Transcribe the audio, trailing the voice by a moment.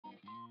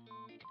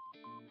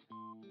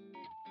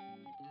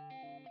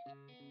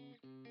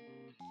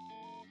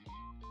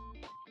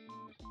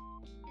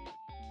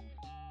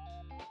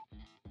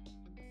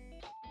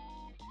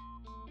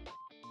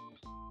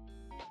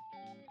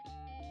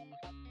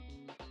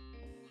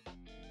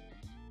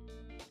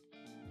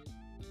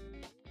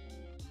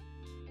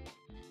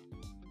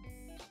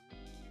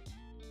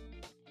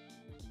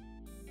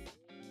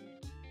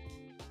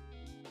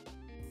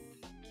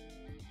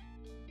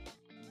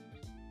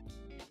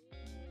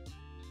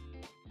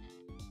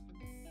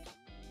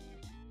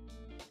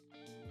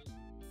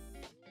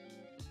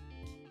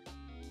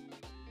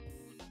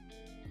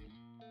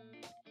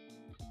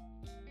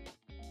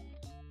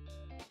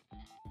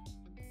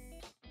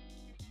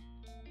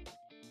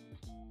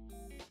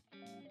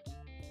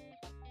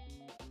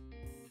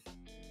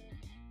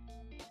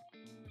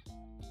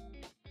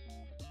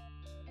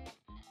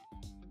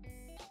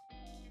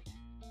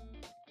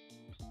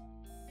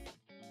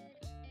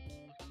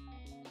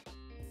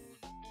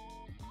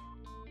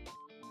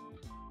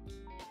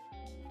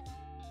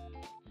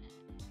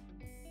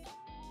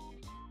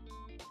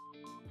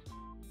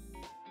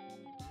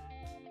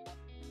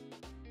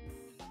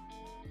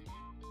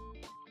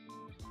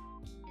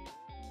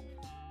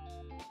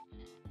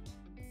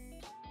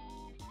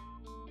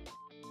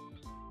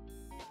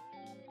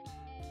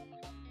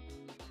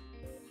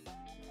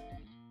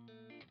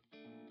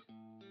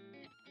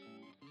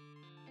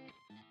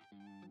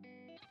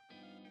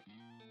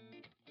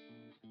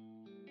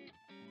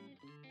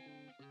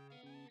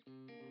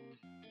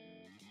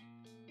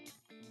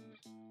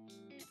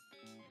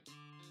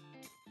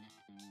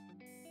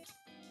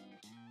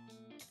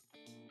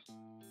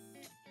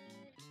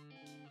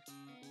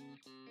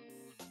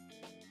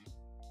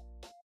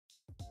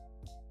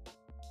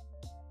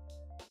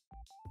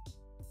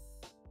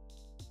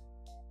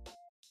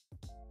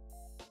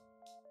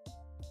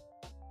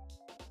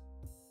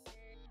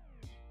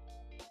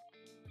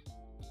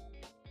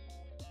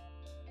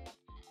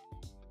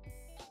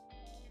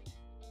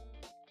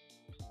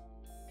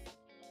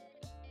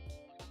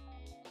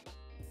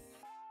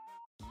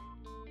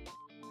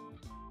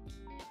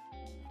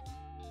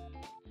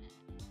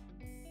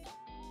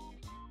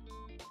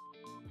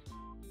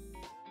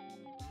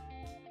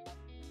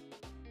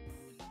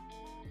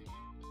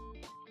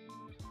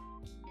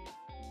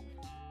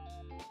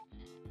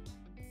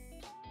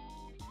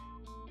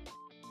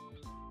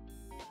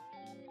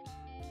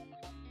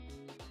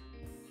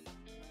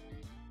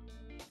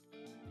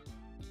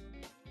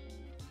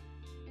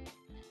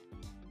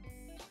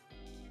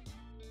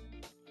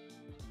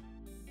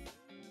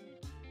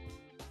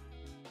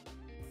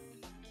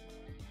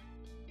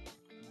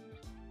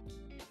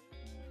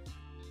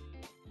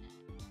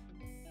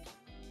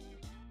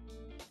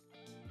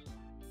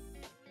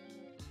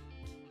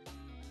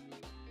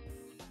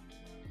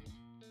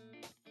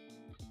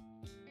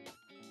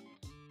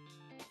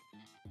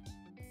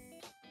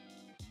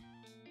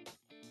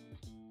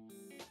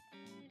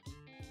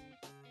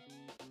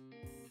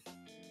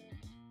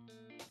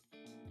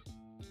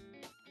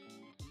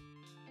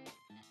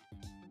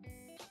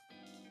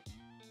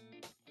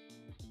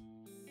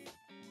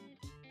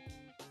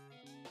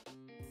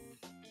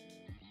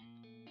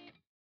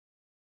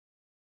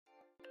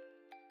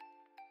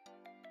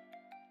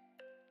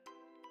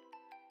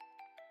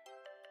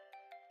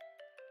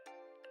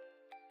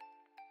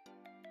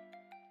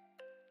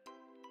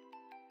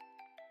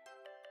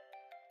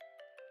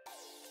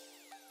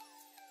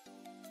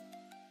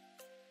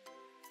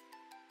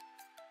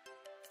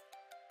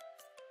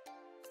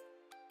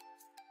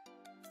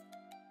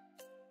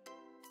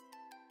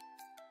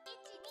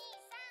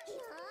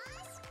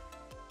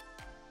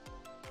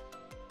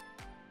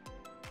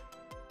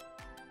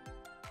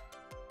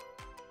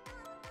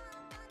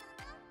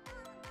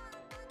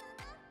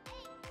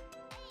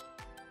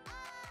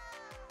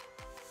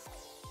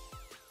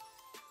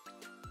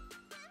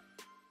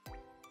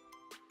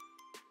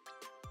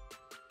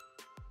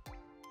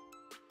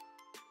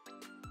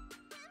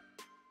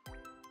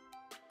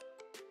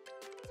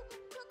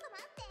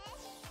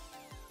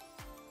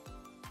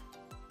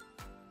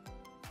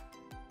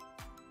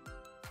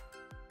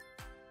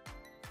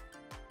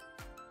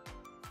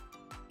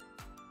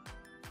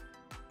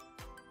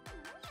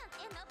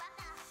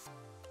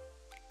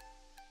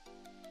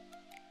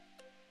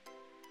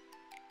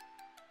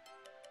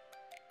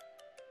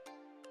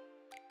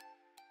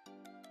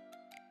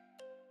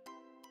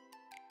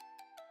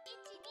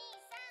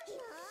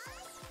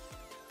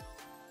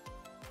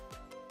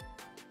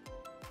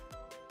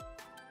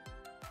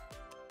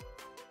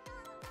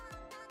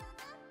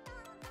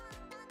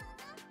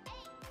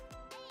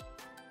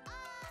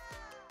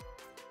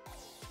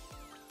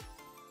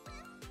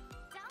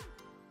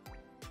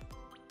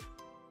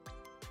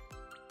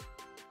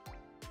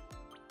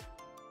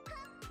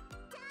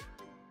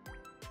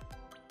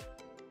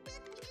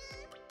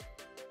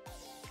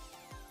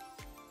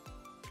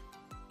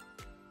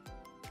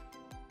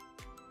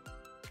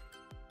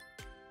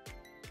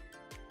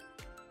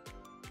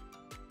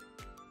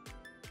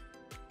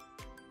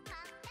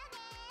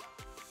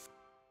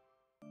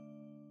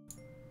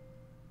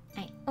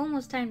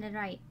almost timed it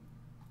right.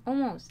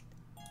 Almost.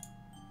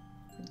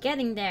 I'm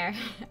getting there.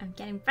 I'm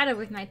getting better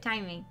with my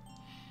timing.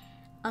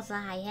 Also,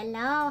 hi,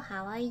 hello,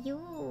 how are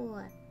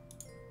you?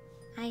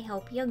 I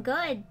hope you're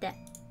good.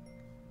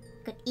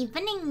 Good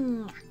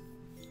evening.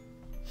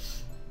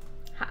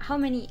 How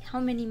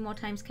many more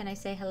times can I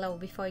say hello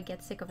before I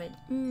get sick of it?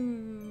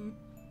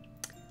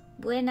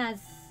 Buenas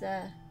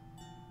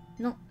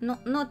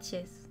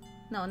noches.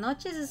 No,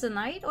 noches is the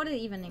night or the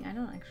evening. I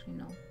don't actually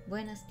know.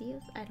 Buenos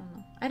dias? I don't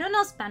know. I don't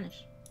know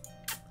Spanish.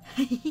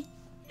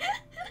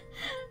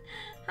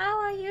 How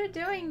are you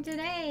doing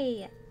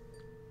today?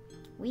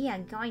 We are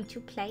going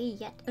to play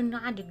yet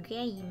another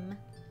game.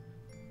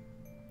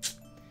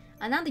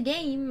 Another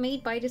game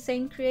made by the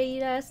same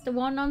creator as the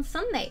one on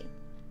Sunday.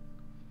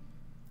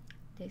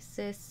 This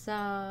is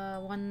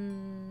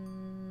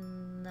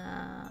one...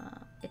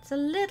 it's a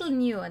little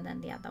newer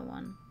than the other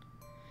one.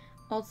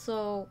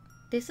 Also,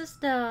 this is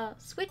the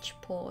Switch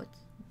port.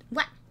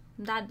 What?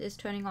 That is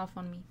turning off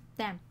on me.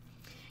 Damn.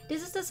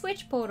 This is the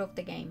Switch port of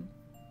the game.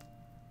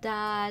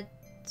 That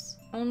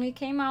only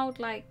came out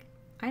like,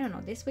 I don't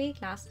know, this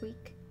week, last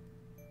week.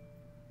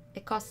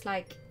 It costs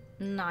like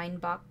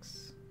 $9.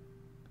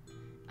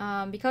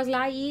 Because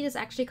LiEat is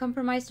actually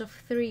comprised of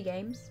 3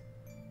 games.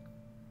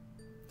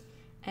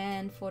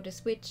 And for the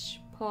Switch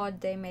port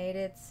they made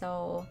it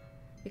so,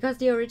 because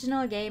the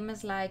original game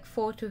is like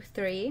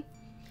 4:3,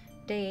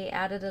 they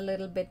added a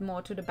little bit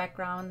more to the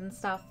background and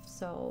stuff,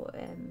 so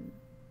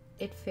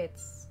it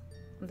fits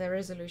the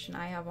resolution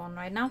I have on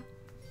right now.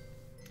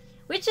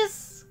 Which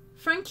is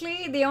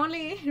frankly the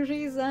only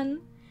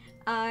reason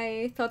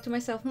I thought to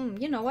myself,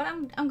 you know what,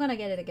 I'm gonna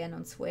get it again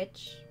on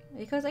Switch,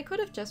 because I could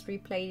have just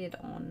replayed it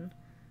on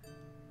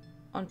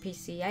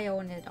PC. I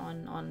own it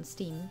on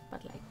Steam,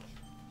 but like,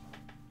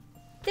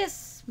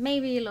 this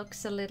maybe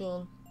looks a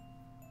little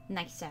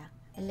nicer,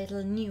 a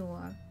little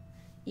newer,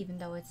 even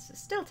though it's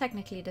still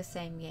technically the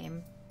same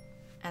game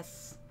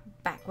as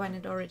back when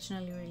it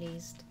originally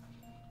released.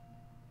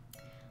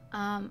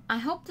 I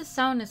hope the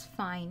sound is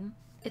fine.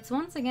 It's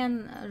once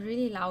again a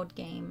really loud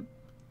game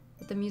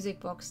with the music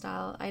box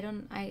style. I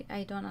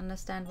don't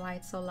understand why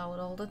it's so loud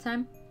all the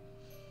time.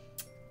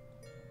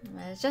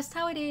 It's just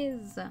how it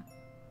is.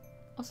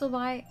 Also,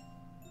 why?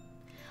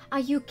 Are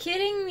you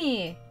kidding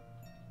me?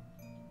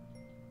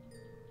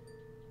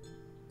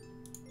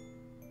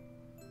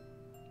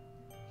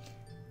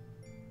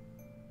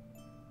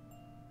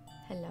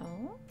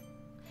 Hello?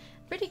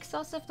 Pretty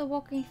exhausted after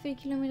walking 3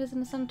 kilometers in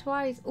the sun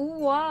twice. Ooh,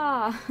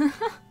 wow.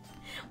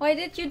 Why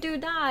did you do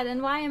that?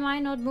 And why am I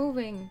not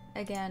moving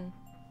again?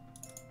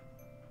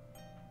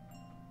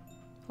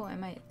 Oh,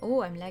 am I?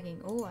 Oh, I'm lagging.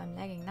 Oh, I'm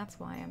lagging. That's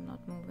why I'm not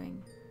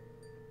moving.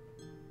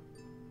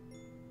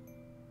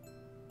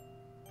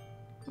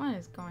 What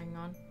is going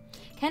on?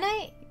 Can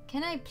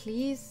I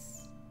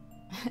please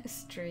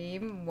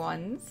stream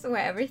once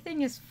where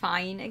everything is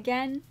fine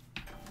again?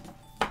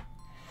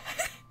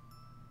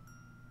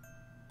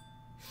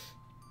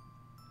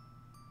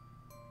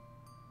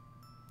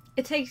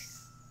 It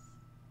takes...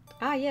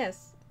 Ah,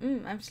 yes.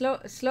 I'm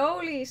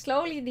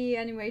slowly the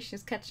animation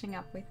is catching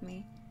up with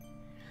me.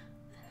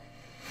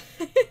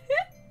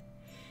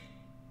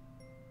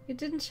 You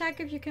didn't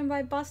check if you can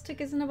buy bus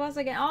tickets in the bus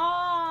again.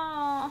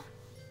 Oh!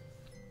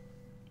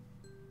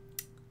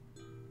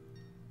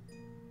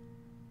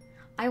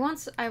 I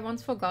once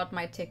forgot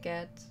my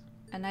ticket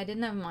and I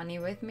didn't have money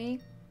with me.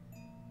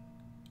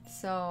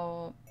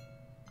 So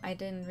I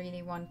didn't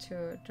really want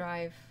to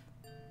drive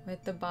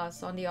with the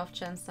bus on the off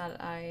chance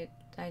that I'd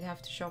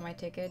have to show my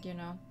ticket, you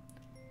know.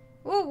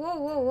 Whoa, whoa,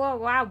 whoa, whoa,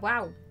 wow,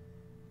 wow.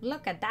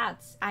 Look at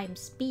that. I'm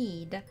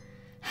speed.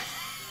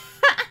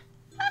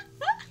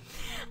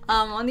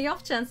 On the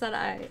off chance that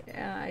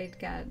I'd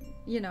get,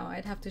 you know,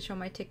 I'd have to show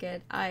my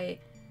ticket, I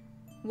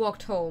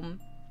walked home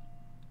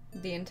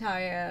the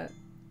entire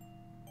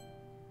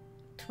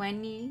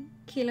 20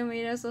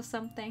 kilometers or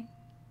something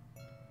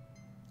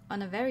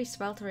on a very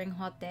sweltering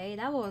hot day.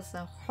 That was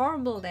a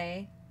horrible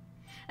day.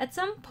 At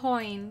some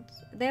point,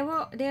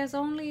 there's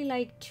only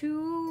like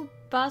 2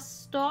 bus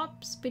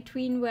stops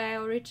between where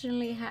I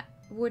originally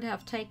would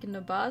have taken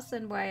the bus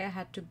and where I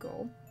had to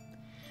go.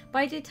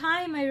 By the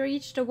time I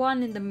reached the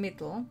one in the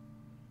middle,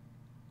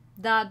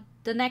 the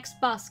next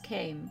bus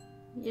came.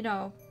 You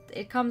know,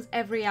 it comes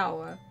every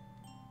hour.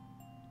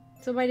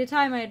 So by the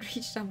time I had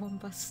reached that one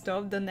bus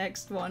stop, the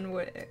next one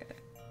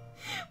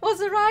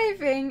was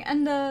arriving,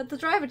 and the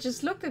driver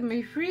just looked at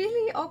me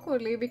really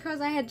awkwardly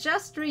because I had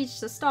just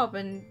reached the stop,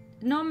 and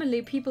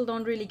normally people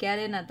don't really get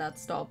in at that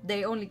stop,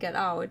 they only get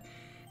out.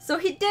 So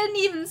he didn't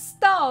even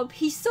stop.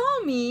 He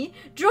saw me,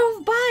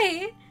 drove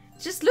by,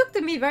 just looked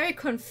at me very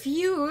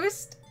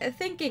confused,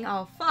 thinking,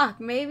 oh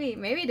fuck,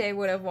 maybe they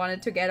would have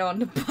wanted to get on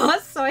the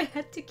bus, so I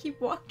had to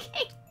keep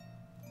walking.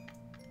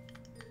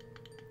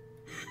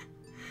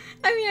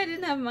 I mean, I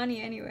didn't have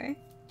money anyway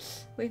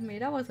with me.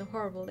 That was a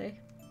horrible day.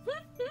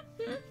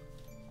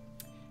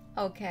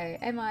 Okay,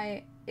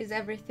 is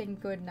everything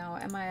good now?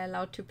 Am I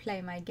allowed to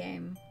play my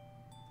game?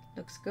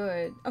 Looks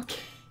good.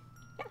 Okay.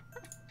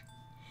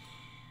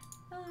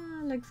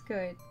 Looks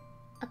good.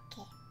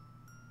 Okay.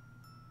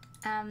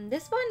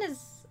 This one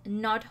is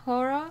not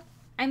horror.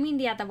 I mean,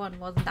 the other one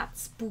wasn't that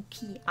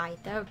spooky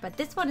either, but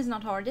this one is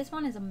not horror. This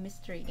one is a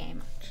mystery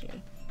game,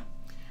 actually.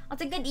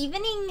 Also, good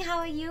evening. How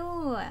are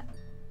you?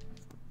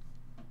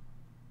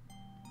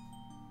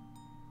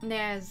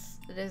 This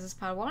is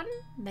part 1.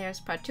 There's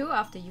part 2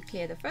 after you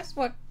clear the first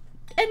one,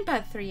 and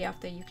part 3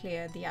 after you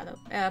clear the other.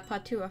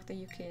 Part 2 after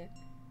you clear.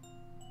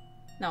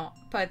 No,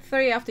 part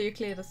 3 after you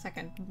clear the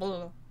second.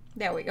 Blah.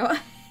 There we go.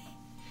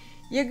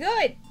 You're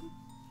good.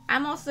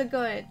 I'm also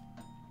good.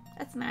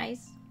 That's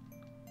nice.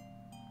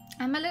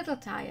 I'm a little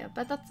tired,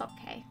 but that's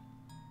okay.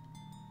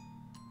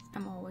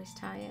 I'm always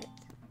tired.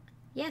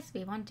 Yes,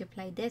 we want to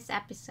play this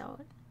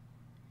episode.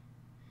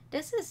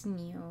 This is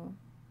new.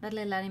 That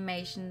little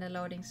animation, the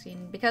loading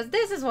screen. Because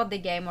this is what the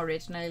game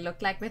originally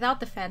looked like without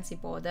the fancy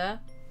border.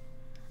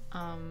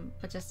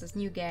 But just this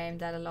new game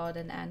that allowed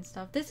an end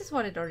stuff. This is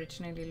what it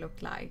originally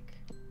looked like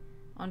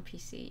on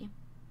PC.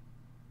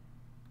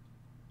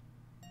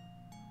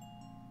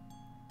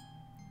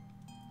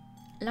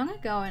 Long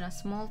ago in a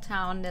small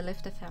town there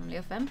lived a family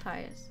of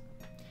vampires.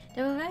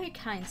 They were very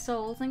kind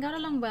souls and got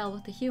along well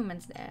with the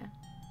humans there.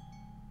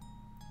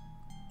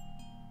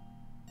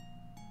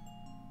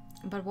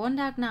 But one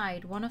dark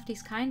night, one of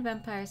these kind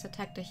vampires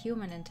attacked a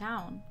human in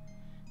town.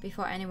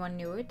 Before anyone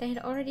knew it, they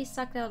had already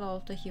sucked out all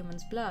of the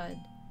human's blood.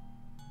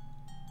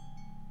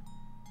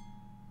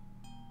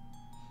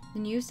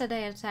 The news that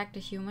they had attacked a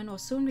human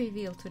was soon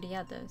revealed to the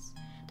others.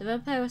 The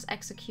vampire was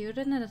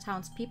executed and the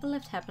townspeople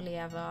lived happily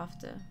ever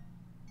after.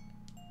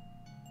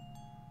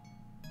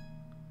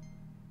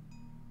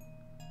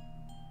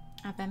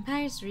 Are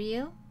vampires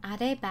real? Are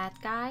they bad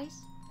guys?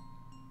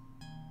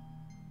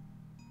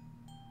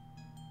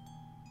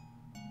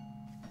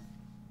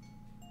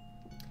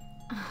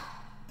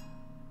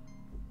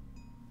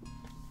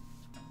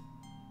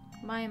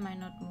 Why am I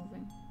not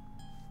moving?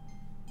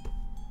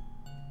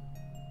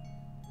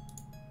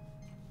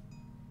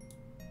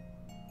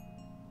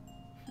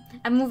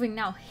 I'm moving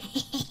now.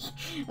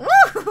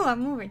 Woo! I'm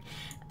moving.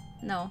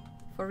 No,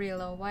 for real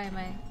though. Why am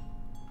I?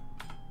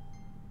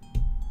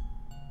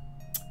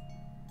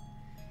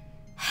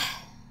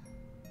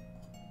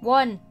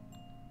 One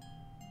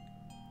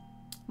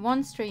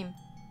stream.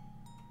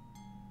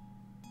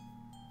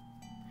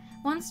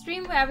 One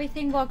stream where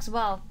everything works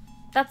well.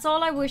 That's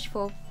all I wish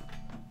for.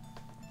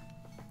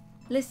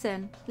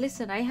 Listen,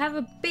 I have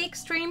a big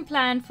stream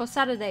planned for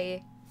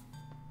Saturday.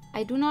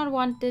 I do not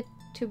want it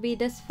to be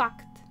this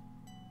fucked.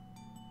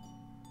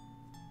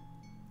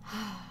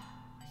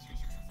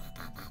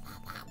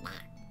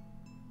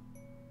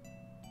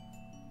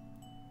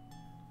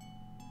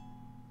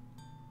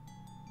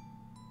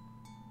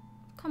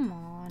 Come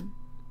on.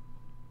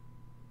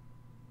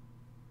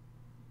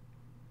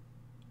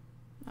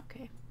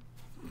 Okay.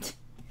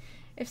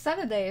 If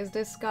Saturday is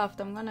this scuffed,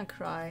 I'm gonna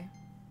cry.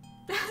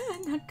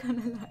 I'm not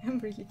gonna lie, I'm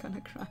really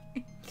gonna cry.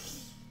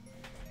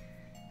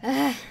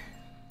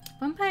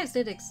 Vampires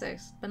did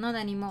exist, but not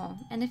anymore.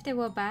 And if they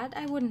were bad,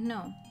 I wouldn't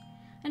know.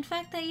 In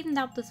fact, I even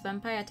doubt this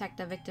vampire attacked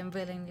their victim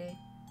willingly.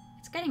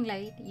 It's getting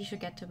late, you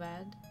should get to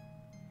bed.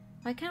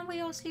 Why can't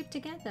we all sleep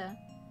together?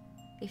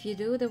 If you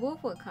do, the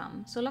wolf will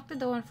come, so lock the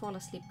door and fall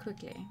asleep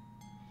quickly.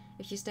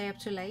 If you stay up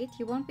too late,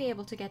 you won't be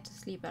able to get to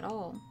sleep at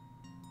all.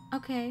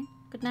 Okay,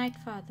 good night,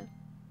 Father.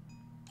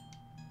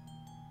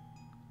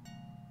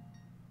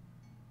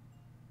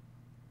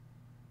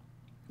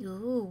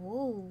 Ooh,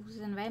 wolves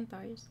and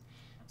vampires.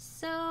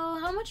 So,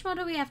 how much more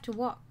do we have to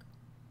walk?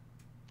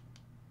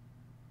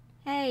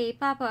 Hey,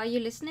 Papa, are you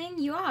listening?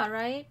 You are,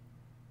 right?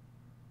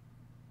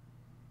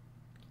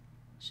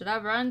 Should I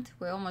run?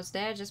 We're almost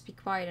there, just be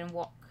quiet and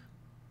walk.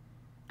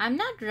 I'm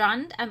not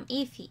Rund, I'm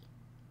Effie.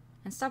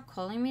 And stop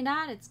calling me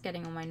that, it's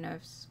getting on my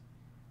nerves.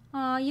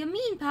 Aw, you're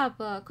mean,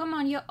 Papa. Come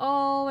on, you're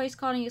always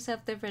calling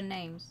yourself different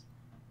names.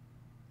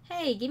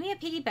 Hey, give me a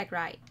piggyback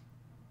ride.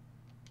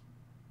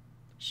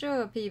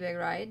 Sure, a piggyback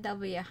ride. That'll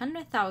be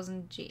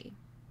 100,000 G.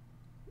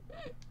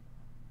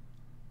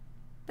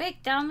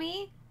 Big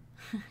dummy.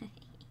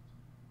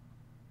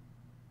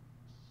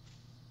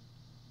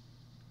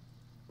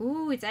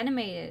 Ooh, it's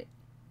animated.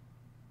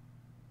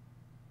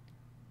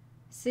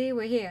 See,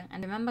 we're here.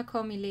 And remember,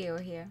 call me Leo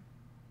here.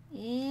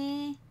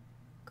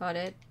 Got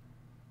it.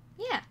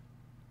 Yeah.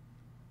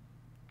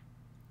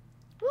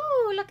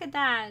 Ooh, look at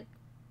that.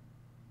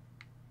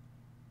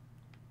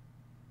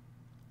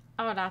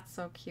 Oh, that's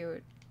so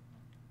cute.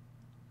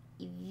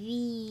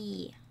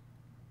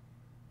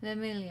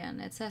 Vermilion.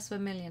 It says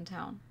Vermilion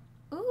Town.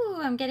 Ooh,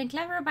 I'm getting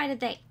cleverer by the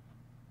day.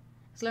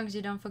 As long as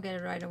you don't forget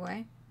it right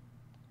away.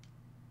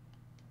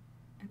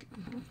 Okay.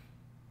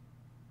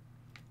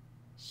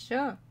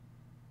 Sure.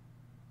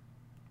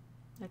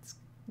 Let's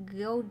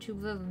go to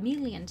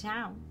Vermilion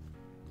Town.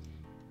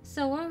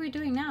 So what are we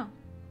doing now?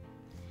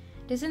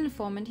 There's an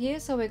informant here,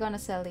 so we're gonna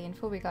sell the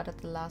info we got at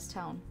the last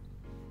town.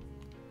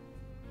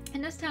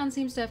 And this town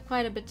seems to have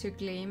quite a bit to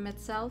gleam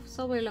itself,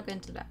 so we'll look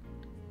into that.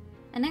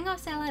 And then go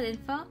sell that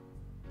info?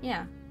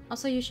 Yeah.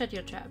 Also, you shut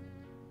your trap.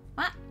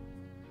 What?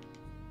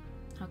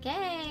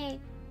 Okay.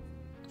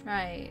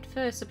 Right,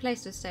 first a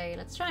place to stay.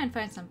 Let's try and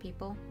find some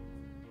people.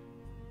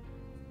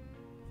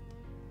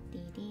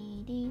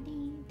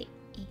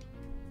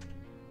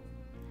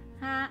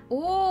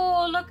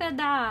 Oh, look at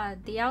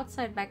that! The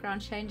outside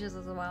background changes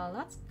as well.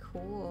 That's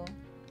cool.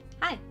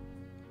 Hi.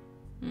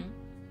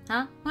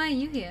 Huh? Why are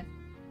you here?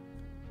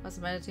 What's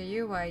the matter to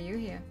you? Why are you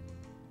here?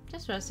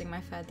 Just resting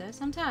my feathers.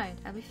 I'm tired.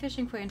 I'll be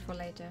fishing for info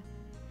later.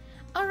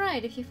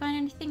 Alright, if you find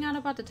anything out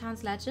about the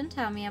town's legend,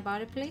 tell me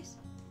about it, please.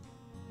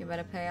 You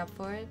better pay up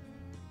for it.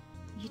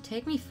 What you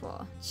take me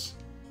for?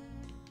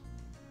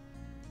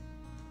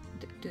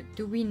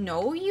 Do we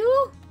know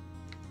you?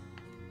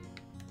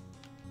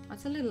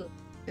 It's a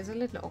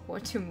little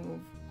awkward to move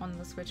on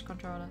the Switch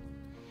controller.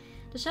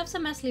 The shelves are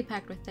messily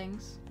packed with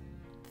things.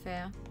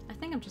 Fair. I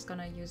think I'm just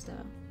gonna use the...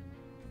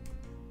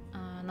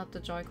 not the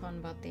Joy-Con,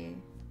 but the...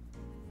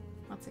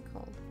 What's it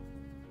called?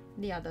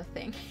 The other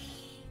thing.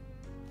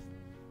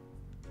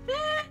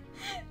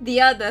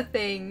 The other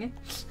thing!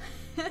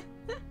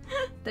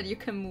 That you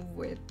can move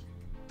with.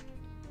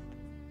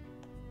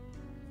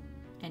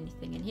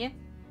 Anything in here?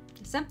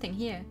 There's something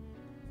here.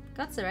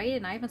 Got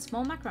serrated knife and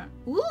small macron.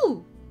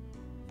 Ooh!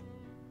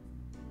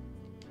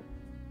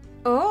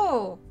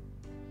 Oh!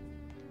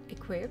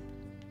 Equip.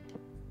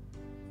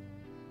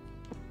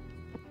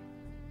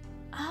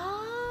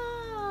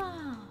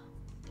 Ah!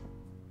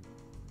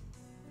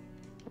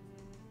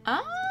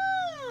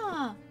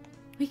 Ah!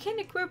 We can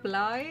equip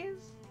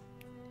lies?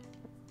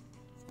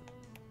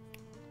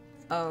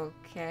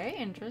 Okay,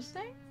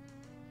 interesting.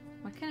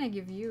 What can I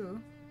give you?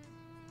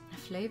 A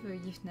flavor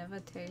you've never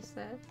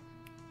tasted.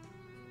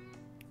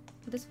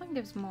 This one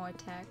gives more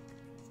attack.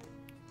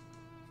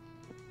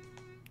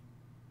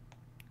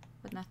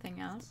 But nothing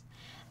else.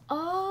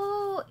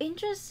 Oh,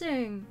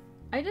 interesting.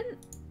 I didn't...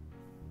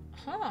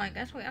 Oh, I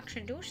guess we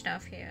actually do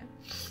stuff here.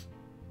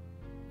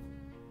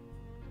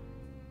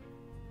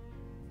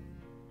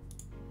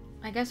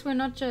 I guess we're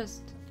not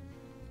just...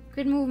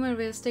 Grid movement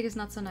with a stick is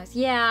not so nice.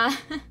 Yeah.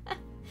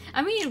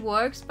 I mean, it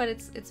works, but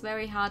it's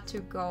very hard to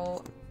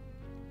go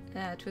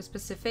to a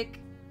specific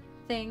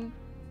thing.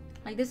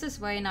 Like, this is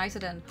way nicer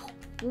than...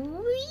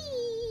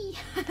 Whee!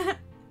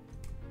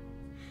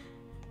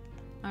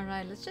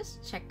 Alright, let's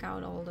just check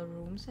out all the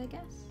rooms, I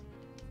guess.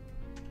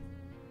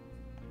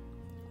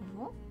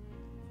 Oh.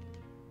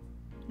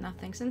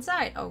 Nothing's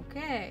inside.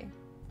 Okay.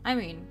 I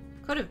mean,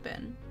 could have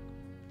been.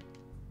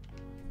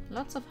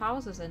 Lots of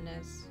houses in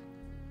this.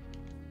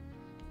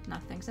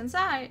 Nothing's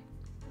inside.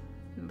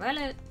 Well,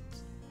 it.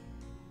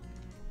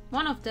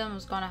 One of them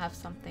is gonna have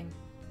something.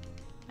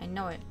 I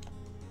know it.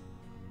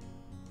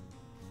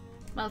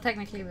 Well,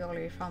 technically we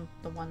already found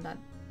the one that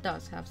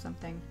does have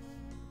something.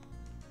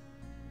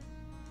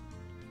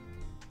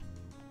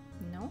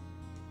 No?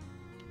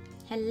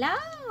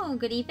 Hello!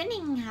 Good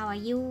evening! How are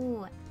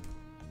you?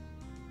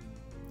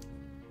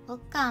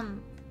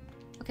 Welcome!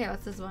 Okay,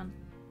 what's this one?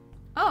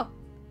 Oh!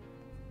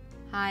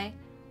 Hi.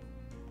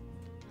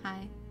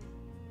 Hi.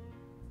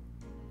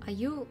 Are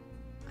you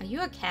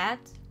a cat?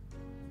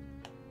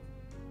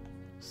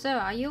 Sir,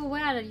 are you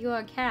aware that you're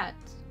a cat?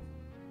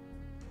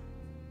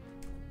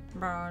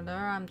 Brother,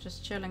 I'm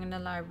just chilling in the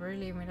library.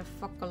 Leave me the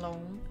fuck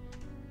alone.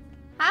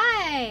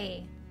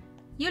 Hi!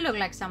 You look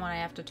like someone I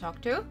have to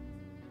talk to.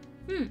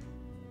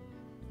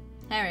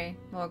 Harry,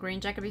 wore a green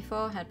jacket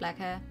before, had black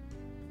hair.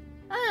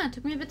 Ah,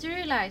 took me a bit to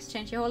realize.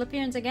 Changed your whole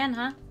appearance again,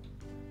 huh?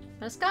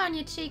 But a scar on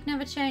your cheek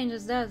never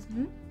changes, does?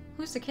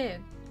 Who's the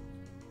kid?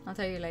 I'll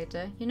tell you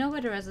later. You know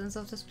where the residents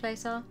of this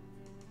place are?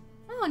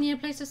 Oh, need a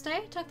place to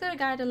stay? Talk to the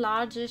guy at the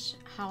largish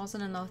house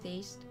in the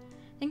northeast.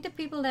 Think the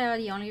people there are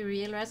the only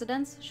real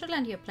residents? Should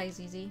lend you a place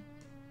easy.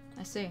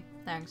 I see.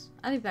 Thanks.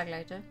 I'll be back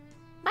later.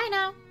 Bye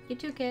now. You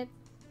too, kid.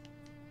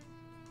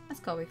 Let's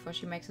go before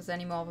she makes us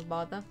any more of a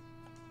bother.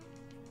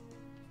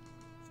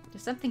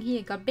 There's something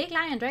here. Got big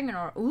lion dragon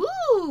ore.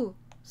 Ooh!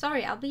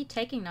 Sorry, I'll be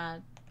taking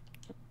that.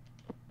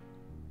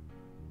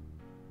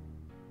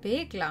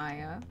 Big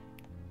liar.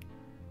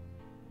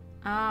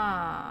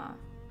 Ah.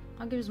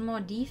 I'll give us more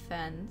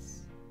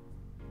defense.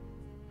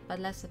 But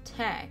less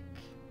attack.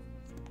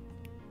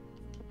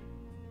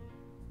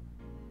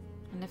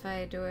 And if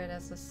I do it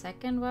as a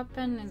second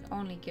weapon, it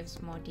only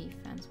gives more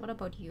defense. What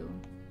about you?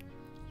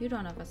 You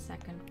don't have a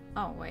second.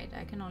 Oh, wait.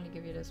 I can only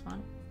give you this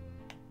one.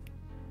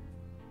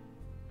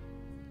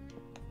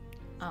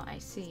 Oh, I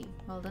see.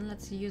 Well, then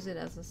let's use it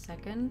as a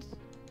second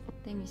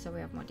thingy so we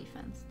have more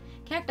defense.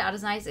 Character art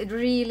is nice. It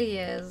really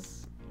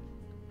is.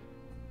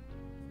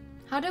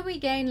 How do we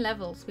gain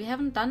levels? We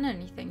haven't done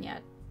anything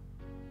yet.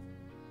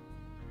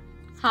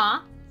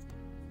 Huh?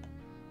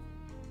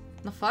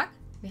 The fuck?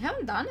 We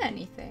haven't done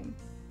anything.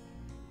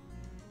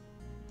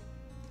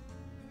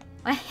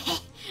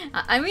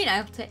 I mean,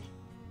 I'll take...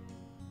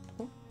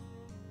 Oh.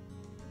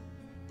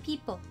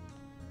 People.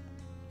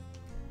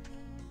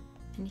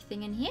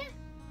 Anything in here?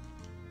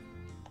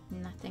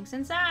 Nothing's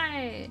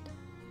inside.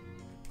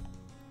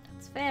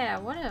 That's fair.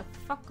 What the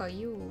fuck are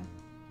you?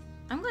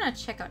 I'm gonna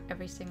check out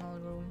every single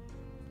room.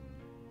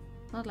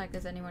 Not like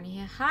there's anyone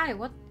here. Hi,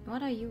 what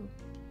are you?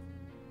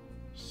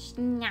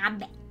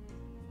 Schnabe.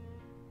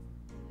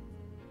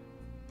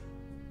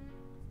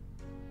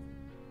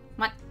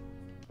 What?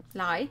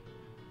 Lie?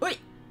 Oi!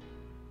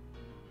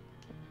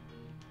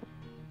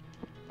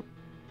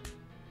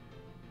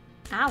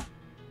 Ow.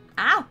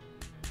 Ow.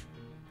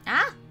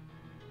 Ah.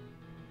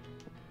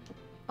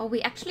 Oh,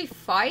 we actually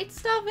fight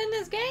stuff in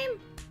this game?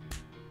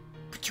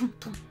 Boom.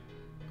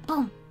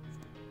 Boom.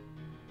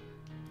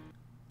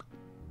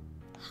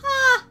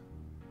 Ha.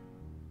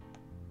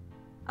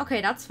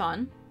 Okay, that's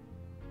fun.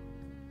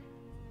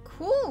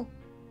 Cool.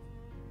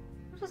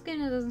 This game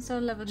doesn't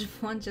sound level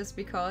 1 just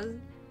because.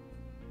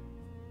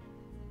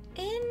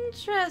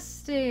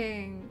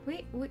 Interesting.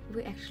 We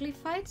actually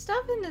fight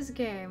stuff in this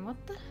game. What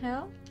the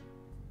hell?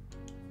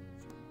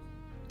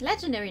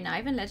 Legendary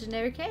knife and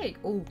legendary cake.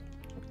 Oh,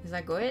 is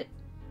that good?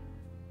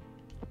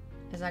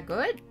 Is that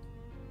good?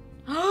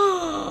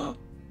 Oh,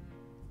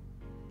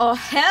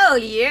 hell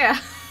yeah.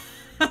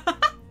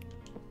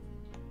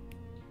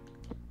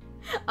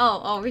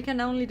 Oh, we can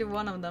only do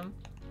one of them.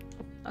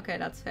 Okay,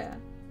 that's fair.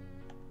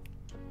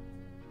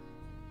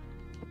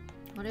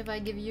 What if I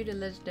give you the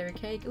legendary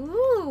cake?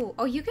 Ooh!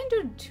 Oh, you can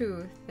do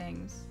 2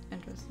 things.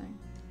 Interesting.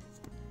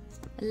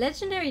 A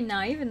legendary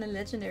knife and a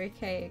legendary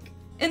cake.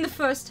 In the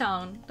first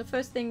town. The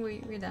first thing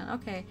we done.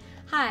 Okay.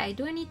 Hi,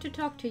 do I need to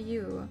talk to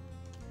you?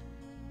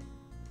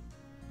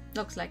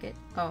 Looks like it.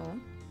 Oh.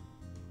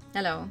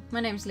 Hello, my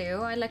name's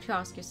Leo. I'd like to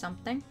ask you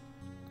something.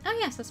 Oh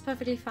yes, that's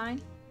perfectly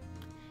fine.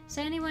 Is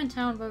there anywhere in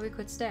town where we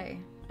could stay?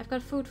 I've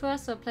got food for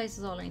us, so a place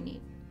is all I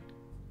need.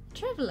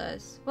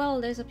 Travelers? Well,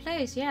 there's a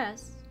place,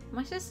 yes.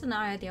 My sister and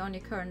I are the only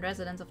current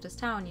residents of this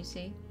town, you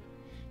see.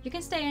 You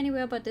can stay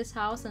anywhere but this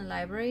house and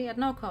library at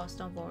no cost,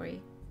 don't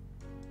worry.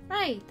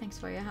 Right, thanks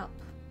for your help.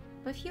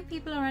 But few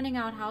people are renting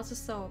out houses,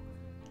 so...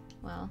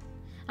 Well,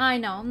 I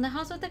know, the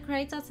house with the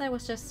crates outside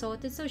was just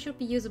sorted, so it should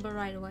be usable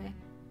right away.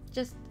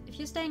 Just, if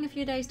you're staying a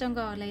few days, don't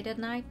go out late at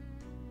night.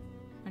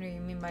 What do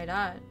you mean by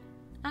that?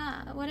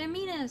 What I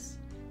mean is...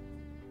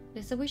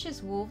 There's a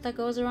vicious wolf that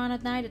goes around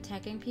at night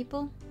attacking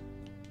people.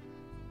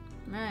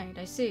 Right,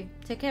 I see.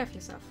 Take care of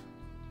yourself.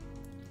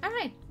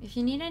 Alright, if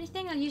you need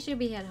anything, I'll usually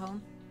be at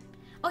home.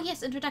 Oh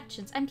yes,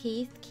 introductions. I'm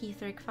Keith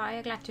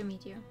Rickfire. Glad to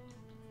meet you.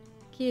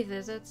 Keith,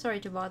 is it? Sorry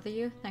to bother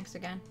you. Thanks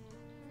again.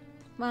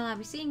 Well, I'll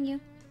be seeing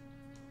you.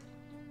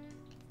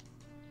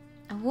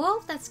 A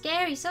wolf? That's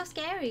scary. So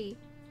scary.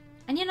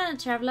 And you're not a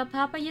traveler,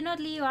 Papa. You're not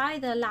Leo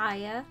either,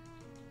 liar.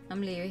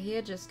 I'm Leo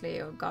here, just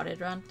Leo. Got it,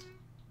 Runt?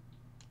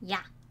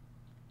 Yeah.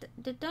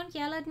 Don't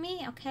yell at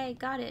me. Okay,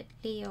 got it,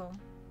 Leo.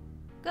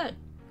 Good.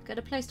 Got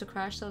a place to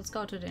crash, so let's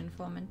go to the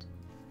informant.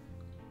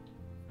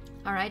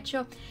 Alright,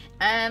 sure.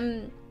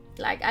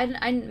 Like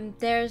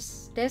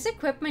there's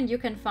equipment you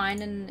can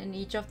find in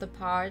each of the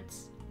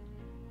parts.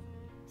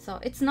 So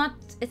it's not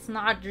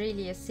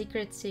really a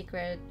secret.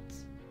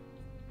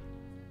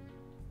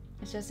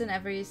 It's just in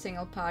every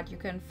single part you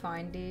can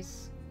find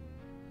these.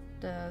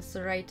 The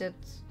serrated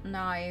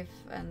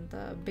knife and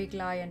the big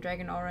lion,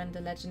 dragon aura and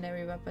the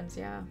legendary weapons,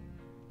 yeah.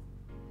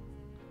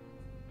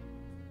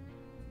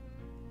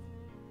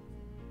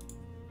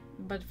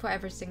 But for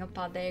every single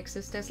part they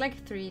exist. There's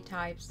like 3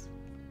 types.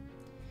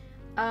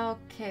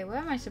 Okay, where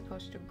am I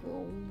supposed to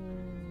go?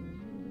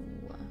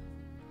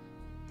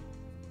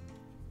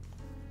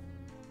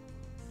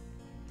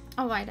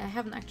 Alright, I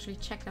haven't actually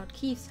checked out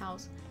Keith's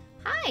house.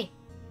 Hi!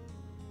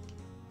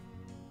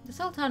 This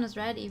whole town is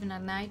red, even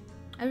at night.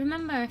 I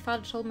remember my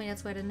father told me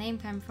that's where the name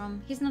came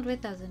from. He's not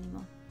with us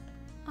anymore.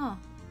 Oh.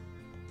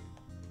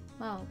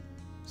 Well,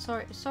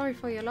 sorry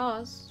for your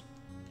loss.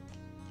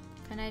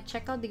 Can I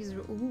check out these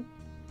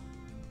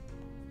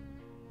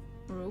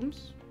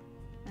rooms?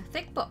 A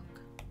thick book.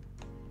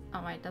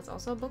 Oh wait, that's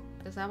also a book?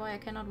 Is that why I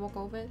cannot walk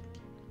over it?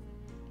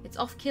 It's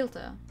off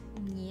kilter.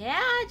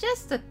 Yeah,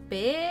 just a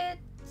bit.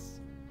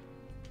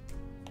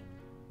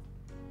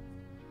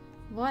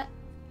 What?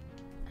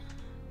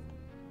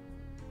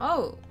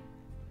 Oh.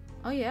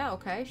 Oh yeah,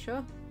 okay,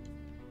 sure.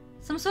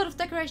 Some sort of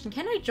decoration.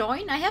 Can I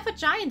join? I have a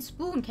giant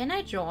spoon. Can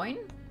I join?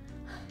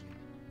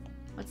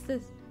 What's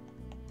this?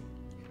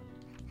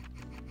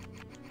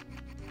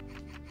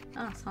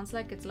 Ah, sounds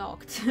like it's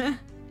locked.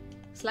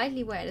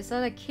 Slightly weird. Is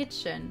that a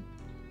kitchen?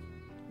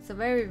 It's a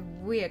very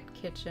weird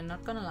kitchen,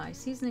 not gonna lie.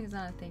 Seasonings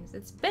and other things.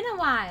 It's been a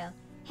while.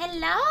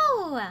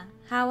 Hello!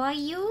 How are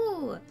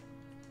you?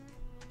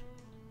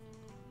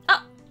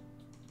 Oh!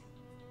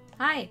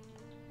 Hi.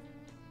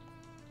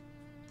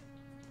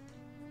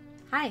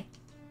 Hi.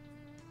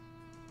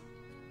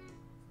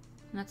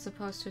 Not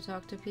supposed to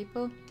talk to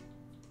people.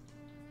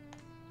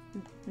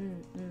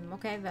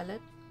 Okay,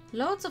 valid.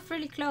 Loads of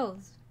frilly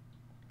clothes.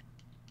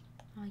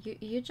 Oh,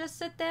 you just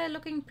sit there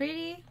looking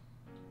pretty?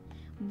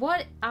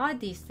 What are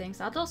these things?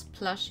 Are those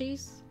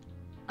plushies?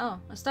 Oh,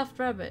 a stuffed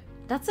rabbit.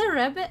 That's a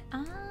rabbit?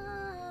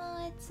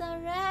 Ah, it's a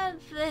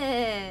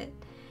rabbit.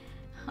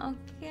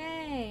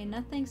 Okay,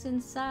 nothing's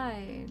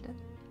inside.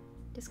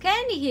 There's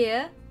candy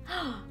here.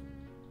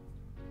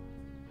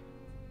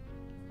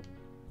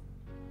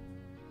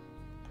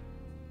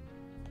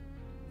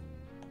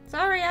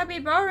 Sorry, I'll be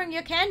borrowing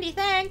your candy,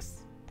 thanks.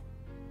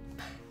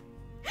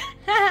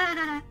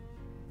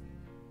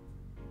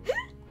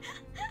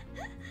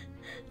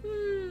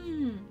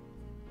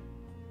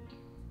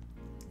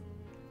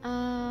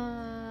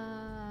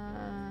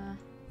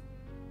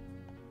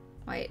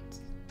 Wait.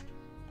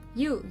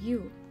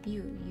 You.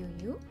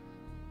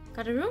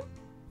 Got a room?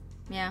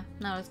 Yeah,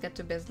 now let's get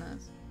to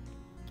business.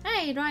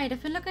 Hey, right,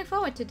 I've been looking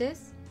forward to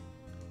this.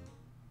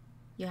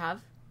 You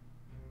have?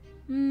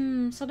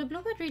 So the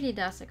bluebird really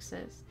does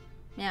exist.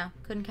 Yeah,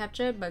 couldn't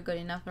capture it, but good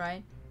enough,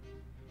 right?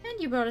 And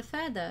you brought a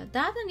feather.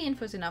 That and the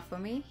info's enough for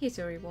me. Here's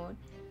your reward.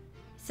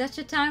 Such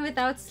a time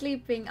without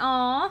sleeping.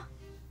 Aww.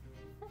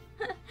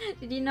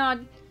 Did you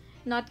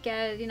not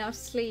get enough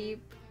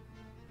sleep?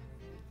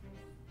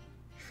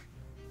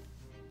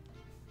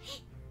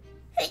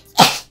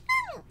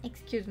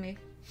 Excuse me.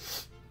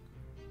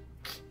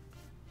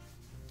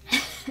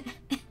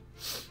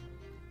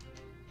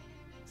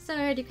 So I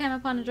heard you came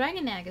upon a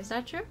dragon egg, is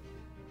that true?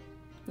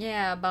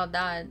 Yeah, about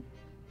that.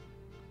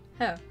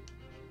 Oh.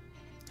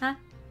 Huh?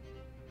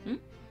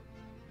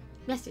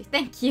 Bless you,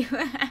 thank you.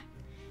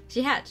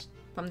 She hatched.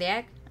 From the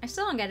egg? I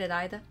still don't get it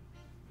either.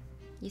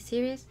 You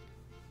serious?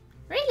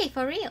 Really,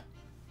 for real?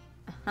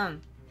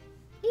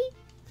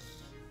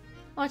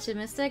 Watch it,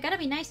 mister. Gotta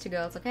be nice to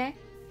girls, okay?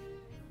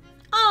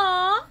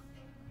 Aww!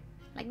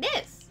 Like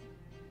this.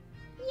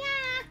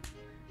 Yeah!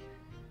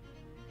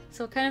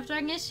 So what kind of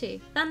dragon is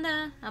she?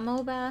 Thunder?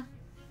 Amoeba?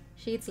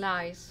 She eats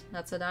lice.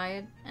 That's her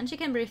diet. And she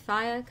can breathe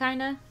fire,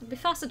 kinda. It'd be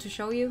faster to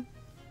show you.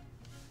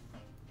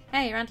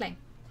 Hey, Rantling.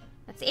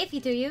 That's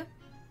Iffy to you?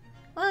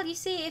 Well, you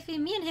see, Iffy,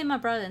 me and him are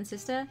brother and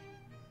sister.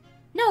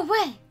 No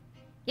way!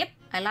 Yep,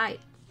 I lied.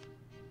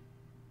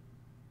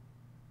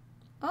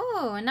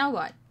 Oh, and now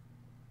what?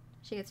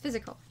 She gets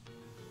physical.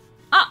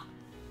 Ah!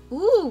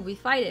 Ooh, we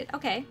fight it.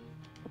 Okay.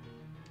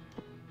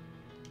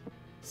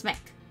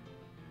 Smack.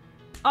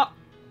 Oh!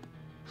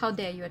 How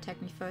dare you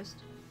attack me first?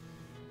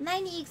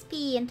 90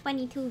 XP and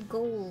 22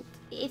 gold.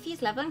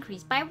 Iffy's level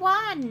increased by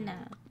 1.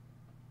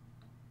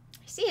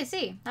 I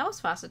see. That was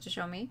faster to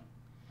show me.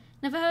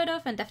 Never heard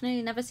of and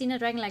definitely never seen a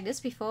dragon like this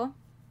before.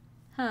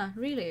 Huh,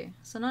 really?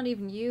 So not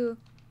even you.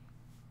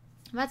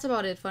 That's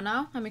about it for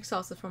now. I'm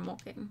exhausted from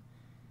walking.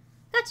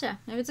 Gotcha.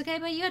 If it's okay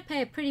by you, I'd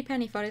pay a pretty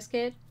penny for this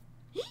kid.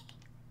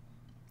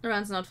 The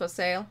run's not for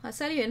sale. I'll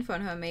sell you info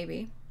on her,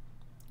 maybe.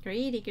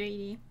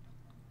 Greedy.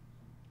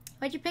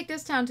 Why'd you pick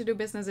this town to do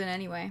business in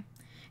anyway?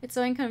 It's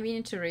so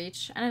inconvenient to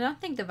reach, and I don't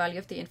think the value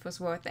of the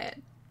info's worth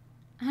it.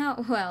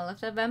 Oh, well,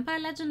 if the vampire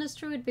legend is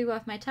true, it'd be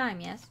worth my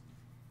time, yes?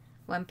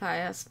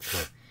 Vampires.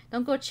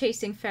 Don't go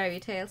chasing fairy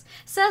tales.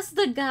 Says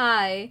the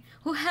guy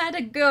who had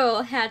a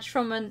girl hatch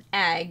from an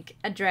egg,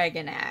 a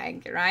dragon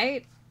egg,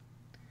 right?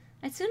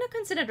 I'd sooner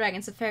consider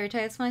dragons as fairy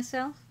tales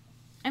myself.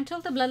 I'm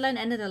told the bloodline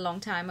ended a long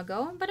time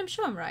ago, but I'm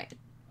sure I'm right.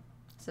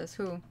 Says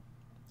who?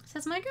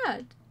 Says my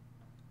gut.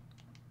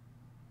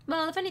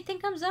 Well, if anything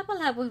comes up,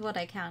 I'll help with what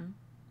I can.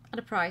 At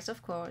a price,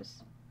 of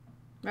course.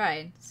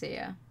 Right, see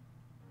ya.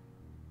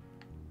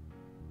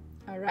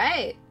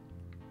 Alright.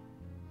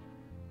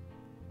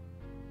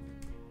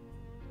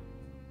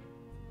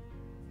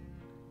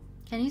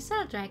 Can you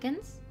sell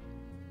dragons?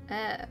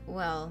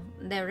 Well,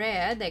 they're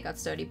rare, they got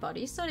sturdy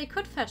bodies, so they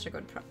could fetch a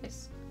good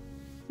price.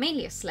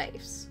 Mainly as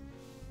slaves.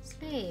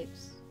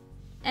 Slaves.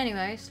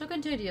 Anyways, look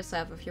into it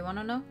yourself if you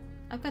wanna know.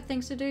 I've got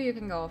things to do, you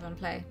can go off and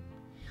play.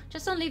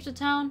 Just don't leave the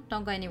town,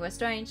 don't go anywhere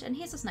strange, and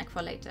here's a snack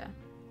for later.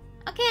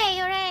 Okay,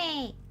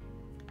 hooray!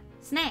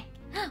 Snack!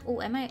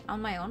 Oh, am I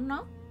on my own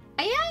now?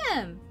 I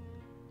am!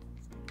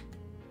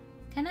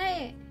 Can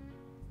I...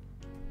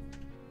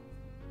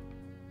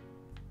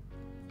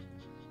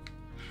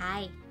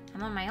 Hi,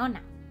 I'm on my own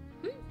now.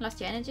 Lost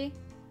your energy?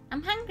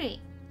 I'm hungry.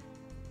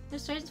 The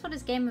illustrations for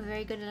this game are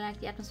very good. I like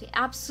the atmosphere.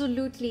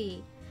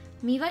 Absolutely.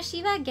 Miwa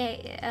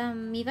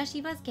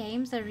Shiva's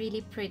games are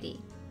really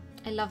pretty.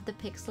 I love the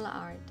pixel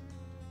art.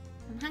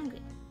 I'm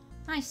hungry.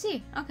 I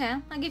see. Okay,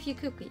 I'll give you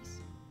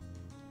cookies.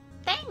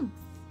 Thanks!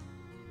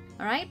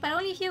 Alright, but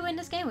only if you win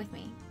this game with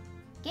me.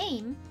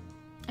 Game?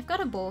 I've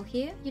got a bowl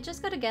here. You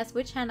just gotta guess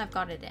which hand I've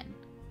got it in.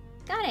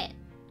 Got it.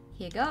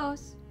 Here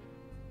goes.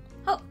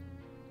 Oh!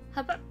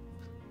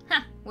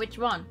 Ha! Which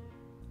one?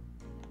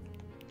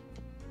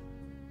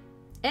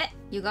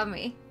 You got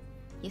me.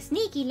 You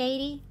sneaky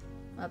lady.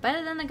 Well,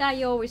 better than the guy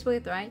you're always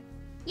with, right?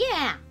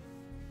 Yeah!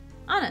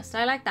 Honest,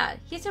 I like that.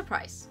 Here's your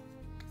price.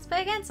 Let's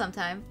play again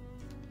sometime.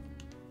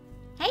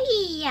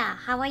 Hey!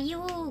 How are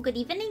you? Good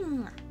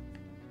evening.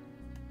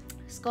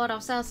 Scored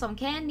ourselves some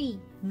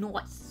candy.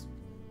 Nice.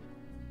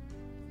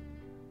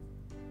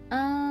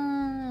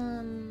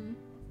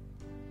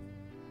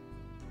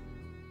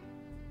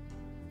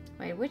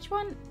 Wait, which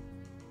one?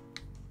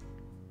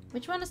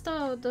 Which one is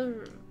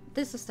the...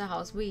 This is the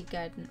house we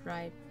get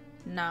right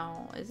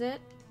now, is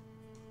it?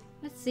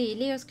 Let's see.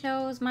 Leo's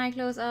clothes, my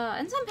clothes,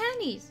 and some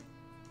panties.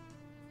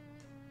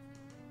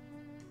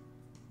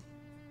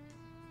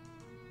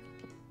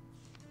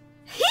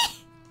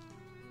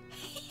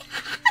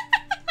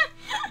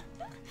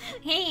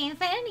 Hey,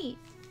 panties.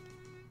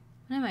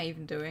 What am I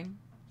even doing?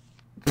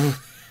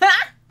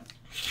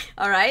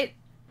 Alright.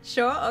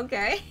 Sure,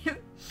 okay.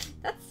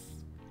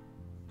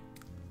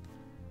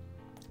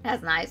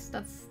 That's nice.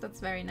 That's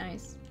very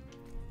nice.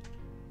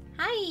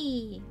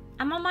 Hi!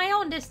 I'm on my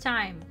own this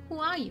time. Who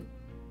are you?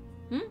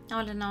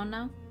 All alone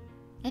now?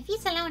 If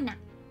he's alone now.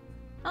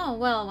 Oh,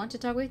 well, want to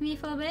talk with me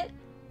for a bit?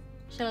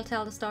 Shall I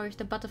tell the story of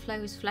the butterfly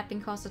whose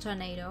flapping caused a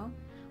tornado?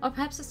 Or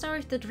perhaps the story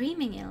of the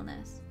dreaming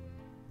illness?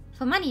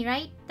 For money,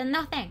 right? Then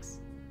no thanks.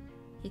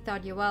 He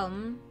thought you well,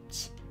 hmm?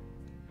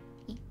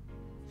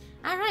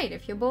 Alright,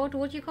 if you're bored,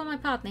 would you call my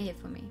partner here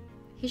for me?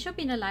 He should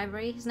be in the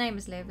library. His name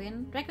is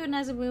Levin,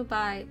 recognizable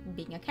by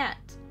being a cat.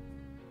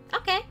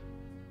 Okay.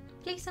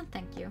 Please and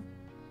thank you.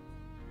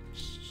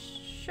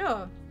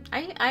 Sure.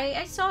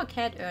 I saw a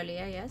cat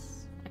earlier,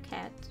 yes. A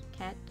cat.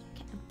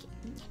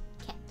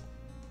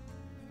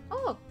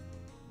 Oh.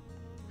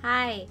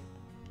 Hi.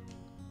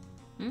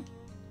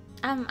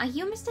 Are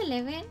you Mr.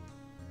 Levin?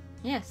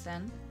 Yes,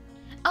 then.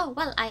 Oh,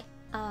 well, I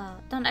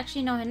don't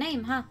actually know her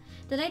name, huh?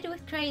 The lady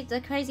with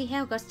the crazy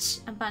hair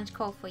goes a bunch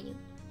call for you.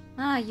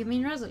 Ah, you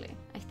mean Rosalie.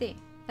 I see.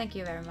 Thank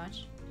you very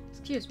much.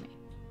 Excuse me.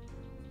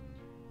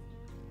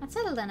 That's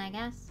settled then, I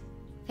guess.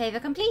 Favor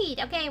complete.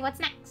 Okay, what's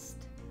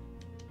next?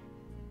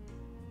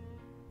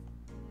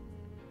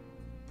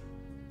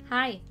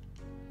 Hi.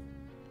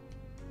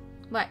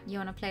 What, you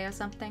wanna play or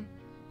something?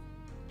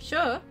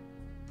 Sure.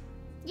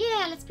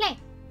 Yeah, let's play.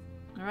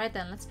 Alright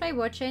then, let's play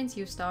word chains.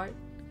 You start.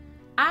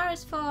 R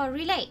is for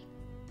relay.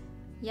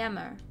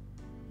 Yammer.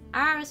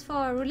 R is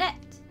for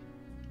roulette.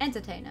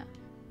 Entertainer.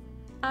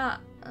 R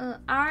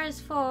is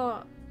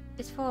for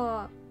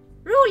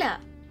ruler.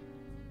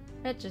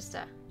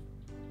 Register.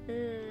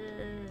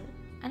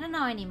 I don't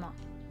know anymore.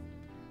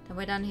 Then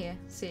we're done here.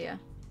 See ya.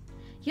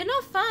 You're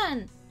no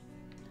fun.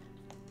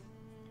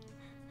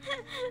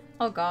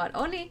 Oh god,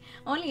 only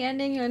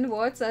ending in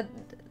words that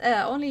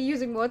only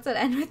using words that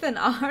end with an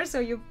R, so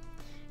you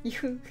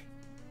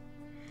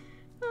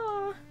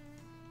oh.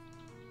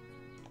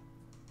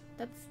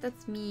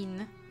 That's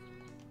mean.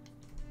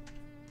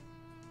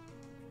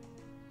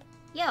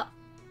 Yo.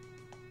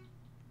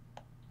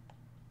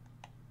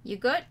 You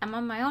good? I'm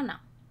on my own now.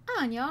 Oh,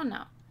 on your own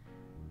now.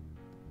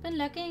 Been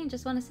looking,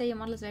 just want to say your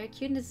model is very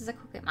cute and this is a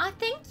cool game. Oh,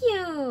 thank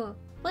you!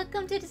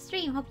 Welcome to the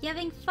stream, hope you're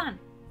having fun.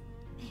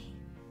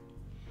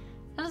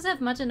 I don't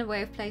have much in the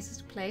way of places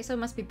to play, so it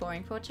must be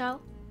boring for a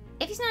child.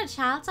 If he's not a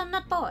child, so I'm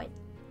not bored.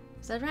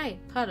 Is that right?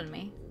 Pardon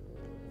me.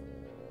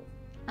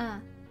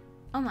 Oh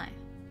my.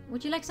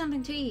 Would you like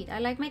something to eat? I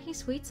like making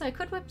sweets, so I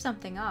could whip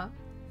something up.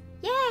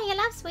 Yeah, you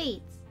love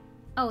sweets.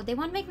 Oh, they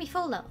won't make me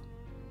full though.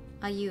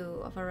 Are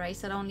you of a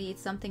race that only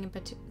eats something in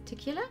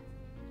particular?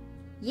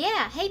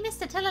 Yeah, hey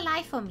mister, tell a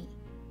lie for me.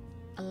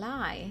 A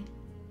lie?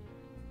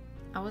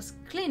 I was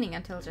cleaning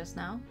until just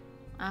now.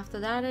 After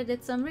that I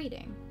did some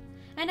reading.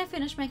 And I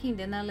finished making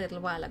dinner a little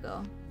while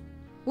ago.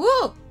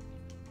 Woo!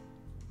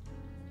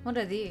 What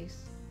are these?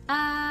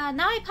 Now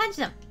I punch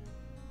them.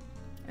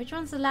 Which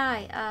one's a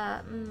lie?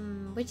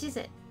 Which is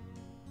it?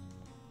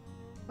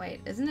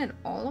 Wait, isn't it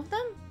all of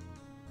them?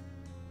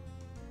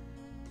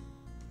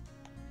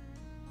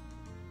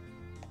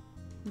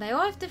 They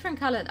all have different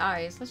colored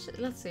eyes.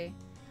 Let's see.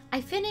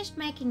 I finished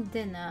making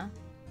dinner.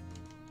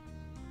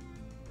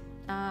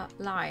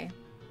 Lie.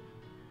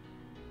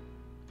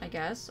 I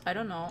guess. I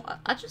don't know.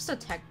 I'll just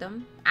attack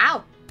them.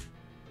 Ow!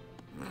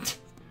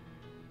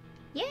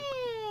 Yay!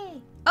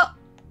 Oh!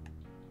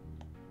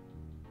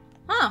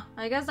 Huh.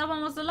 I guess that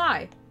one was a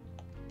lie.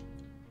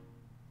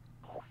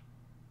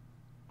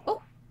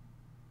 Oh!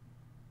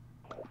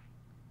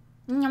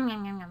 Yum, yum,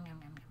 yum, yum, yum,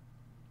 yum.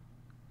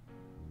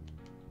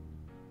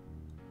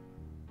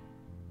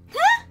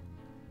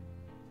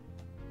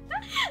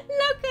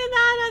 Look at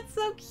that! That's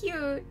so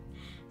cute!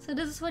 So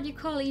this is what you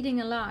call eating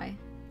a lie?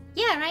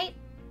 Yeah, right?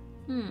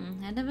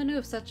 I never knew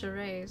of such a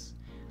race.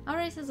 Our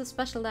race has a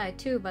special diet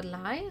too, but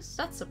lies?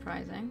 That's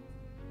surprising.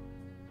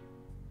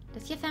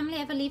 Does your family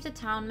ever leave the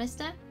town,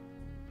 mister?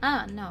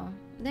 Ah, no.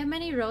 There are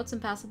many roads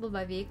impassable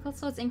by vehicles,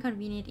 so it's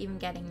inconvenient even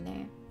getting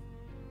there.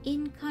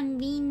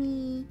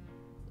 Inconvenient?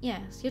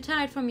 Yes, you're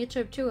tired from your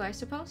trip too, I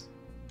suppose?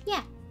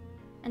 Yeah.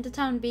 And the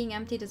town being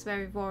emptied is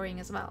very boring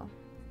as well.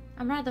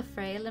 I'm rather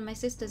frail, and my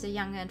sister's a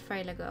younger and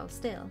frailer girl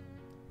still.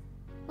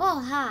 Whoa,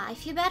 ha, I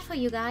feel bad for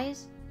you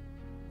guys.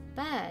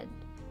 Bad?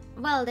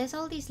 Well, there's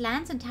all these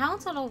lands and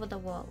towns all over the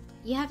world.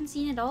 You haven't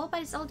seen it all,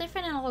 but it's all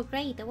different and all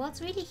great. The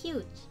world's really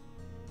huge.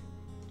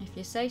 If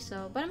you say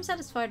so, but I'm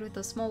satisfied with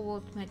the small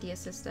world, my dear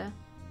sister.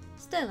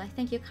 Still, I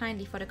thank you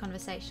kindly for the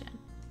conversation.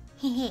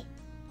 Hehe.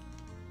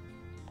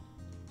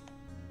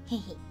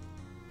 Hehe.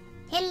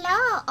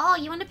 Hello! Oh,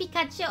 you want to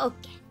Pikachu?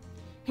 Okay.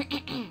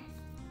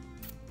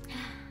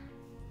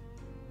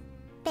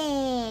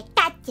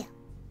 Pikachu.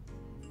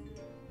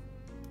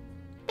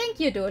 Thank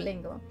you,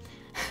 Duolingo.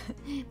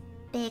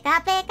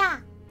 Pega,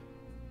 pega.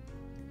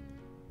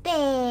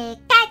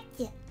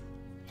 Pikachu.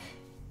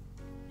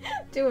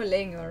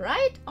 Duolingo,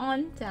 right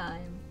on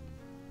time.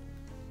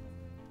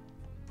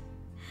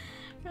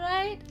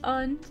 Right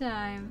on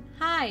time.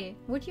 Hi,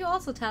 would you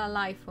also tell a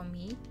lie for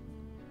me?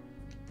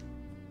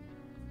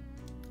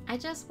 I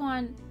just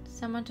want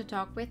someone to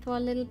talk with for a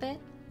little bit.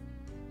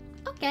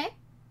 Okay.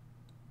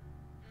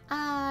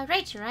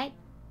 Rachel, right?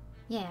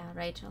 Yeah,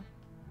 Rachel.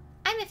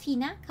 I'm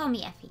Effina. Call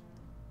me Effie.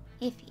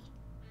 Effie.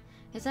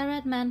 Is that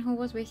red man who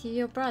was with you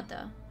your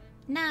brother?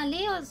 Nah,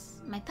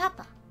 Leo's my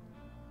papa.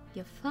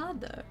 Your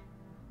father?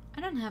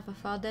 I don't have a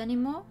father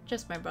anymore,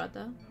 just my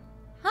brother.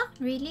 Huh?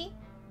 Really?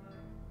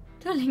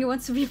 Darling, he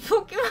wants to be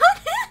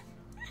Pokemon?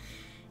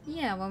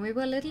 Yeah, when we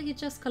were little, he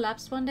just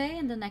collapsed one day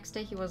and the next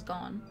day he was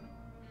gone.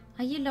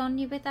 Are you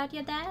lonely without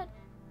your dad?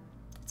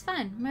 It's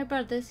fine. My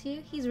brother's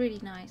here. He's really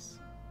nice.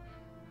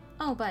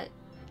 Oh, but...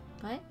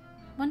 What?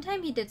 One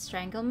time he did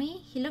strangle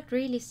me. He looked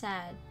really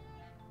sad.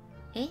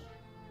 Eh?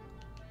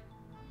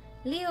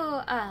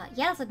 Leo,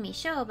 yells at me,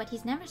 sure, but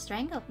he's never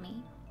strangled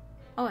me.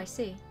 Oh, I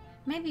see.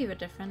 Maybe we're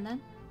different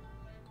then.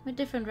 We're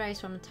different race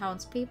from the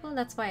townspeople.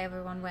 That's why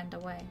everyone went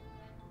away.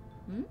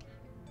 Hmm?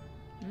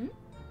 Hmm?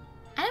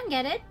 I don't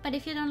get it, but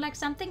if you don't like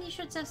something, you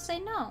should just say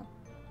no.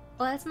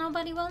 Or else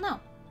nobody will know.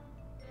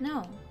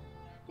 No.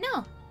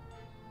 No.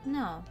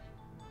 No.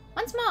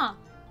 Once more.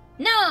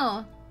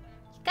 No!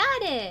 You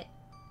got it!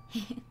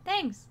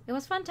 Thanks. It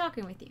was fun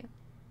talking with you.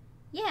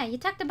 Yeah, you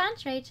talked a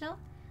bunch, Rachel.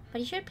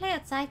 But you should play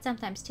outside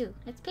sometimes too.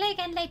 Let's play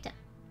again later.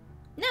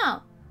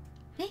 No!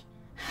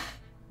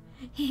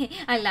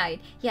 I lied.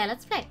 Yeah,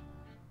 let's play.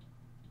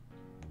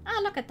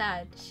 Ah, look at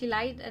that. She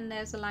lied and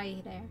there's a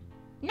lie there.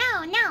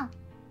 No, no!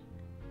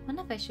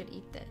 Wonder if I should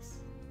eat this.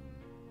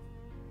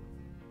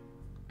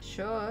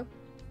 Sure.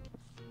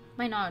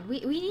 Why not?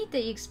 We need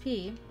the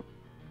XP.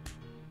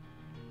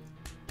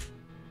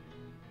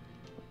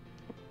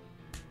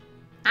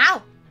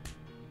 Ow!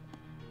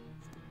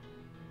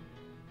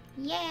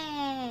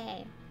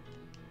 Yay!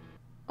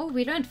 Oh,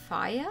 we learned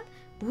fire?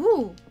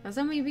 Ooh! Does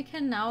that mean we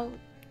can now...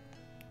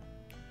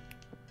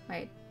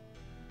 Wait.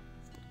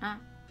 Ah.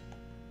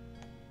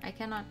 I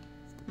cannot...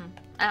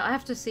 I'll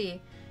have to see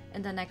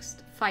in the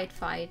next fight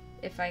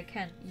if I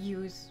can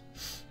use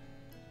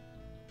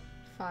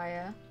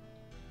fire.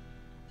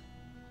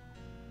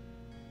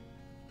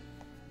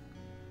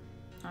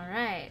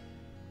 Alright.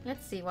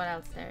 Let's see what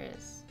else there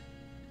is.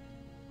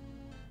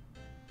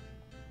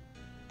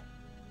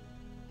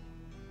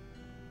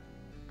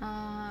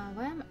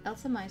 Where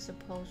else am I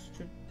supposed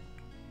to...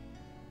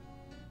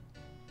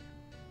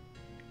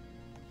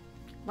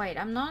 Wait,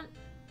 I'm not...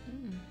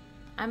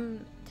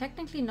 I'm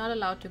technically not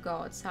allowed to go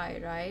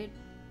outside, right?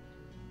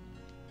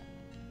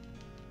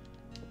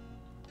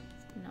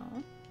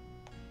 No.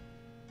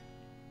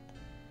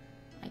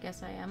 I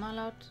guess I am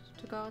allowed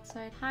to go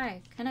outside.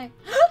 Hi, can I...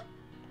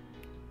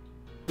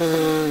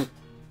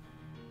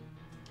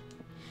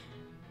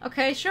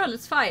 Okay, sure,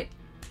 let's fight.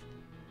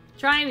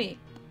 Try me.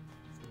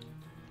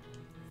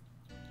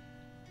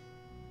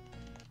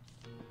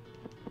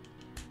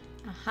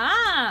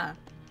 Aha!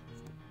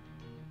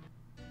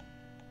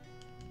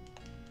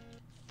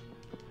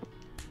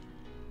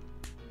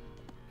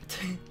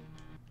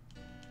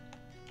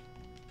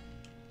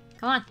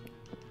 Come on.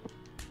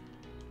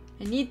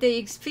 I need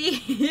the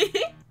XP.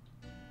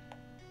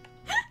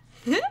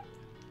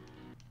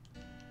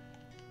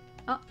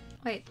 Oh,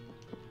 wait.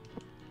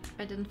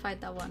 I didn't fight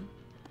that one.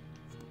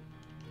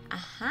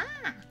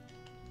 Aha!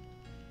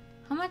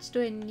 How much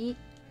do I need?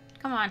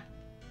 Come on.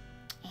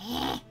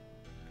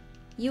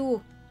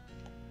 You.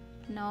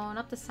 No,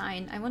 not the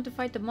sign. I want to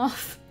fight the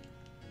moth.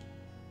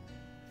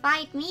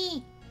 Fight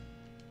me!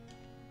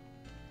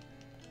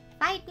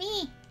 Fight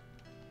me!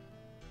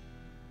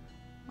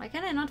 Why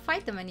can I not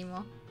fight them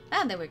anymore?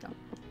 Ah, there we go.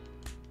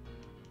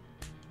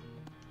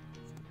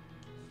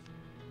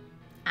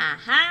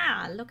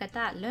 Aha! Look at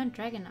that. Learn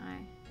Dragon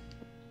Eye.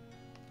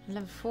 I'm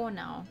level 4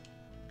 now.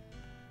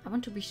 I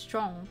want to be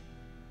strong.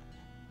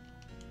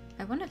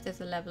 I wonder if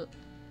there's a level...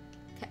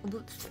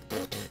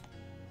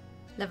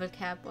 level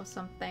cap or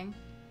something.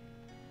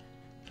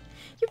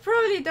 You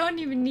probably don't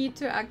even need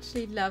to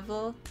actually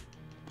level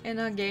in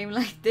a game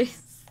like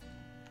this.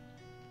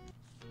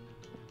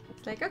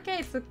 It's like, okay,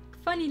 it's a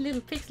funny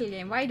little pixel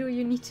game. Why do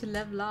you need to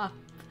level up?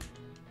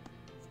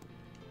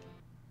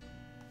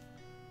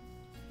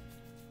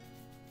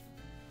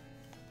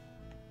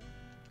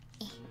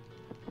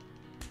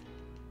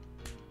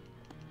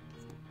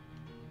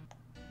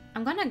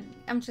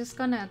 I'm just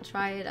gonna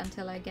try it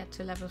until I get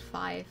to level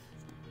 5.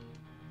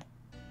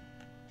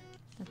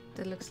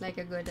 That looks like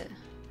a good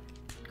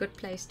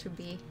place to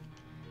be.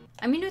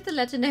 I mean, with the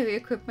legendary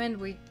equipment,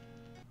 we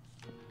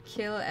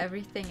kill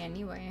everything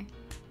anyway.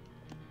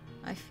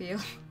 I feel.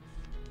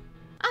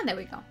 Ah, there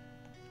we go.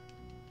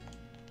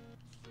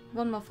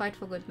 One more fight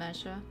for good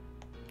measure.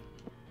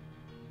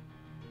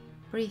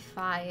 Breathe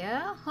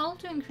fire. Hold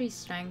to increase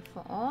strength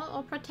for all,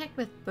 or protect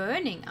with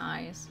burning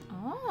eyes.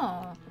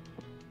 Oh,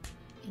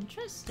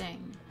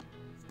 interesting.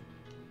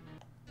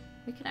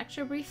 We can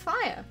actually breathe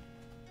fire.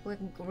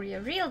 We're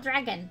a real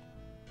dragon.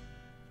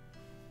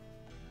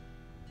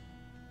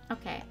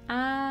 Okay.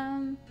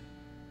 Home.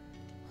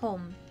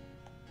 Home.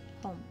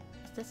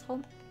 Is this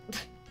home?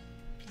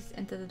 Please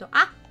enter the door.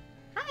 Ah!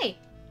 Hi!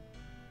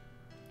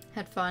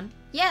 Had fun.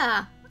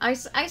 Yeah! I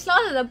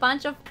slaughtered a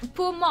bunch of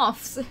poor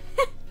moths.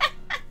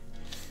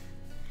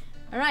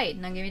 Alright,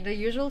 now give me the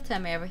usual. Tell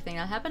me everything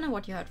that happened and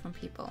what you heard from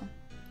people.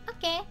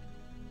 Okay.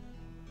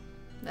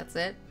 That's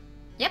it?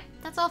 Yep,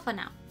 that's all for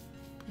now.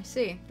 I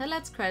see. That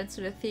lends credits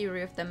to the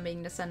theory of them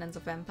being descendants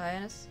of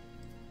vampires.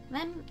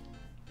 Then...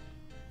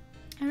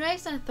 a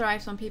race that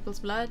thrives on people's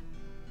blood.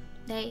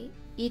 They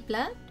eat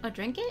blood or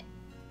drink it?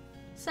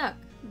 Suck.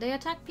 They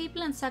attack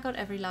people and suck out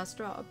every last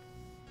drop.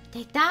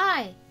 They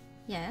die!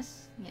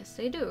 Yes, yes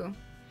they do.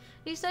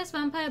 These days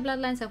vampire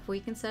bloodlines have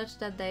weakened such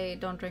that they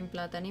don't drink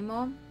blood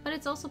anymore, but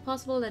it's also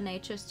possible that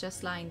nature is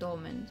just lying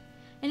dormant.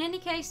 In any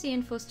case, the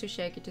info's too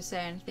shaky to say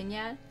anything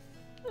yet.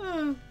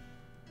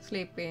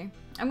 Sleepy.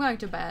 I'm going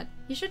to bed.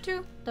 You should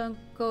too. Don't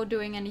go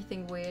doing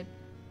anything weird.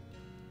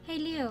 Hey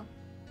Leo.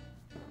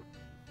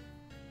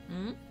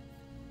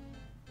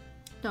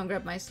 Don't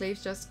grab my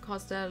sleeves just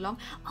cause they're long.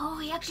 Oh,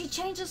 he actually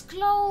changed his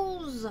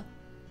clothes!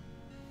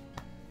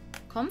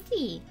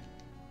 Comfy.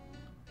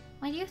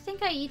 Why do you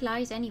think I eat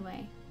lies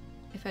anyway?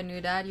 If I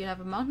knew that, you'd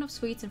have a mountain of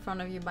sweets in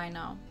front of you by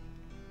now.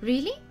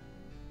 Really?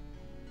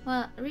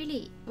 Well,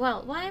 really?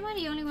 Well, why am I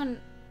the only one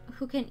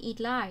who can eat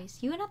lies?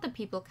 You and other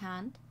people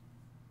can't.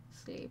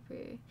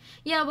 Sleepy.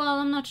 Yeah, well,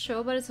 I'm not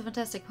sure, but it's a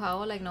fantastic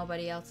power like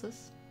nobody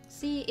else's.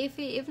 See,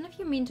 even if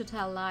you mean to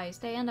tell lies,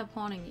 they end up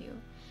haunting you.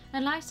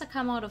 And lies that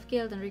come out of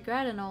guilt and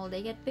regret and all,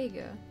 they get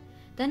bigger.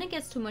 Then it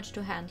gets too much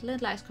to handle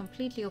and lies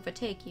completely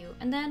overtake you,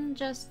 and then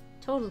just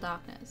total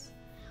darkness.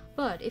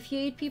 But if you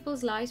eat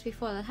people's lies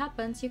before that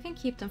happens, you can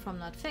keep them from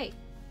that fate.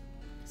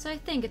 So I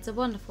think it's a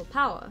wonderful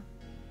power.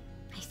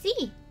 I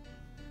see.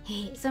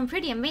 Hey, so I'm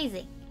pretty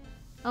amazing.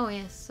 Oh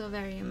yes, so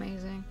very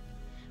amazing.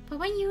 But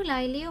when you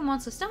lie, Leo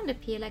monsters don't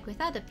appear like with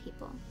other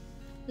people.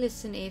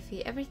 Listen,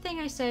 Effie, everything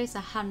I say is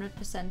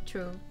 100%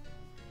 true.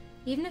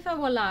 Even if I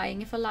were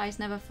lying, if a lie is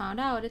never found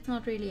out, it's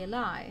not really a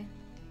lie.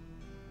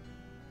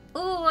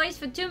 Oh, voice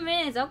for 2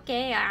 minutes.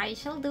 Okay, I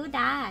shall do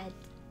that.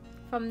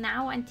 From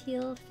now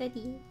until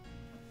 30.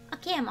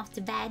 Okay, I'm off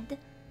to bed.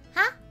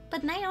 Huh?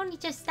 But night only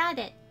just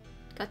started.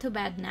 Go to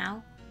bed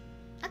now.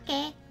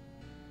 Okay.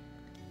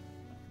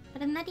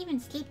 But I'm not even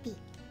sleepy.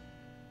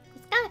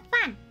 It's kind of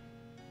fun.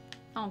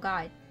 Oh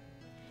god.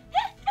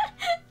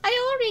 I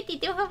already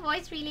do her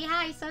voice really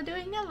high, so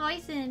doing her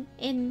voice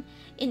in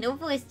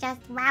Uvu is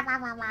just wah wah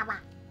wah wah wah.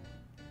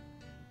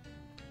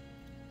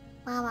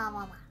 Wah wah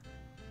wah wah.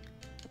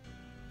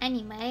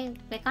 Anyway,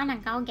 we're gonna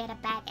go get a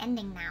bad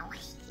ending now.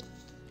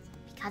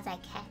 Because I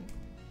can.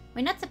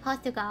 We're not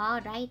supposed to go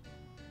out, right?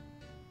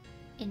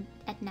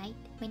 At night.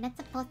 We're not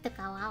supposed to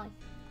go out.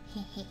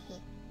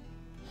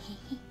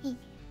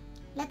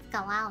 Let's go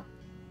out.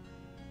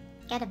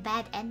 Get a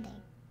bad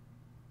ending.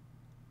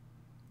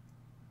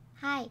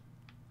 Hi.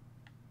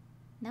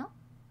 No?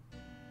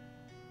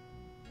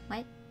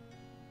 What?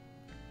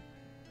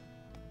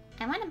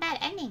 I want a bad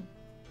ending.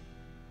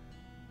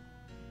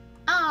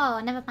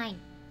 Oh, never mind.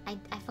 I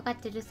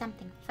forgot to do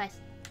something first.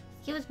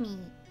 Excuse me.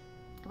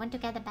 I want to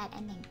get a bad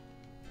ending.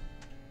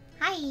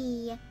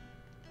 Hi.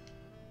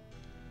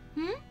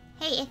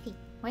 Hey, Effie.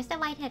 Where's the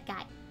white-haired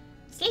guy?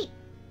 Sleep.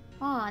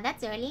 Oh,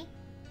 that's early.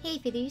 Hey,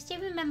 Effie, do you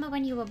still remember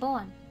when you were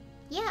born?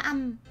 Yeah,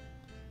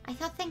 I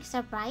thought things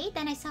were bright,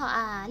 then I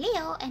saw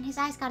Leo and his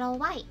eyes got all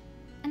white.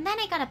 And then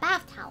I got a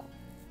bath towel.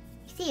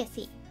 I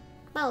see.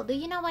 Well, do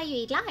you know why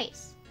you eat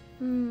lice?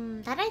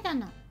 That I don't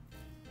know.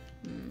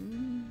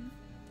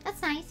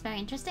 That's nice, very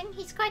interesting.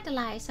 He's quite a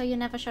liar, so you're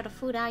never short of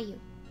food, are you?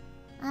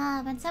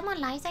 When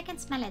someone lies, I can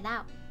smell it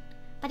out.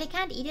 But I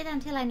can't eat it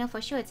until I know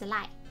for sure it's a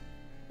lie.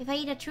 If I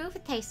eat a truth,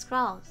 it tastes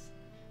gross.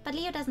 But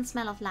Leo doesn't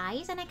smell of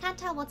lies, and I can't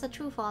tell what's a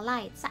truth or a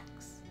lie, it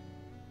sucks.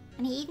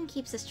 And he even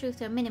keeps his truth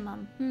to a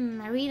minimum.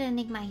 A real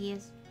enigma he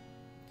is.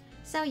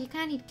 So you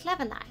can't eat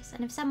clever lies,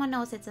 and if someone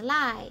knows it's a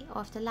lie,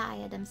 or if the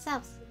liar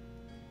themselves.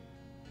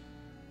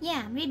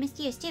 Yeah, I'm really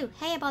mysterious too.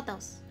 Hey, about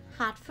those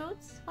hard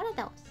fruits? What are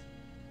those?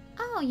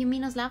 Oh, you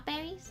mean those love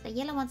berries? The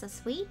yellow ones are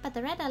sweet, but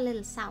the red are a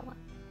little sour.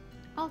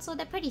 Also,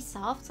 they're pretty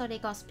soft, so they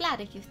go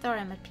splat if you throw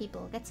them at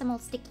people. Gets them all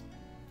sticky.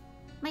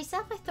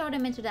 Myself, I throw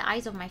them into the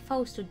eyes of my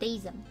foes to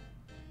daze them.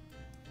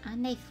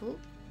 Aren't they food?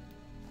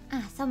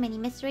 So many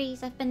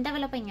mysteries. I've been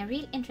developing a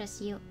real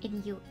interest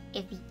in you,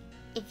 Evie.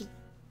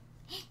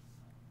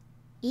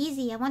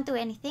 Easy, I won't do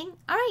anything.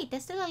 Alright,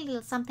 there's still a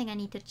little something I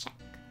need to check.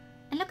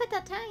 And look at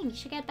that time, you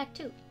should get back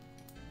too.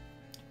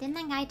 Didn't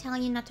that guy tell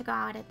you not to go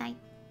out at night?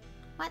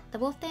 What, the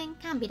wolf thing?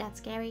 Can't be that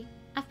scary.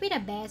 I've beat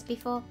up bears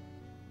before.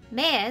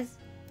 Bears?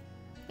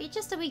 But you're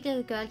just a weak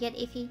little girl yet,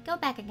 Iffy. Go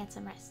back and get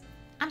some rest.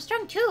 I'm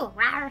strong too!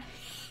 Rawr!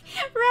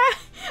 Rawr!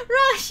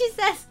 Rawr, she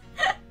says!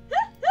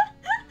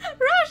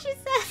 Rawr, she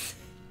says!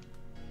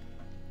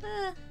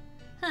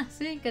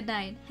 See, good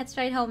night. Head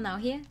straight home now,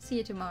 here? See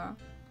you tomorrow.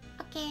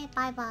 Okay,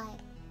 bye-bye.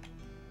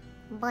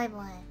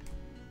 Bye-bye.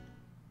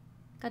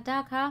 Got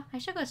dark, huh? I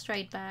should go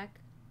straight back.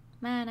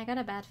 Man, I got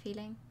a bad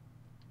feeling.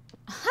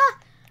 Ha!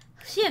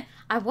 Shit,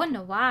 I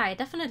wonder why.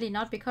 Definitely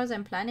not because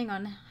I'm planning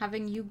on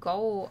having you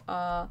go,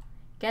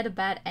 get a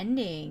bad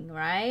ending,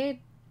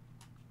 right?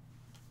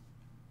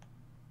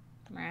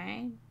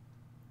 Right?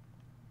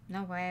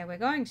 No way. We're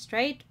going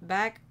straight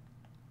back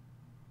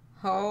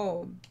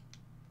home.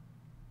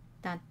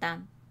 Dun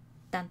dun.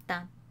 Dun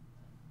dun.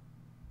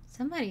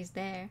 Somebody's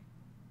there.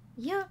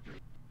 Yeah.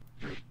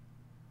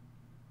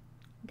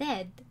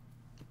 Dead.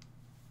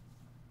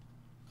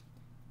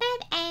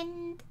 Bad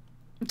end.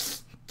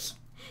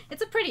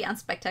 It's a pretty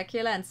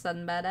unspectacular and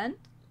sudden bad end.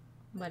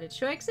 But it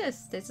sure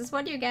exists. This is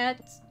what you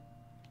get.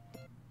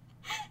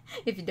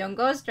 If you don't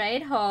go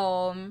straight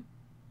home.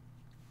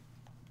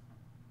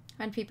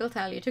 When people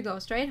tell you to go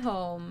straight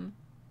home.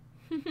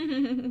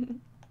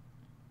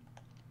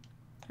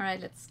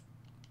 Alright, let's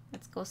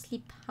go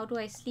sleep. How do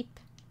I sleep?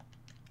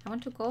 I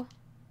want to go.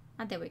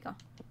 Ah, there we go.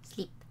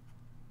 Sleep.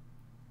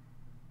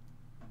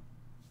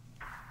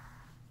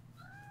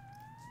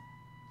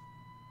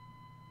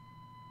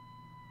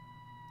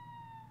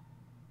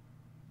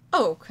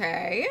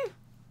 Okay.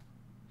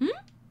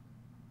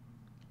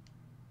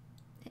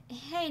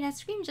 Hey, that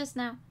scream just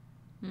now.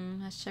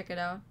 Let's check it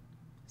out.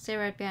 Stay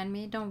right behind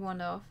me. Don't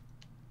wander off.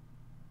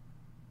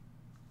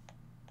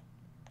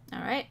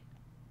 Alright.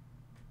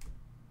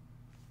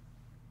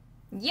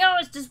 Yo,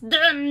 is this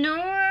the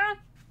Noor?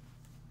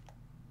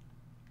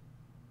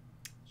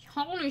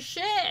 Holy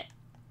shit!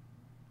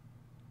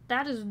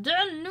 That is the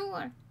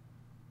Noor.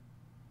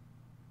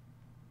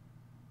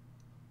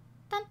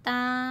 Dun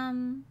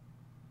dun.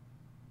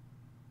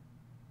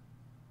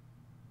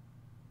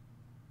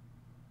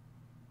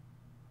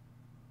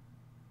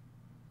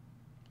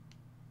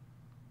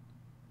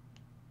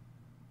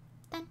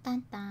 Dun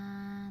dun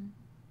dun.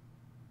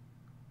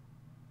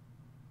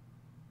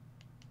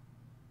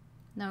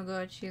 No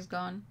good, she's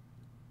gone.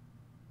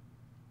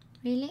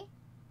 Really?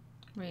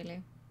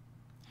 Really.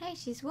 Hey,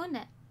 she's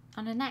wounded.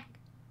 On the neck.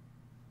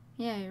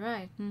 Yeah, you're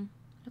right.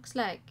 Looks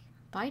like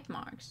bite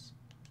marks.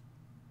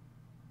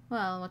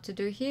 Well, what to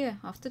do here?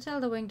 Off to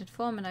tell the winged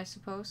informant, I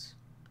suppose.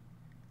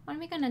 What are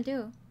we gonna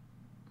do?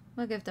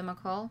 We'll give them a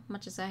call,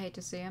 much as I hate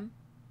to see him.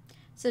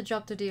 It's a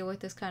job to deal with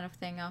this kind of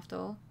thing, after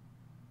all.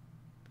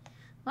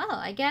 Well,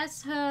 I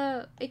guess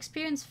her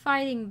experience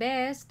fighting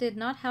bears did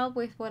not help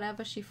with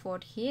whatever she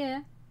fought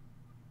here.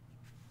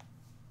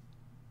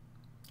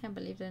 Can't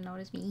believe they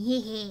noticed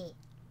me.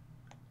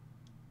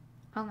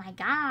 Oh my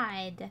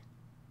god.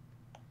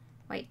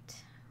 Wait,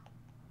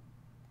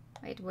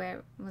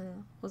 where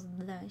was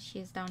the...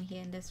 She's down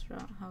here in this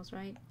house,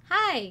 right?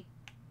 Hi!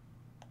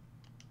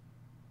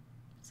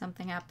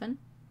 Something happened.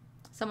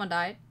 Someone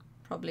died.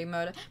 Probably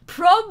murder.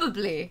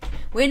 Probably!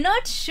 We're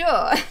not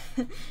sure.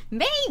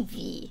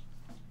 Maybe.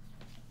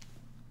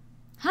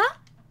 Huh?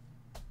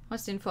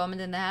 What's the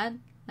informant in the head?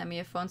 Let me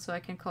your phone so I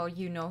can call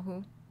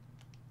you-know-who.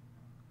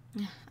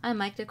 I'll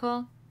make the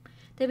call.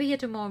 They'll be here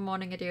tomorrow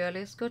morning at the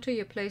earliest. Go to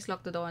your place,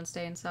 lock the door and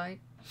stay inside.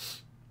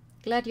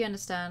 Glad you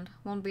understand.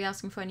 Won't be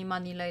asking for any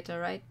money later,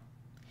 right?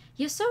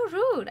 You're so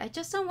rude. I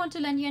just don't want to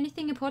lend you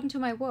anything important to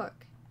my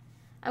work.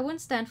 I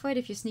wouldn't stand for it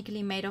if you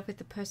sneakily made off with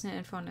the person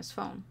info on his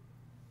phone.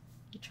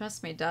 You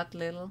trust me that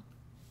little?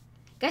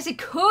 Guys, it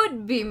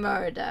could be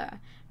murder,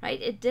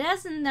 right? It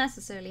doesn't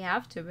necessarily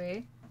have to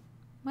be.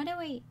 What are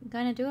we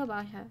gonna do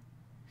about her?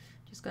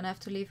 Just gonna have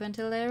to leave her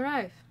until they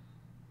arrive.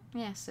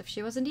 Yes, if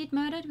she was indeed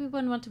murdered, we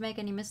wouldn't want to make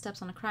any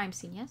missteps on a crime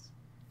scene, yes?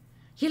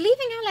 You're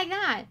leaving her like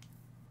that!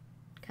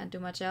 Can't do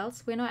much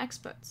else. We're no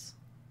experts.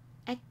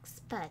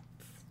 Experts.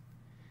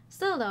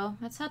 Still though,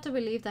 it's hard to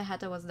believe the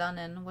Hatter was done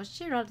in. Was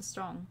she rather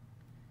strong?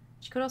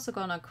 She could also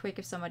go on quick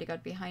if somebody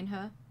got behind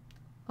her.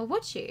 Or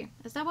would she?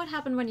 Is that what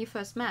happened when you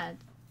first met?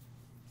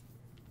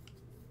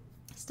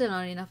 Still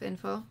not enough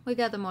info. We'll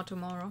gather more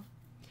tomorrow.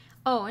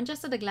 Oh, and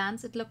just at a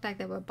glance, it looked like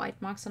there were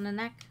bite marks on the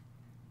neck.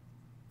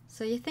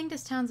 So you think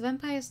this town's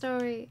vampire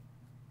story...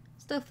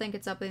 Still think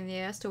it's up in the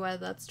air as to whether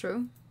that's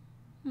true.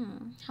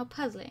 How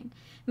puzzling.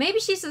 Maybe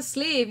she's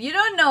asleep. You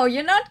don't know.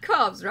 You're not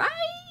cops, right?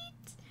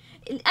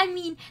 I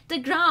mean, the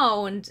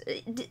ground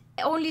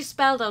only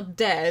spelled out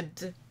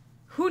dead.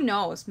 Who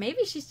knows?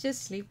 Maybe she's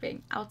just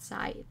sleeping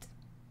outside.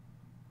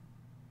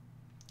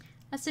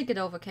 Let's think it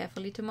over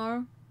carefully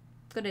tomorrow.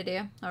 Good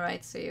idea.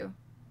 Alright, see you.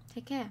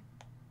 Take care.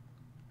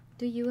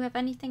 Do you have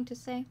anything to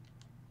say?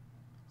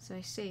 So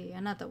I see.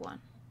 Another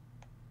one.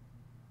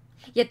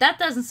 Yeah, that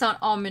doesn't sound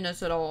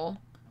ominous at all.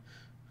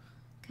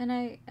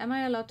 Am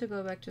I allowed to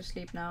go back to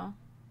sleep now?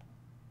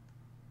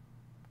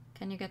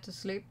 Can you get to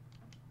sleep?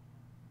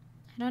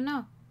 I don't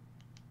know.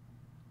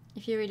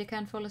 If you really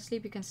can't fall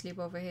asleep, you can sleep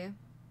over here.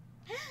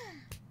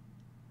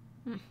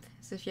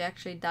 As if you're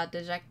actually that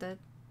dejected.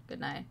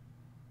 Good night.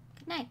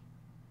 Good night.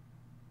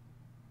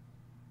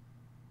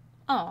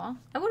 Aw,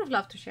 I would have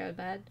loved to share a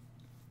bed.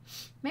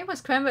 Maybe it was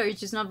cranberry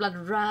juice, not blood,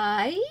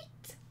 right?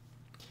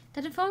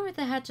 That informant with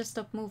the hat just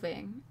stopped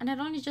moving, and I'd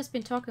only just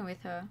been talking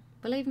with her.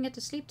 Will I even get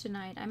to sleep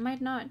tonight? I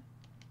might not.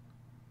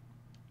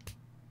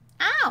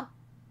 Ow!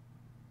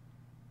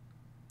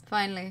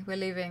 Finally, we're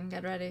leaving.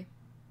 Get ready.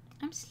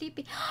 I'm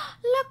sleepy.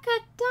 Look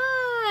at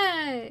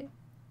that!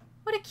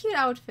 What a cute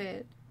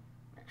outfit.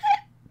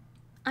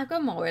 I've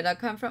got more where that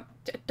come from.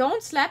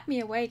 Don't slap me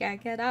awake. I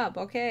get up,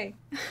 okay?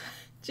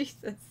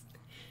 Jesus.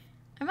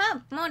 I'm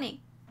up.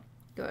 Morning.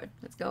 Good.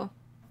 Let's go.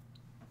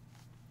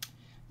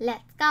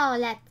 Let's go.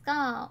 Let's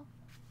go.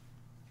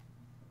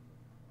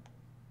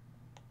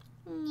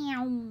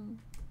 Meow.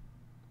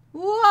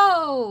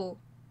 Whoa!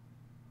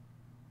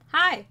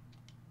 Hi.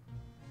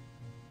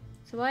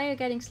 So why are you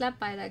getting slapped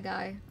by that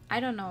guy? I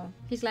don't know.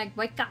 He's like,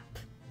 wake up.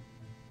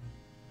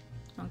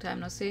 Long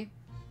time no see.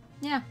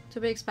 Yeah, to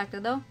be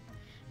expected though.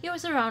 He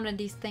was around when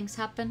these things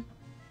happen.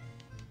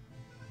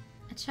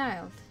 A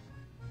child.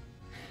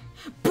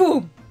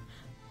 Boom!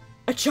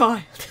 A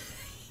child!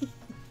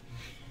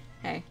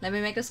 Hey, let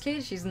me make this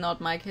clear, she's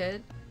not my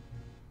kid.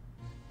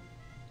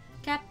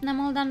 Captain, I'm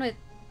all done with...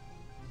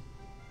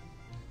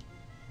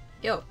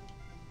 Yo.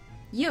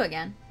 You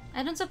again?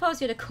 I don't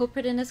suppose you're the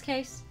culprit in this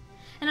case?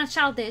 And our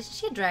child is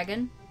she a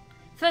dragon?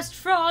 First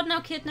fraud, now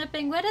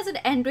kidnapping, where does it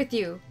end with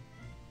you?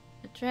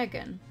 A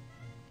dragon?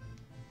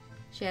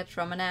 She hatched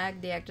from an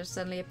egg, the egg just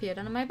suddenly appeared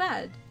under my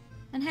bed.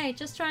 And hey,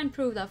 just try and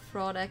prove that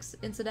fraud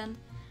incident.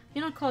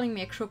 You're not calling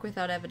me a crook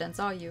without evidence,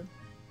 are you?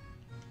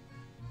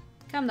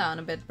 Calm down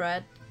a bit,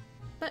 Brad.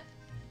 But,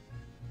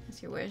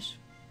 as you wish.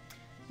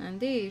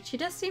 Indeed, she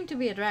does seem to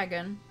be a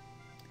dragon.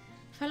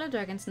 Fellow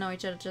dragons know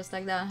each other just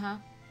like that, huh?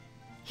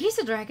 He's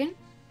a dragon?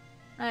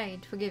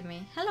 Right, forgive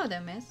me. Hello there,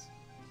 miss.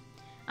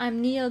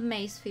 I'm Neil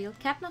Macefield,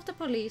 captain of the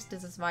police.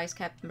 This is Vice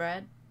Captain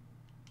Brad.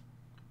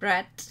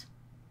 Brett.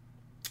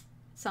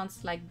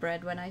 Sounds like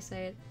bread when I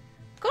say it.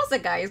 Of course the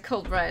guy is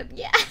called Brad,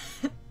 yeah.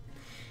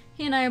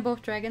 He and I are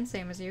both dragons,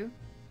 same as you.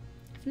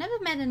 I've never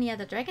met any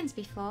other dragons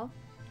before.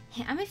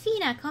 Hey, I'm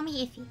Athena, call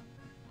me Iffy.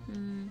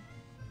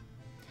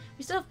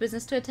 We still have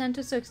business to attend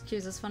to, so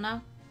excuse us for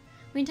now.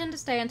 We intend to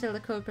stay until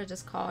the culprit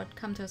is caught.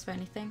 Come to us for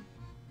anything.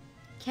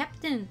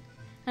 Captain!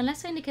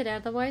 Unless I indicate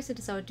otherwise, it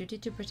is our duty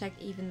to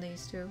protect even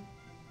these two.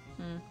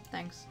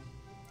 Thanks.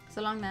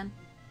 So long then.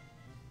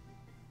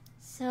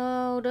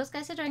 So, those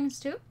guys are dragons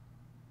too?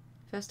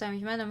 First time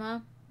you've met them, huh?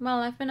 Well,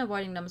 I've been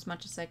avoiding them as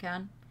much as I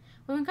can.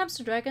 But when it comes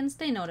to dragons,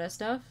 they know their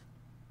stuff.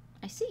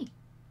 I see.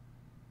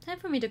 Time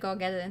for me to go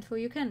get the info.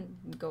 You can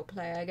go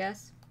play, I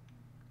guess.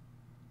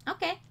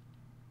 Okay.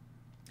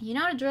 You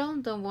know the drill.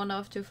 Don't wander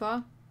off too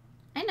far.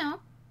 I know.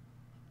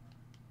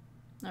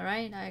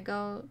 Alright, I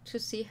go to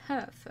see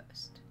her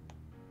first.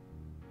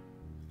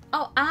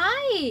 Oh,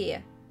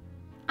 I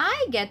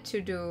get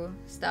to do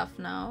stuff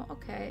now.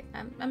 Okay,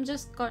 I'm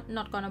just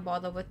not gonna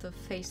bother with the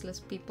faceless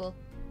people.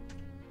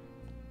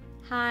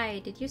 Hi,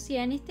 did you see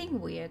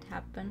anything weird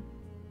happen?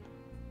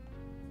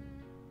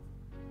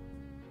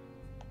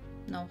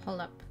 No,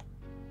 hold up.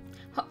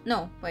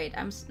 No, wait,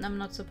 I'm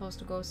not supposed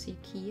to go see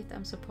Keith.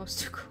 I'm supposed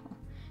to go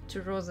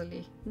to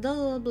Rosalie.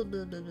 Blah, blah,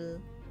 blah, blah, blah.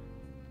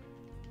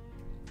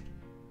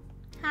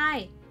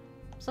 Hi.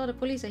 So the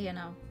police are here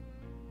now.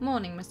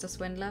 Morning, Mr.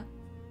 Swindler.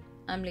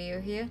 I'm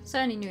Leo here. So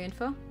any new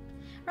info?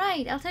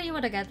 Right, I'll tell you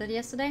what I gathered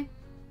yesterday.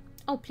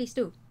 Oh, please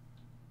do.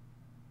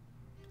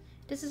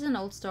 This is an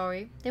old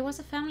story. There was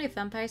a family of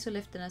vampires who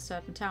lived in a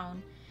certain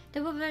town. They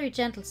were very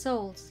gentle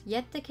souls,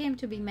 yet there came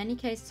to be many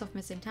cases of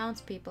missing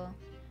townspeople.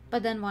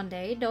 But then one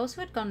day, those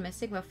who had gone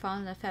missing were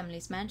found in a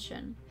family's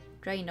mansion,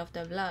 drained of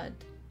their blood.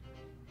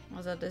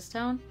 Was that this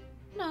town?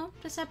 No,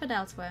 this happened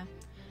elsewhere.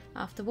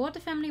 Afterward, the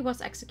family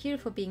was executed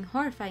for being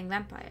horrifying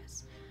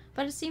vampires,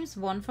 but it seems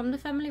one from the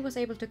family was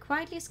able to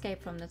quietly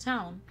escape from the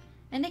town,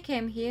 and they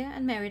came here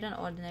and married an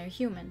ordinary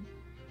human.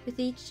 With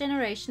each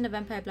generation, the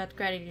vampire blood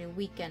gradually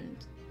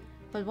weakened.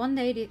 But one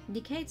day,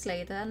 decades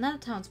later, another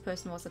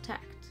townsperson was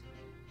attacked.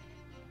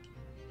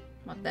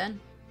 What then?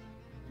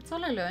 That's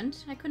all I learned.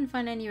 I couldn't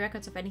find any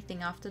records of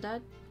anything after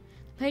that.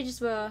 The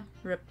pages were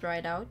ripped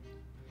right out.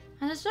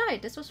 And that's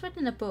right, this was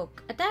written in a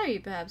book, a diary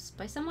perhaps,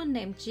 by someone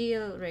named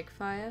Jill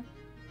Rigfire.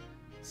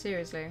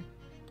 Seriously,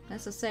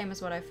 that's the same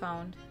as what I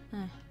found.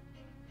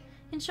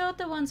 In short,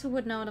 the ones who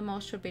would know the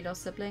most should be those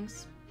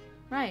siblings.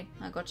 Right,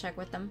 I'll go check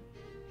with them.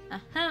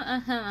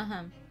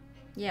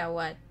 Yeah,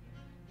 what?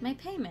 My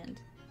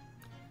payment.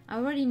 I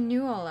already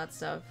knew all that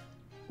stuff.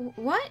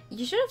 What?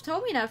 You should have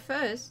told me that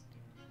first.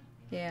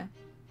 Here.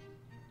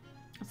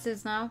 What's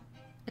this now?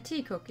 A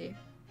tea cookie.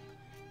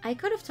 I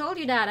could have told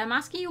you that. I'm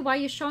asking you why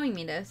you're showing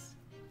me this.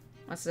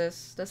 What's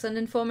this? Does an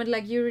informant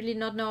like you really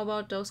not know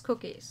about those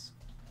cookies?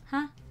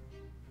 Huh?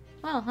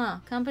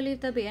 Well, can't believe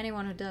there'll be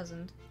anyone who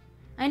doesn't.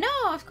 I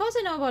know, of course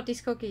I know about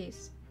these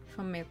cookies.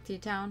 From Milk Tea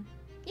Town.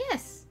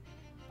 Yes.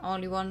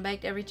 Only one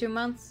baked every 2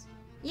 months?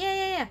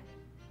 Yeah.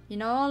 You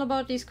know all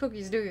about these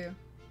cookies, do you?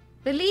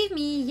 Believe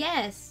me,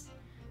 yes.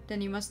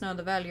 Then you must know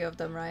the value of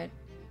them, right?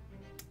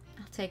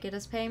 I'll take it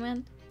as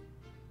payment.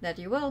 That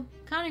you will.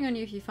 Counting on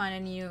you if you find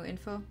any new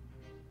info.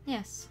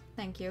 Yes,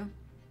 thank you.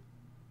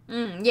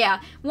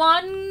 Yeah.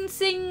 One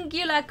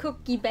singular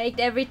cookie baked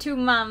every 2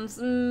 months.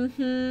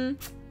 New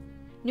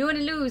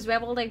and lose, where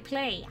will they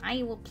play?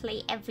 I will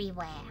play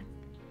everywhere.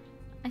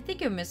 I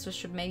think your mistress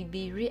should maybe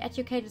be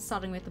re-educated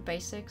starting with the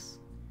basics.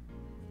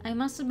 I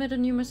must admit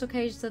on numerous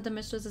occasions that the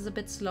mistress is a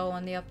bit slow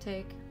on the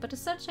uptake, but as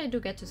such I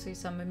do get to see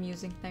some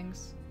amusing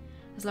things.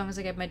 As long as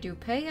I get my due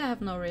pay, I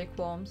have no real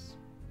qualms.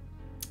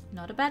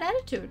 Not a bad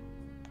attitude.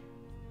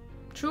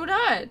 True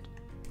that.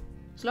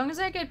 As long as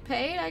I get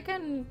paid, I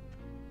can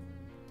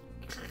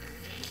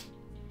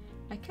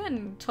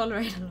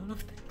tolerate a lot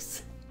of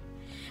things.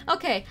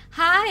 Okay,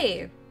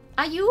 hi!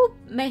 Are you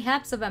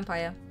mayhaps a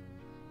vampire?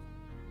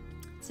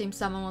 Seems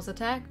someone was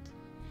attacked.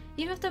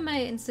 Even if they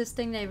may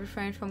insisting they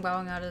refrained from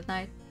going out at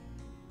night.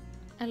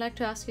 I'd like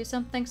to ask you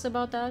some things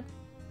about that.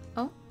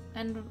 Oh,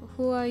 and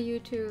who are you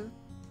two?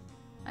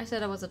 I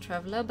said I was a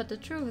traveler, but the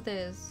truth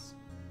is...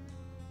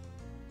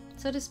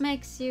 So this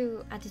makes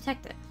you a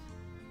detective?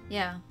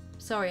 Yeah,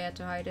 Sorry I had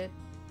to hide it.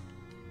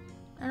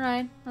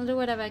 Alright, I'll do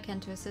whatever I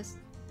can to assist.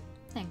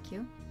 Thank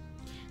you.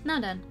 Now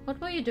then, what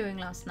were you doing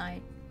last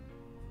night?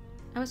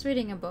 I was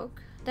reading a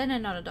book, then I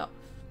nodded off.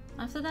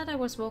 After that I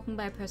was woken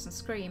by a person's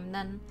scream,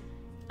 then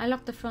I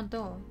locked the front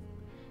door,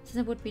 since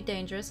it would be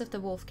dangerous if the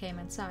wolf came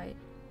inside.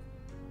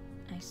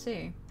 I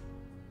see.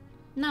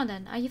 Now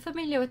then, are you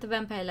familiar with the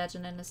vampire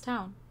legend in this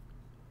town?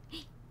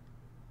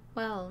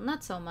 Well,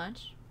 not so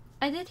much.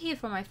 I did hear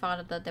from my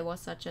father that there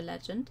was such a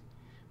legend,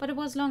 but it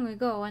was long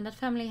ago and that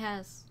family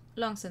has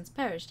long since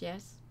perished,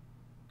 yes?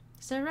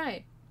 Is that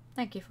right?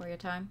 Thank you for your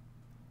time.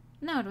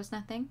 No, it was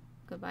nothing.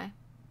 Goodbye.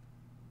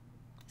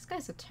 This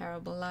guy's a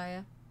terrible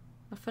liar.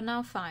 But for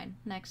now, fine.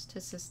 Next,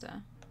 his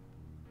sister.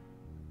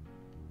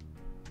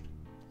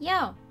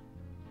 Yo!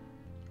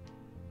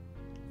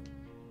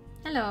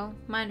 Hello.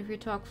 Mind if you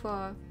talk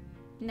for...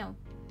 No.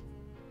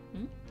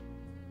 Hmm?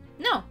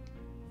 No!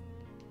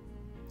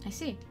 I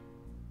see.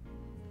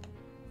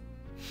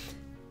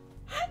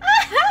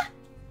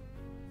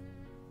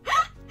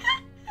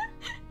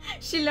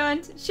 She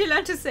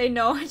learned to say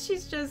no.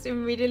 She's just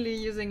immediately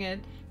using it.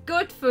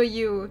 Good for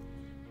you.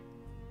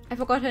 I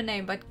forgot her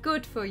name, but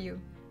good for you.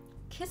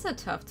 Kids are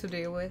tough to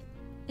deal with.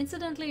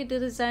 Incidentally, the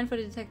design for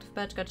the detective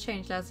badge got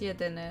changed last year,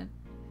 didn't it?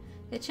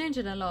 They changed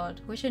it a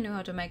lot. Wish I knew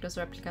how to make those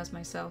replicas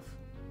myself.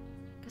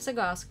 Guess I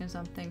go ask him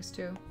some things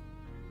too.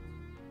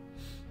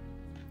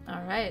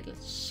 Alright,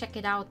 let's check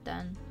it out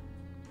then.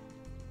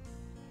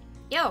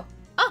 Yo!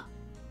 Oh!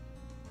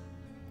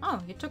 Oh,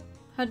 you took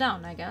her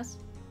down, I guess.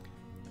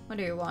 What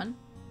do you want?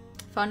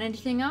 Found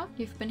anything out?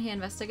 You've been here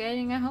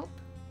investigating, I hope?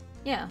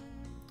 Yeah.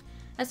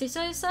 As you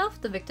saw yourself,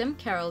 the victim,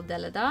 Carol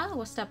Delida,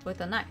 was stabbed with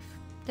a knife.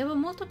 There were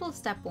multiple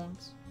stab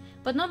wounds,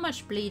 but not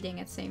much bleeding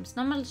it seems.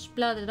 Not much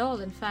blood at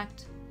all, in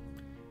fact.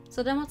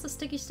 So then what's the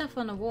sticky stuff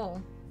on the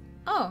wall?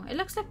 Oh, it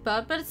looks like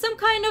blood, but it's some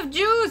kind of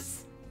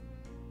juice!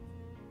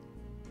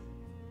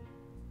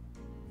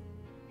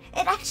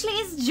 It actually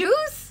is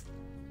juice!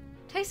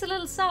 Tastes a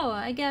little sour,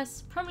 I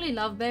guess. Probably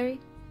loveberry.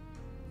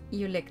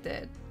 You licked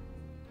it.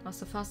 What's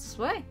the fastest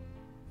way?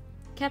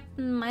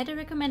 Captain, might I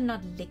recommend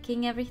not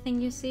licking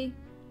everything you see?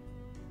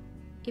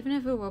 Even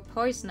if it were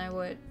poison, I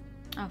would.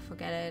 Oh,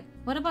 forget it.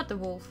 What about the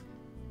wolf?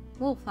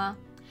 Wolf, huh?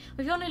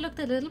 We've only looked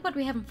a little, but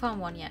we haven't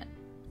found one yet.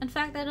 In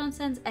fact, I don't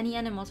sense any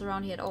animals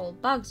around here at all.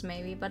 Bugs,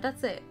 maybe, but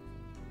that's it.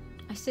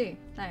 I see.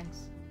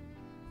 Thanks.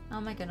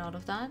 I'll make a note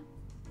of that.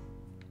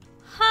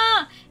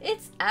 Ha!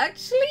 It's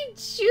actually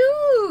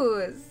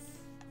juice!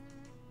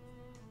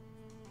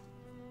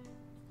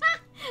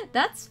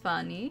 That's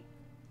funny.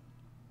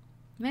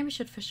 Maybe we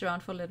should fish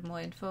around for a little more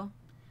info.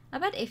 I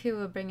bet Ify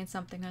will bring in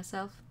something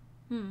herself.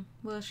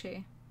 Will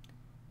she?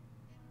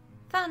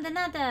 Found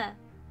another!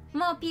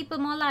 More people,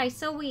 more lies,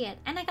 so weird.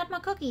 And I got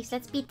more cookies,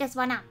 let's beat this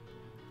one up.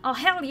 Oh,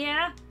 hell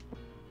yeah!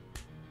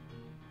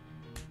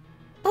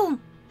 Boom!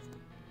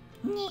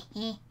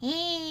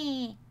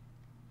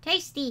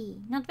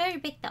 Tasty! Not very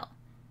big though.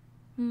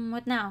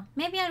 What now?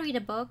 Maybe I'll read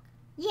a book?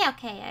 Yeah,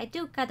 okay, I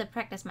do gotta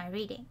practice my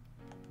reading.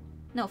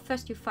 No,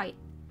 first you fight.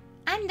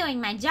 I'm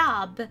doing my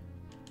job!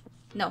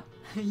 No,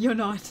 you're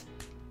not.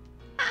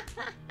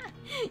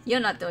 You're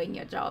not doing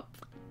your job.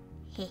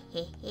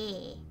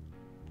 Hehehe.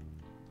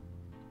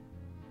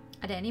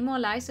 Are there any more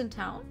lies in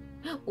town?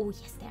 Oh,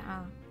 yes, there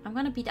are. I'm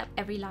gonna beat up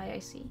every lie I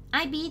see.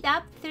 I beat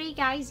up 3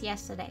 guys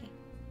yesterday.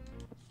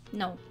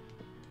 No.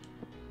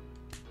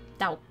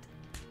 Doubt.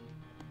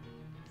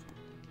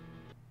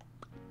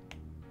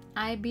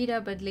 I beat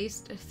up at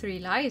least 3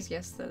 lies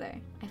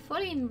yesterday. I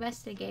fully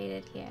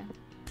investigated here.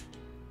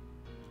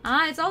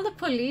 Ah, it's all the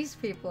police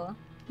people.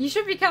 You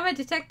should become a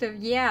detective,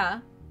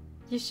 yeah.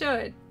 You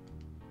should.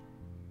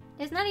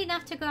 There's not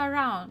enough to go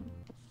around.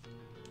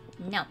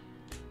 No.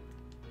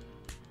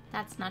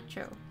 That's not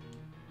true.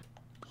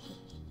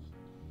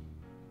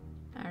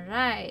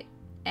 Alright.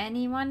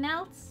 Anyone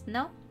else?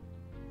 No?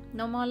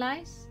 No more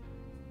lies?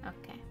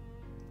 Okay.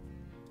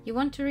 You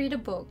want to read a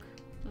book?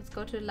 Let's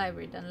go to the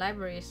library then.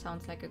 Library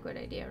sounds like a good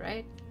idea,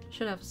 right?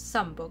 Should have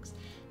some books.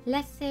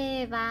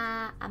 Laissez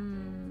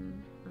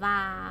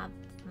vampire.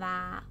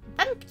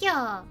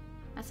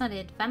 That's not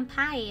it.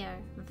 Vampire.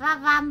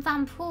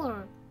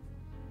 Vampire.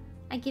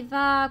 I give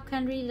up.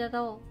 Can't read it at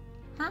all.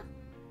 Huh?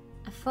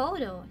 A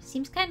photo.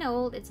 Seems kinda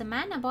old. It's a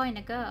man, a boy, and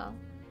a girl.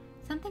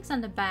 Something's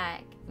on the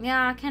bag.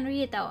 Yeah, I can't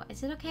read it though.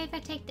 Is it okay if I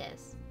take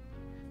this?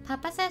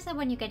 Papa says that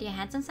when you get your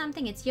hands on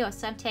something, it's yours,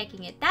 so I'm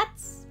taking it.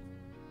 That's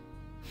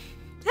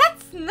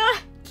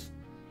not...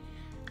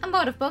 I'm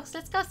bored of books.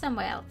 Let's go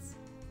somewhere else.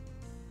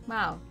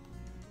 Wow.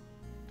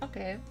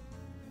 Okay.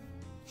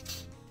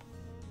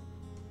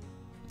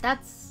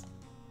 That's...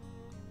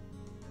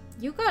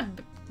 You got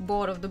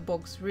bored of the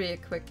books really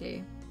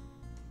quickly.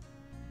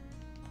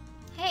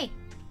 Hey.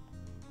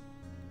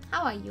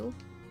 How are you?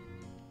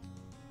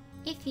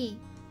 Ify.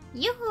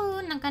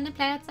 Yoo-hoo! Not gonna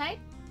play outside?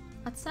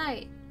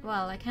 Outside?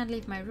 Well, I can't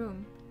leave my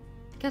room.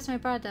 Because my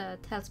brother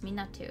tells me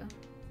not to.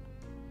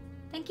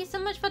 Thank you so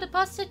much for the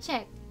posture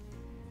check.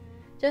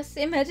 Just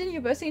imagine you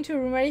bursting into a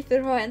room ready to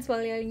throw hands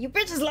while yelling, "You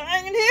bitch is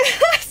lying in here!"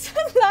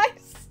 Some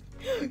lies!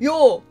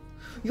 Yo!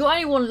 You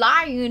anyone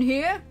lying in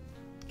here?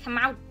 Come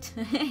out.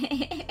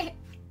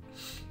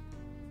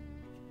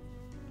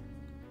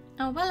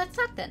 Oh, well, let's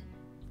start then.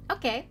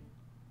 Okay.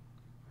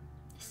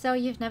 So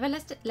you've never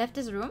left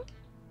this room?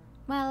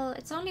 Well,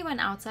 it's only when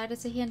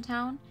outsiders are here in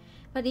town.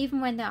 But even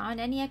when there aren't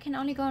any, I can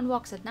only go on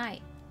walks at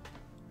night.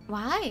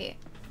 Why?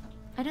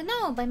 I don't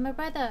know, but my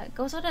brother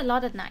goes out a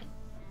lot at night.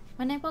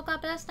 When I woke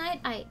up last night,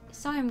 I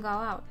saw him go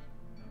out.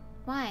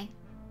 Why?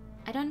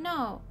 I don't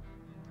know.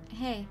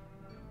 Hey,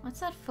 what's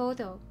that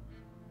photo?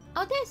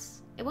 Oh,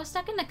 this! It was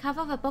stuck in the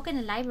cover of a book in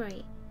the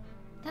library.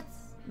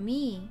 That's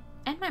me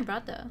and my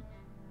brother.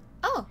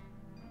 Oh!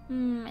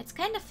 It's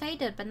kind of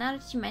faded, but now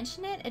that you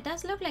mention it, it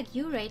does look like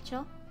you,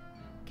 Rachel.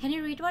 Can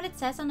you read what it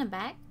says on the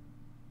back?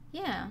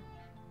 Yeah.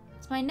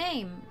 It's my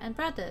name and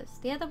brother's.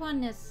 The other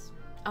one is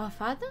our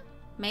father?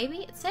 Maybe?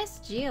 It says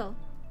Jill.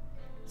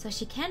 So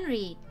she can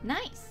read.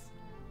 Nice!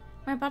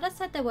 My brother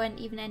said there weren't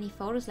even any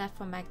photos left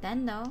from back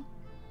then, though.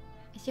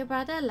 Is your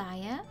brother a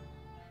liar?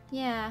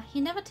 Yeah,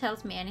 he never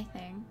tells me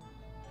anything.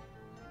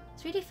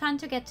 It's really fun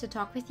to get to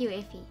talk with you,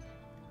 Effie.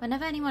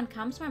 Whenever anyone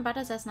comes, my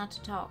brother says not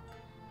to talk.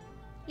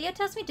 Leo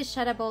tells me to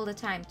shut up all the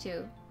time,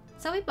 too.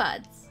 So we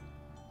buds.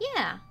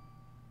 Yeah.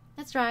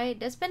 That's right.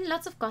 There's been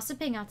lots of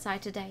gossiping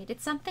outside today. Did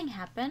something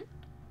happen?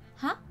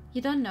 Huh?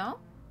 You don't know?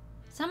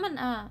 Someone,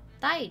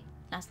 died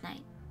last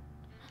night.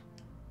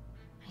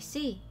 I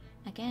see.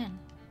 Again.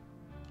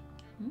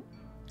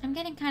 I'm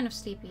getting kind of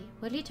sleepy.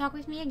 Will you talk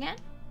with me again?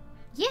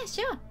 Yeah,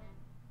 sure.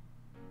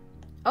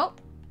 Oh,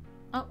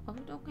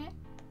 okay.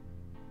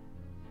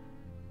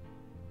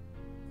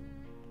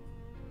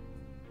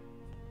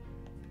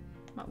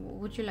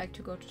 Would you like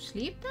to go to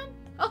sleep then?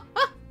 Oh!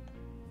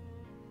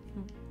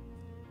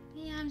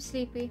 Yeah, I'm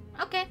sleepy.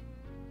 Okay.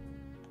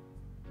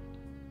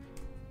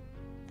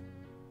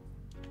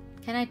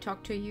 Can I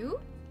talk to you?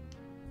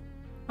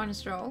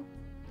 Honest roll?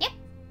 Yep.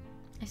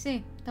 I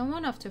see. Don't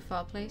run off too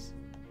far, please.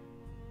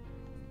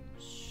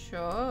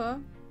 Sure.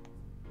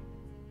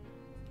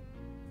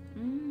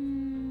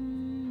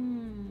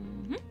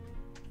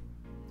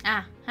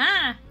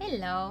 Aha!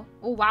 Hello.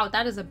 Oh wow,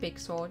 that is a big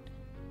sword.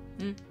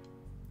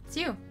 It's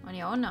you, on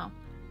your own now.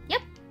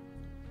 Yep.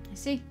 I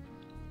see.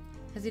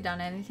 Has he done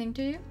anything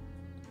to you?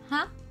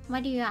 Huh? Why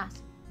do you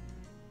ask?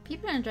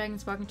 People and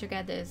dragons working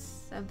together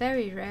is a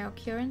very rare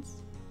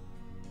occurrence.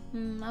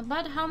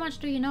 But how much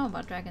do you know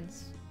about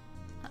dragons?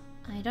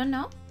 I don't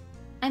know.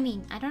 I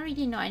mean, I don't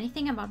really know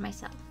anything about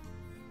myself.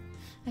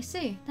 I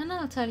see. Then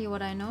I'll tell you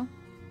what I know.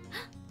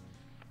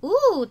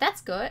 Ooh,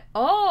 that's good.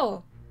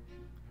 Oh!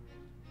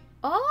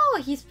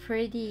 Oh, he's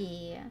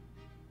pretty.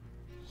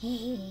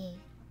 Hey.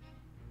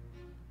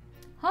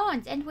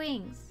 Horns and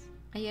wings.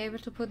 Are you able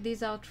to put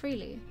these out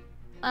freely?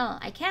 Well,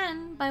 I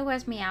can, but it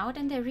wears me out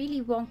and they're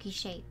really wonky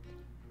shaped.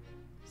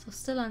 So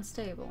still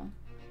unstable.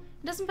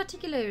 It doesn't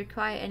particularly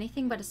require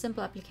anything but a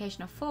simple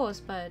application of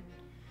force, but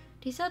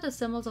these are the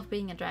symbols of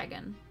being a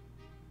dragon.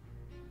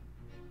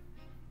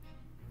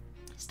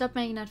 Stop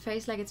making that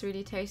face like it's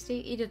really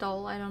tasty. Eat it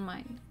all, I don't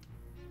mind.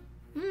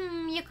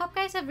 Your cop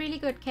guys have really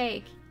good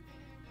cake.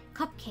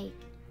 Cupcake.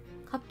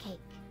 Cupcake!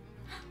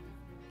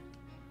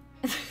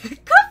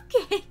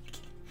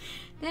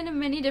 There are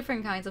many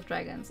different kinds of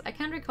dragons. I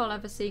can't recall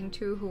ever seeing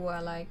two who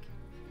are like.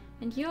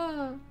 And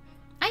you're...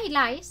 I eat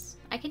lice.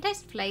 I can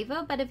taste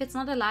flavor, but if it's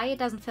not a lie, it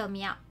doesn't fill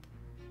me up.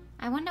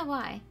 I wonder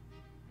why.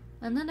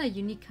 Another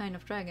unique kind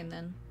of dragon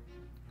then.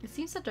 It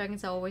seems that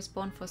dragons are always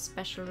born for a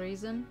special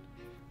reason.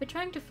 We're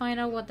trying to find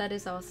out what that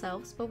is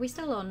ourselves, but we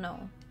still don't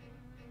know.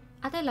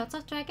 Are there lots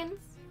of dragons?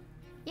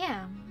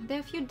 Yeah, there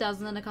are a few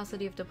dozen in the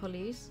custody of the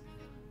police.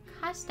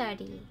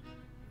 Custody?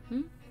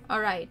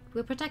 Alright,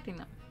 we're protecting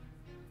them.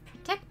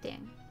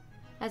 Protecting?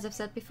 As I've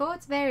said before,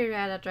 it's very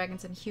rare that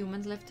dragons and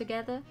humans live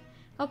together.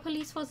 Our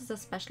police force is a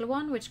special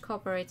one which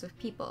cooperates with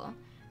people,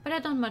 but I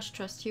don't much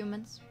trust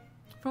humans.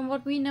 From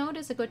what we know,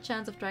 there's a good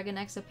chance of dragon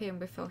eggs appearing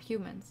before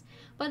humans,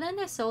 but then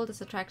they're sold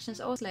as attractions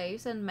or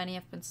slaves, and many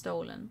have been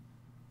stolen.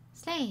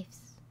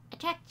 Slaves?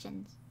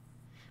 Attractions?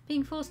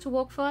 Being forced to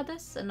work for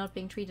others and not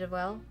being treated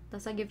well.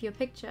 Does that give you a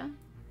picture?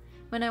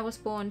 When I was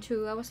born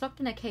too, I was locked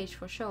in a cage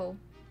for show.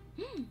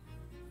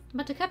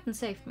 But the captain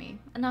saved me,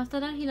 and after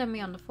that he let me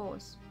on the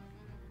force.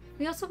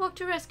 We also worked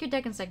to rescue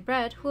dragons like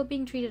Brad, who are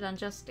being treated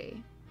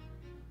unjustly.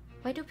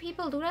 Why do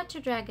people do that to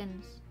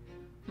dragons?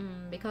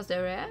 Because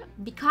they're rare?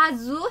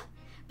 Because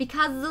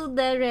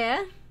they're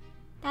rare?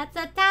 That's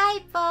a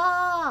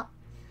typo!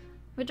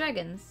 We're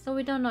dragons, so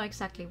we don't know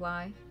exactly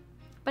why.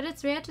 But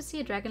it's rare to see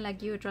a dragon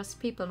like you who trusts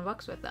people and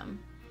works with them.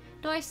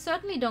 Though I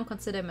certainly don't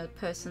consider him a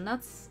person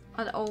that's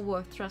at all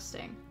worth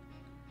trusting.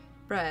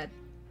 Brad.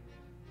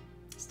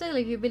 Still,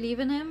 if you believe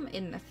in him,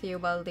 in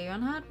Theobald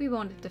Leonhardt, we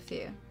won't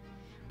interfere.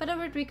 But I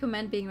would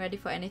recommend being ready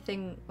for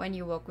anything when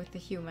you work with the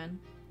human.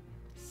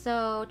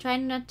 So, try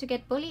not to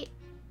get bullied?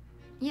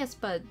 Yes,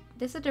 but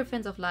there's a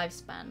difference of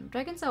lifespan.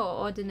 Dragons are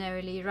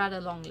ordinarily rather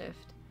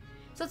long-lived.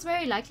 So it's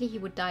very likely he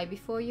would die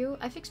before you.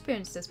 I've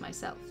experienced this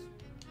myself.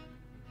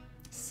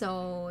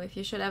 So, if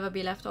you should ever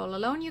be left all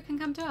alone, you can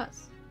come to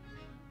us.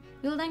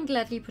 We'll then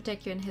gladly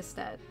protect you in his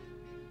stead.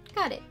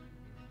 Got it.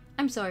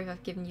 I'm sorry if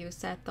I've given you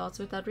sad thoughts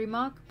with that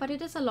remark, but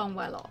it is a long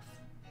while off.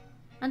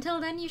 Until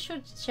then, you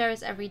should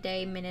cherish every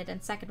day, minute,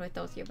 and second with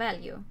those you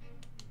value.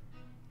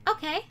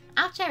 Okay,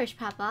 I'll cherish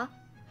Papa.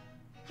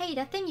 Hey,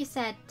 that thing you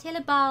said,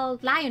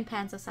 Tillibald Lion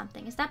Pants or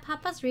something, is that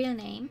Papa's real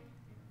name?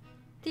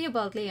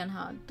 Theobald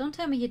Leonhard. Don't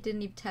tell me he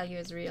didn't even tell you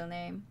his real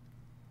name.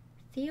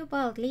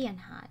 Theobald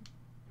Leonhard.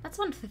 That's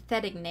one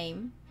pathetic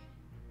name.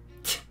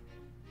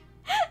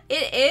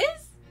 It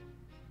is?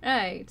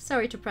 Right,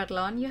 sorry to prattle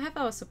on, you have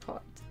our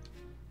support.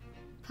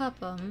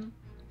 Papa,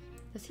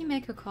 does he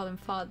make her call him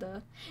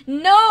father?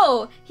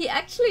 No! He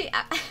actually...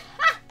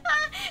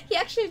 he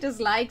actually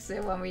dislikes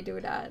it when we do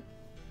that.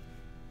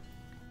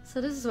 So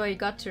this is where you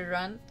got to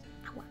run.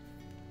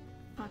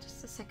 Oh,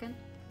 just a second.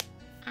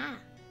 Ah.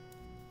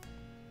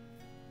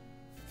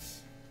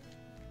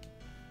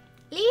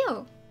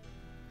 Leo!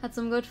 Had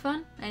some good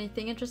fun?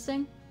 Anything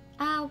interesting?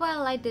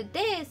 Well, I did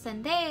this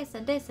and this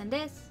and this and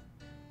this.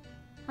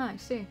 Ah, I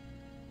see.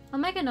 I'll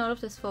make a note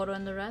of this photo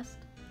and the rest.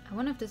 I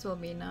wonder if this will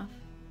be enough.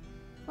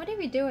 What are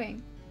we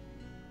doing?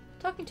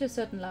 Talking to a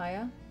certain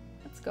liar.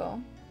 Let's go.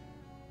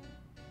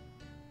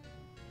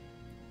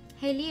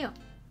 Hey, Leo.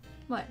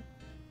 What?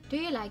 Do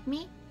you like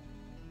me?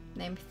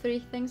 Name 3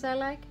 things I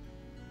like.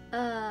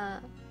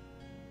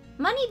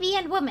 Money, bee,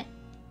 and woman.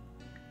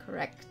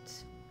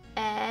 Correct.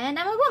 And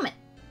I'm a woman.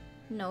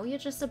 No, you're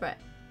just a brat.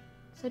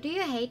 So do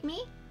you hate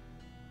me?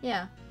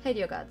 Yeah, hate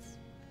your guts.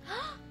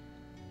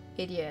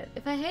 Idiot.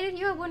 If I hated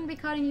you, I wouldn't be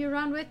carting you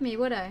around with me,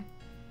 would I?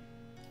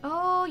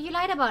 Oh, you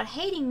lied about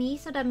hating me,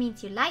 so that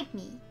means you like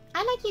me.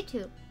 I like you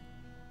too.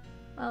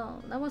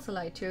 Well, that was a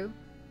lie too.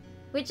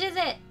 Which is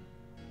it?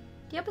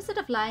 The opposite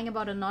of lying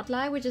about a not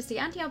lie, which is the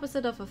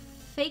anti-opposite of a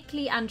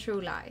fakely untrue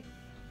lie.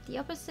 The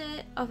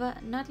opposite of a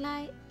not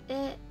lie?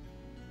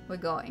 We're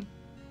going.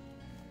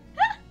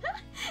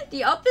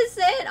 The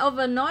opposite of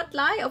a not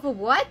lie of a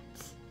what?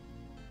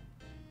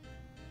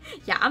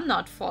 Yeah, I'm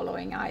not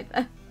following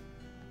either.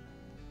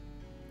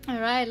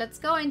 Alright, let's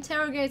go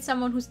interrogate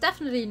someone who's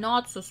definitely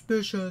not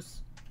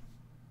suspicious.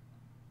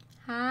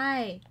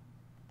 Hi.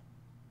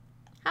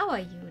 How are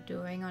you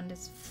doing on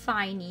this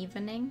fine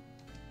evening?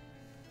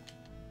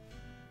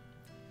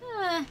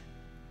 Oh,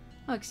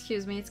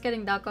 excuse me, it's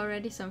getting dark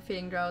already, so I'm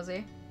feeling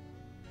drowsy.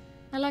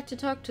 I'd like to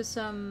talk to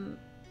some...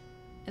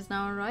 Is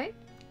now alright?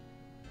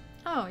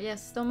 Oh,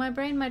 yes, though my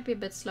brain might be a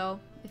bit slow,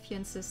 if you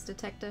insist,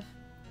 detective.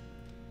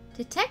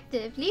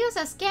 Detective? Leo's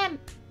a scam...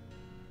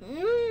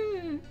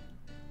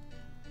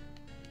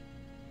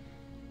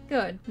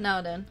 Good,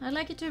 now then, I'd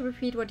like you to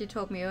repeat what you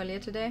told me earlier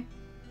today.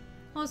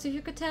 Also, if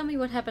you could tell me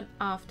what happened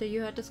after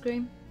you heard the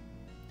scream.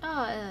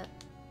 Oh,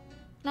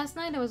 last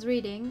night I was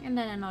reading, and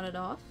then I nodded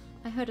off.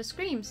 I heard a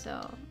scream,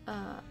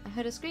 I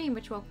heard a scream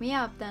which woke me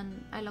up,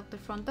 then I locked the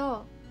front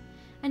door.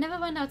 I never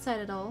went outside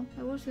at all.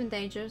 It would have been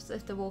dangerous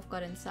if the wolf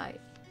got inside.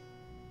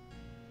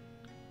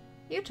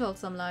 You told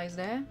some lies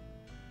there.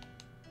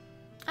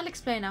 I'll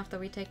explain after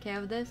we take care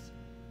of this.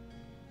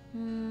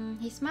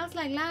 He smells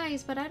like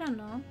lies, but I don't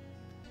know.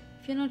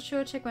 If you're not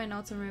sure, check my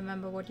notes and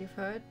remember what you've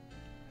heard.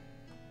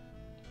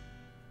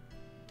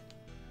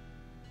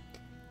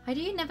 Why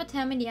do you never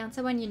tell me the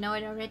answer when you know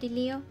it already,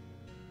 Leo?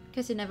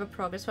 Because you never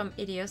progress from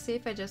idiocy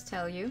if I just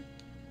tell you.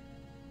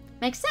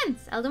 Makes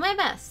sense. I'll do my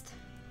best.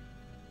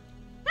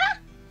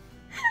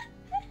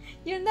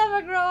 You'll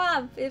never grow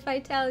up if I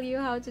tell you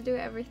how to do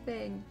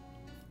everything.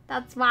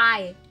 That's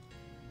why.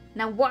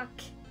 Now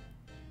work.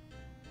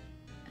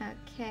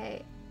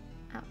 Okay.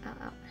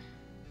 Ow.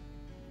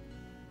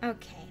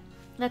 Okay.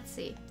 Let's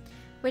see.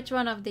 Which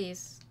one of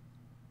these?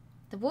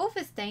 The wolf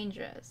is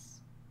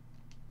dangerous.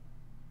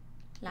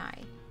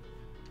 Lie.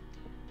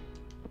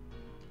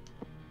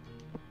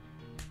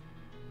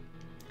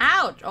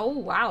 Ouch! Oh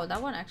wow,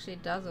 that one actually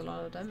does a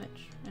lot of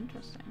damage.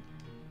 Interesting.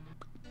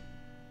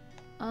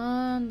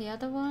 The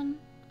other one,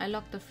 I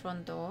locked the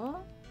front door.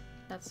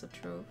 That's the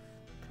truth,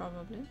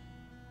 probably.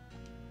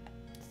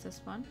 It's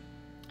this one.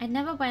 I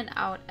never went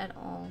out at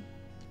all.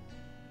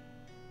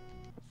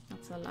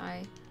 That's a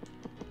lie.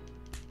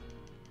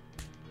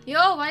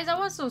 Yo, why is that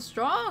one so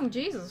strong?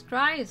 Jesus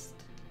Christ.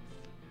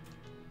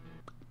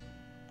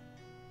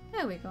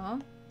 There we go.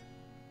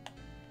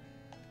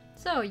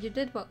 So, you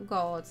did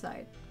go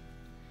outside.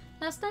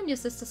 Last time your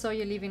sister saw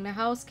you leaving the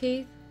house,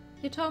 Keith.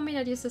 You told me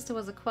that your sister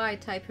was a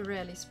quiet type who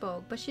rarely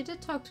spoke, but she did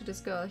talk to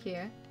this girl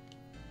here.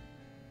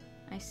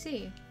 I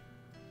see.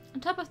 On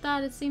top of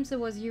that, it seems it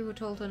was you who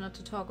told her not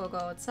to talk or go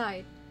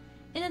outside.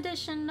 In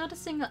addition, not a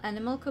single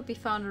animal could be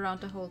found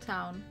around the whole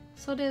town,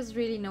 so there's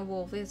really no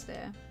wolf, is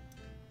there?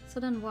 So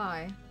then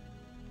why?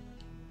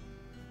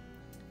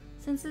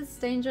 Since it's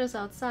dangerous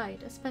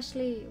outside,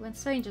 especially when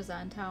strangers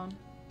are in town.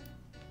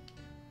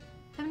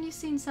 Haven't you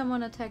seen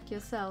someone attack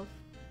yourself?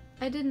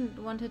 I didn't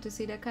want her to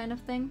see that kind of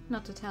thing,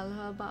 not to tell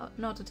her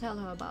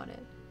about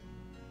it.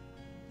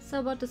 So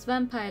about this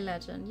vampire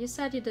legend, you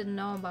said you didn't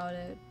know about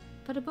it,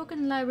 but a book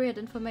in the library had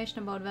information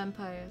about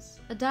vampires.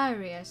 A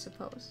diary, I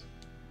suppose.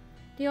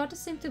 The author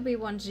seemed to be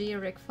one G.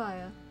 Rick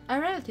Fire, a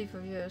relative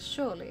of yours,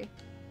 surely.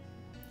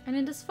 And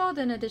in this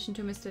photo, in addition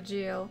to Mr.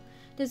 Geo,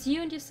 There's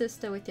you and your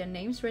sister with your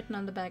names written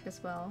on the back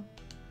as well.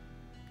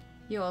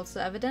 You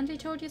also evidently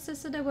told your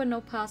sister there were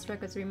no past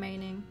records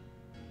remaining.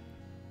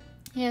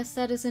 Yes,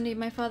 that is indeed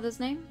my father's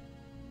name.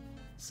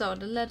 So,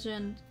 the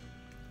legend.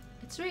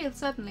 It's real,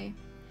 certainly.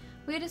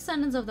 We are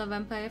descendants of the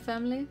vampire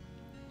family.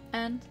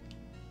 And?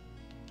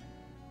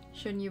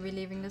 Shouldn't you be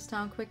leaving this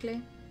town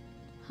quickly?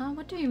 Huh?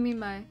 What do you mean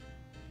by?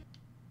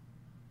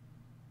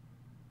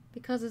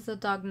 Because it's a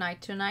dark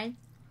night tonight.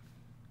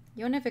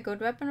 You don't have a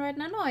good weapon right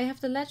now? No, I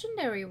have the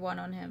legendary one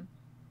on him.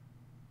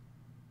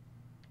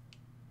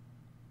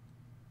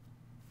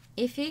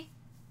 Iffy?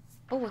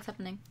 Oh, what's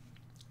happening?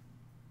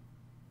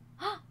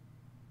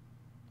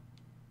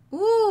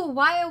 Ooh,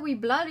 why are we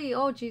bloody?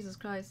 Oh, Jesus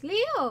Christ.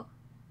 Leo!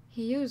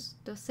 He used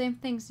the same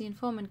things the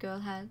informant girl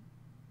had.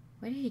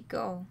 Where did he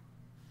go?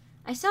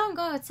 I saw him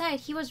go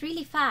outside. He was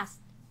really fast.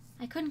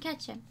 I couldn't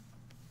catch him.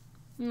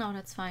 No,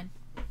 that's fine.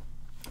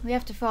 We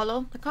have to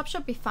follow. The cop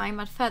should be fine,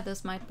 but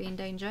Feathers might be in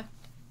danger.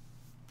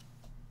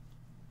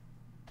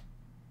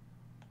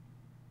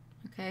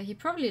 Okay, he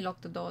probably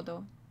locked the door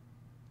though.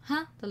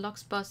 Huh? The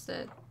lock's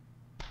busted.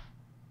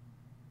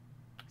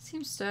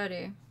 Seems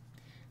sturdy.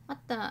 What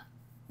the?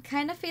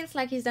 Kinda feels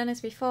like he's done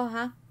this before,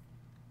 huh?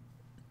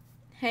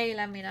 Hey,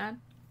 let me know.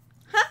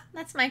 Huh?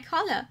 That's my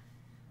collar.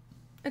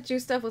 The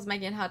juice stuff was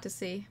making it hard to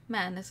see.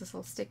 Man, this is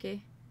all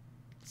sticky.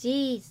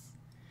 Jeez.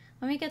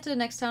 When we get to the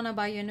next town, I'll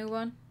buy you a new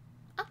one.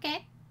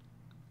 Okay.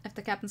 If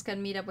the captains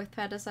can meet up with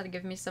Feathers, that'd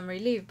give me some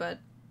relief, but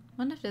I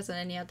wonder if there's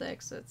any other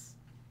exits.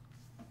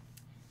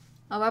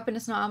 Our weapon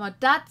is no armor.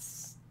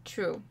 That's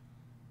true.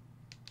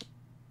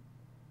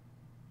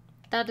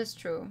 That is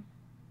true.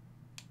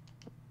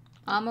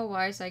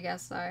 Armor-wise, I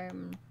guess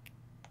I'm...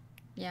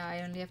 Yeah,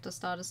 I only have the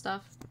starter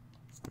stuff.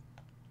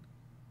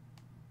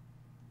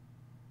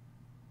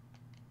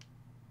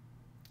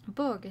 A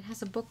book. It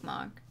has a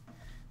bookmark.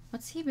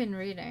 What's he been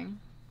reading?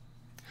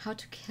 How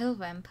to kill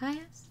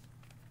vampires?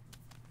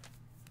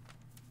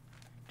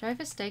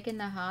 Drive a stake in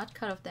their heart,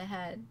 cut off their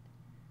head.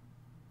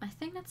 I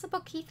think that's the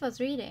book Keith was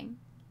reading.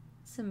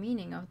 What's the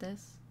meaning of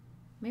this?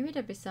 Maybe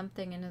there'd be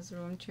something in his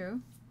room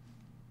too.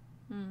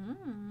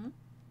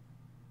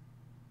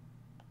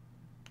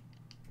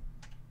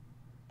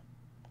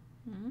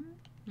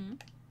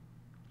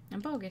 A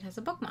book. It has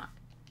a bookmark.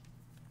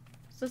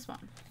 What's this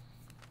one?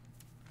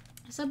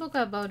 It's a book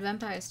about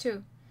vampires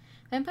too.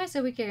 Vampires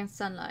are weak against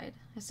sunlight.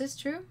 Is this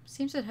true?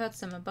 Seems it hurts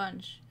them a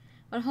bunch.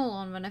 But hold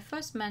on, when I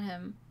first met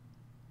him...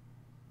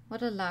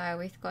 What a liar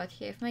we've got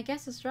here, if my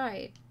guess is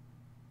right.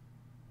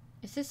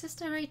 Is his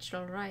sister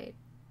Rachel right?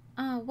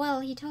 Well,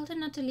 he told her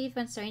not to leave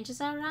when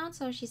strangers are around,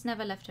 so she's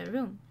never left her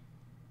room.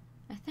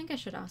 I think I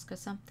should ask her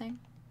something.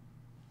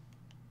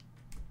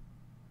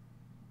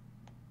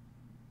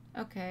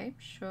 Okay,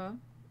 sure.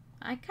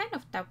 I kind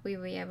of thought we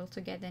were able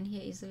to get in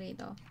here easily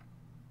though.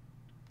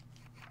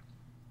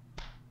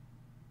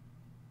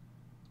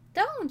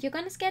 Don't! You're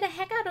gonna scare the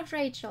heck out of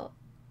Rachel.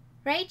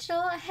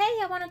 Rachel, hey,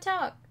 I wanna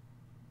talk.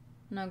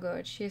 No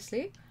good. She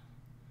asleep?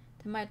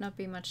 There might not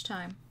be much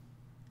time.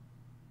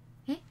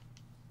 Hey?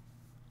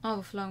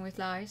 Overflowing with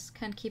lies.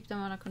 Can't keep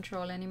them under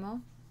control anymore.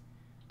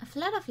 A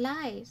flood of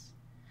lies.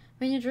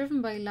 When you're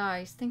driven by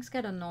lies, things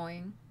get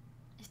annoying.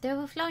 If they're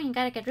overflowing, you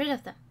gotta get rid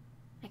of them.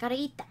 I gotta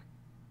eat them.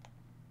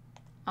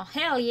 Oh,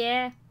 hell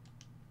yeah!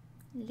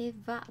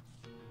 Live up.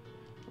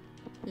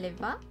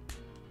 Live up?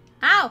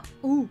 Ow!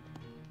 Ooh!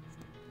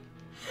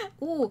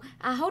 Ooh,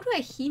 how do I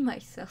heal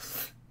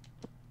myself?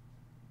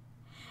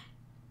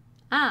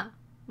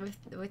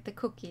 With the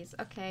cookies.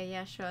 Okay,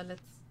 yeah, sure.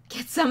 Let's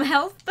get some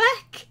health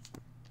back.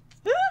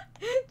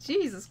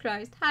 Jesus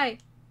Christ. Hi.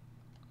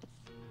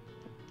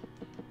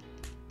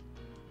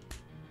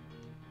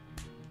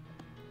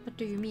 What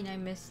do you mean I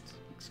missed?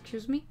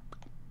 Excuse me?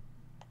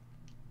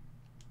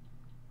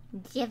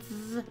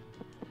 Give.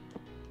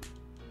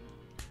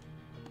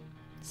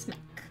 Smack.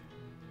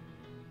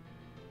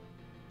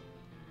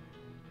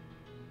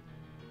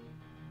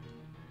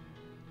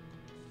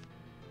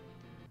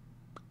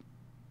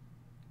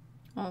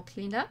 All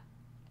cleaned up?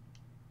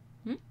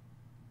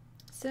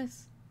 What's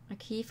this? A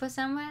key for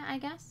somewhere, I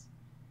guess?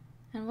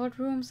 And what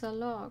rooms are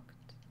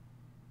locked?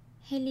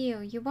 Hey Leo,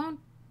 you won't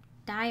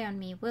die on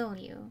me, will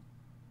you?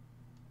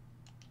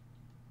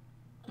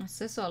 What's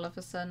this all of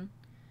a sudden?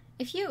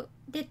 If you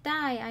did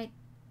die,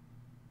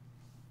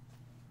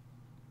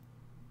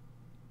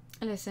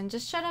 Listen,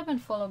 just shut up and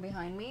follow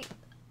behind me.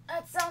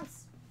 That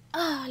sounds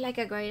like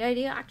a great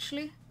idea,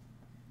 actually.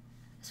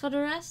 As for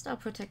the rest, I'll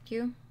protect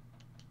you.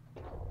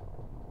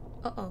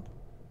 Uh-oh.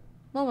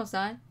 What was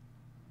that?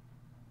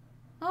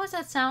 What was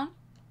that sound?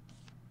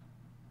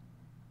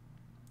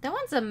 That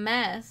one's a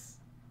mess.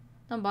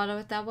 Don't bother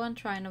with that one.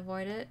 Try and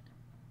avoid it.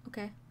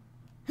 Okay.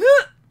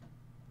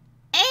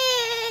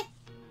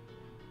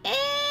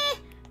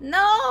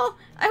 No!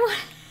 I want...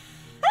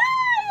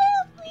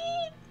 Help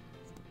me!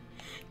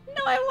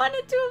 No, I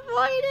wanted to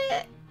avoid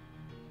it!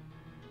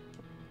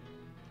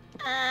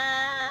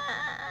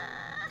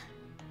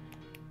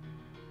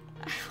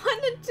 I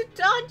wanted to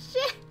dodge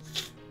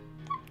it!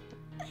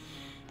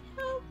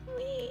 Help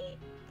me!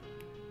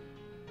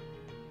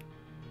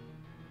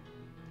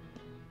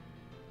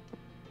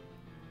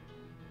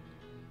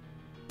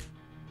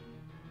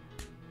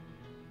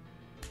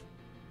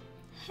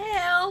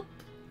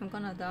 I'm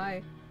gonna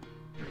die.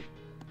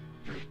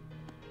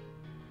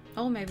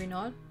 Oh, maybe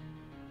not.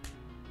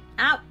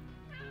 Ow!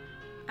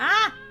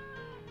 Ah!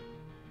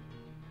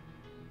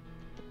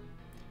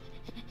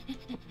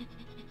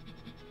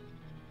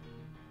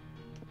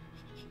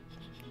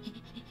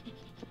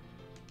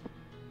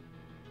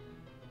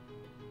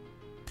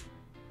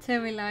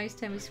 Tell me lies,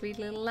 tell me sweet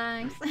little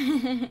lies.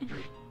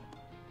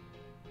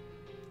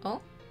 Oh?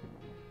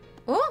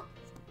 Oh!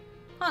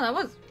 Oh, that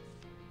was...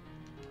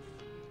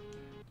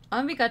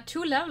 And we got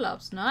 2 level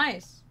ups.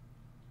 Nice.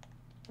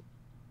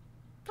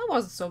 That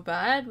wasn't so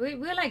bad.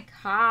 We're like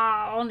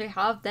only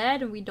half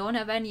dead and we don't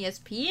have any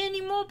SP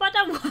anymore, but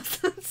that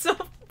wasn't so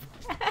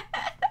bad.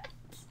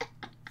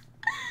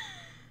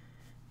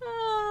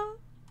 Oh.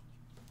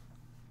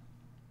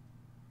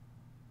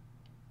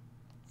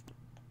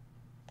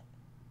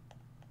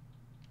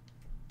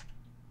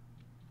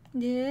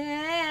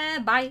 Yeah,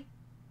 bye.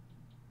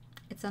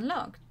 It's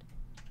unlocked.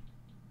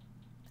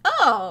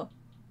 Oh!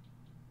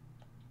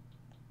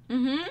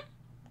 Mm-hmm.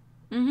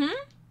 Mm-hmm.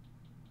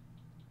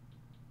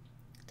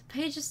 The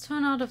pages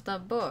torn out of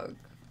that book.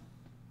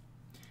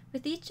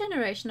 With each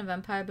generation of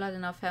vampire blood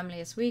in our family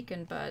is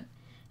weakened, but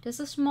there's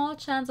a small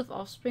chance of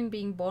offspring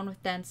being born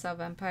with denser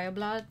vampire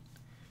blood.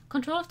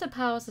 Control of their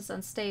powers is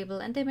unstable,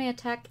 and they may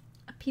attack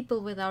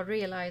people without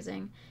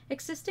realizing.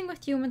 Existing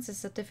with humans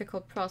is a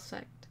difficult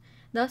prospect.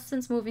 Thus,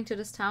 since moving to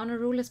this town, a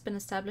rule has been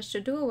established to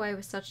do away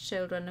with such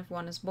children if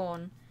one is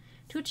born.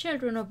 2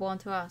 children were born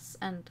to us,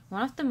 and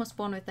one of them was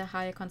born with a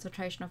higher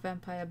concentration of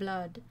vampire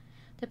blood.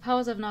 Their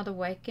powers have not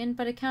awakened,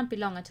 but it can't be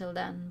long until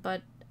then.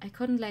 But I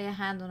couldn't lay a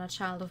hand on a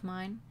child of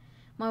mine.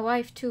 My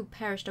wife, too,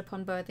 perished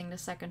upon birthing the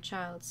 2nd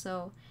child,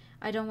 so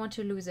I don't want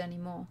to lose any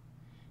more.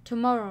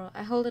 Tomorrow,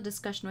 I hold a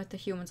discussion with the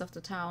humans of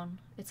the town.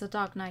 It's a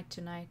dark night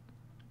tonight.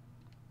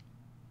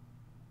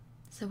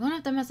 So one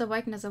of them has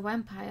awakened as a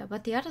vampire,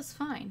 but the other's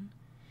fine.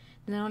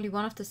 Then only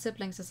one of the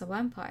siblings is a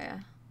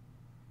vampire.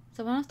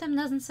 So one of them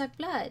doesn't suck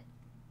blood.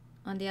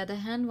 On the other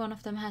hand, one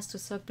of them has to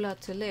suck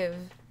blood to live.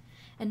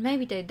 And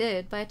maybe they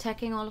did by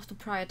attacking all of the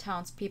prior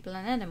townspeople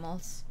and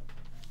animals.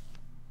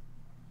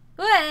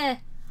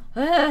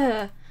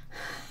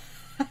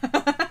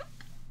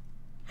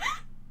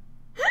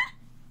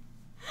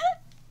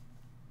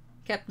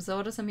 Captain's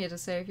orders, I'm here to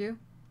save you.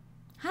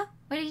 Huh?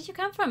 Where did you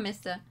come from,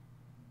 mister?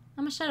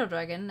 I'm a shadow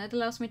dragon. It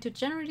allows me to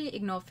generally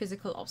ignore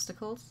physical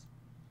obstacles.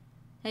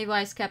 Hey,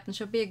 wise captain,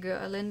 should be a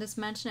girl in this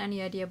mansion.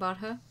 Any idea about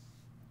her?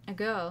 A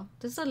girl?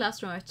 This is the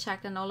last room I've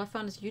checked and all I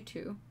found is you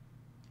 2.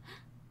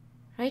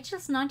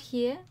 Rachel's not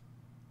here?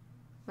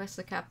 Where's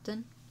the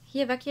captain?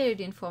 He evacuated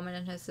the informant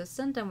and her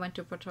assistant and went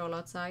to patrol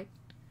outside.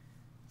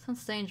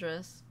 Sounds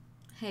dangerous.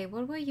 Hey,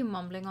 what were you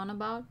mumbling on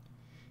about?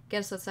 Get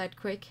us outside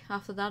quick.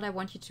 After that, I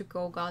want you to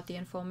go guard the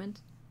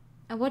informant.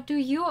 And what do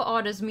your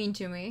orders mean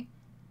to me?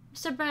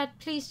 Mr. Brad,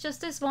 please,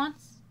 just this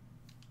once.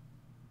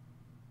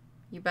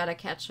 You better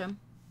catch him.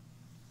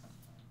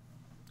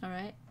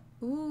 Alright.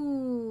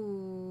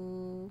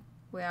 Ooh.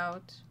 We're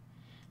out.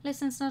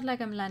 Listen, it's not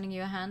like I'm lending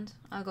you a hand.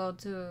 I'll go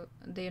to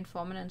the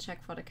informant and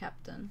check for the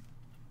captain.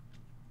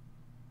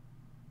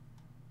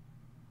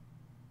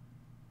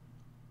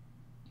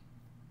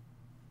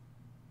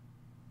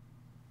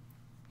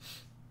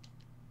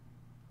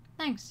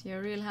 Thanks, you're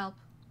a real help.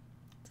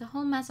 It's a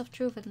whole mess of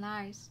truth and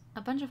lies. A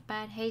bunch of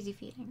bad, hazy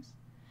feelings.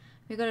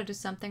 We gotta do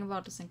something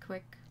about this and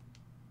quick.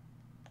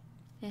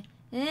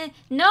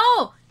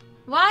 No!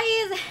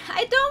 Why is...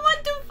 I don't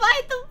want to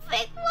fight the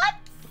big one!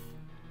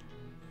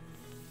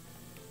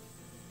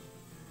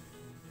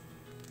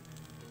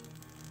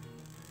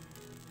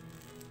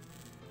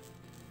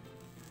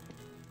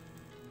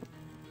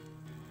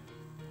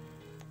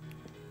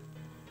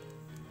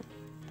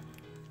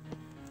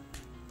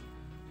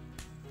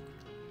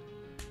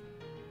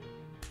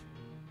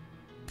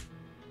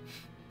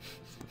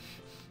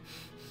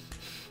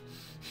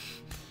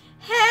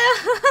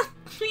 Help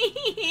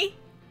me!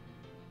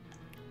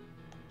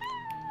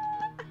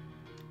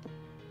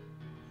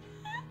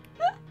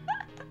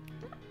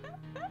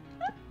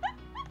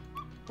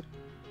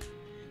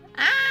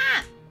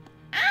 Ah!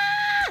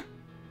 Ah!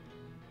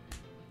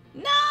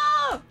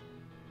 No!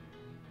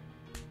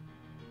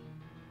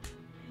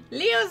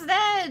 Leo's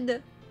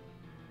dead!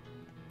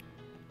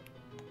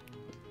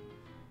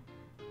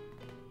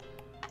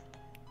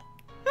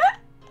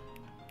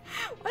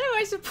 What am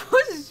I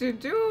supposed to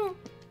do?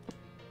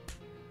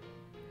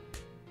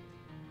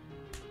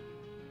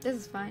 This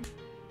is fine.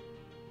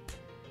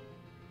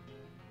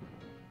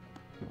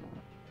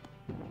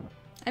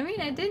 I mean,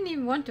 I didn't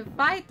even want to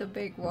fight the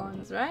big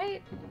ones,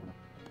 right?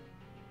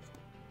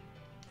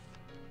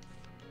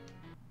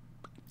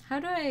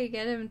 How do I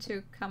get him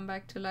to come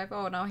back to life?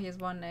 Oh, now he has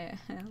 1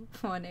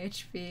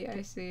 HP,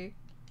 I see.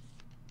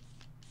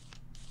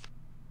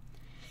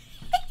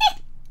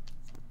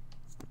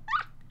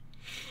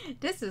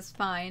 This is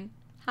fine.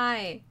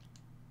 Hi.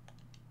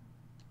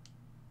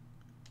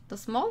 The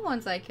small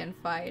ones I can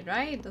fight,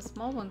 right? The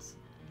small ones...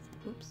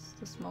 Oops,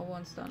 the small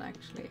ones don't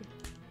actually...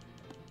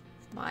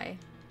 Bye.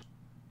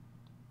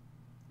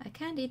 I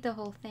can't eat the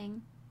whole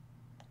thing.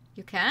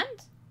 You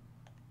can't?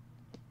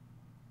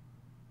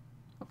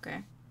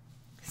 Okay.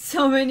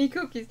 So many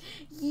cookies.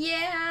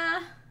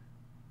 Yeah.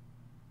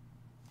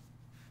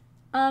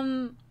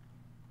 Do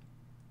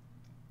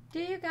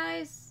you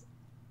guys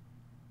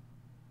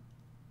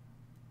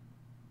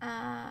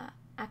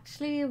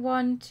actually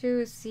want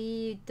to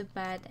see the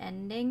bad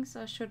endings,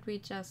 or should we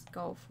just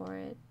go for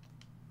it?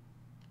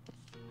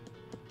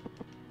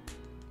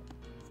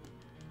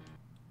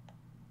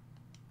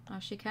 Oh,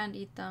 she can't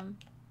eat them.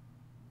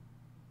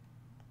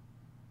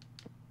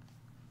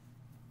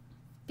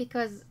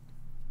 Because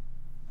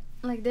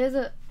like there's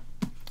a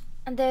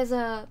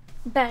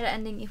bad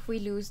ending if we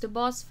lose the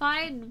boss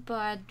fight,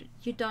 but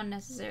you don't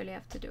necessarily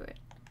have to do it.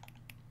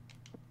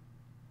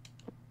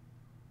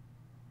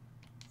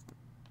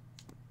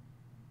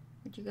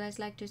 Would you guys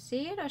like to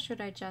see it, or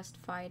should I just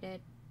fight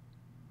it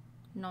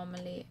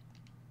normally?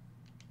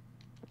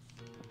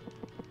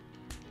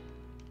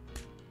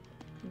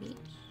 Beach.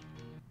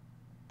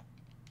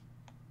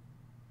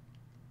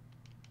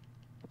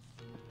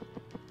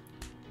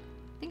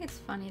 I think it's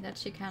funny that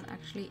she can't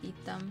actually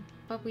eat them,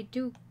 but we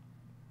do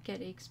get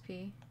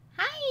XP.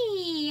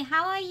 Hi,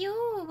 how are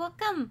you?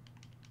 Welcome.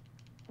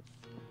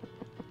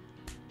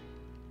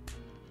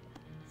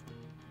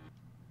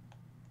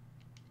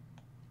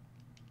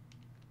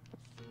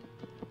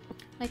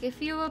 Like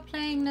if you were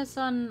playing this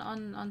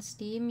on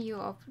Steam,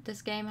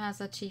 this game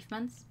has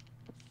achievements.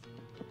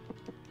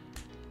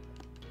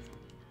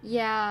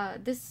 Yeah,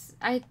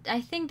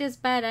 I think this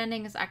bad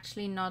ending is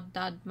actually not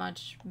that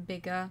much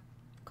bigger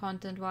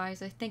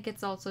content-wise. I think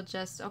it's also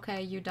just,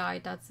 okay, you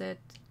died, that's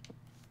it.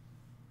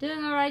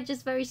 Doing alright,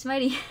 just very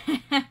sweaty.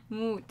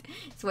 Mood.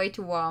 It's way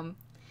too warm.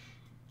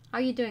 How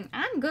are you doing?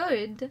 I'm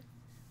good.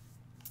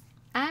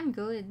 I'm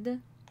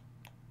good.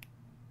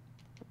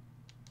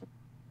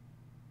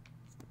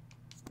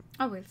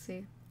 I will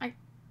see.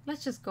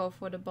 Let's just go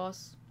for the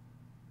boss.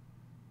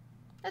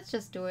 Let's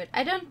just do it.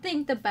 I don't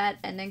think the bad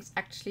endings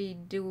actually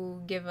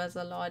do give us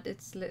a lot.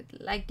 It's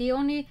like the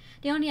only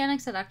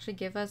endings that actually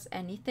give us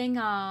anything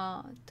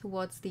are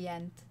towards the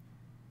end.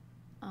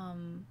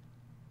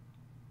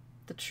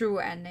 The true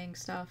ending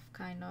stuff,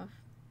 kind of.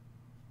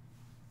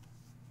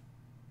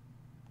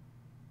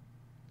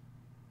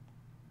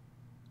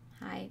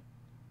 Hi.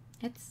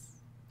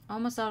 It's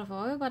almost out of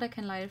oil, but I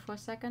can light it for a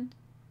second.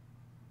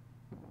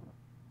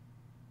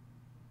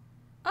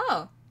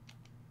 Oh!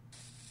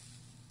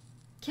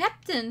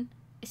 Captain!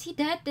 Is he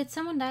dead? Did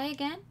someone die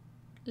again?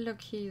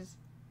 Look, he's...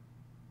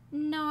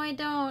 No, I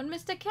don't.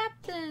 Mr.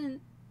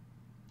 Captain!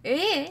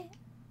 Eh?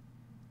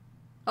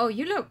 Oh,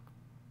 you look...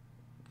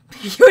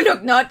 You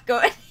look not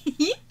good.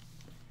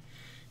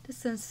 The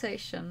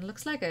sensation.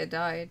 Looks like I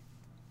died.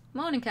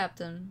 Morning,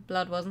 Captain.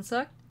 Blood wasn't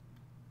sucked?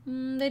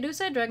 They do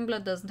say dragon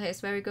blood doesn't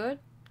taste very good.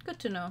 Good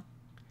to know.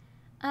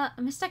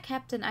 Mr.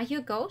 Captain, are you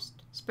a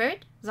ghost?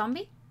 Spirit?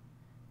 Zombie?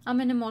 I'm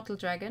an immortal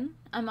dragon.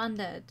 I'm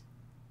undead.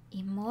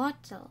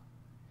 Immortal?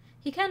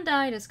 He can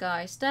die, this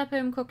guy. Stab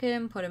him, cook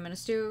him, put him in a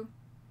stew.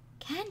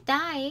 Can't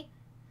die?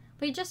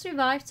 But he just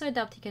revived, so I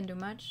doubt he can do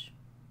much.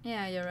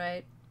 Yeah, you're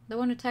right. The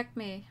one who attacked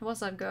me was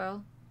that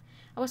girl.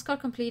 I was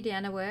caught completely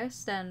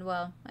unawares, then,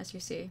 well, as you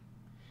see.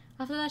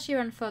 After that she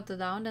ran further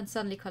down, then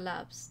suddenly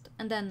collapsed.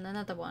 And then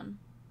another one.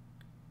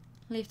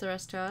 Leave the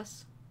rest to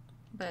us.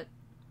 But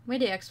we're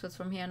the experts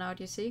from here on out,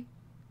 you see.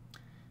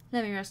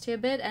 Let me rest here a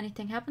bit.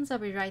 Anything happens, I'll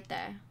be right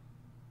there.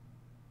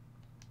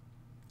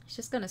 He's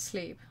just gonna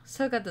sleep.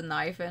 Still got the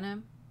knife in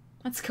him.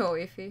 Let's go,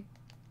 Ify.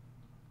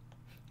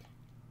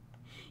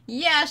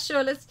 Yeah,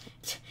 sure, let's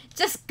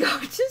just go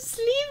to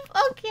sleep.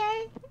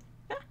 Okay.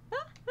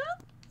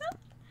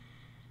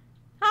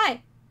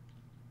 Hi.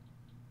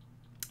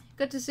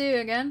 Good to see you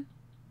again.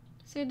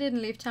 So you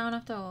didn't leave town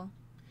after all.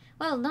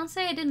 Well, don't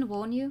say I didn't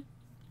warn you.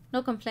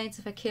 No complaints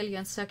if I kill you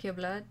and suck your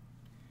blood.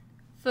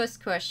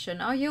 First question,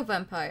 are you a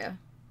vampire?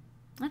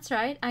 That's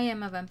right, I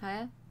am a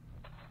vampire.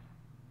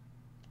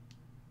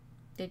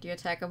 Did you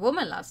attack a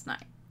woman last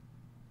night?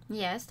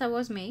 Yes, that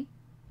was me.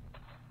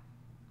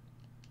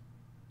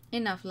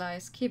 Enough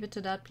lies. Keep it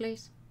to that,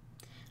 please.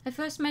 I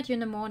first met you in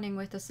the morning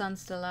with the sun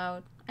still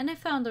out, and I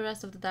found the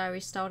rest of the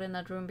diary stored in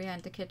that room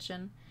behind the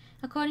kitchen.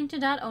 According to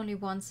that, only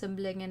one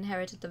sibling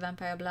inherited the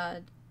vampire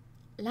blood.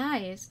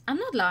 Lies? I'm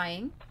not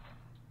lying.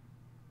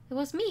 It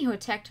was me who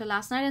attacked her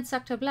last night and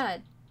sucked her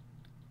blood.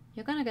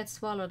 You're gonna get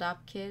swallowed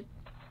up, kid.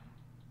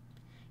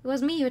 It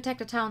was me who attacked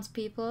the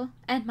townspeople,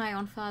 and my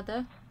own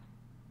father.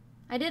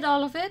 I did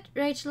all of it.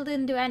 Rachel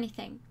didn't do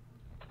anything.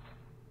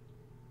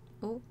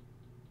 Oh.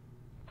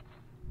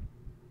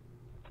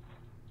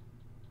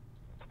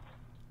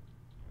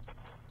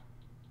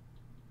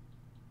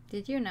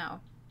 Did you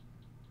now?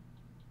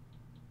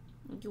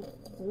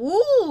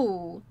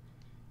 Ooh.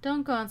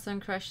 Don't go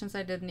answering questions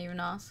I didn't even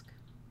ask.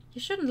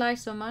 You shouldn't lie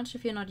so much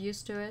if you're not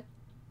used to it.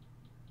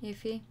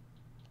 Ify.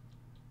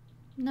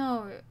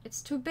 No,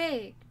 it's too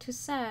big, too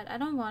sad. I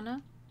don't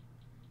wanna.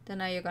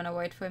 Then are you gonna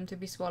wait for him to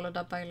be swallowed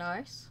up by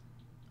lies?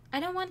 I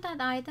don't want that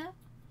either.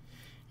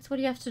 It's what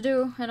you have to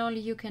do, and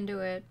only you can do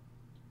it.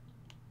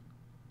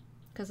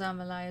 'Cause I'm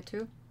a liar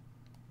too.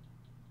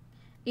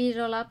 Eat it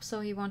all up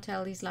so he won't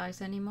tell these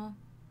lies anymore.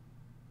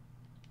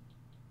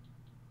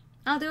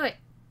 I'll do it.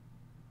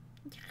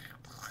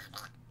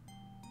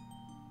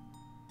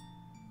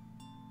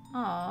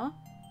 Aw,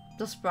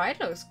 the sprite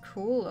looks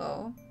cool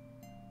though.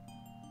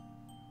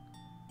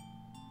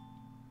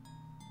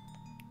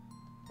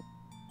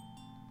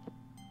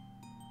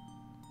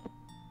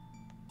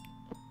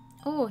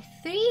 Oh,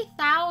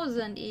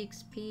 3000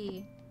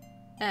 XP.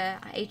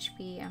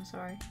 HP, I'm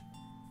sorry.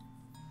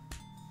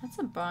 That's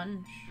a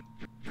bunch.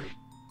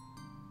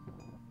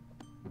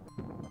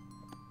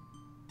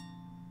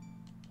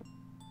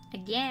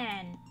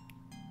 Again.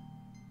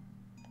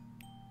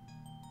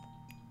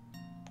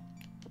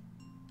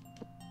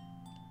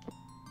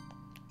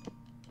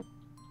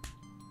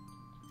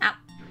 Ow.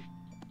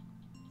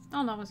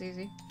 Oh, that was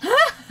easy.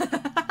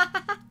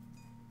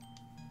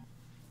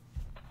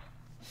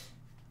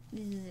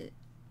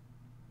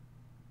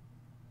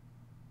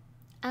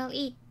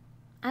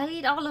 I'll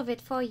eat all of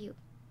it for you.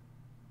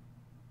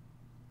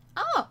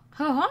 Oh,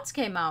 her horns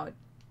came out.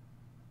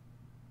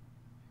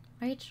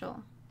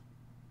 Rachel.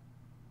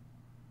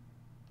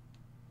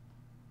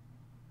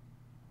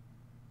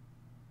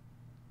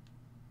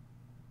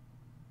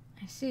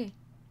 I see.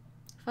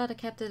 Father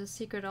kept it a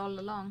secret all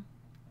along.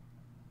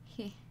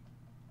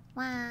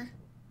 Wah.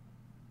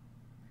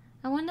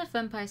 I wonder if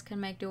vampires can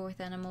make do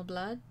with animal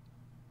blood.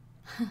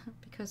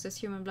 Because there's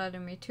human blood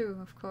in me too,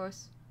 of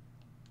course.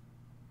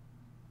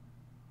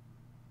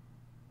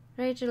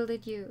 Rachel,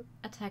 did you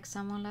attack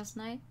someone last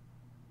night?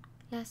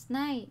 Last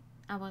night,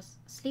 I was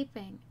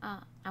sleeping.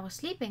 I was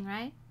sleeping,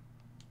 right?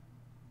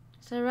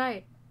 Is that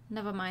right?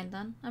 Never mind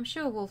then. I'm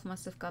sure a wolf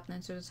must have gotten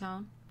into the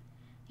town.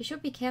 You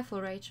should be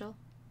careful, Rachel.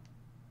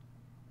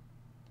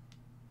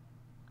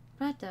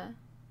 Brother,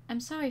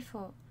 I'm sorry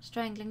for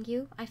strangling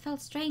you. I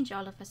felt strange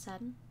all of a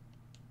sudden.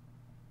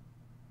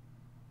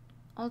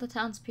 All the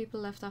townspeople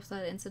left after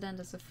that incident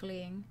as if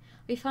fleeing.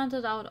 We found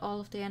out all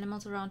of the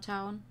animals around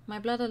town. My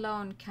blood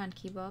alone can't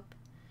keep up.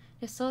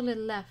 There's so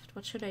little left.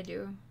 What should I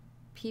do?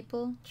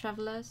 People?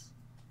 Travelers?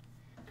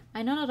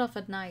 I nodded off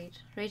at night.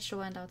 Rachel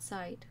went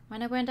outside.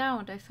 When I went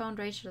out, I found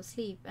Rachel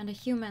asleep, and the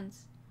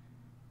humans...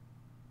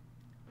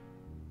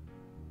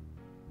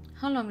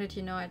 How long did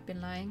you know I'd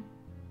been lying?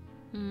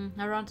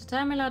 Around the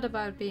time I lied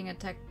about being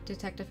a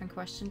detective and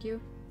questioned you.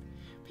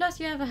 Plus,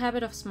 you have a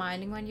habit of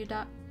smiling when you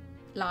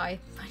lie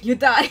when you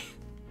die.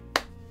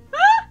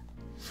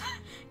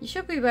 You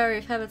should be wary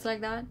of habits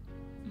like that.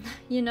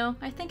 You know,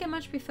 I think I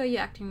much prefer you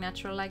acting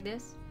natural like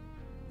this.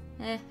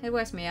 It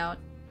wears me out.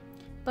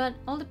 But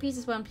all the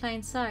pieces were in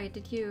plain sight,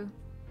 did you?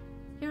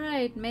 You're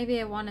right, maybe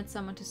I wanted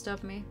someone to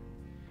stop me.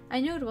 I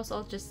knew it was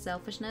all just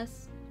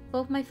selfishness.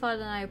 Both my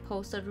father and I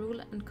opposed that rule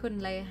and couldn't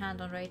lay a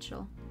hand on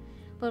Rachel.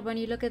 But when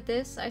you look at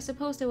this, I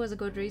suppose there was a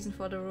good reason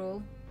for the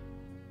rule.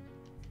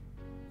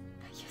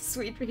 You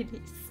sweet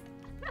release.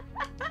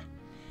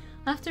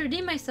 I have to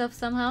redeem myself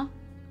somehow.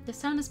 The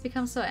town has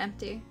become so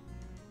empty.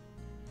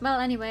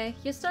 Well, anyway,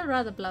 you're still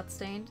rather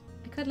bloodstained.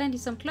 I could lend you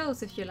some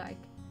clothes if you like.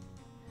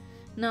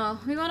 No,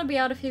 we want to be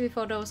out of here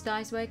before those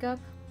guys wake up.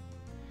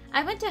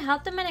 I went to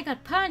help them and I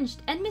got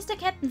punched, and Mr.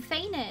 Captain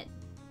fainted.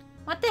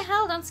 What the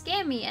hell, don't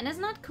scare me, and is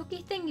not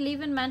cookie thing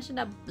leaving mentioned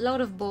a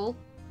load of bull?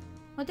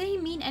 What did he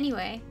mean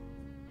anyway?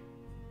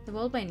 The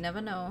world may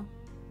never know.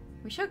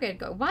 We should get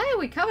going. Why are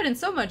we covered in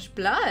so much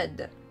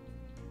blood?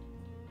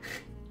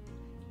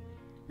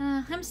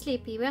 I'm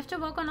sleepy. We have to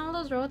walk on all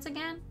those roads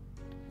again?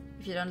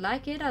 If you don't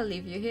like it, I'll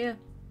leave you here.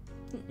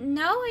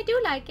 No, I do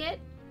like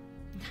it.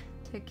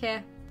 Take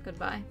care.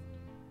 Goodbye.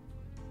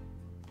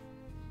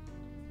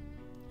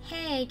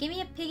 Hey, give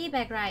me a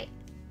piggyback ride.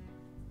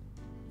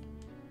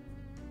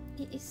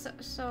 It's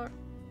so...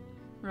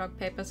 Rock,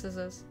 paper,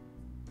 scissors.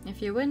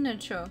 If you win, then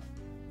sure.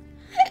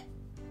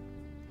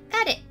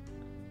 Got it.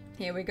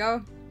 Here we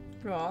go.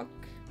 Rock.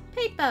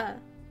 Paper.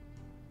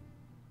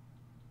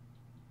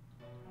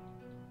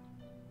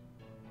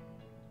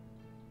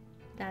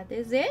 That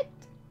is it.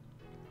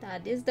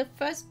 That is the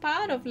first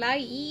part of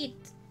LiEat.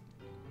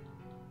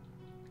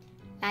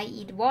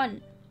 LiEat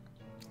 1.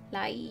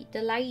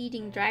 The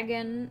lie-eating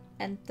dragon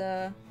and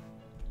the...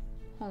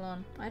 Hold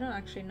on. I don't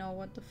actually know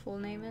what the full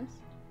name is.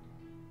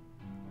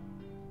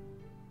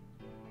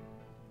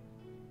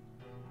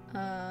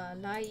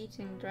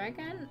 Lie-eating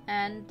dragon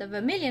and the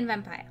vermilion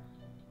vampire.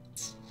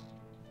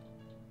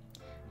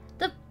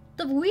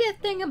 The weird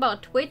thing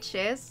about Twitch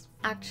is,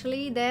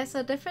 actually, there's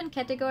a different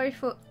category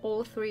for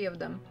all three of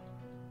them.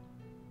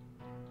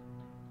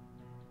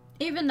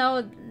 Even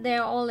though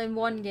they're all in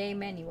one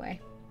game anyway.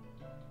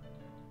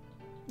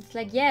 It's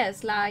like,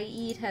 yes,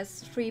 LiEat has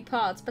 3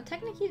 parts, but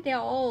technically they're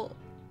all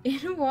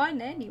in one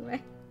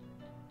anyway.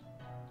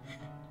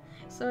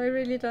 So I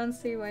really don't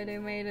see why they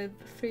made it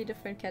 3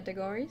 different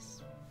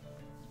categories.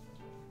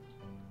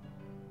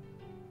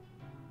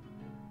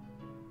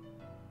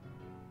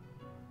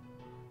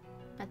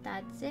 But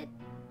that's it.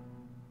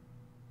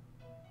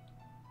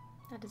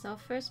 That is our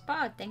first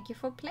part. Thank you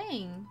for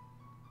playing.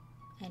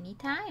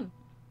 Anytime.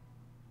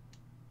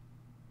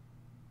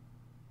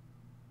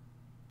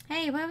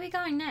 Hey, where are we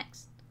going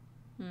next?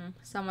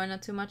 Somewhere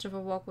not too much of a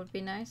walk would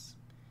be nice.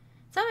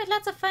 Somewhere with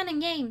lots of fun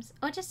and games,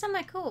 or just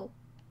somewhere cool.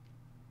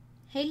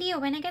 Hey Leo,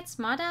 when I get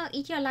smart, I'll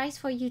eat your lies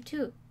for you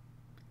too.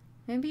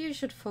 Maybe you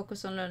should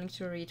focus on learning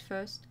to read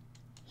first.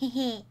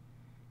 Hehe.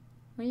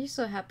 What are you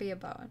so happy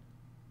about?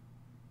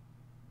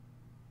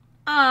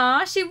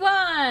 Ah, she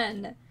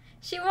won!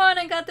 She won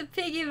and got the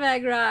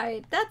piggyback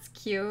right. That's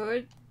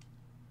cute.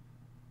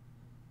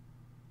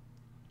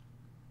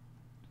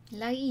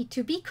 LiEat,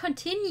 to be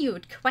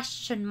continued,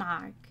 question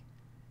mark.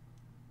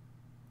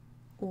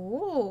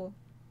 Oh,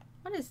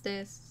 what is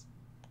this?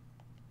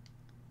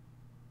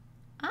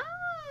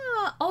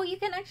 Ah, oh, you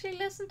can actually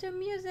listen to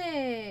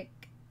music.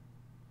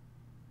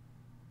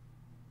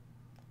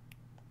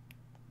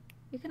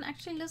 You can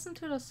actually listen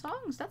to the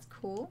songs. That's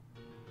cool.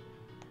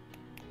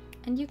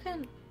 And you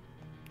can...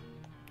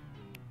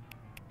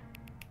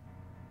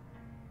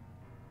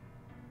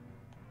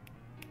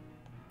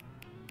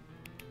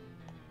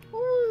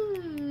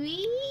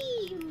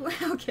 Ooh,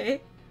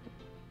 Okay.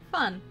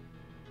 Fun.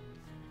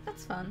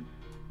 That's fun.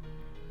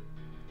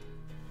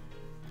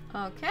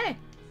 Okay.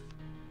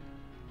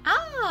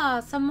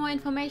 Ah, some more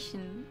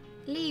information.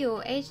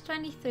 Leo, age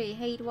 23,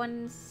 height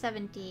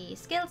 170,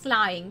 skills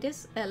lying,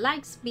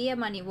 likes beer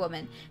money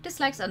woman,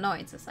 dislikes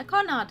annoyances. A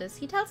con artist,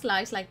 he tells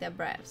lies like they're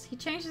breaths. He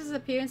changes his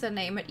appearance and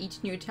name at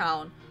each new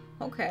town.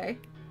 Okay.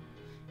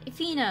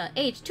 Ifina,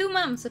 age 2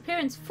 months,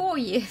 appearance 4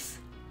 years.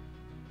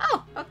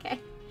 Oh, okay.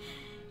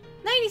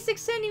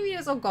 96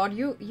 centimeters. Oh god,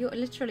 you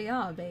literally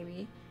are,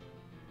 baby.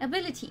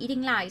 Ability,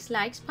 eating lies,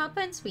 likes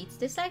papa and sweets,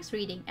 dislikes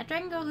reading. A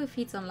dragon girl who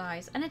feeds on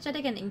lies,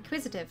 energetic and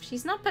inquisitive.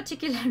 She's not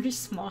particularly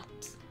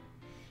smart.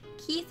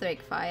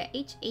 Keithric Fire,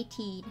 age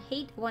 18,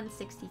 height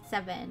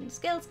 167,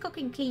 skills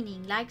cooking,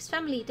 cleaning, likes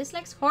family,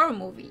 dislikes horror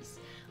movies.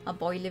 A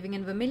boy living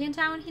in Vermilion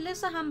Town, he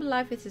lives a humble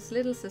life with his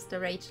little sister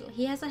Rachel.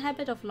 He has a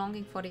habit of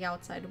longing for the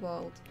outside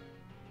world.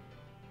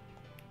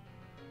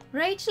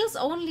 Rachel's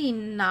only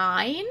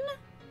 9?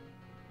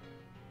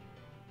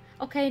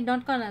 Okay,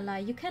 not gonna lie,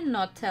 you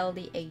cannot tell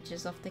the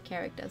ages of the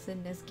characters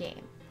in this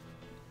game.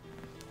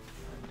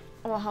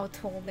 Or how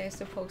tall they're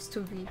supposed to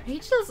be.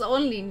 Rachel's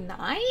only 9?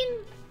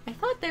 I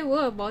thought they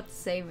were about the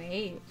same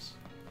age.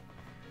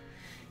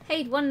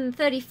 Height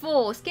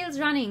 134, skills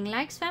running,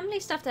 likes family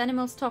stuffed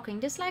animals talking,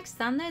 dislikes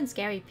thunder and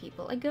scary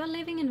people. A girl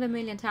living in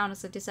Vermilion Town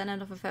is a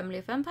descendant of a family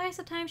of vampires.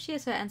 At times she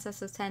has her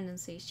ancestors'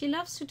 tendencies. She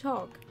loves to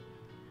talk.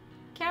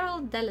 Carol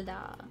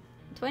Delida,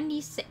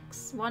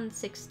 26,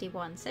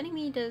 161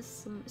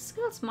 centimeters,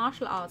 skills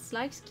martial arts,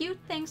 likes cute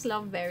things,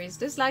 love berries,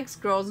 dislikes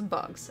gross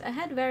bugs. A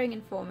head-wearing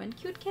informant,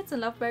 cute kids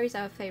and love berries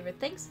are her favorite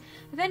things.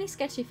 If any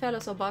sketchy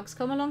fellows or bugs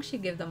come along, she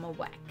give them a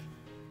whack.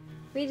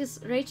 Wait, is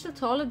Rachel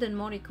taller than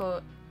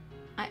Moriko?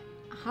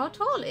 How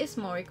tall is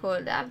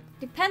Moriko? That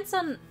depends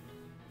on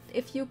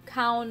if you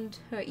count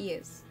her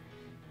ears.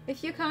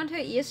 If you count her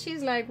ears,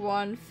 she's like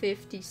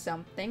 150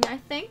 something, I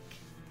think.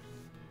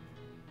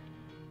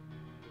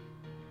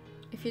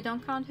 If you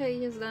don't count her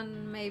ears,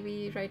 then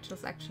maybe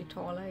Rachel's actually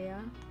taller,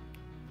 yeah?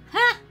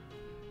 Ha!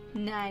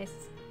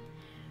 Nice.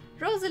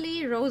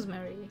 Rosalie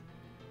Rosemary,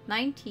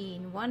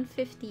 19,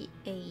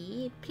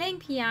 158, playing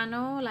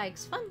piano,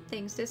 likes fun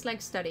things,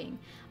 dislikes studying.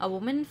 A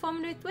woman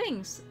informed with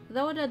wings.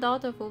 Though the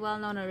daughter of a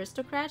well-known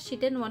aristocrat, she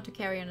didn't want to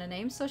carry on a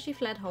name, so she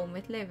fled home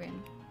with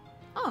Levin.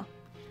 Oh,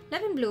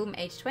 Levin Bloom,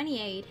 age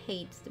 28,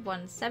 hates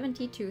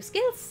 172,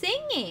 skills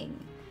singing.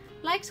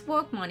 Likes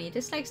work money,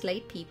 dislikes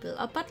late people.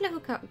 A butler who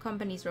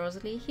accompanies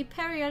Rosalie. He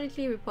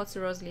periodically reports to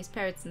Rosalie's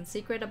parents in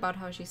secret about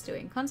how she's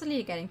doing,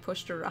 constantly getting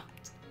pushed around.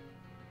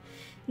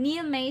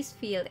 Neil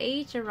Macefield,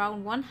 age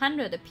around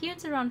 100,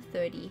 appearance around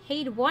 30,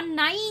 height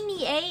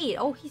 198.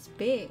 Oh, he's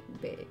big.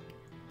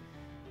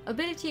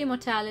 Ability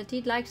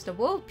immortality, likes the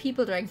world.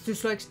 People dragons,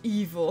 dislikes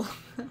evil.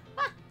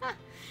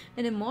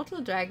 An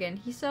immortal dragon,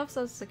 he serves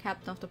as the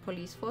captain of the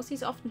police force.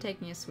 He's often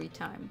taking his sweet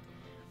time.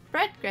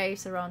 Brett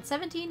Graves, around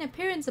 17,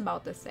 appearance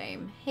about the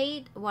same,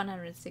 height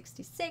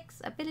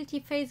 166,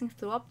 ability phasing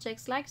through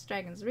objects, likes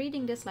dragons,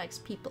 reading, dislikes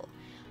people.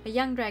 A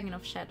young dragon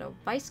of shadow,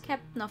 vice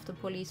captain of the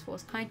police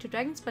force, kind to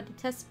dragons but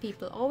detests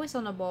people, always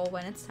on the ball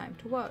when it's time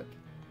to work.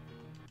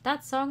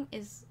 That song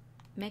is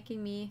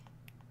making me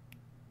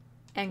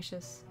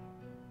anxious.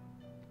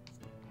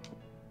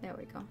 There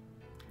we go.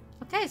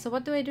 Okay, so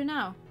what do I do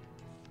now?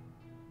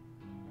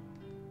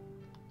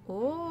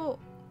 Oh,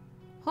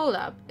 hold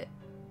up.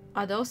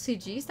 Are those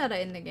CGs that are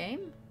in the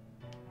game?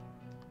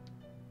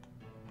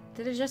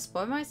 Did I just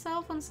spoil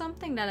myself on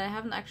something that I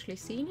haven't actually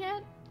seen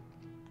yet?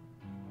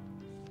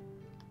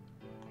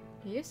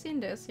 You've seen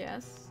this,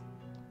 yes.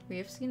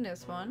 We've seen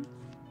this one.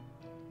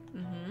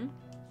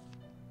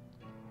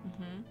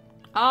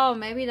 Oh,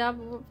 maybe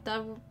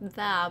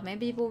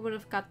maybe we would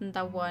have gotten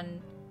that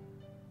one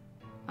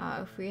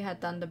if we had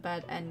done the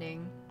bad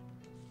ending.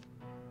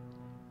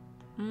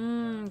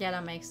 Yeah,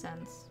 that makes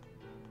sense.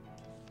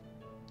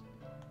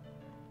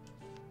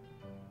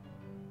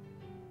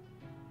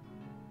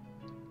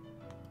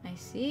 I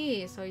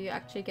see, so you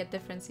actually get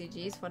different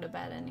CGs for the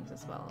bad endings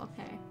as well,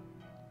 okay.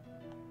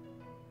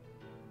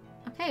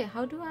 Okay,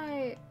 how do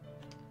I,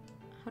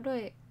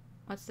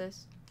 what's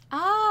this?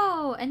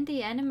 Oh, and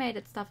the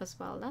animated stuff as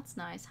well, that's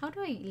nice. How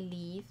do I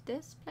leave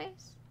this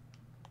place?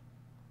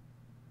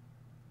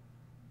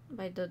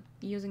 By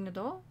using the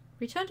door?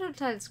 Return to the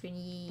title screen.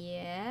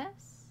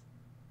 Yes.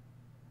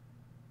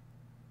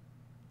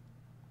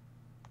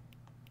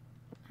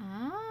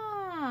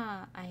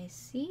 Ah, I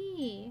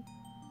see.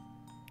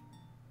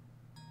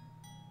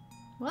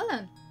 Well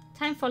then,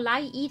 time for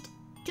LiEat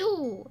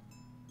 2.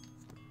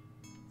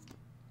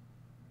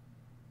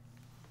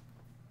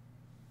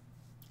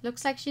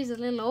 Looks like she's a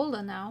little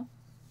older now.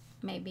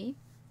 Maybe.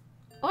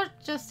 Or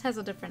just has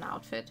a different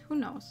outfit. Who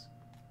knows?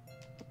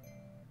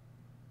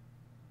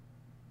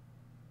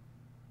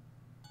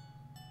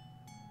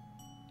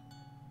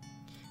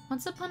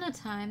 Once upon a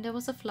time, there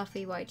was a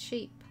fluffy white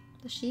sheep.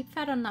 The sheep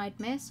fed on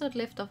nightmares, so it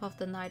lived off of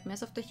the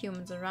nightmares of the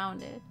humans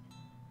around it.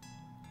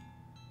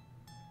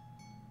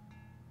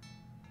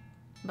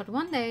 But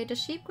one day, the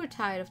sheep grew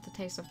tired of the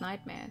taste of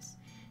nightmares.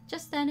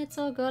 Just then, it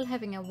saw a girl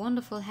having a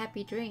wonderful,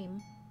 happy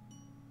dream.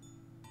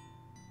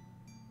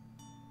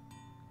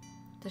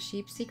 The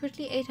sheep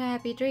secretly ate her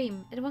happy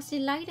dream. It was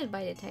delighted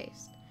by the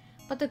taste.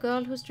 But the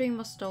girl whose dream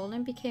was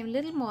stolen became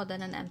little more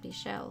than an empty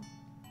shell.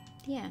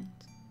 The end.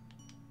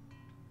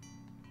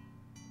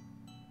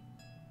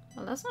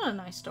 Well, that's not a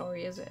nice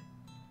story, is it?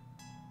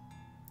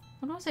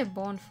 What was I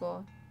born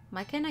for?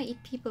 Why can't I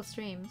eat people's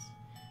dreams?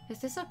 Is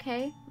this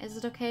okay? Is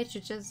it okay to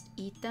just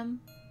eat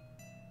them?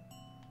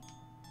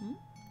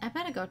 I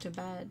better go to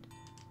bed.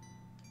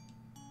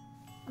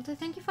 Also,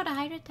 thank you for the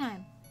hydrate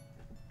time.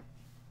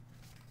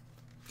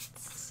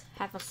 Let's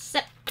have a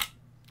sip.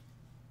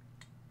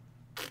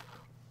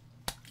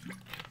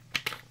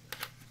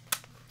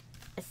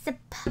 A sip.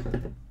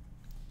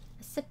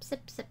 A sip,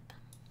 sip, sip.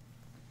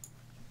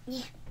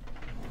 Yeah.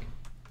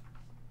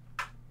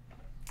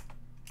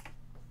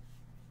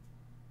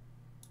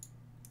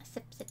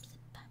 Sip, sip,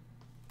 sip.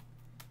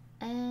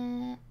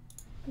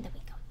 There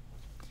we go.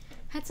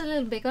 That's a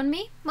little big on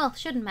me. Well,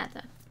 shouldn't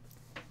matter.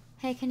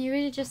 Hey, can you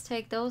really just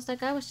take those?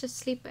 That guy was just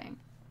sleeping.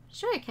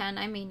 Sure I can.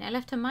 I mean, I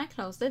left him my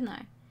clothes, didn't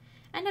I?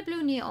 And I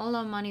blew near all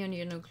our money on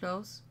your new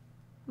clothes.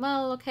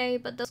 Well, okay,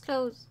 but those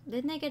clothes,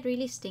 didn't they get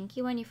really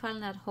stinky when you fell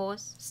on that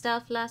horse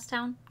stuff last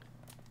town?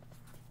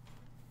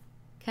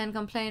 Can't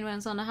complain when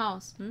it's on the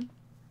house,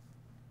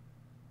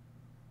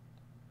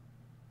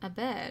 A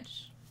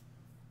badge.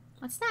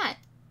 What's that?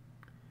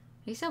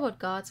 These are what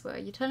guards were.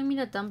 You telling me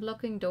that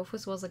dumb-looking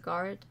Dofus was a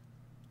guard?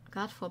 A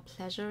guard for a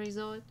pleasure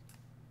resort?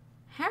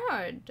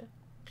 Harold!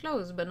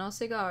 Close, but no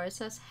cigar. It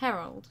says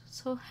Harold.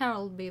 So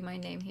Harold be my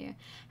name here.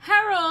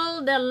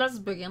 Harold, let's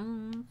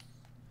begin.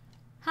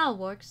 Hal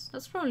works.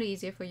 That's probably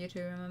easier for you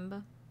to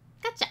remember.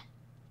 Gotcha!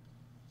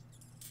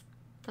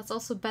 That's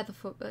also better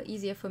for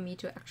easier for me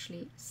to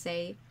actually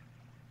say.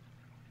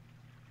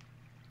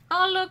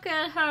 Oh, look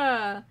at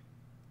her!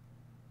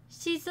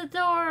 She's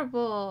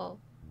adorable!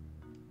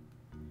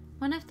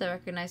 Wonder if they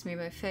recognize me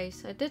by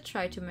face. I did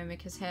try to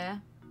mimic his hair.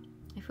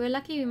 If we're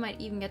lucky, we might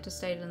even get to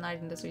stay the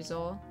night in this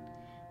resort.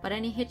 But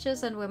any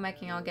hitches and we're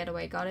making our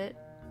getaway, got it?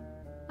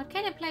 What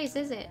kind of place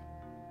is it?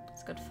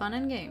 It's got fun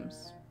and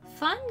games.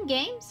 Fun?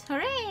 Games?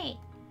 Hooray!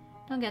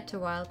 Don't get too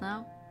wild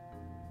now.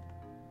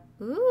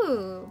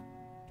 Ooh!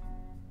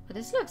 But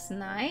this looks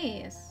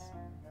nice.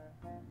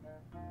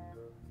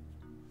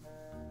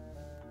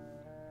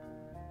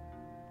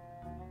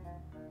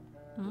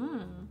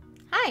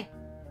 Hi!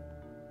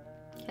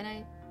 Can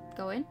I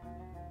go in?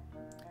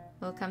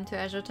 Welcome to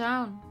Azure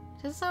Town.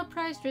 This is our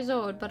prized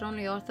resort, but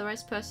only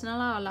authorized personnel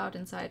are allowed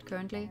inside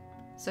currently.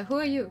 So who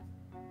are you?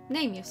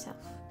 Name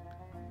yourself.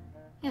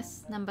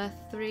 Yes, number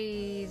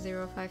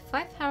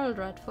 3055, Harold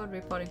Radford,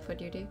 reporting for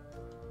duty.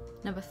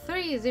 Number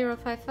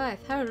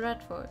 3055, Harold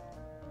Radford.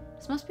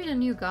 This must be the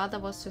new guard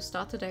that was to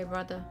start today,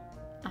 brother.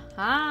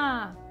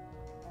 Aha!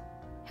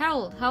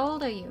 Harold, how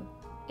old are you?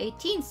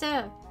 18,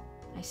 sir.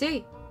 I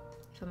see.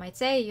 If I might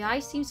say, your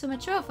eyes seem so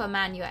mature for a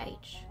man your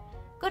age.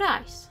 Good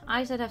eyes.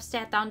 Eyes that have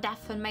stared down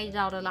death and made it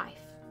out alive.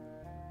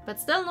 But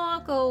still no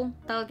alcohol.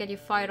 That'll get you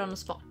fired on the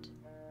spot.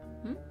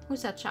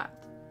 Who's that child?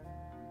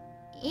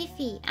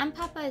 Effie, I'm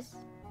Papa's.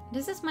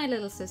 This is my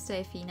little sister,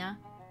 Effina.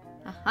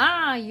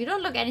 Aha! You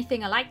don't look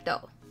anything alike,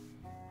 though.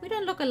 We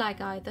don't look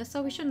alike either,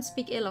 so we shouldn't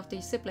speak ill of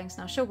these siblings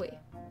now, shall we?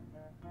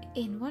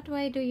 In what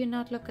way do you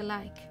not look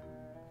alike?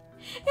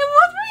 In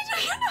what way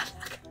do you not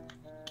look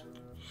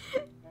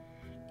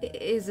alike?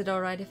 Is it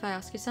alright if I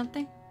ask you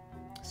something?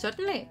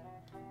 Certainly.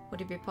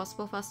 Would it be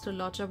possible for us to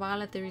lodge a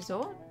while at the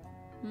resort?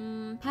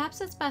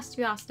 Perhaps it's best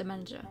you ask the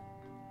manager.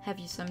 Have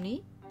you some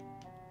need?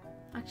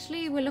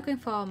 Actually, we're looking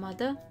for our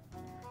mother.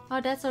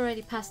 Our dad's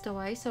already passed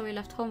away, so we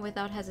left home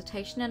without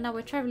hesitation, and now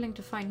we're traveling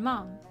to find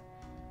Mom.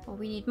 But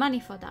we need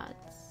money for that,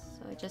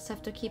 so I just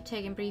have to keep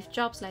taking brief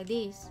jobs like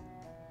these.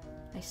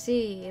 I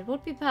see. It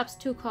would be perhaps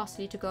too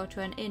costly to go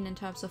to an inn in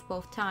terms of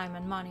both time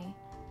and money.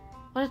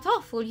 But a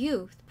thoughtful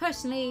youth.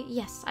 Personally,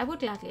 yes, I would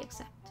gladly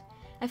accept.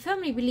 I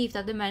firmly believe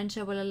that the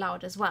manager will allow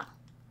it as well.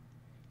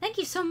 Thank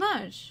you so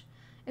much.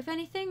 If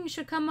anything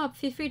should come up,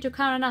 feel free to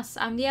count on us.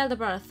 I'm the elder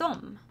brother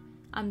Thom.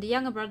 I'm the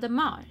younger brother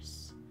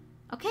Mars.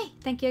 Okay,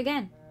 thank you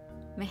again.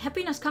 May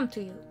happiness come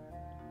to you.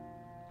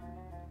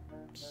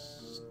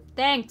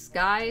 Thanks,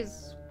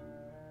 guys.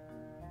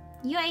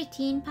 You're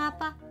 18,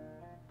 Papa?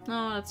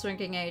 Oh, that's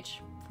drinking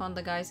age. Found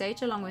the guy's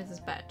age along with his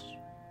badge.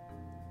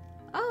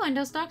 Oh, and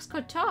those dogs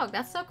could talk.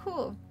 That's so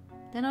cool.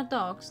 They're not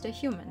dogs, they're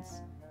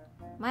humans.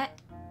 What?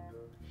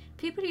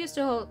 People used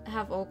to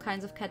have all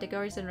kinds of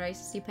categories and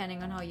races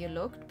depending on how you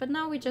looked, but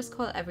now we just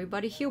call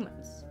everybody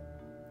humans.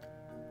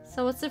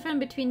 So what's different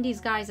between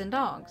these guys and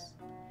dogs?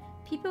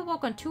 People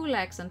walk on 2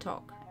 legs and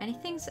talk.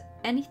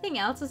 Anything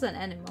else is an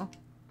animal.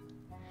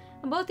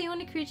 About the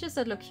only creatures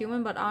that look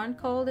human but aren't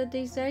called it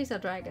these days are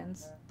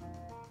dragons.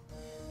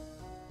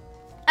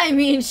 I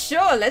mean,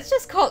 sure, let's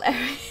just call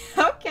every...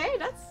 Okay,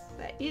 that's...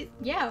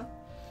 yeah.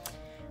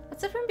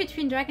 What's different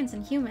between dragons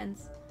and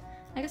humans?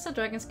 I guess the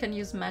dragons can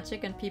use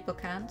magic and people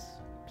can't.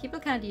 People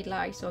can't eat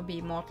lice or be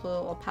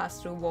immortal or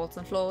pass through walls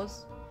and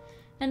floors.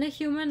 And a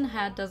human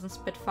head doesn't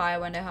spit fire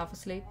when they're half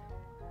asleep.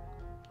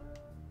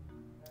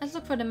 Let's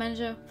look for the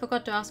manager.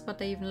 Forgot to ask what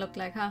they even look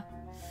like, huh?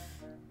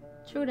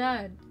 True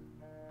that.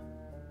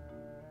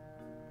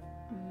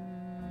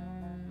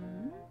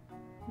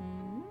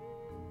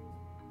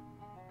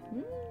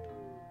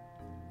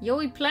 Yo,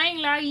 we playing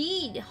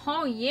LiEat.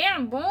 Oh yeah,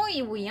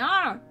 boy, we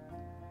are.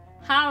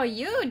 How are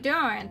you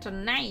doing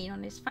tonight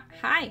on this?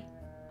 Hi.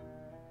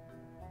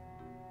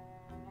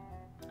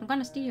 I'm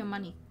gonna steal your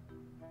money.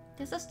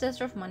 There's a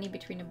stash of money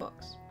between the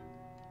books.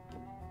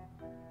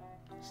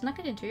 Snuck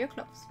it into your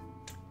clothes.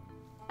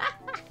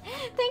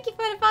 Thank you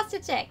for the posture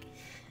check.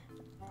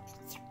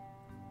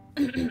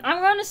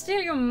 I'm gonna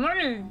steal your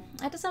money.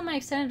 I had this on my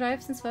extended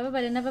drive since forever,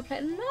 but I never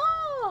played.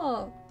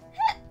 No.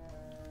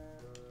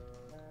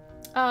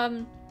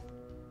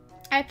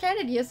 I played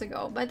it years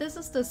ago, but this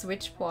is the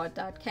Switch port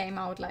that came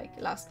out like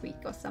last week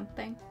or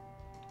something.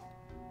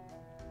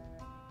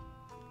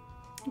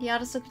 The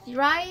others look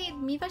right.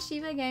 Miva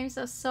Shiva games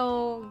are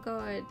so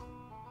good.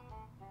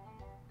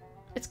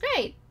 It's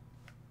great.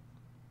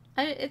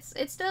 It's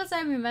still as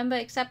I remember,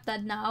 except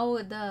that now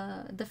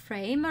the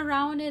frame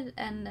around it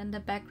and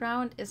the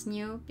background is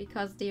new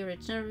because the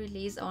original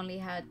release only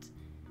had,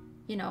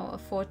 you know, a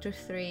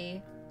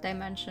 4:3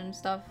 dimension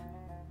stuff.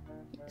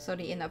 So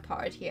the inner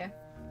part here.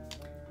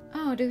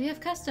 Oh, do we have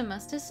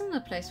customers? This isn't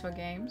a place for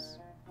games.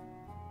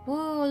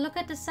 Whoa, look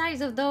at the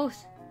size of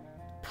those.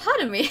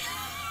 Pardon me.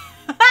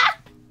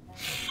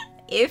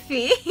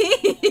 Iffy.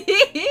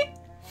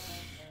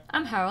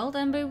 I'm Harold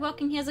and been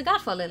working here as a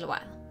guard for a little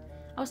while.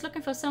 I was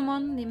looking for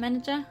someone, the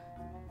manager.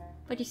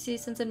 But you see,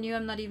 since I'm new,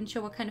 I'm not even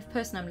sure what kind of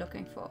person I'm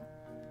looking for.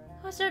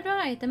 Oh, is that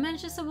right? The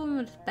manager's a woman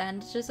with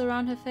bandages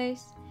around her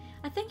face.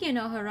 I think you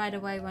know her right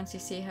away once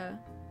you see her.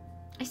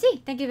 I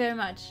see. Thank you very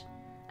much.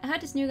 I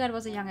heard this new guy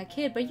was a younger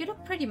kid, but you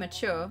look pretty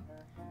mature.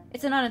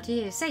 It's an honor to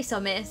hear you say so,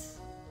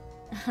 miss.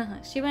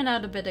 She went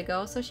out a bit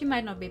ago, so she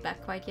might not be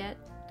back quite yet.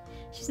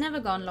 She's never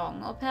gone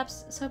long, or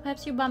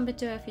perhaps you bump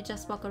into her if you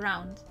just walk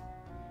around.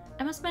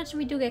 I must mention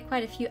we do get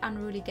quite a few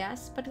unruly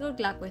guests, but good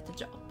luck with the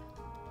job.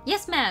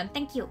 Yes, ma'am.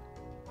 Thank you.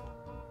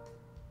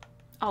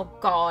 Oh,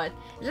 God.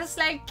 Just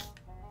like...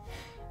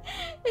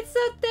 It's so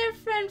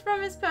different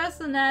from his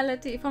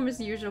personality, from his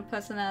usual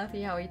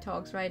personality, how he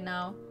talks right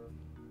now.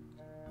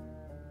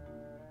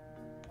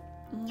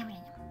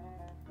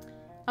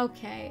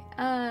 Okay,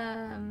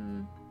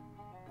 I'm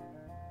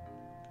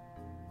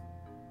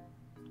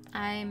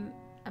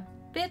a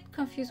bit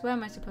confused. Where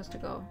am I supposed to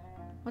go?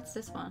 What's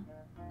this one?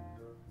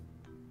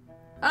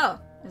 Oh,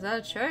 is that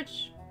a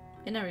church?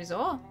 In a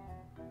resort?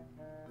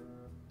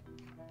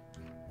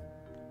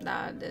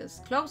 That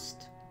is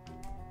closed.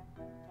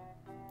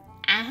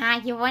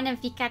 Aha, you want a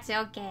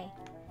Pikachu, okay.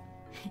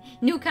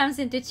 New comes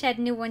into chat,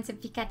 new wants a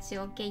Pikachu,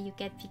 okay, you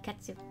get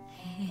Pikachu.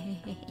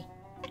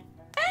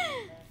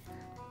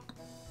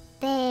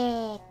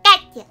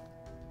 Pikachu!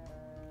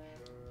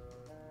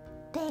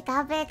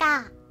 Pika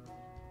Pika!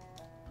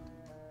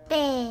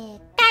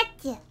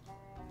 Pikachu!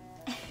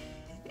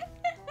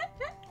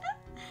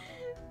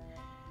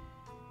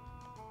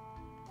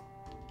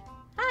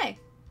 Hi!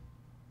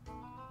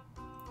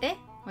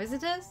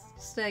 Visitors?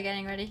 Still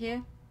getting ready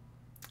here?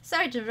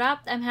 Sorry to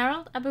interrupt, I'm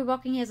Harold. I'll be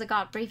walking here as a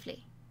guard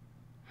briefly.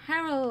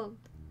 Harold!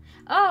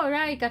 Oh,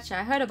 right, gotcha,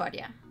 I heard about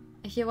ya.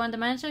 If you want the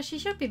manager, she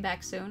should be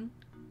back soon.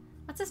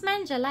 What's this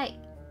manager like?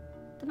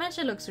 The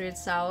manager looks real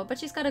sour, but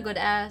she's got a good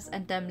ass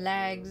and them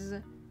legs.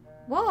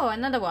 Whoa,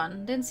 another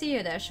one. Didn't see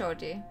you there,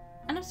 shorty.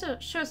 And I'm so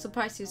sure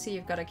surprised to see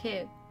you've got a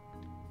kid.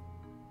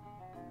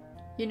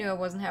 You knew I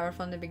wasn't Harold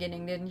from the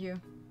beginning, didn't you?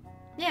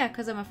 Yeah,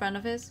 'cause I'm a friend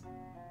of his.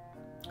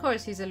 Of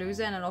course, he's a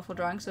loser and an awful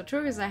drunk, so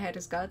true as I hate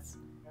his guts.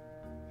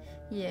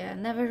 Yeah,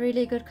 never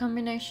really a good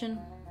combination.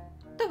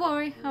 Don't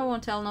worry, I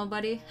won't tell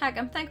nobody. Heck,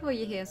 I'm thankful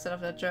you're here instead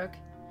of that jerk.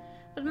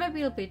 But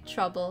maybe it'll be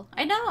trouble.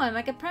 I know, I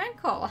make a prank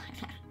call.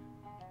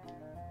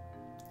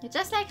 You're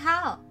just like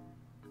Hal.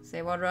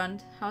 Say what,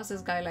 Rund? How's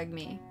this guy like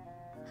me?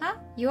 Huh?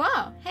 You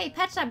are? Hey,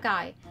 Pet Shop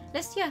guy.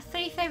 List your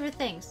 3 favorite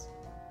things.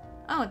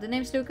 Oh, the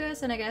name's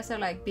Lucas, and I guess I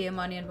like beer,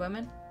 money, and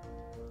women.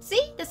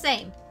 See? The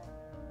same.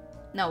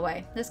 No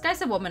way. This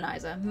guy's a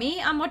womanizer.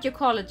 Me? I'm what you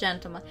call a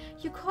gentleman.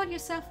 You call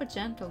yourself a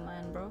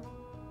gentleman, bro.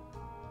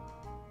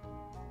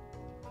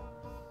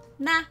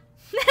 Nah.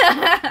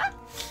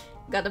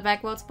 Got the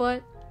backward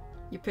spot?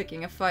 You're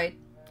picking a fight.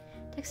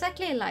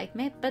 Exactly alike,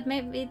 but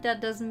maybe that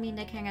doesn't mean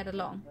they can get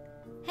along.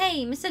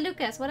 Hey, Mr.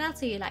 Lucas, what else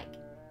do you like?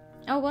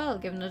 Oh well,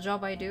 given the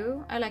job I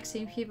do, I like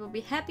seeing people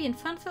be happy in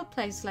fun-filled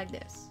places like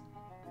this.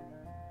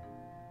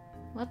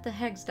 What the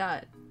heck's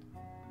that?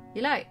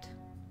 LiEat,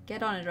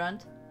 get on it,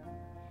 Runt.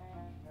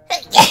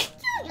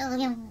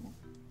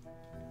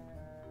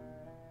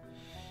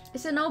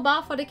 Is there no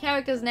bar for the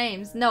characters'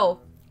 names? No.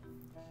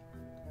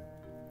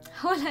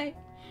 How will I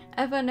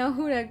ever know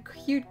who that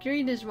cute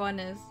greenish one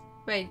is?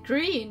 Wait,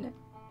 green?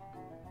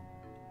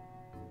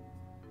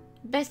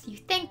 Bless you,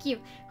 thank you.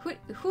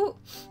 Who?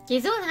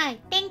 Gesundheit,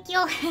 thank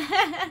you.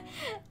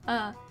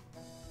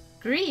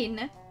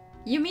 Green?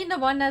 You mean the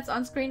one that's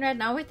on screen right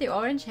now with the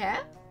orange hair?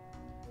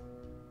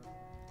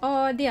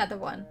 Or the other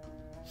one?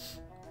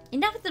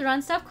 Enough with the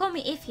run, stop calling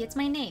me Iffy, it's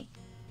my name.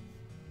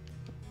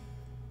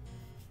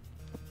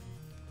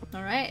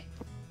 Alright.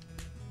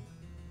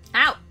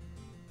 Ow!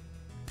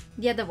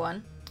 The other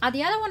one.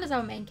 The other one is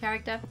our main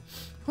character,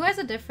 who has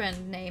a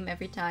different name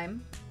every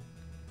time.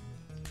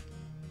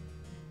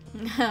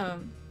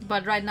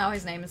 But right now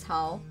his name is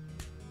Hal.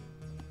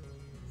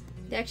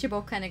 They're actually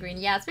both kind of green.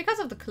 Yeah, it's because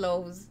of the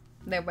clothes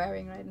they're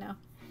wearing right now.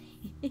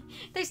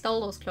 They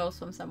stole those clothes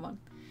from someone.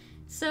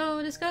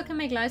 So this girl can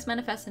make lies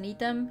manifest and eat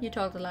them. You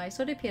told a lie,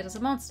 so they appeared as a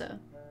monster.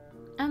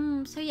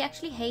 So you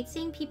actually hate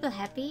seeing people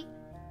happy?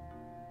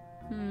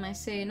 I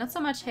see. Not so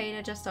much hate,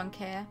 I just don't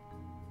care.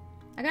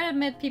 I gotta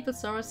admit, people's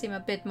sorrows seem a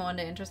bit more on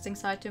the interesting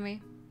side to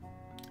me.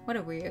 What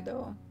a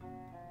weirdo.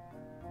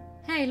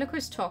 Hey, look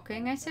who's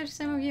talking. I say the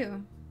same of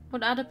you.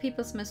 Would other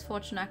people's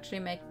misfortune actually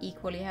make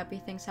equally happy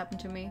things happen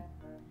to me?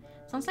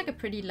 Sounds like a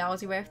pretty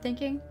lousy way of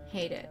thinking.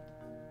 Hate it.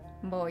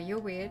 Boy, you're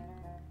weird.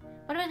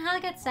 But when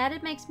Hal gets sad,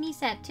 it makes me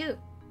sad too.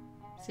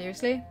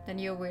 Seriously? Then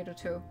you're a weirdo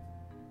too.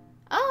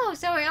 Oh,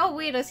 so we're all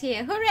weirdos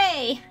here.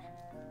 Hooray!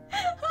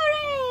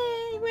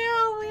 Hooray! We're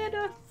all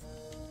weirdos.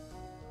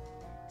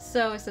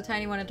 So, is the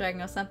tiny one a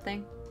dragon or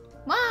something?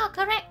 Wow,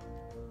 correct!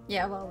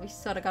 Yeah, well, we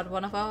sort of got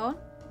one of our own.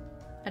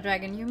 A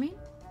dragon, you mean?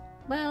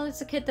 Well,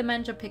 it's a kid the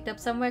manager picked up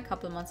somewhere a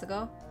couple months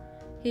ago.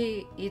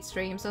 He eats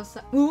dreams of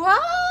so-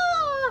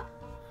 Whoa!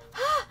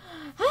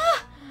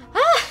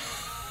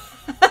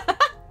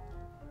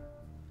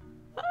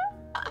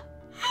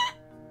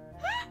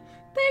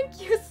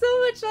 Thank you so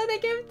much for the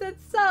gifted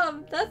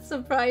sub. That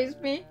surprised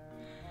me.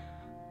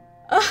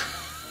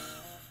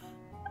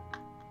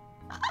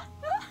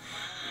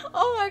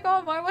 Oh my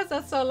god, why was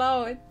that so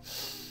loud?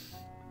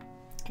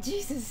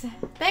 Jesus,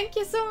 thank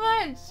you so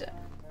much.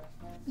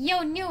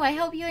 Yo, New, I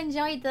hope you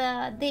enjoyed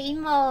the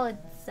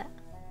emotes.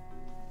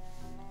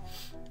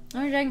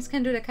 Only dragons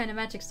can do that kind of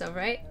magic stuff,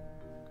 right?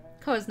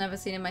 Koa's never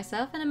seen it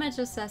myself, and Emma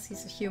just says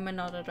he's a human,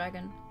 not a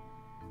dragon.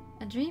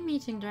 A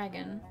dream-eating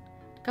dragon.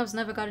 Cubs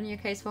never got in your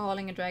case for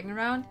hauling a dragon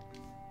around.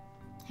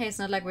 Hey, it's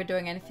not like we're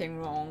doing anything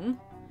wrong.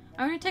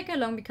 I'm gonna take her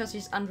along because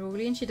she's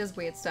unruly and she does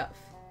weird stuff.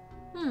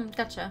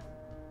 Gotcha.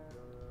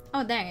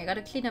 Oh dang, I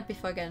gotta clean up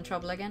before I get in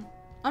trouble again.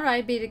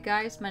 Alright, beat it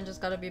guys, man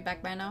just gotta be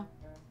back by now.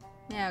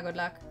 Yeah, good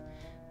luck.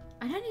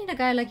 I don't need a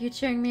guy like you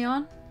cheering me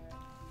on.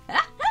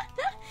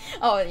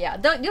 Oh yeah,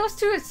 those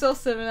two are so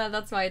similar,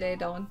 that's why they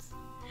don't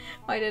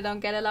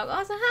get along.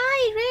 Also,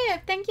 hi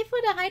Rip, thank you for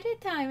the hydro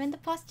time and the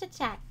posture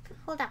check.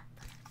 Hold up.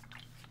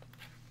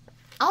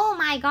 Oh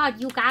my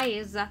god, you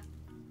guys.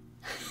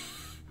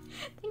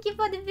 Thank you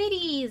for the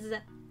biddies.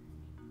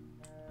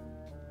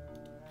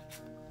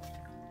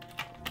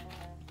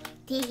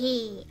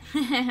 Teehee.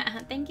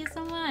 Thank you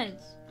so much.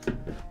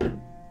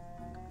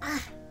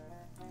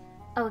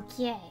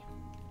 Okay.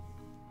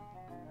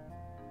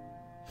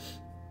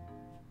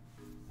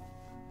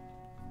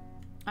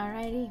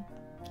 Alrighty.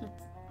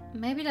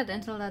 Maybe that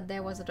intel that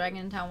there was a dragon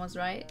in town was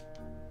right.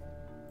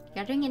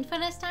 Gathering info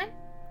this time?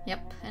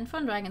 Yep, info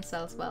on dragon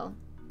cells well.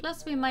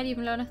 Plus we might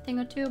even learn a thing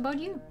or two about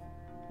you.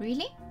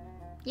 Really?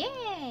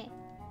 Yeah!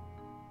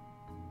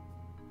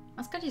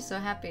 What's got you so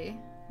happy?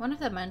 One of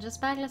the managers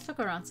back, let's look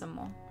around some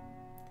more.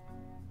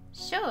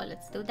 Sure,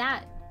 let's do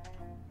that.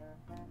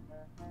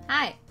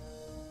 Hi.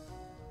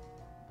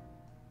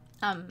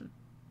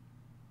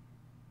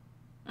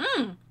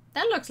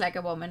 That looks like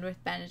a woman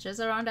with bandages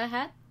around her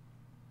head.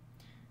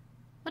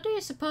 What do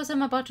you suppose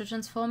I'm about to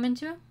transform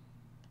into?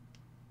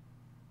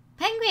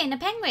 Penguin, a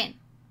penguin!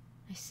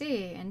 I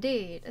see,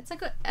 indeed. It's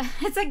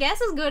a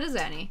guess as good as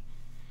any.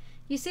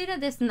 You see that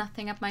there's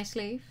nothing up my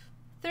sleeve?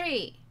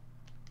 3,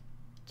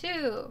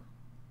 2...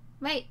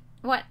 Wait,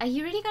 what? Are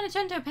you really gonna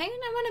turn into a penguin?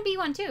 I wanna be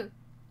one too.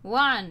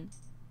 1.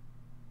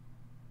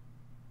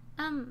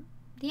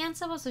 The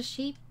answer was a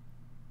sheep.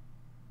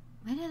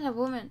 Where did a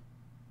woman...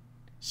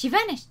 She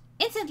vanished!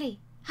 Instantly!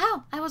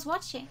 How? I was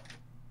watching.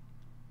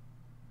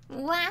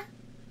 What?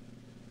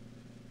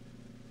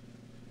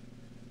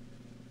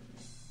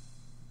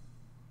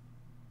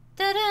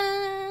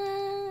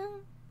 Ta-da!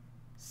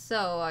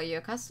 So, are you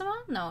a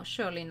customer? No,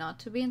 surely not.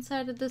 To be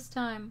inside at this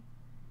time.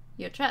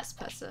 You're a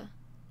trespasser.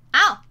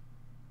 Ow!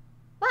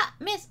 What?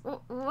 Miss?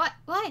 What?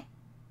 Why?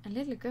 A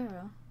little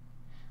girl.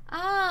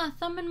 Ah,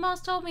 Thumb and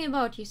Moss told me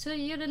about you, so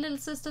you're the little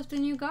sister of the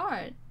new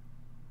guard.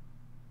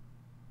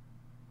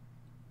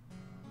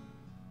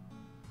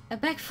 I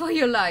beg for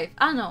your life.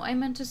 Ah no, I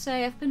meant to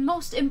say I've been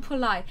most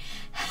impolite.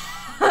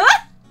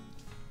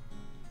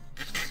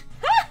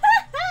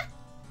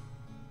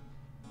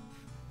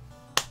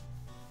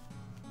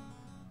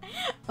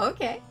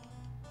 Okay.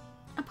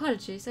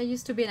 Apologies, I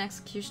used to be an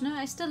executioner.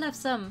 I still have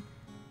some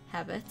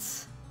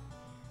habits.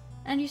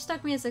 And you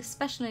struck me as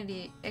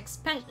exceptionally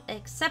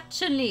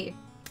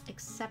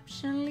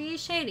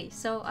shady.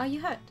 So, are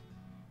you hurt?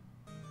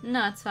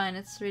 No, it's fine.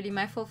 It's really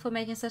my fault for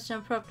making such an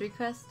abrupt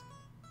request.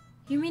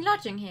 You mean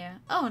lodging here?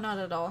 Oh, not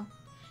at all.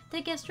 There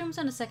are guest rooms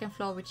on the second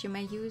floor which you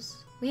may use.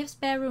 We have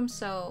spare rooms,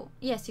 so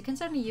yes, you can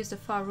certainly use the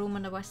far room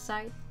on the west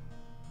side.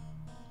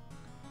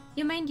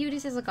 Your main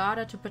duties as a guard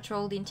are to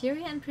patrol the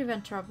interior and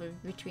prevent trouble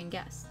between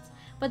guests.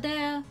 But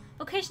there are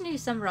occasionally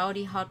some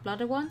rowdy,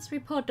 hot-blooded ones.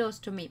 Report those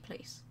to me,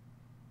 please.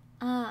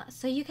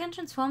 So you can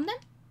transform them?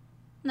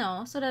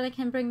 No, so that I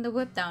can bring the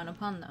whip down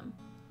upon them.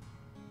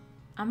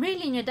 I'm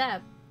really in your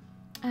debt.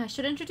 I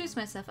should introduce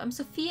myself. I'm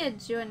Sophia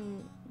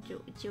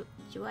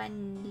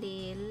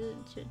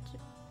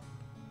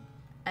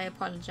I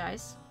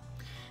apologize.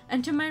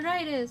 And to my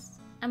right is...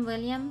 I'm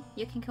William.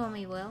 You can call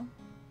me Will.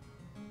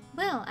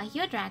 Will, are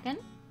you a dragon?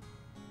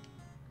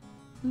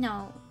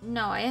 No,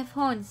 I have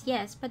horns,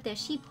 yes, but they're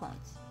sheep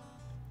horns.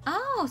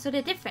 Oh, so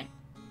they're different.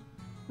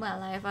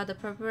 Well, I have other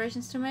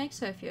preparations to make,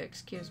 so if you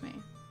excuse me.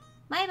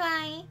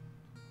 Bye-bye.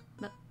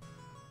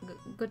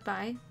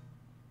 Goodbye.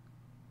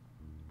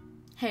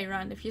 Hey,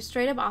 Ron, if you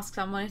straight up ask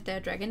someone if they're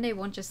a dragon, they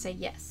won't just say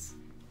yes.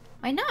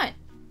 Why not?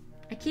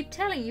 I keep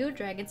telling you,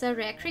 dragons are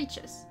rare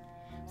creatures.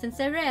 Since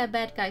they're rare,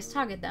 bad guys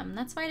target them.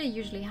 That's why they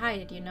usually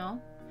hide it, you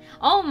know?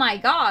 Oh my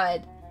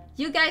god!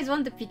 You guys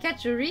want the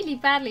Pikachu really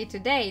badly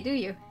today, do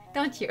you?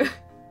 Don't you?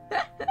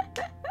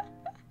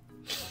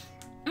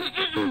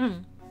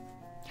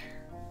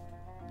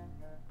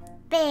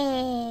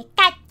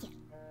 Pikachu.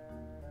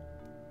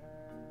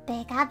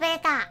 Pika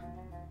pika.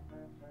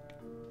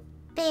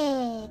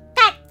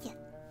 Pikachu.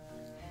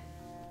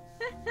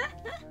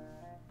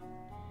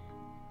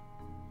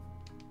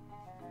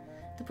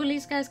 The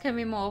police guys can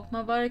be more open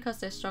about it because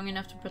they're strong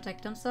enough to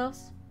protect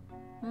themselves.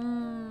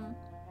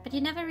 But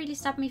you never really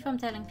stopped me from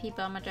telling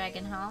people I'm a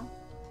dragon, huh?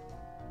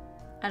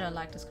 I don't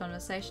like this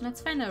conversation. Let's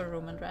find a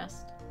room and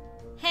rest.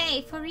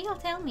 Hey, for real,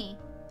 tell me.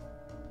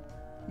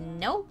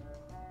 No.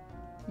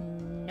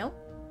 No.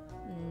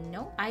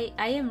 No. I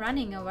am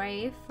running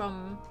away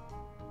from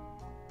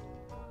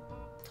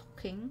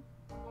talking.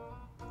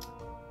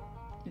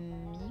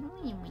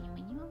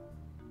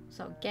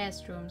 So,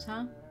 guest rooms,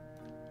 huh?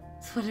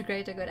 It's for the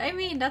greater good. I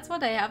mean, that's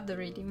what I have the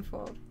reading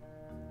for.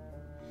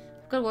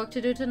 I've got work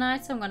to do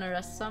tonight, so I'm gonna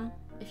rest some.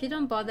 If you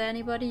don't bother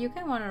anybody, you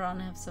can wander around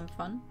and have some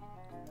fun.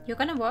 You're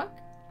gonna work?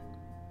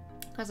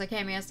 Because I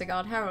came here as the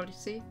guard herald, you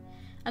see.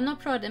 I'm not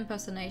pro at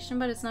impersonation,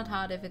 but it's not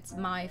hard if it's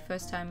my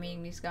first time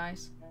meeting these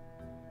guys.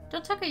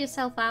 Don't tucker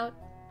yourself out.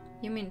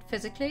 You mean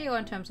physically or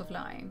in terms of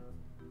lying?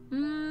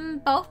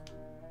 Both.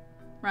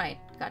 Right,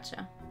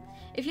 gotcha.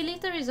 If you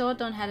leave the resort,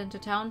 don't head into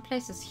town.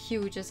 Place is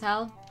huge as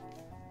hell.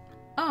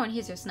 Oh, and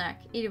here's your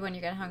snack. Eat it when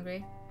you get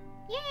hungry.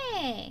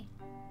 Yay!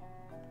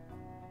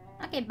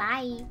 Okay,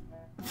 bye.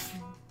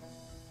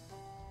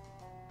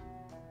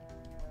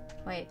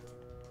 Wait.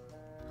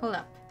 Hold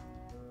up.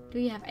 Do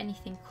you have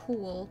anything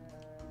cool?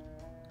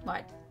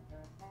 What?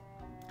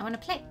 I wanna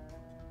play.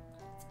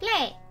 Let's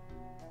play!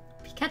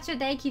 Pikachu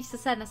Day keeps the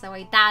sadness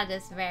away. That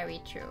is very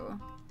true.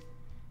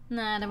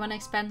 Nah, I don't wanna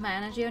expend my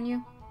energy on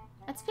you.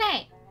 Let's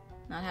play!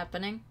 Not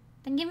happening.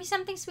 Then give me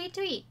something sweet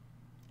to eat.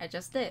 I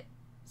just did.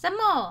 Some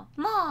more!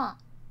 More!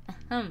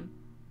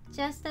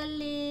 Just a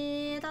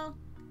little.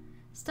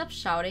 Stop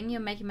shouting,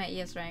 you're making my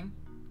ears ring.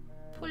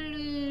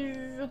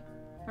 Please.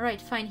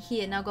 Alright, fine,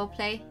 here, now go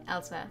play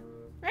elsewhere.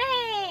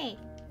 Ray!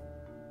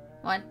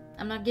 What?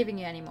 I'm not giving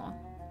you any more.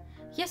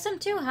 Here's some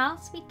too, Hal.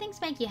 Sweet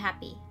things make you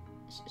happy.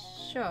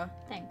 Sure,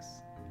 thanks.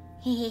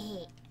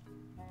 Hehehe.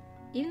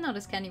 Even though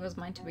this candy was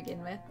mine to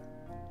begin with.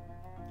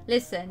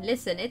 Listen,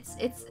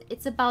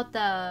 it's about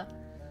the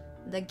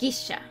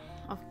geisha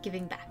of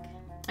giving back.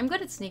 I'm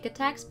good at sneak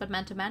attacks, but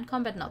man-to-man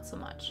combat not so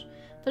much.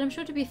 But I'm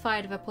sure to be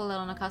fired if I pull that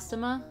on a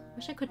customer.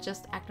 Wish I could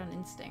just act on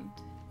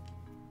instinct.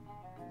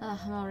 Ugh,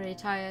 I'm already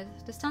tired.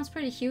 This town's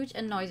pretty huge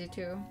and noisy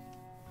too.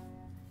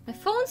 My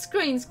phone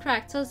screen's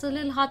cracked, so it's a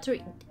little hard to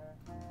read.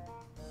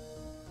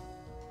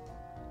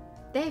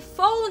 They have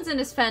phones in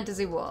this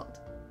fantasy world.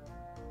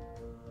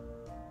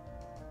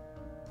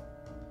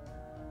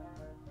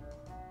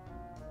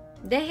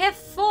 They have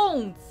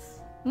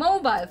phones!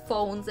 Mobile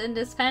phones in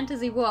this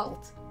fantasy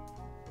world.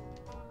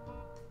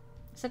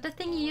 Is that the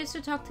thing you used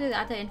to talk to the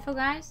other info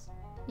guys?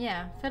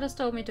 Yeah, Feathers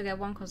told me to get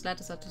one cause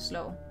letters are too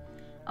slow.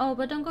 Oh,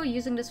 but don't go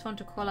using this phone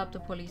to call up the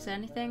police or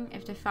anything.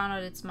 If they found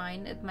out it's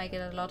mine, it'd make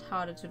it a lot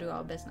harder to do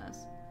our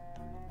business.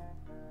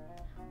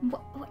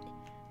 What?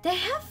 They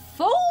have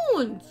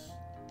phones!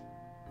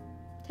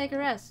 Take a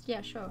rest.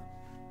 Yeah, sure.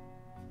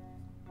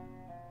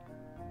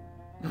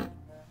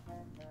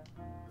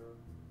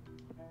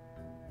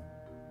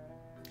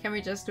 Can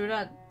we just do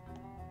that?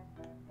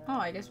 Oh,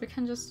 I guess we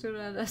can just do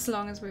that as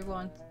long as we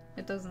want.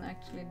 It doesn't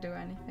actually do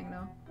anything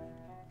though.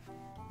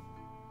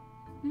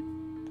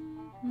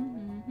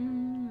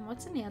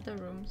 What's in the other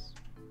rooms?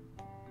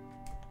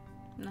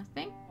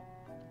 Nothing?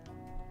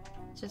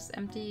 Just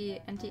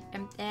empty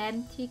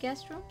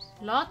guest rooms?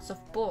 Lots of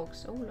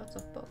books. Oh, lots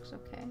of books.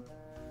 Okay.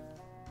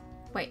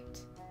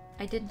 Wait.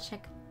 I didn't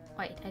check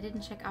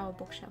our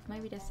bookshelf.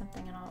 Maybe there's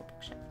something in our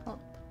bookshelf. Hold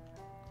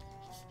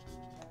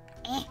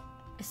up.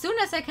 As soon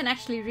as I can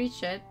actually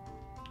reach it.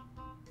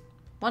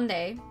 One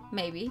day,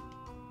 maybe.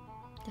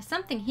 There's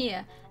something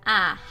here.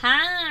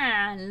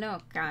 Aha!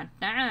 Look at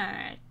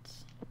that.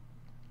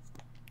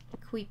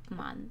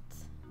 Equipment.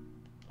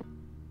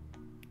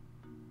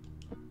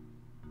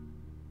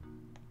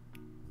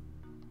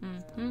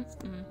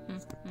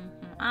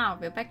 Ah,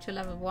 we're back to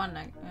level 1.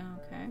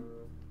 Okay.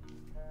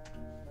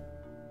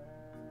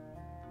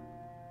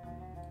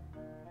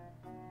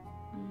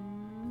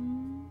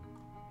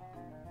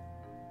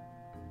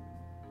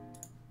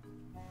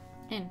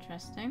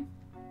 Interesting.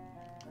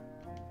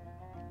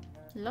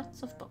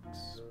 Lots of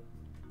books.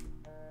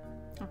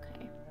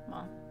 Okay,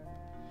 well.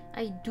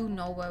 I do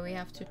know where we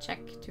have to check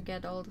to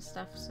get all the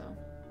stuff, so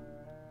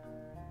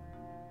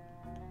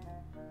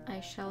I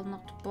shall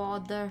not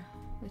bother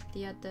with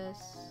the others.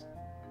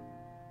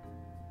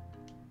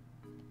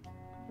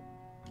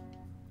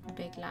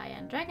 Big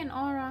Lion, Dragon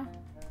Aura.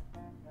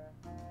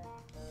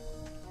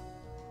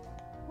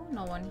 Oh,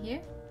 no one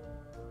here.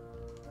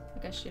 I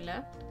guess she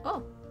left.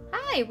 Oh,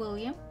 hi,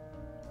 William.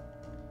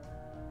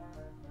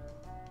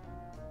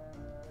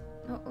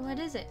 Oh, what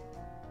is it?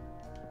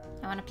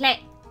 I want to play.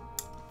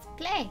 Let's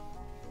play.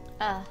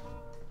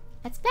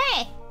 Let's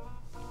play.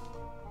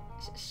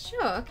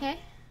 Sure, okay.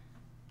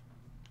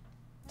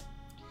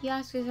 You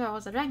asked if I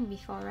was a dragon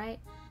before, right?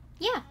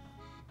 Yeah.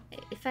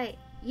 If I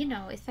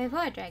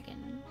were a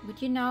dragon,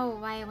 would you know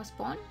why I was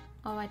born?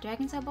 Or why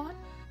dragons are born?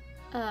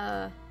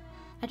 I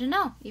don't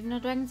know. Even the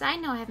dragons I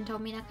know haven't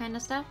told me that kind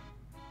of stuff.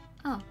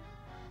 Oh.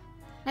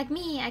 Like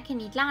me, I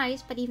can eat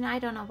lice, but even I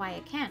don't know why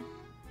I can.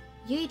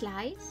 You eat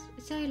lice?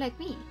 So you're like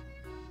me.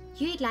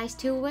 You eat lice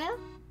too, Will?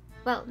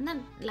 Well, not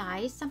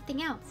lice,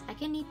 something else. I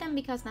can eat them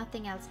because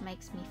nothing else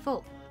makes me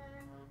full.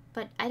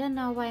 But I don't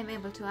know why I'm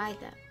able to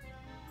either.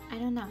 I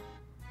don't know.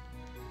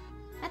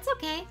 That's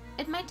okay.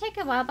 It might take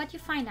a while, but you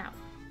find out.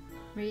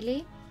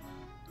 Really?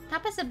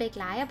 Papa's a big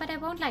liar, but I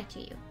won't lie to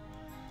you.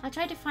 I'll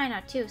try to find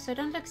out too, so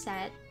don't look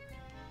sad.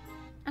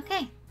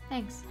 Okay,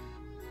 thanks.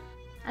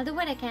 I'll do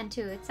what I can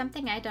too. It's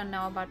something I don't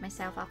know about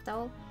myself after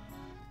all.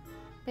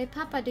 Wait,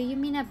 Papa, do you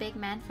mean a big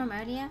man from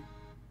earlier?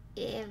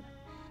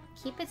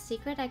 Keep it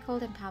secret. I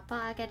called him Papa.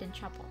 I'll get in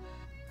trouble.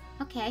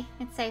 Okay,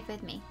 it's safe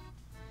with me.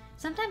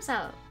 Sometimes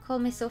I'll call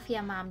Miss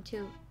Sophia Mom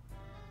too.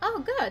 Oh,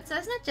 good. So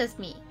it's not just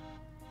me.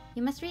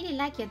 You must really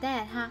like your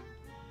dad, huh?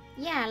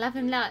 Yeah, I love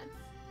him lots.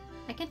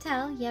 I can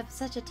tell. You have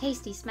such a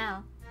tasty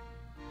smell.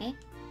 Eh?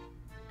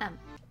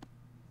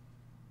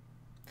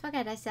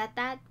 Forget I said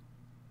that.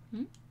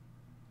 Hmm?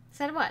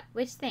 Said what?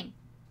 Which thing?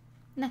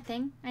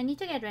 Nothing. I need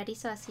to get ready,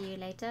 so I'll see you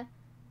later.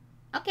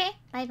 Okay,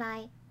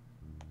 bye-bye.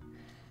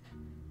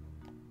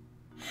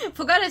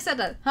 Forgot I said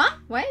that. Huh?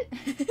 What?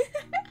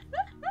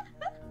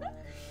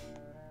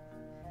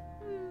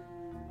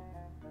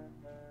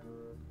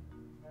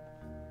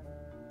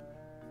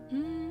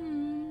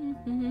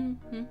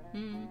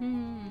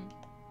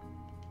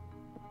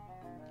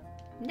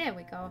 There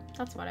we go.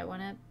 That's what I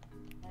wanted.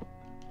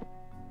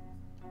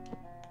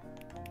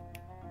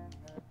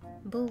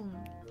 Boom.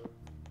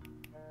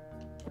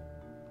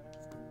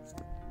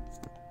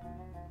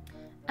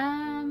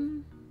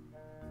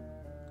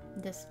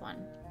 This one,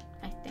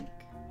 I think.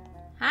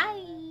 Hi!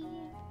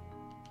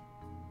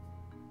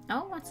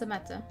 Oh, what's the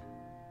matter?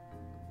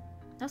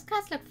 Those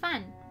cards look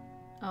fun.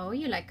 Oh,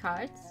 you like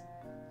cards?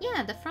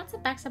 Yeah, the fronts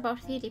and backs are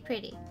both really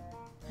pretty.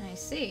 I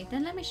see.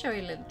 Then let me show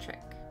you a little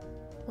trick.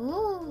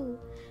 Ooh!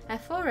 I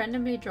have 4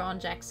 randomly drawn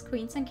jacks,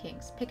 queens, and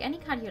kings. Pick any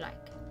card you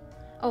like.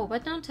 Oh,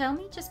 but don't tell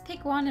me. Just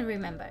pick one and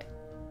remember it.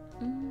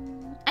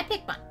 I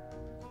picked one.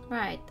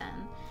 Right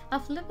then. I'll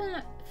flip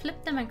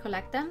them and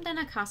collect them. Then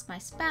I cast my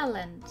spell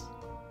and...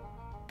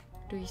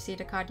 Do you see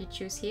the card you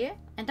choose here?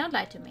 And don't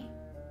lie to me.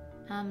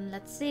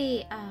 Let's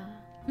see.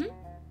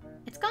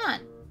 It's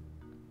gone.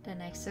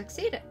 Then I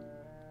succeeded.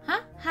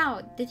 Huh? How?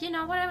 Did you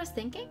know what I was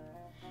thinking?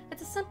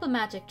 It's a simple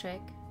magic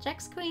trick.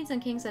 Jacks, queens,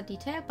 and kings are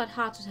detailed but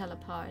hard to tell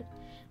apart.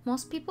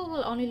 Most people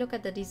will only look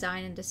at the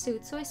design and the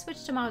suit, so I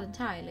switched them out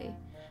entirely.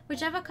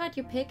 Whichever card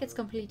you pick, it's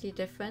completely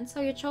different,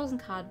 so your chosen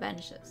card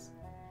vanishes.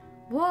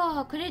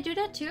 Whoa, could I do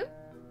that too?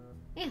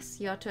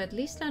 Yes, you ought to at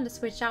least learn the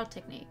switch out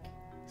technique.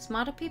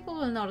 Smarter people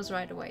will notice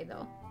right away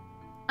though.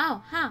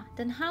 Oh, huh,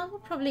 then Hal will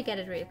probably get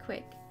it real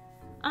quick.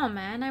 Oh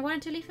man, I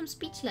wanted to leave him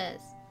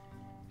speechless.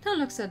 Don't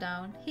look so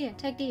down. Here,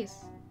 take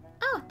these.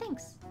 Oh,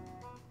 thanks.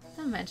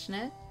 Don't mention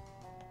it.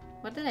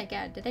 What did I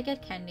get? Did I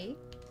get candy?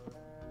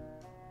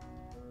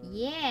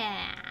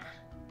 Yeah,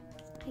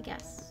 I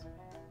guess.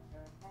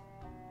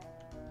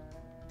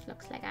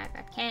 Looks like I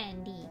got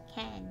candy.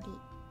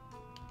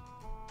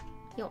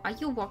 Yo, are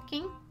you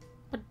walking?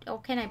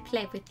 Or can I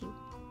play with you?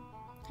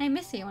 Hey,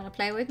 Missy, you wanna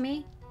play with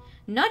me?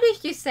 Not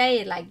if you say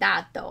it like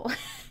that, though.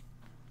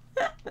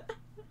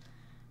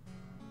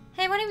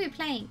 Hey, what are we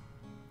playing?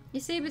 You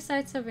see,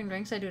 besides serving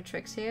drinks, I do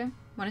tricks here.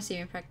 Wanna see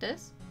me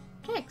practice?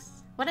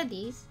 Tricks? What are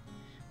these?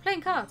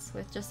 Playing cards.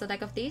 With just a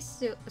deck of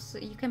these, so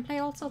you can play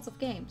all sorts of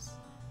games.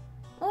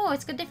 Oh,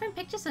 it's got different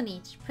pictures on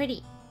each.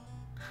 Pretty.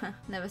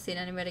 Never seen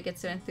anybody get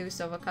so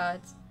enthused over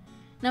cards.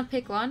 Now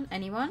pick one,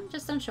 anyone,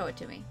 just don't show it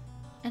to me.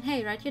 And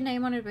hey, write your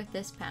name on it with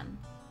this pen.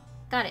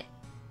 Got it.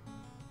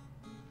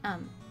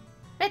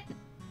 Written.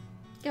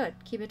 Good.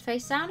 Keep it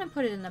face down and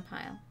put it in a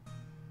pile.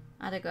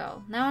 Atta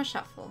go. Now I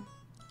shuffle.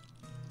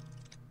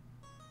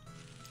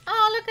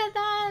 Oh, look at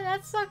that!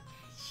 That's so...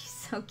 She's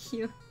so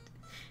cute.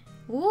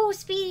 Ooh,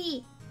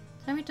 Speedy!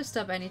 Tell me to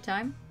stop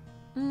anytime.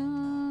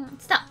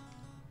 Stop!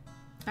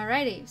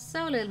 Alrighty,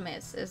 so little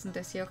miss, isn't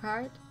this your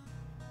card?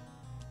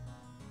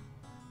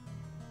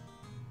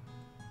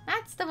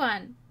 That's the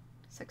one!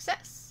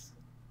 Success!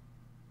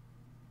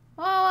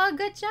 Whoa,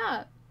 good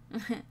job!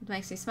 It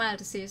makes me smile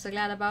to see you so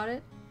glad about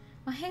it.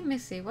 Oh, hey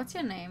Missy, what's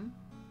your name?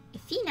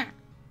 Efina!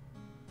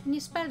 And you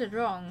spelled it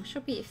wrong.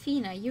 Should be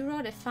Efina. You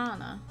wrote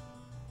Efana.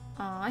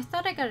 Oh, I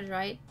thought I got it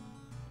right.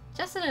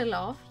 Just a little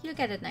off. You'll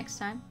get it next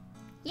time.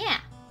 Yeah!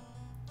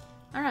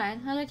 Alright,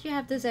 I'll let you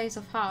have this ace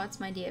of hearts,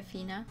 my dear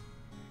Efina.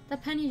 The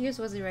pen you used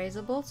was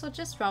erasable, so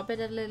just rub it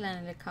a little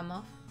and it'll come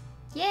off.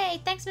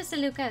 Yay! Thanks, Mr.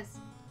 Lucas!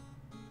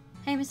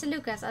 Hey, Mr.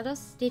 Lucas, are those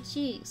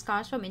stitchy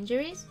scars from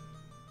injuries?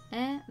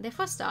 They're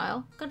for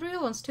style. Got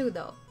real ones too,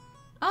 though.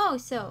 Oh,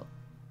 so.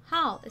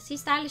 Hal, is he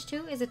stylish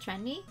too? Is it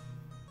trendy?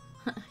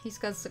 He's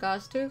got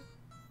scars too?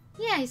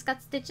 Yeah, he's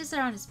got stitches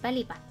around his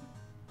belly button.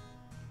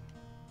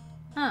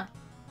 Huh.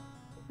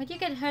 Where'd you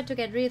get hurt to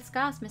get real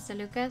scars, Mr.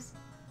 Lucas?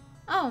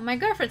 Oh, my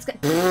girlfriend's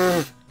got...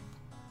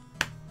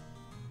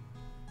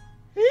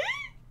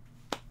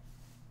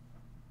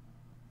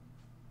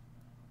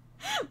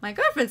 My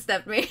girlfriend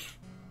stabbed me.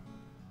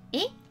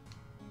 Eh?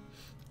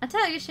 I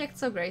tell you, she acts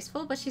so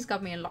graceful, but she's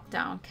got me in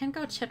lockdown. Can't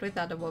go chat with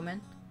other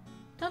women.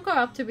 Don't grow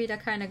up to be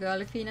that kind of girl,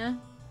 Efina.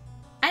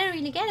 I don't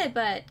really get it,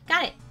 but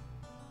got it.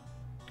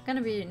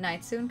 Gonna be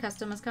night soon,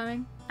 customers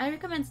coming. I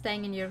recommend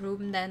staying in your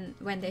room then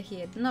when they're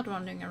here, not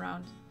wandering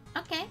around.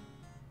 Okay.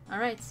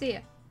 Alright, see ya.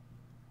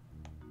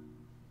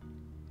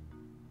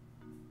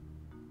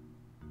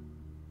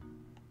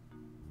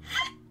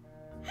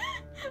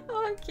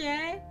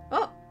 Okay.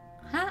 Oh!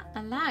 Huh?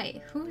 A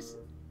lie. Who's...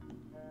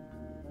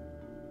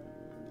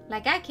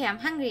 Like okay, I'm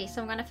hungry,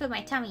 so I'm gonna fill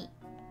my tummy.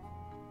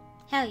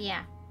 Hell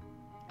yeah.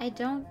 I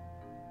don't...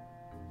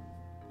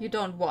 You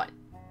don't what?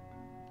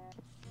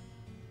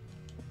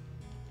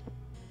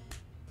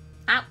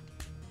 Ow!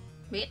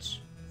 Bitch.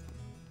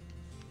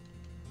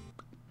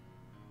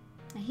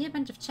 I hear a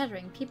bunch of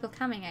chattering, people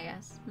coming, I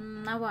guess.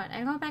 Now what?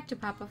 I go back to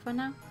Papa for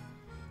now?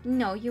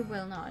 No, you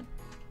will not.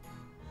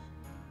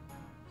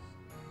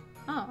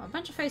 Oh, a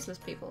bunch of faceless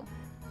people.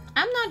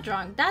 I'm not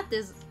drunk, that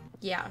is...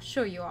 Yeah,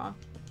 sure you are.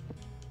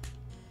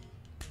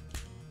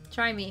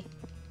 Try me.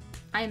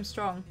 I am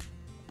strong.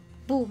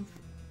 Boom.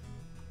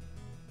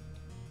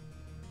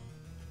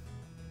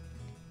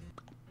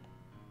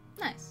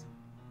 Nice.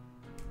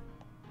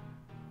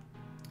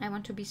 I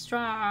want to be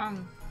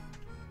strong.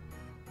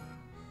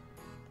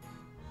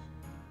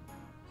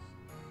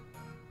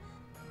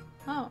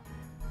 Oh.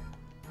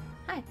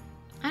 Hi.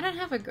 I don't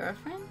have a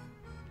girlfriend.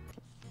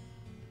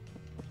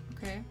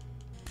 Okay.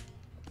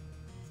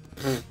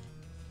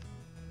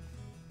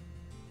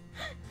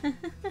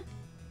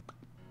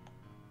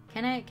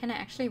 Can I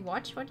actually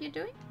watch what you're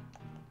doing?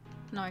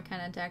 No, I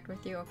can't interact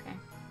with you. Okay.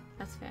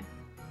 That's fair.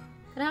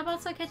 Could I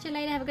also catch you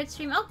later? Have a good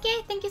stream.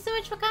 Okay, thank you so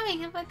much for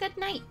coming. Have a good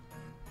night.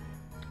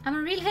 I'm a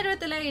real hitter with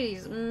the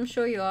ladies.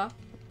 Sure you are.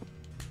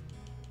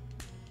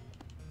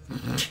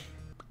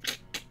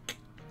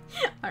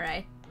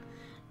 Alright.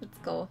 Let's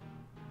go.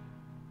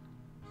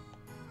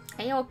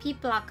 Hey, yo,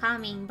 people are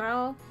coming,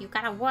 bro. You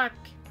gotta work.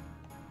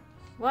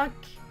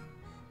 Work.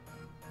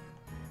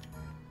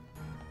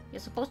 You're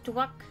supposed to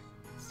work.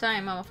 It's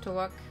time, I'm off to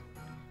work.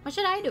 What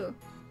should I do?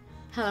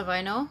 Hell if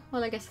I know.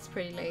 Well, I guess it's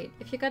pretty late.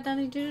 If you got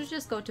nothing to do,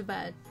 just go to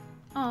bed.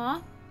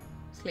 Aw.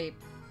 Sleep.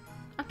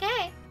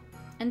 Okay.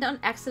 And don't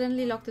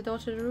accidentally lock the door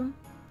to the room.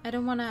 I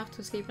don't want to have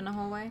to sleep in the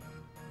hallway.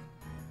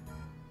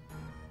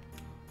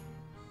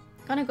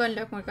 Gonna go and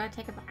look. We're gonna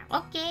take a bath.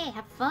 Okay,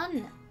 have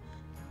fun.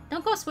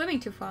 Don't go swimming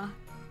too far.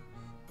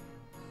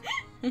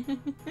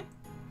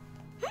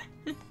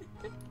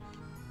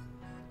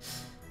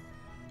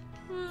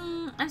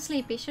 I'm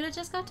sleepy. Should I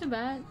just go to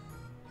bed?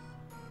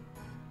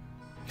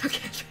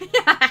 Okay.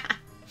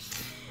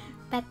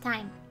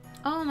 Bedtime.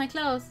 Oh, my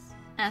clothes.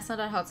 It's not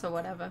that hot, so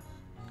whatever.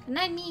 Good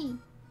night, me.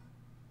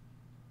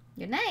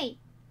 Good night.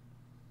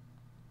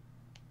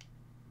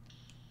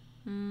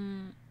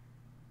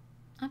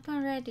 Up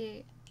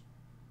already.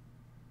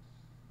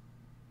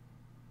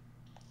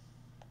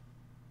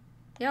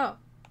 Yo.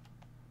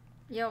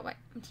 Yo, wait.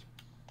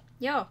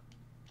 Yo.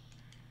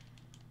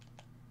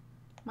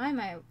 Why am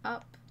I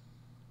up?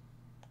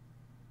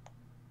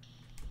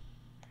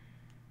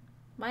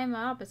 Why am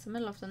I up? It's the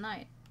middle of the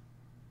night.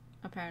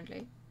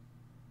 Apparently.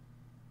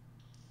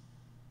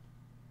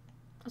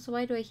 Also,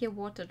 why do I hear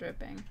water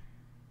dripping?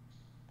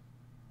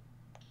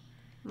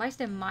 Why is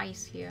there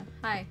mice here?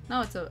 Hi.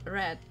 No, it's a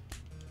rat.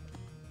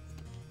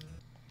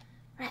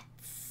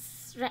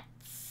 Rats.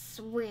 Rats.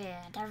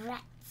 Where the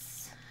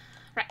rats?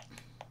 Right.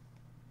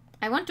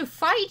 I want to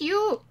fight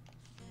you!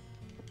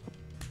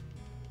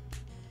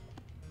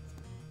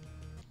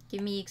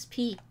 Give me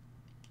XP.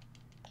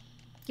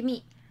 Give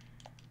me.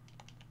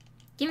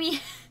 Give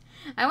me.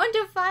 I want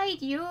to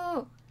fight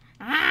you!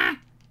 Ah!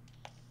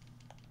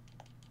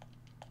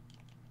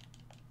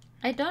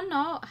 I don't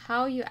know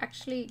how you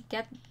actually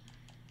get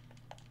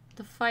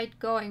the fight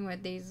going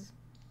with these.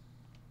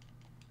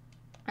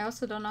 I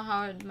also don't know how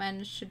I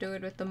managed to do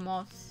it with the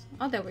moths.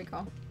 Oh, there we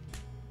go.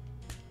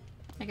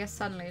 I guess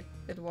suddenly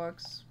it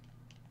works.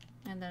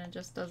 And then it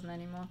just doesn't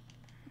anymore.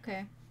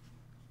 Okay.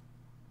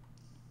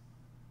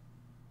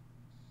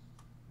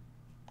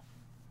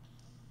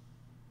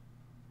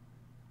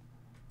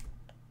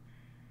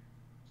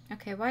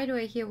 Okay, why do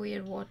I hear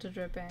weird water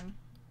dripping?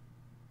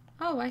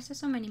 Oh, why is there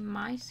so many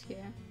mice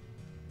here?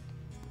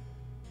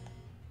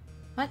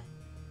 What?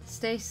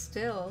 Stay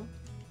still?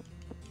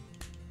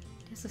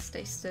 There's a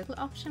stay still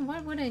option?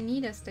 What would I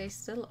need a stay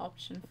still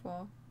option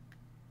for?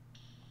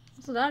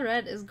 So that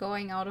red is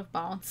going out of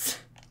bounds.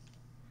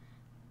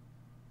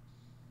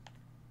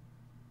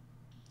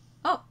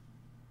 Oh!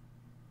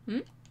 Hmm?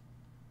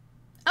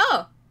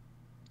 Oh!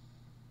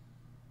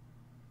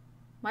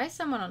 Why is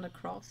someone on the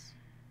cross?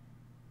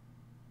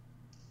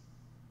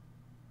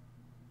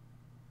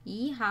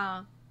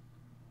 Yeehaw.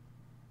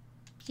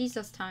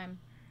 Jesus time.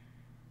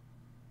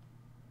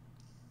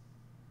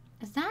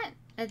 Is that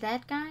a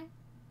dead guy?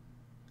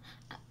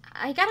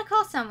 I gotta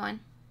call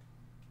someone.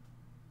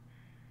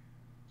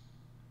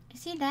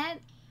 Is he dead?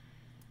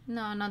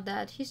 No, not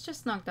dead. He's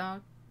just knocked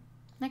out.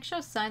 Neck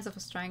shows signs of a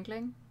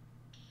strangling.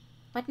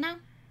 What now?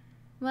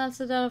 Well, it's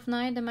the dead of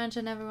night.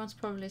 Imagine everyone's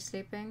probably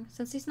sleeping.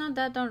 Since he's not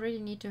dead, don't really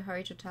need to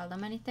hurry to tell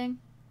them anything.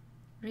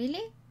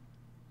 Really?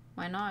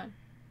 Why not?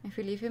 If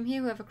we leave him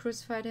here, whoever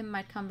crucified him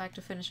might come back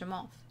to finish him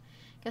off.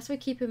 Guess we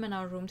keep him in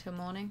our room till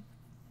morning.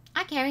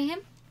 I carry him.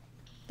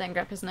 Then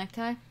grab his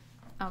necktie.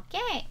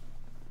 Okay.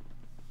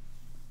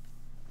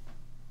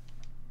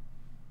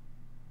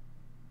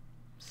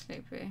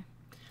 Sleepy.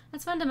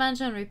 Let's find the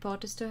manager and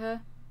report this to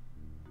her.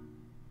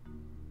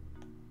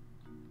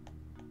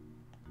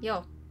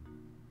 Yo.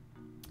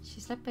 She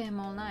slept by him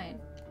all night.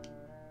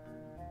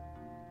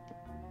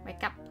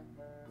 Wake up.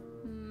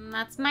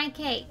 That's my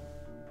cake.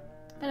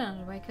 Better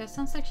not wake her.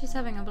 Sounds like she's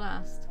having a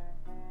blast.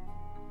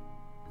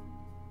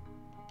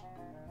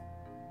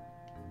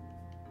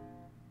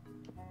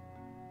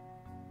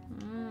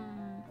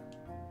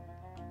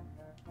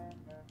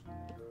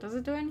 Does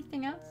it do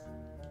anything else?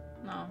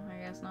 No,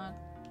 I guess not.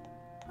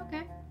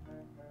 Okay.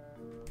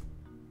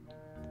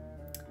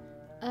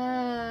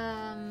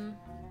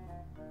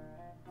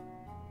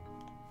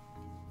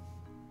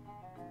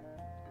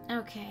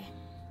 Okay.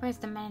 Where's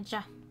the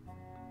manager?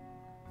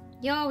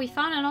 Yo, we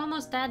found an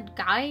almost dead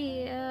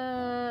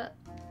guy,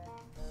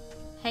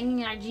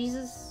 hanging like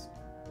Jesus.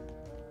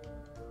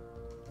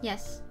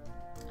 Yes.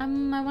 I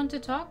want to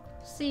talk.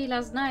 See,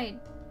 last night.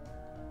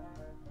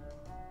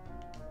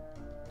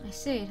 I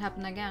see, it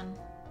happened again.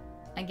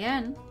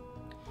 Again?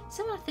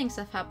 Similar things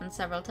have happened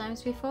several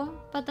times before,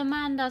 but the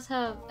man does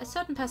have a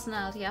certain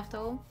personality after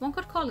all. One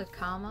could call it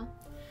karma.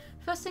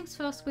 First things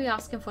first, we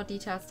ask him for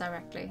details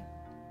directly.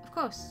 Of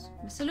course,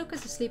 Mr.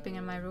 Lucas is sleeping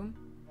in my room.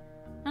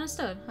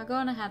 Understood. I'll go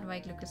on ahead and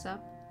wake Lucas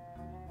up.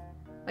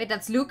 Wait,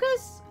 that's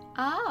Lucas?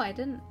 Oh, I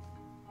didn't...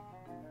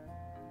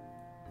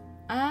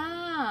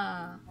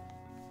 Ah.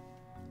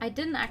 I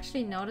didn't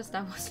actually notice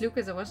that was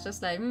Lucas. I was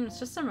just like, it's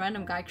just some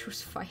random guy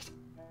crucified.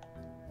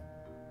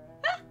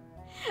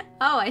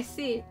 Oh, I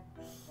see.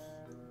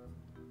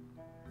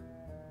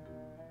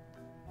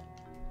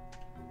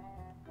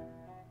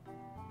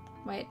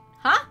 Wait,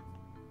 huh?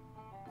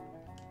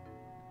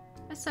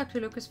 Let's talk to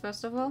Lucas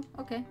first of all.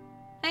 Okay.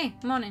 Hey,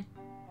 morning.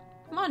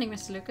 Morning,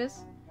 Mr.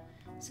 Lucas.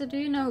 So do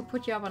you know who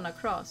put you up on the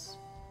cross?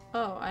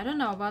 Oh, I don't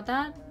know about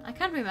that. I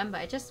can't remember.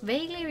 I just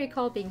vaguely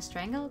recall being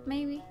strangled,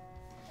 maybe?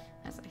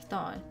 As I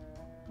thought.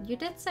 You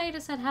did say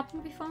this had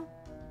happened before?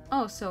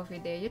 Oh, Sophie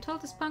dear, you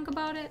told this punk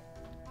about it?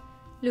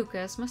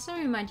 Lucas, must I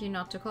remind you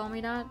not to call me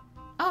that?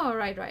 Oh,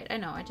 right, I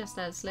know. I just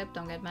let it slip.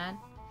 Don't get mad.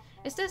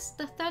 Is this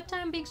the third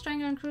time being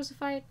strangled and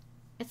crucified?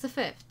 It's the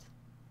fifth.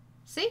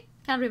 See?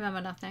 Can't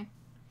remember nothing.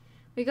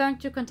 We're going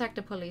to contact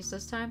the police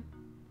this time.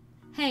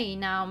 Hey,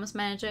 now, Miss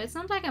Manager, it's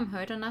not like I'm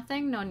hurt or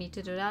nothing. No need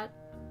to do that.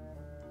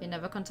 You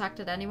never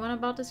contacted anyone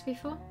about this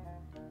before?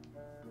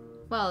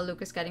 Well,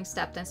 Lucas getting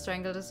stabbed and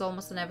strangled is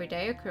almost an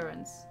everyday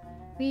occurrence.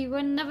 We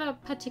were never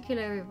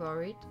particularly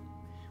worried.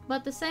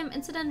 But the same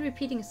incident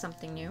repeating is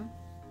something new.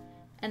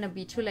 And it'll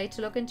be too late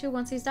to look into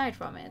once he's died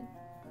from it.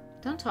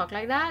 Don't talk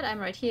like that. I'm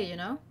right here, you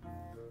know.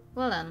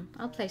 Well then,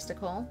 I'll place the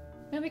call.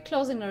 We'll be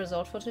closing the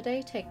resort for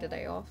today. Take the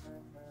day off.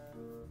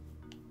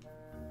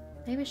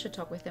 Maybe I should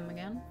talk with him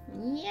again.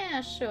 Yeah,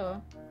 sure.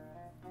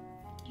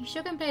 You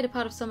sure can play the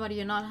part of somebody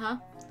you're not, huh?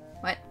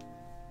 What?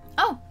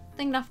 Oh,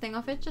 think nothing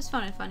of it. Just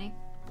found it funny.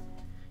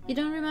 You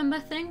don't remember a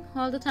thing?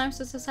 All the times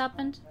this has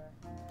happened?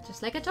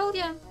 Just like I told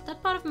you,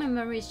 that part of my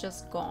memory is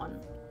just gone.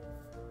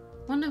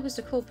 Wonder who's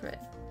the culprit.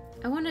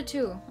 I wonder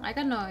too. I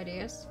got no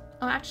ideas.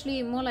 Or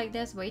actually, more like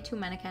there's way too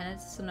many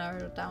candidates to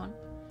narrow it down.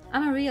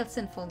 I'm a real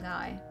sinful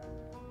guy.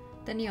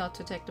 Then you ought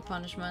to take the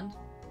punishment.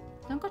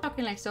 Don't go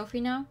talking like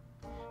Sophie now.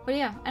 But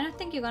yeah, I don't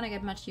think you're gonna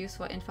get much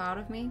useful info out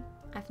of me.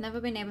 I've never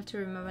been able to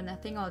remember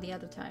nothing all the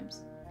other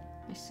times.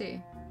 I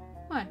see.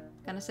 What?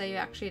 Gonna say you're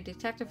actually a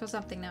detective or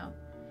something now?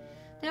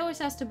 There always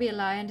has to be a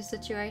lie in these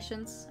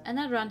situations, and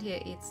that round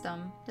here eats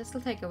them. This'll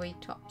take a week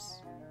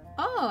tops.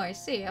 Oh, I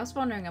see. I was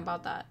wondering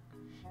about that.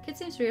 Kid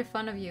seems real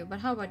fond of you, but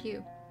how about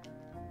you?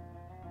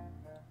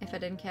 If I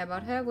didn't care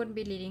about her, I wouldn't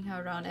be leading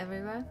her around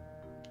everywhere.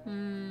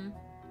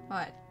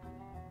 What?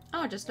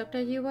 Oh, just looked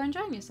like you were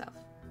enjoying yourself.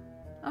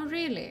 Oh,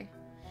 really?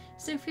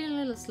 Still feeling a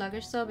little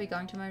sluggish, so I'll be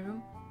going to my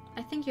room.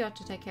 I think you ought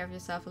to take care of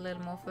yourself a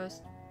little more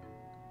first.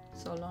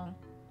 So long.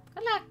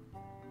 Good luck!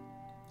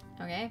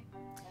 Okay.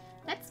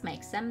 Let's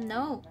make some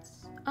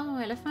notes. Oh,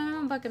 I left my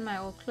mom back in my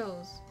old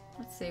clothes.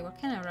 Let's see, what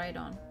can I write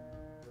on?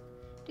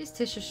 These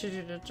tissues should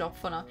do the job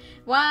for now.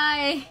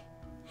 Why?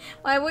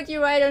 Why would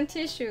you write on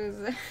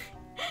tissues?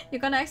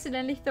 You're gonna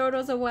accidentally throw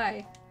those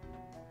away.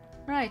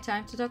 Right,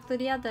 time to talk to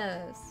the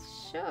others.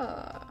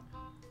 Sure.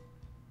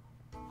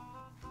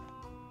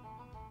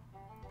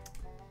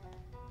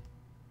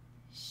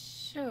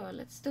 Sure,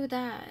 let's do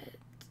that.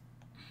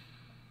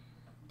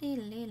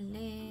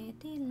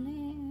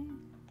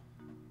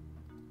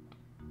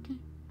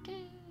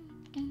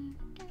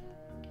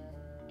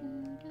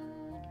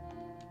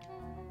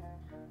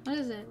 What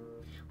is it?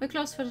 We're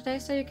closed for today,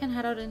 so you can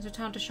head out into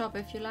town to shop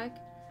if you like.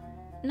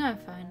 No, I'm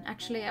fine.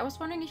 Actually, I was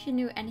wondering if you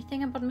knew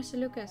anything about Mr.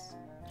 Lucas.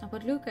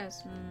 About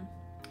Lucas?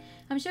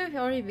 I'm sure you've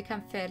already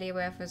become fairly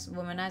aware of his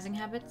womanizing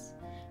habits.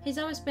 He's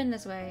always been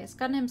this way. It's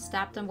gotten him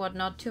stabbed and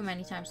whatnot too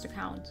many times to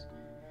count.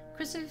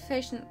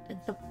 Crucifixion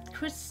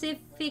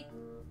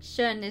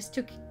is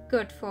too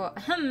good for...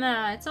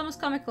 it's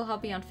almost comical how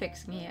beyond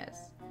fixing he is.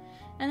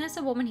 And there's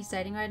a woman he's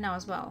dating right now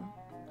as well.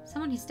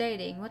 Someone he's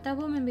dating? Would that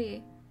woman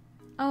be?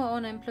 Oh,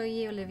 an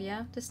employee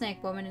Olivia. The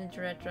snake woman in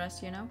the red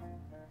dress, you know?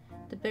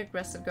 The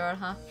big-breasted girl,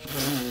 huh?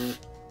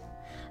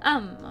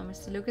 Are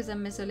Mr. Lucas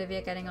and Miss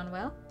Olivia getting on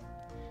well?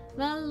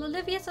 Well,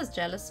 Olivia's a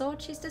jealous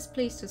sort. She's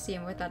displeased to see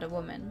him with other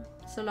women.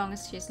 So long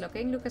as she's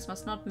looking, Lucas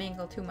must not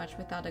mingle too much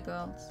with other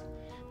girls.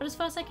 But as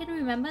far as I can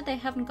remember, they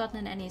haven't gotten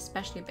in any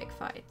especially big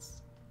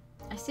fights.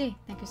 I see.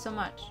 Thank you so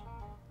much.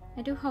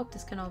 I do hope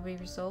this can all be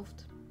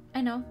resolved.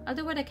 I know. I'll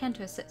do what I can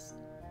to assist.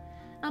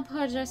 I'll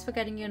apologize for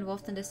getting you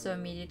involved in this so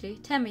immediately.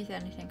 Tell me if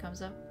anything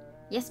comes up.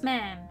 Yes,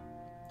 ma'am.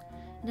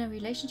 In a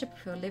relationship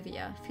with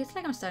Olivia, feels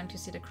like I'm starting to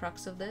see the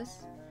crux of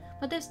this.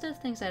 But there's still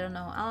things I don't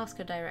know. I'll ask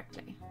her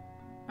directly.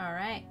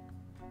 Alright.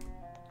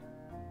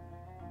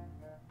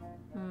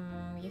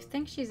 You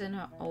think she's in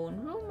her own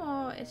room,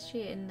 or is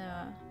she in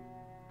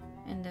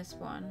this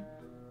one?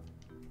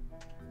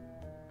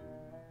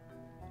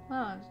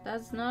 Well, it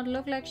does not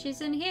look like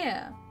she's in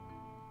here.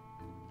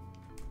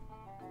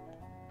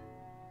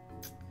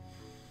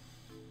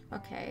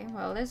 Okay,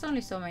 well, there's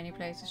only so many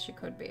places she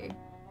could be.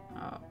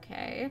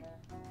 Okay.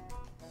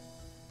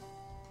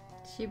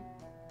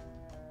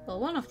 Well,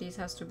 one of these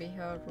has to be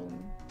her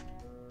room.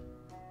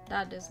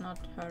 That is not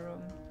her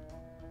room.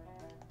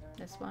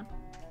 This one.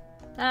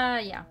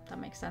 Yeah, that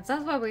makes sense.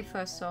 That's why we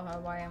first saw her.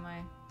 Why am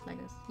I like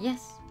this?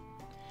 Yes.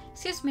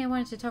 Excuse me, I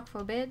wanted to talk for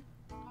a bit.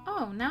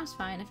 Oh, now's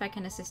fine, if I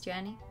can assist you,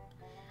 Annie.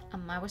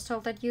 I was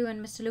told that you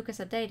and Mr. Lucas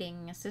are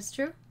dating. Is this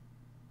true?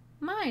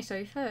 My, so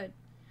you've heard.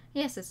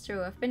 Yes, it's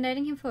true. I've been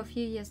dating him for a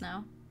few years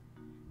now.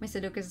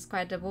 Mr. Lucas is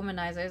quite a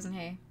womanizer, isn't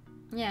he?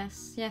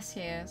 Yes,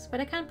 he is. But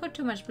I can't put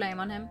too much blame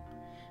on him,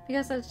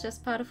 because that's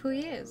just part of who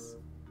he is.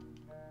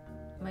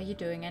 Were you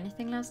doing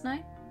anything last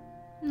night?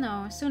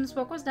 No, as soon as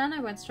work was done, I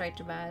went straight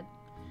to bed.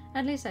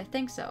 At least I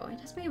think so.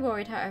 It has me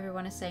worried how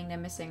everyone is saying they're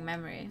missing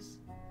memories.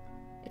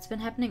 It's been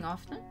happening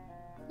often?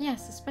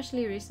 Yes,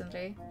 especially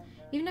recently.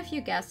 Even a few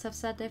guests have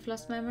said they've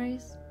lost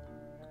memories.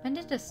 When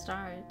did this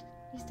start?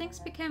 These things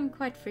became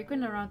quite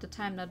frequent around the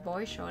time that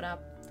boy showed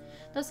up,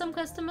 though some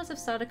customers have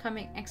started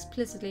coming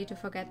explicitly to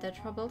forget their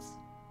troubles.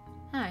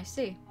 Ah, I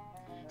see.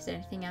 Is there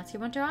anything else you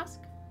want to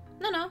ask?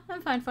 No,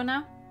 I'm fine for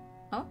now.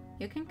 Oh,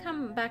 you can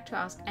come back to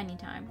ask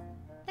anytime.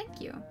 Thank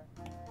you.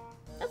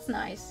 That's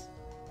nice.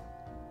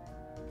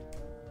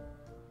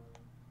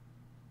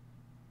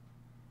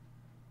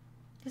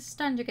 This is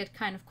starting to get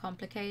kind of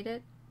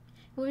complicated.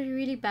 It would be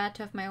really bad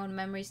to have my own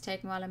memories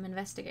taken while I'm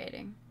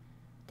investigating.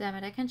 Damn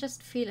it, I can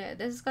just feel it.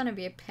 This is gonna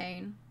be a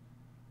pain.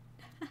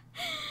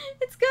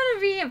 It's gonna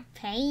be a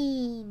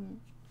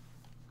pain.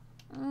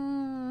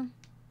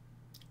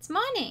 It's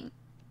morning.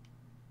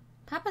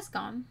 Papa's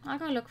gone. I'll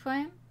go look for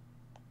him.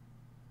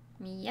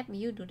 Yep,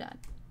 you do that.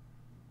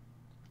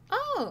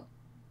 Oh!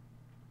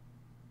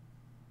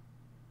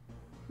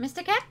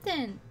 Mr.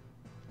 Captain!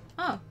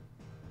 Oh.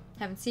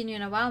 Haven't seen you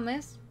in a while,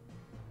 miss.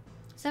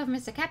 So if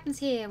Mr. Captain's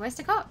here, where's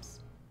the cops?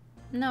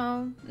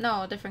 No,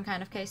 different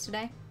kind of case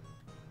today.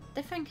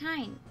 Different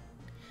kind.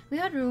 We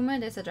heard rumor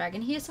there's a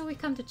dragon here, so we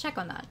come to check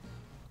on that.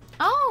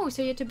 Oh,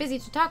 so you're too busy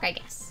to talk, I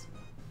guess.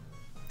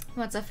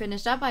 Once I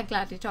finished up, I'd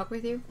gladly talk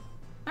with you.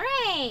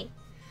 Hooray!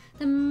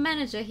 The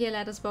manager here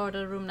let us borrow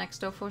the room next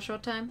door for a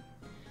short time.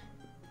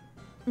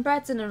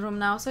 Brad's in the room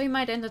now, so he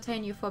might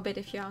entertain you for a bit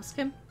if you ask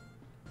him.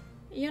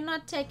 You're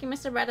not taking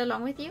Mr. Brad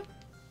along with you?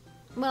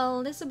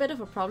 Well, there's a bit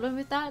of a problem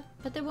with that,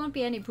 but there won't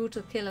be any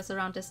brutal killers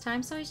around this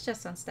time, so he's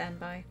just on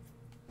standby.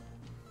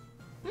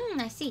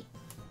 I see.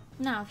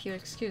 Now, if you'll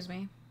excuse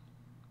me.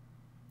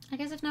 I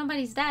guess if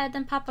nobody's dead,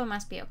 then Papa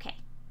must be okay.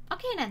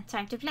 Okay then,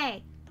 time to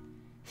play.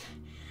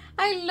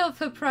 I love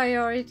her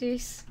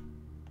priorities.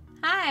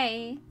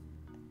 Hi.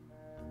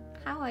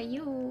 How are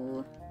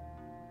you?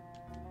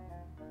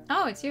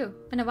 Oh, it's you.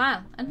 Been a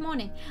while. And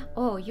morning.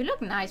 Oh, you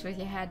look nice with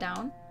your hair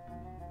down.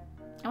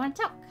 I want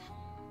to talk.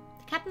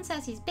 The captain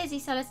says he's busy,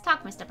 so let's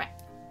talk, Mr.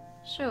 Brett.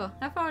 Sure,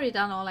 I've already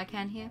done all I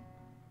can here.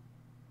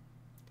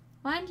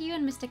 Why aren't you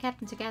and Mr.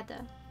 Captain together?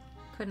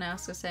 Couldn't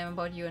ask the same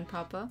about you and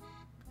Papa.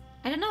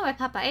 I don't know where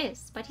Papa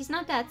is, but he's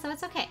not dead, so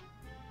it's okay.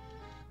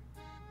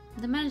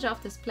 The manager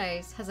of this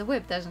place has a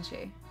whip, doesn't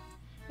she?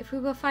 If we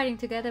were fighting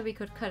together, we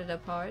could cut it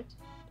apart.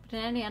 But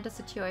in any other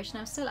situation,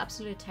 I'm still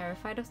absolutely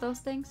terrified of those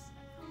things.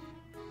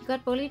 You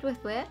got bullied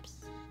with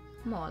whips?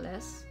 More or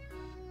less.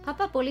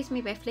 Papa bullies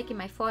me by flicking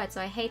my forehead, so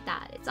I hate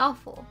that. It's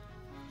awful.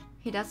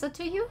 He does that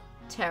to you?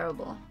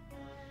 Terrible.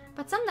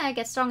 But someday I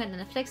get stronger than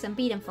the flicks and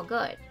beat him for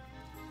good.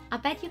 I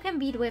bet you can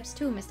beat whips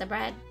too, Mr.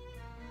 Brad.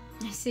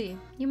 I see.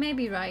 You may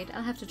be right.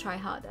 I'll have to try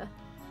harder.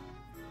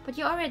 But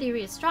you're already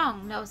real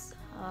strong. Those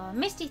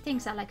misty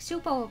things are like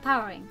super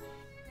overpowering.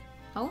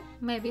 Oh,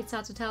 maybe it's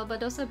hard to tell, but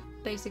those are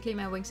basically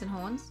my wings and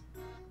horns.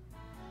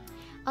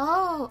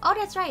 Oh,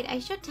 that's right. I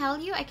should tell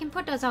you, I can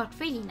put those out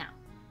freely now.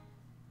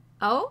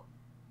 Oh?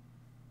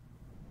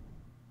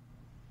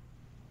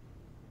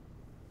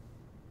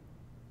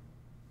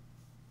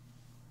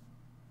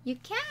 You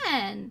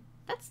can.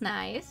 That's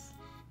nice.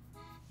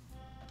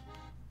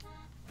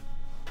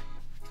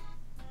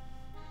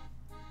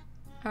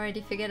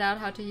 Already figured out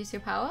how to use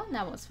your power?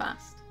 That was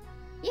fast.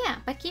 Yeah,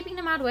 but keeping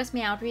them out wears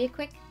me out real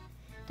quick.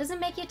 Doesn't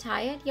make you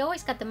tired? You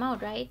always got them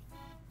out, right?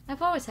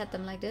 I've always had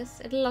them like this.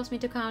 It allows me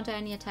to counter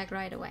any attack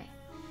right away.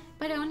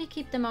 But I only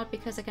keep them out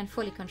because I can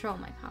fully control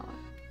my power.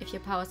 If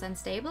your power is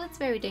unstable, it's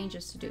very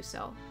dangerous to do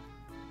so.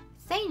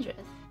 It's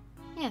dangerous?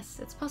 Yes,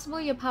 it's possible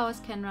your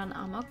powers can run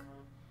amok.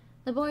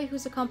 The boy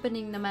who's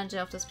accompanying the manager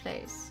of this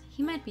place,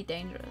 he might be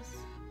dangerous.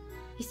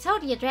 He's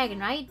totally a dragon,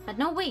 right? But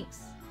no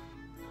wings.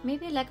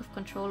 Maybe a lack of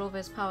control over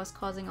his powers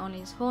causing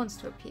only his horns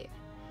to appear.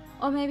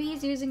 Or maybe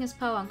he's using his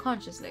power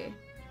unconsciously.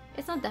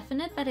 It's not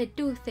definite, but I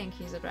do think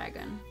he's a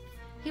dragon.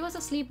 He was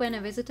asleep when I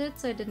visited,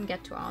 so I didn't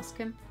get to ask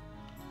him.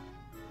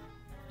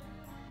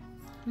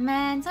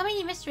 Man, so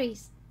many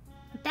mysteries.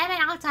 Damn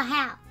it all to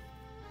hell.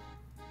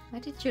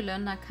 Where did you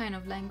learn that kind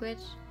of language?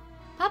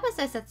 Papa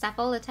says that stuff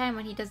all the time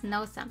when he doesn't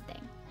know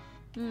something.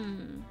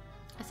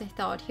 As I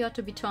thought, he ought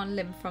to be torn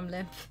limb from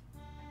limb.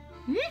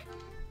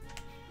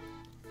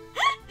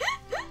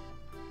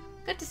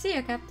 Good to see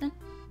you, Captain.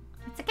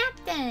 It's a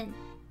captain.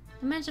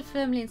 The manager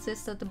firmly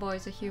insists that the boy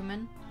is a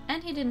human,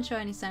 and he didn't show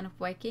any sign of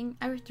waking.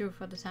 I withdrew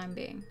for the time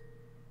being.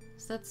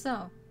 Is that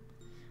so?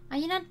 Are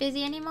you not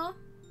busy anymore?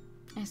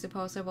 I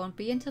suppose I won't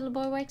be until the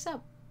boy wakes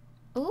up.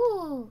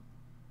 Ooh.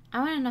 I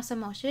want to know some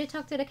more. Should I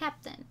talk to the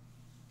captain?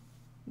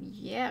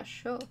 Yeah,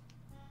 sure.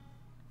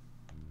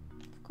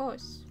 Of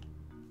course.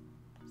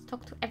 Let's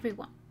talk to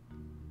everyone.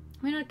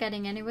 We're not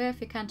getting anywhere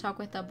if you can't talk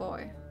with the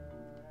boy.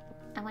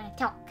 I want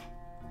to talk.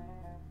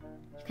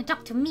 You can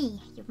talk to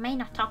me. You may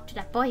not talk to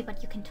that boy,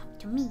 but you can talk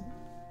to me.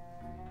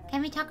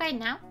 Can we talk right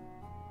now?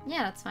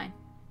 Yeah, that's fine.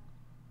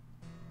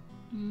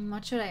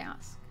 What should I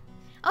ask?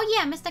 Oh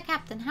yeah, Mr.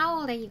 Captain, how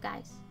old are you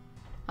guys?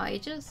 Our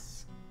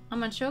ages?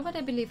 I'm unsure, but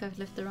I believe I've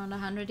lived around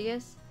 100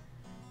 years.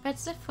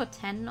 Brad's lived for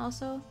 10 or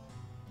so.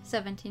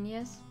 17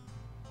 years.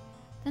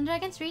 Then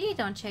dragons really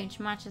don't change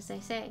much, as they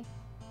say.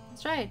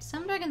 That's right,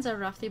 some dragons are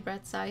roughly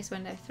Brad's size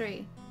when they're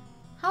 3.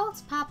 How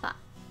old's Papa?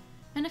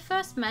 When I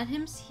first met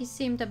him, he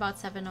seemed about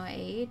 7 or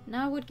 8.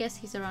 Now I would guess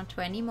he's around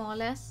 20, more or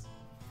less.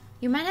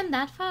 You met him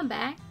that far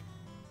back?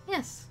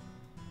 Yes.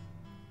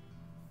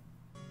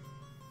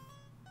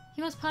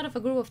 He was part of a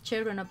group of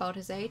children about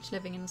his age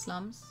living in the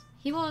slums.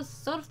 He was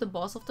sort of the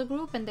boss of the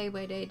group, and they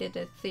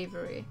did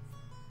thievery.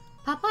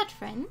 Papa had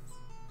friends?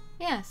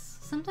 Yes,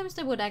 sometimes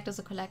they would act as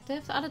a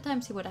collective, other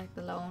times he would act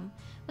alone.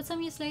 But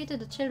some years later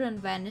the children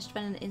vanished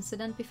when an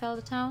incident befell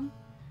the town.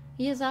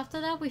 Years after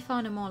that we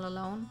found him all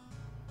alone.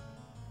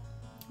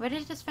 Where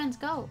did his friends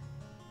go?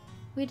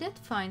 We did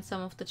find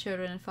some of the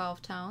children in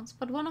far-off towns,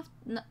 but one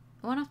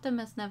of them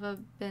has never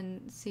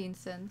been seen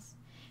since.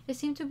 They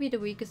seem to be the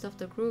weakest of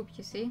the group,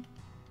 you see.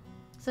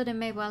 So they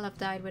may well have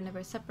died when they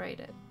were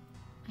separated.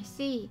 I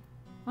see.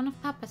 One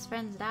of Papa's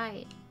friends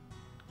died.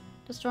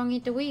 The strong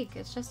eat the weak,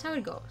 it's just how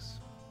it goes.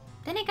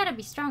 Then I gotta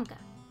be stronger.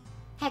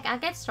 Heck, I'll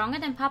get stronger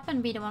than Papa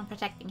and be the one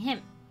protecting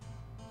him.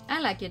 I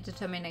like your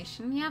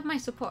determination, you have my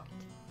support.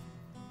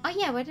 Oh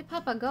yeah, where did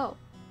Papa go?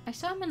 I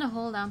saw him in the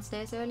hall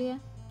downstairs earlier.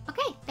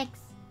 Okay, thanks.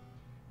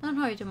 Don't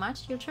hurry too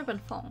much, you'll trip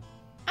and fall.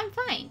 I'm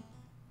fine.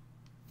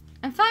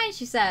 I'm fine,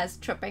 she says,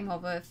 tripping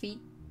over her feet.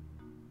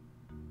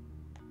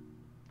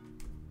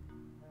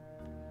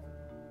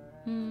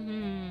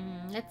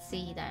 Let's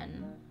see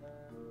then.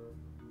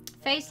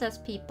 Faceless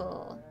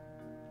people.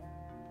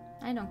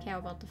 I don't care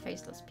about the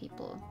faceless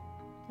people.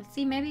 Let's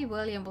see, maybe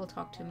William will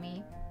talk to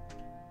me.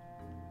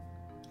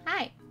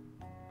 Hi.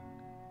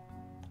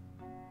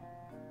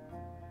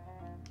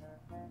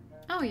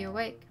 Oh, you're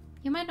awake.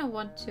 You might not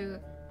want to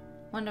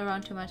wander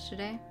around too much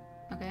today.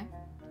 Okay.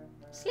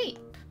 Sleep.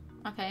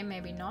 Okay,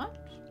 maybe not.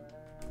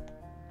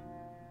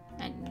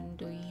 And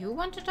do you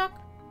want to talk?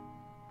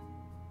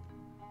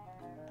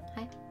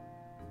 Hi.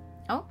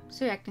 Oh,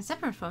 so you're acting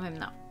separate from him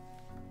now.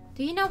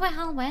 Do you know where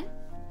Hal went?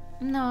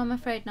 No, I'm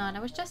afraid not. I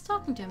was just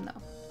talking to him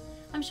though.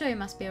 I'm sure he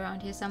must be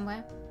around here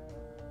somewhere.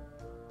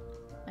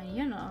 And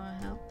you know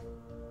Hal.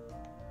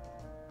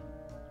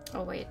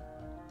 Oh wait.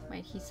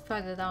 Wait, he's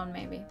further down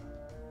maybe.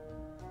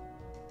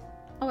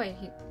 Oh wait,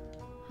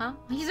 huh?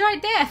 He's right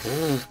there!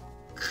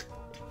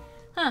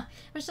 Huh,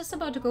 I was just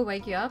about to go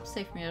wake you up,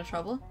 save me the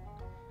trouble.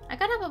 I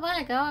got up a while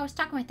ago, I was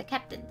talking with the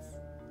captains.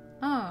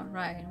 Oh,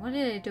 right. What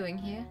are they doing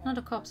here? Not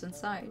a corpse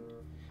inside.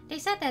 They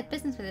said they had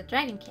business with the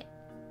Dragon Kid.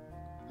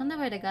 Wonder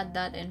where they got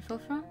that info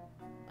from?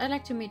 I'd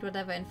like to meet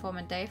whatever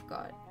informant they've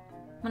got.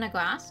 Wanna go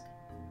ask?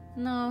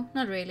 No,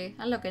 not really.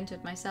 I'll look into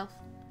it myself.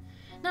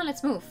 Now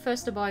let's move.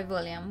 First the boy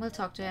William. We'll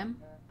talk to him.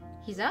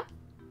 He's up?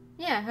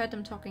 Yeah, I heard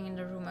them talking in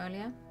the room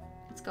earlier.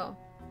 Let's go.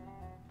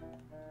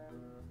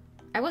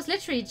 I was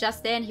literally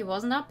just there and he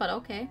wasn't up, but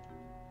okay.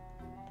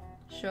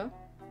 Sure.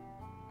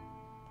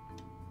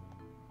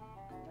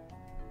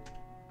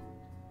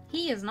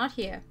 He is not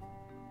here.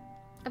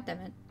 God damn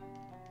it.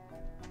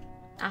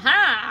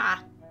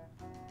 Aha!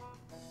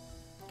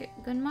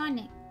 Good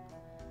morning.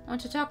 I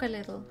want to talk a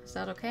little. Is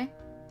that okay?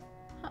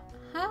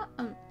 Huh?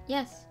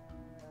 Yes.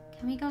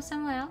 Can we go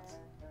somewhere else?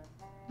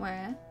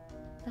 Where?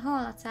 The hall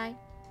outside,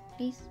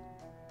 please.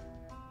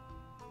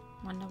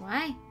 Wonder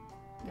why?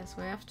 Guess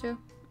we have to.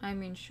 I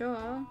mean,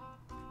 sure.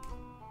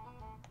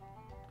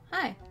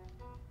 Hi.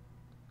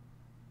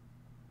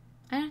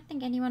 I don't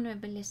think anyone will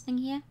be listening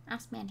here.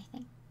 Ask me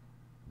anything.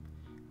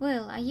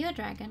 Will, are you a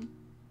dragon?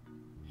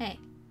 Hey.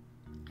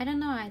 I don't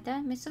know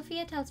either. Miss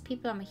Sophia tells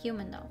people I'm a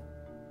human though.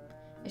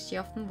 Is she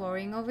often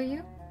worrying over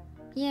you?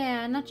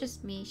 Yeah, not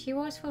just me. She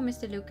worries for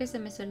Mr. Lucas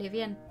and Miss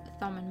Olivia and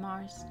Thom and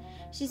Mars.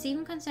 She's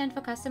even concerned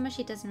for customers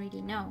she doesn't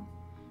really know.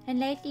 And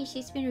lately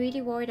she's been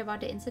really worried about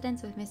the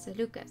incidents with Mr.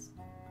 Lucas.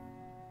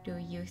 Do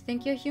you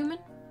think you're human?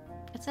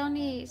 It's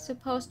only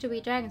supposed to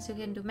be dragons who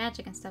can do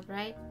magic and stuff,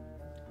 right?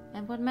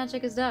 And what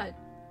magic is that?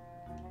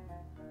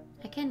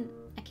 I can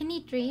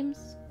eat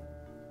dreams.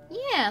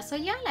 Yeah, so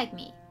you're like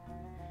me.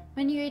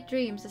 When you eat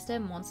dreams, is there a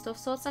monster of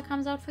sorts that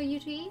comes out for you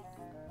to eat?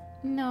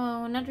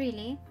 No, not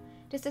really.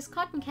 There's this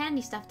cotton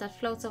candy stuff that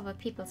floats over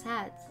people's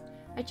heads.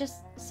 I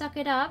just suck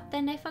it up,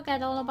 then they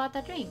forget all about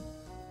that dream.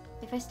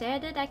 If I stare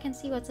at it, I can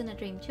see what's in a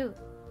dream too.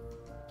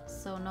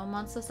 So no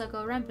monsters that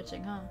go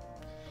rampaging, huh?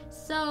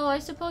 So I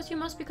suppose you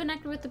must be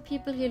connected with the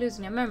people here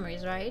losing their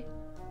memories, right?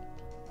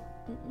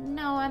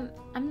 No,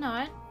 I'm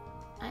not.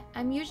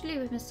 I'm usually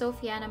with Miss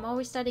Sophia and I'm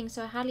always studying,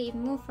 so I hardly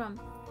even move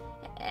from.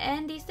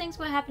 And these things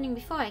were happening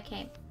before I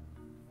came.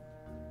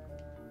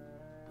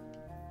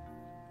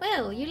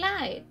 Well, you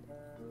lied.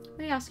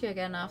 We ask you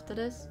again after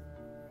this.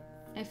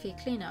 If you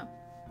clean up.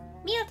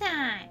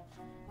 Mealtime!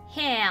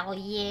 Hell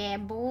yeah,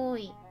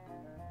 boy!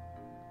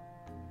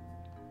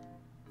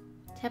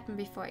 It happened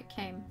before I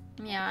came.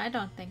 Yeah, I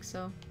don't think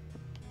so.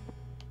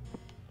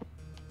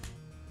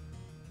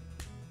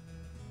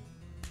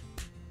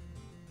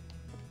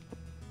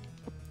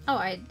 Oh,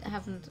 I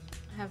haven't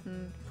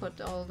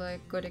put all the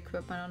good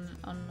equipment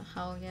on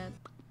Hal yet.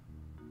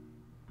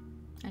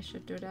 I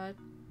should do that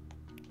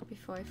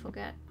before I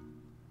forget.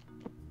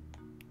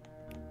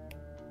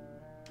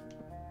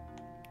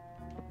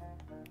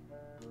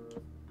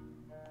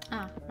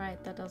 Ah,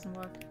 right, that doesn't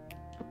work.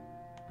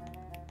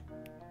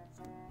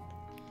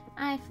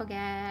 I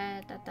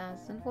forget, that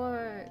doesn't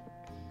work.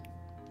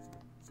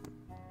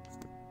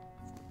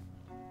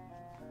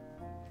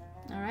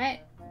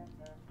 Alright.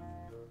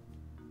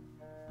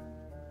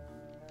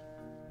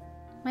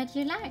 Why do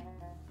you lie?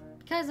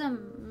 Because,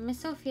 Miss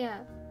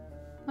Sophia...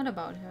 What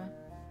about her?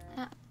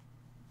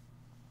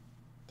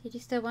 Did you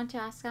still want to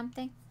ask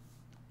something?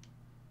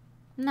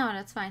 No,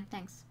 that's fine,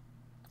 thanks.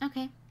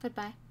 Okay,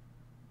 goodbye.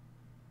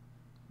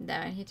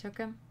 Then he took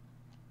him.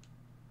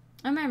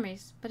 Oh,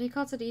 memories, but he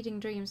calls it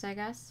eating dreams, I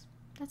guess.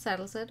 That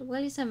settles it.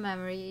 Well, he's a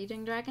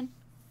memory-eating dragon.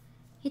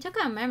 He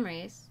took our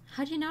memories.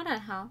 How do you know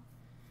that, Hal?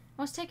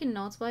 I was taking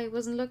notes while he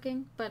wasn't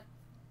looking, but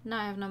now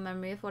I have no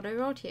memory of what I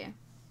wrote here.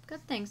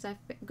 Good thing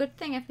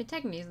I've been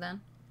taking these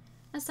then.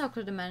 Let's talk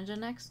to the manager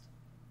next.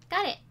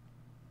 Got it.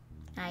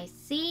 I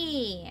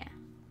see.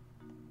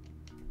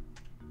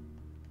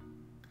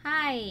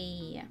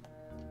 Hi.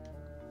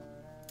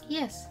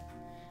 Yes.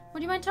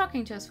 Would you mind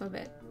talking to us for a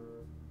bit?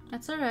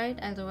 That's alright,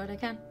 I'll do what I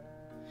can.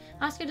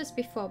 I asked you this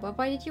before, but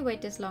why did you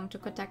wait this long to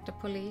contact the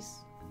police?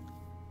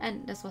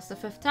 And this was the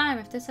 5th time,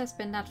 if this has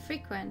been that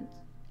frequent.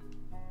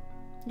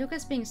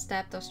 Lucas being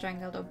stabbed or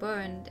strangled or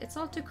burned, it's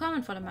all too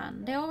common for the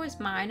man. They're always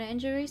minor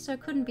injuries, so I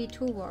couldn't be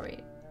too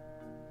worried.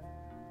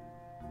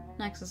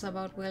 Next is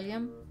about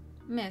William.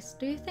 Miss,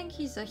 do you think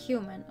he's a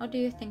human or do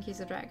you think he's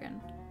a dragon?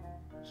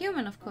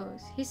 Human, of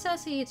course. He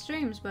says he eats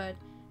dreams, but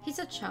he's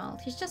a child.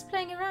 He's just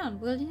playing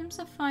around. William's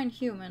a fine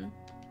human.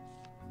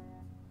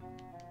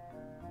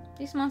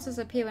 These monsters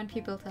appear when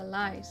people tell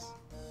lies.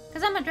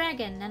 'Cause I'm a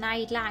dragon and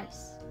I eat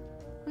lies.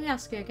 Will I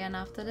ask you again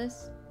after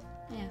this?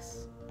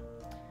 Yes.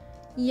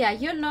 Yeah,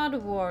 you're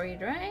not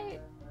worried,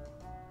 right?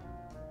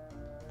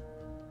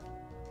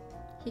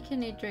 He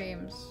can eat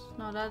dreams.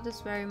 No, that is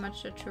very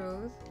much the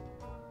truth.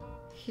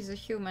 He's a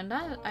human.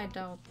 That I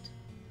doubt.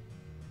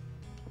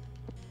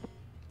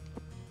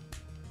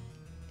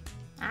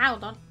 Ow,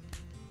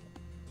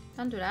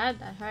 don't do that.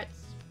 That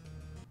hurts.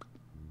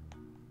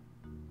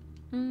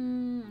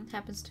 It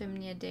happens to him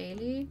near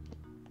daily.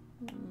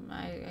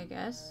 I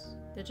guess.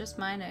 They're just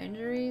minor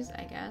injuries,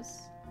 I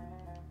guess.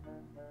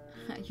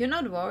 You're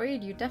not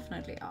worried? You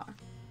definitely are.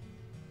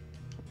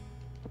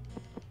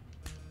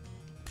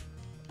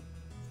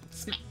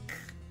 Smack.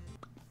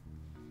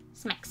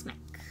 Smack, smack.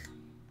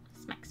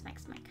 Smack, smack,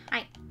 smack.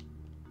 Hi.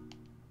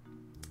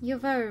 You're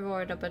very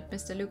worried about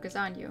Mr. Lucas,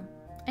 aren't you?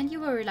 And you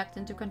were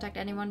reluctant to contact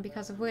anyone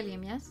because of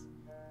William, yes?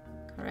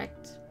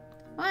 Correct.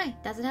 Why?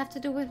 Does it have to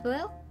do with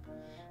Will?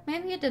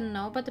 Maybe you didn't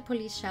know, but the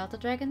police shelter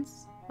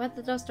dragons.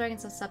 Whether those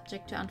dragons are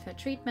subject to unfair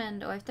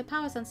treatment or if the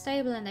power is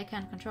unstable and they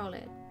can't control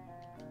it.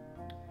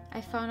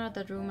 I found out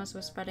that rumors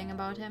were spreading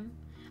about him.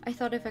 I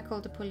thought if I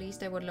called the police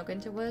they would look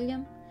into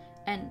William,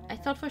 and I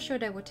thought for sure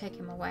they would take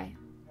him away.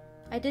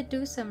 I did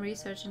do some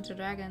research into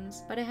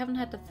dragons, but I haven't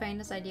had the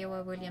faintest idea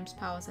why William's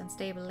power is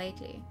unstable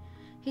lately.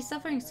 He's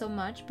suffering so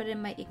much, but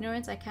in my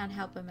ignorance I can't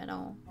help him at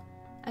all.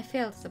 I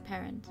failed as a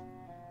parent.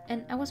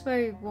 And I was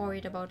very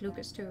worried about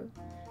Lucas too.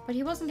 But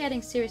he wasn't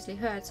getting seriously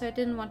hurt, so I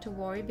didn't want to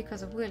worry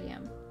because of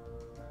William.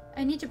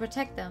 I need to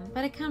protect them,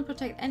 but I can't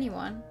protect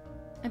anyone.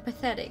 I'm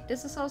pathetic.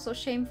 This is also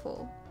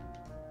shameful.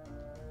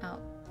 I'll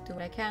do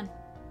what I can.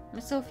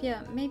 Miss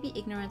Sophia, maybe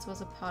ignorance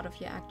was a part of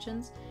your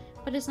actions,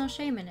 but there's no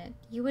shame in it.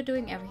 You were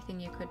doing everything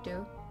you could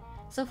do.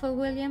 So for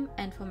William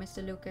and for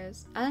Mr.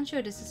 Lucas, I'll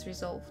ensure this is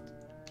resolved.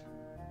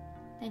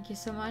 Thank you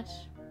so much.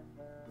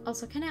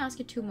 Also, can I ask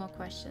you 2 more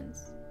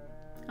questions?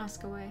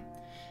 Ask away.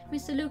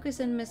 Mr. Lucas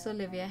and Miss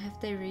Olivia,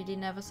 have they really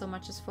never so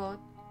much as fought?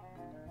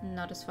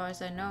 Not as far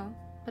as I know,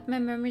 but my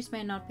memories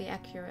may not be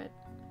accurate,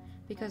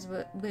 because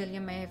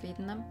William may have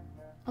eaten them.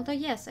 Although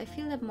yes, I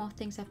feel that more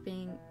things have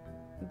been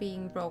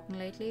being broken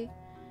lately,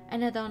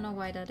 and I don't know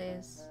why that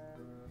is.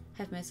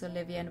 Have Miss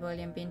Olivia and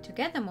William been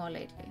together more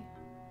lately?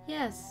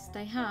 Yes,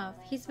 they have.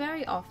 He's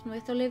very often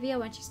with Olivia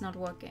when she's not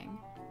working.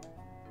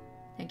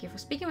 Thank you for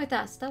speaking with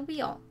us, that'll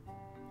be all.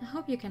 I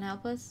hope you can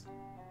help us.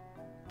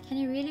 Can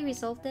you really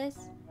resolve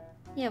this?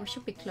 Yeah, we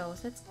should be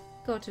close. Let's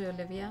go to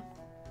Olivia.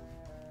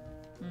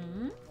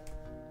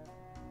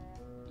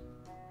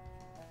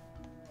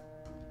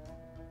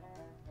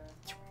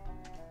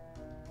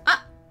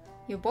 Ah!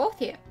 You're both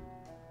here.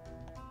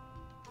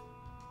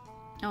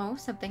 Oh,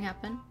 something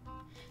happened.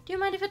 Do you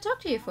mind if I talk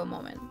to you for a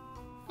moment?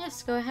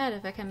 Yes, go ahead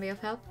if I can be of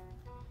help.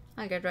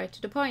 I'll get right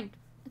to the point.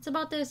 It's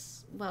about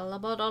this, well,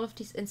 about all of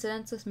these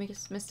incidents with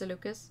Mr.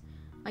 Lucas.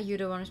 Are you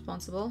the one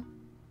responsible?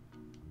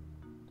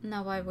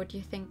 Now, why would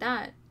you think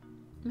that?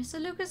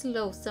 Mr. Lucas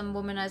loathes some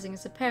womanizing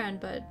as a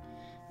parent, but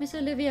Miss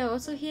Olivia, I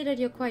also hear that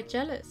you're quite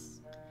jealous.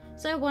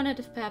 So I wondered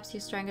if perhaps you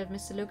strangled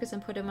Mr. Lucas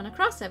and put him on a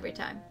cross every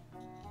time.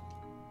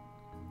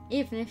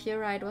 Even if you're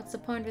right, what's the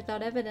point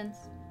without evidence?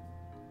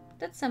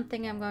 That's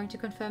something I'm going to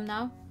confirm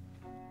now.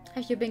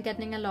 Have you been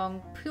getting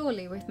along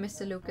purely with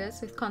Mr.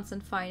 Lucas, with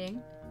constant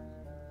fighting?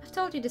 I've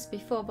told you this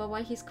before, but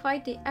while he's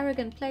quite the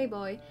arrogant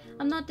playboy,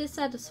 I'm not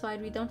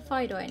dissatisfied we don't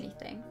fight or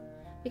anything.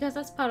 Because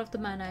that's part of the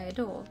man I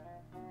adore.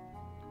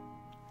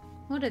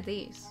 What are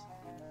these?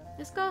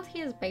 This girl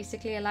here is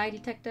basically a lie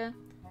detector.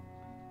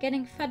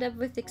 Getting fed up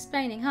with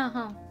explaining,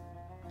 huh?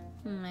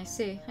 I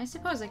see. I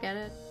suppose I get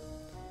it.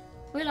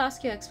 We'll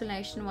ask your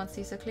explanation once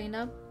these are cleaned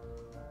up.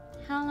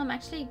 Hell, I'm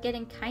actually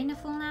getting kinda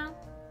full now.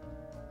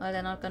 Well,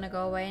 they're not gonna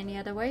go away any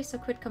other way, so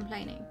quit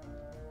complaining.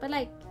 But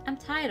like, I'm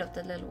tired of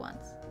the little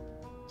ones.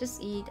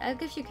 Just eat. I'll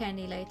give you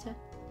candy later.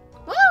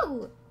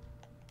 Woo!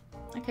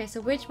 Okay, so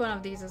which one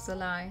of these is a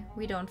lie?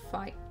 We don't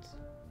fight.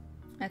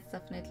 That's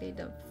definitely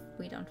the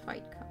we don't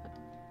fight card.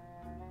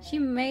 She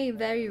may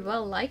very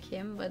well like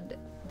him, but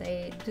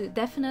they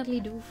definitely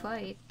do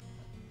fight.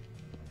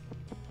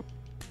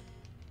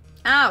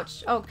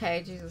 Ouch!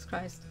 Okay, Jesus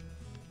Christ.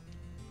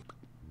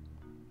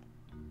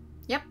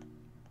 Yep,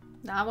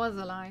 that was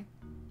a lie.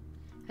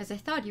 As I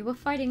thought, you were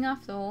fighting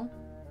after all.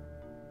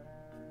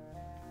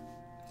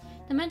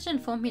 The mention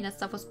informed me that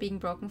stuff was being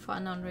broken for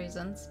unknown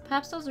reasons.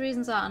 Perhaps those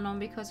reasons are unknown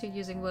because you're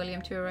using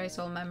William to erase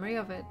all memory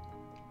of it.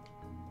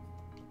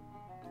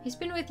 He's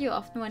been with you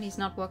often when he's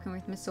not working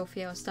with Miss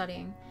Sophia or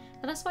studying.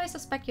 That's why I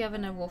suspect you have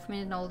an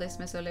involvement in all this,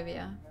 Miss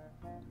Olivia.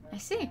 I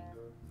see.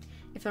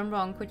 If I'm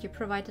wrong, could you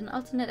provide an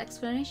alternate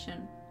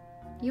explanation?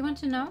 You want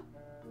to know?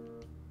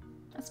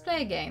 Let's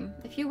play a game.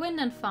 If you win,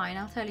 then fine,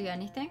 I'll tell you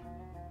anything.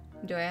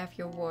 Do I have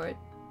your word?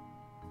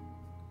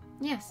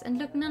 Yes, and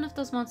look, none of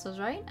those monsters,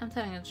 right? I'm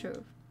telling the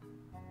truth.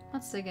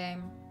 What's the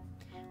game?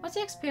 What's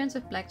your experience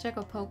with blackjack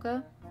or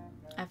poker?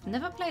 I've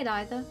never played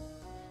either.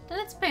 Then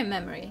let's play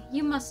memory.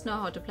 You must know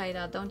how to play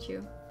that, don't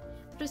you?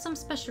 But with some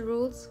special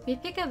rules. We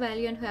pick a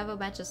value and whoever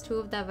matches 2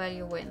 of that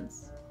value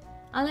wins.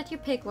 I'll let you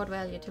pick what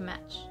value to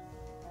match.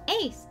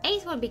 Ace!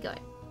 Ace will be good.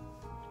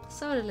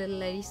 So the little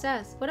lady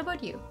says. What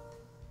about you?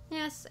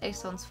 Yes, ace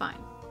sounds fine.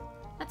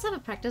 Let's have a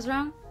practice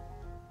round.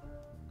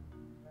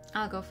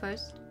 I'll go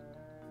first.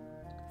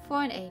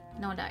 4 and 8,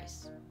 no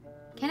dice.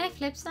 Can I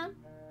flip some?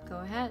 Go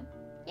ahead.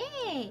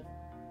 Yay!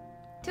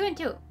 2 and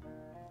 2.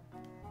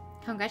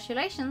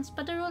 Congratulations,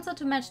 but the rules are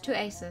to match 2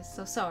 aces,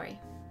 so sorry.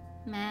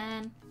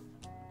 Man.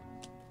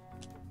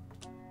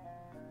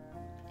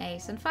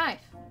 Ace and 5.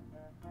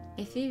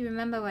 If you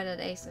remember where that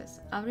ace is,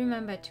 I'll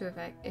remember it too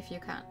if you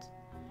can't.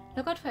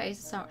 Look out for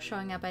aces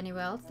showing up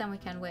anywhere else, then we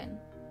can win.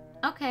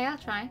 Okay, I'll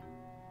try.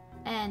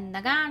 And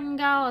the gun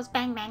goes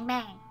bang bang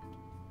bang.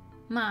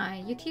 My,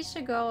 you teach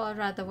the girl a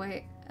rather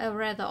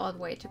odd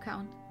way to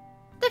count.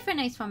 Different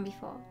ace from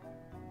before.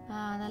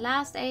 The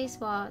last ace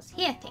was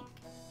here, I think.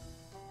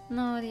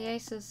 No, the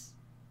aces.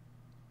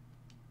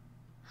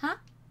 Huh?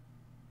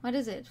 What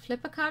is it?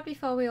 Flip a card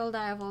before we all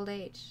die of old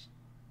age.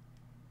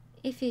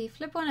 Iffy,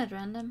 flip one at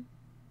random.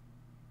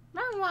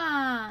 Wrong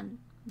one!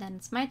 Then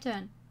it's my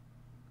turn.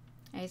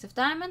 Ace of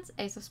diamonds,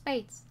 ace of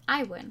spades.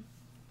 I win.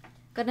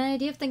 Got an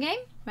idea of the game?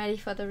 Ready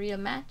for the real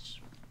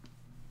match?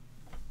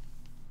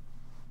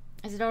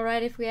 Is it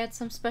alright if we add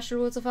some special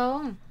rules of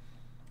our own?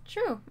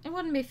 True, it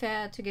wouldn't be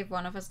fair to give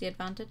one of us the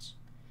advantage.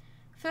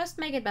 First,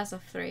 make it best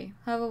of 3.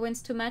 Whoever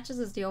wins 2 matches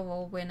is the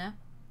overall winner.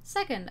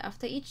 Second,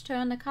 after each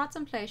turn, the cards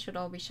in play should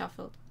all be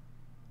shuffled.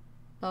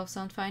 Both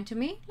sound fine to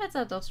me. Let's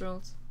add those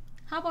rules.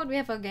 How about we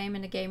have a game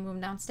in the game room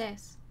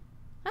downstairs?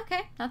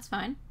 Okay, that's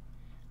fine.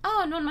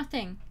 Oh, and one more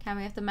thing. Can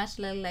we have the match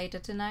a little later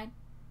tonight?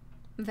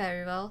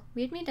 Very well.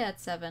 Meet me there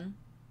at 7.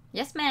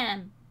 Yes,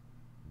 ma'am!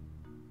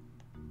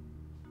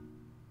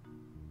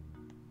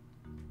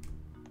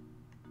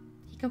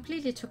 He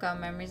completely took our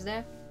memories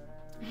there.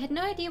 I had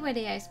no idea where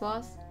the ace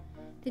was.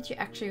 Did you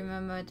actually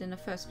remember it in the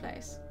first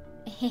place?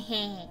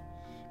 Hehe.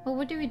 Well,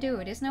 what do we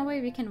do? There's no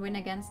way we can win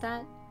against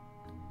that.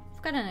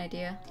 I've got an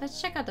idea.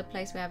 Let's check out the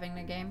place we're having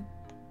the game.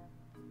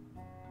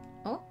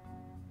 Oh?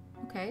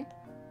 Okay.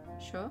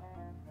 Sure.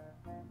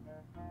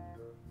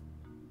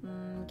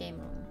 Game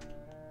room.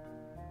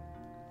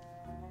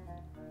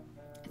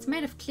 It's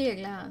made of clear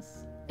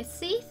glass. It's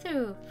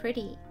see-through.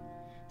 Pretty.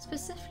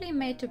 Specifically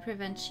made to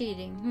prevent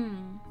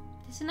cheating.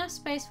 There's enough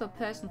space for a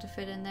person to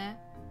fit in there.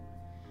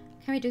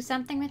 Can we do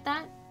something with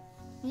that?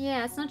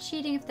 Yeah, it's not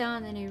cheating if there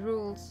aren't any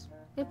rules.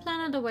 We'll plan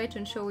out a way to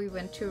ensure we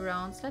win 2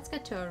 rounds. Let's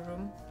get to our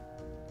room.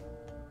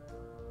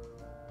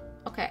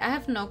 Okay, I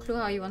have no clue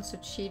how he wants to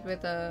cheat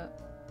with a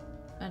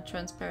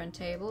transparent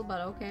table,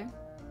 but okay.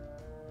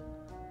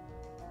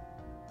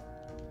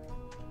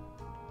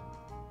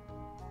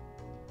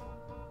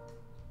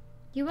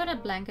 You wear a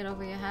blanket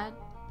over your head?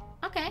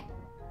 Okay.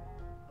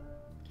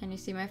 Can you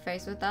see my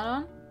face with that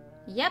on?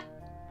 Yep.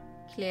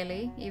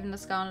 Clearly, even the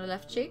scar on the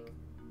left cheek?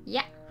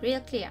 Yeah,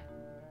 real clear.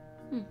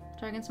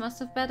 Dragons must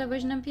have better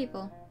vision than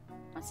people.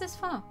 What's this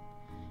for?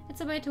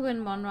 It's a way to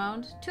win 1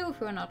 round, 2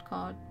 if we're not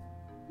caught.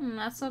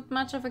 That's not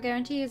much of a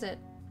guarantee, is it?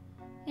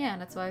 Yeah,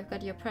 that's why we've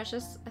got your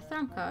precious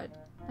thumb card.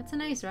 That's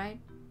an ace, right?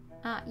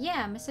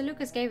 Yeah, Mr.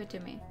 Lucas gave it to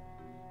me.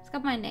 It's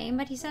got my name,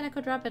 but he said I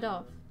could rub it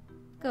off.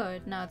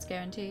 Good, now it's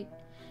guaranteed.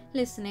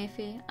 Listen,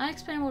 Ify, I'll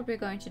explain what we're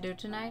going to do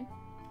tonight.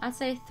 I'll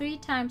say 3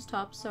 times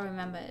tops, so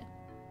remember it.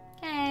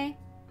 Okay.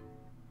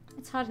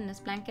 It's hot in this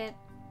blanket.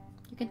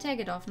 You can take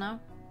it off now.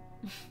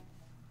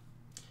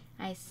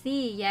 I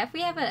see. Yeah, if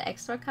we have an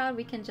extra card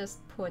we can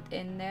just put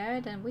in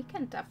there, then we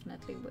can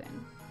definitely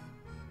win.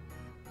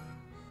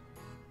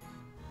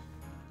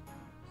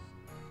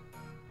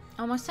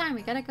 Almost time.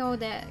 We gotta go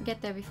there,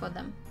 get there before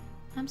them.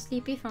 I'm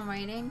sleepy from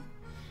waiting.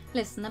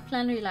 Listen, the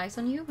plan relies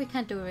on you. We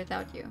can't do it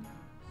without you.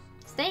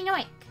 Staying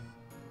awake.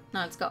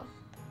 Now let's go.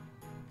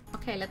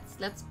 Okay,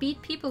 let's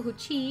beat people who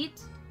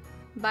cheat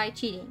by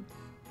cheating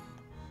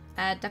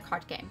at the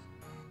card game.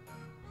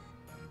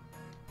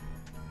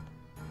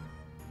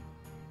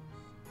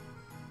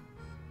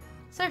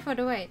 Sorry for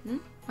the wait,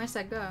 Where's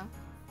that girl?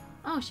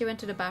 Oh, she went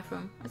to the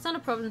bathroom. It's not a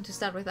problem to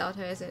start without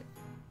her, is it?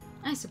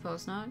 I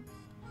suppose not.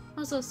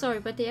 Also, sorry,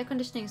 but the air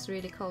conditioning is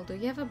really cold. Do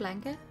you have a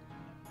blanket?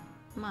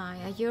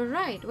 Maya, you're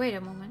right. Wait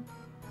a moment.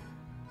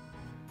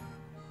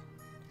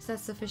 Is that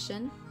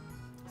sufficient?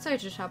 Sorry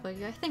to trouble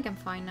you. I think I'm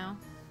fine now.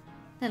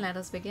 Then let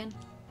us begin.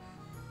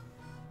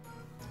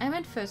 I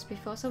went first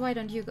before, so why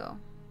don't you go?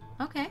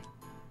 Okay.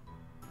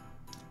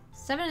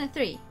 7 and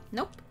 3.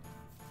 Nope.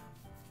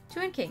 2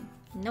 and king.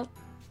 Nope.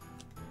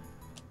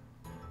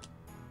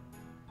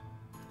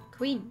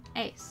 Queen.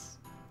 Ace.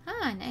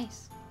 Ah, an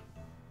ace.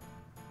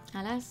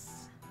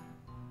 Alas.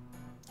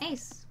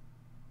 Ace.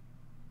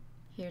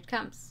 Here it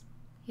comes.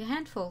 Your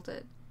hand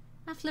folded.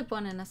 I'll flip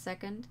one in a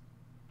second.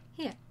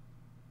 Here.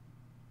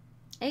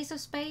 Ace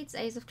of spades,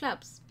 ace of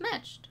clubs.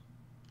 Matched.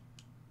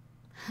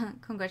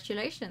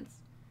 Congratulations.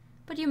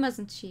 But you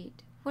mustn't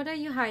cheat. What are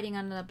you hiding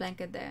under the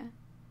blanket there?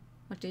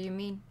 What do you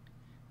mean?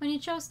 When you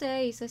chose the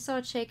ace, I saw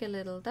it shake a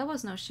little. That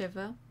was no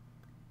shiver.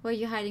 Were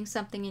you hiding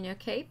something in your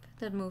cape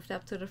that moved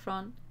up to the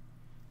front?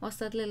 Was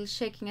that little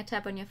shaking a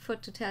tap on your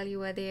foot to tell you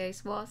where the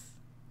ace was?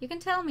 You can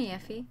tell me,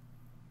 Effie.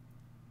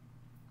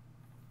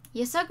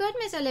 You're so good,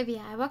 Miss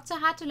Olivia. I worked so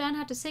hard to learn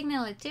how to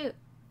signal it too.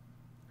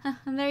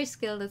 I'm very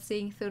skilled at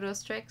seeing through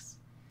those tricks,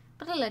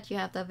 but I'll let you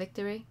have that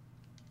victory.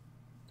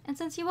 And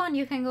since you won,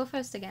 you can go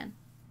first again.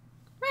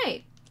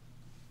 Right.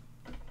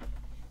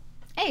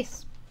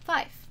 Ace.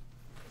 5.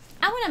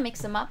 I want to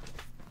mix them up.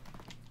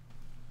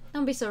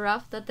 Don't be so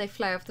rough that they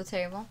fly off the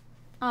table.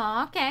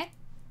 Oh, okay.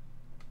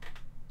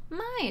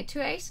 My,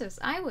 2 aces.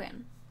 I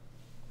win.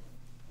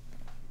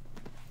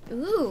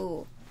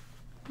 Ooh.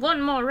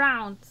 1 more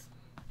round.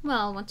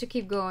 Well, want to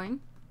keep going?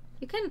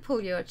 You can't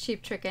pull your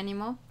cheap trick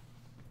anymore.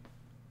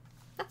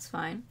 That's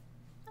fine.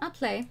 I'll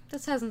play.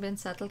 This hasn't been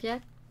settled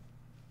yet.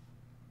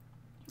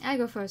 I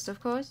go first,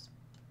 of course.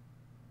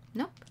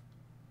 Nope.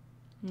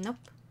 Nope.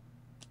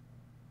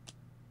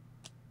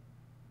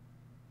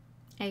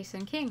 Ace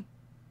and king.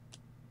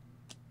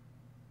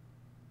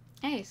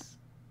 Ace.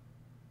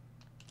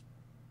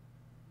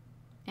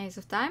 Ace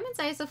of diamonds,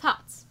 ace of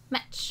hearts.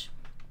 Match.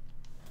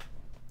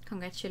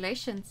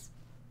 Congratulations.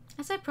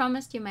 As I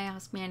promised, you may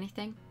ask me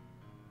anything.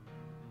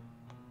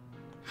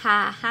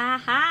 Ha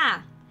ha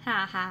ha!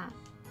 Ha ha.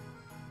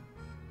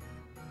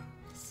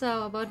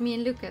 So, about me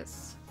and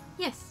Lucas.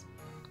 Yes.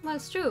 Well,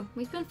 it's true.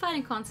 We've been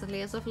fighting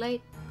constantly as of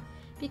late.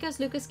 Because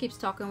Lucas keeps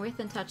talking with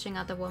and touching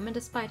other women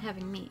despite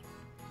having me.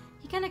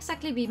 He can't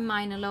exactly be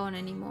mine alone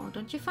anymore.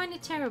 Don't you find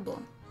it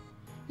terrible?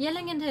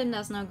 Yelling at him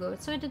does no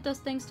good, so I did those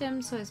things to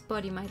him so his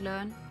body might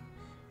learn.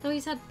 Though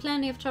he's had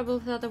plenty of trouble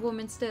with other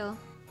women still.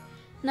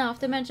 Now, if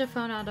Dementia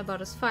found out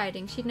about us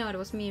fighting, she'd know it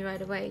was me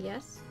right away,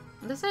 yes?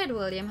 On the side,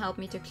 William helped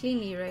me to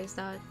cleanly erase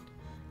that.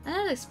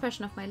 Another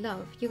expression of my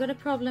love. You got a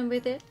problem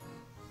with it?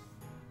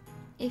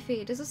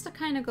 Iffy, this is the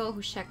kind of girl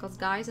who shackles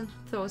guys and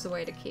throws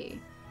away the key.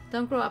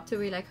 Don't grow up to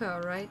be like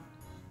her, right?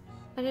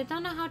 But I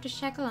don't know how to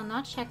shackle or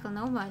not shackle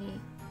nobody.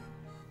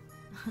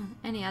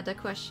 Any other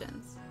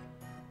questions?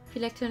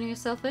 Feel like turning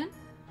yourself in?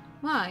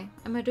 Why?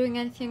 Am I doing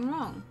anything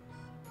wrong?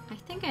 I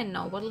think I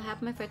know what'll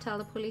happen if I tell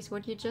the police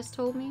what you just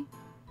told me.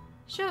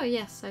 Sure,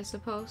 yes, I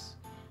suppose.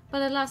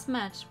 But at last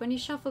match, when you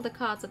shuffled the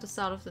cards at the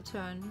start of the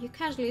turn, you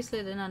casually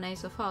slid in an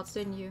ace of hearts,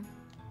 didn't you?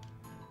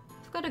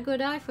 I've got a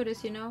good eye for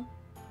this, you know.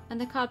 And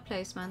the card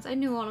placements, I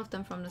knew all of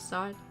them from the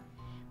start.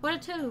 What I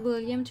told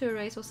William to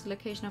erase was the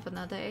location of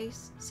another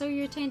ace, so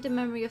you retained the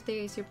memory of the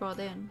ace you brought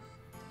in.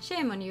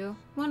 Shame on you.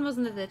 One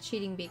wasn't let that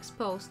cheating be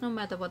exposed, no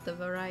matter what the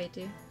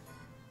variety.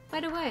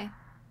 By the way,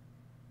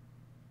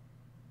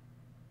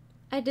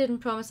 I didn't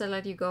promise I'd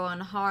let you go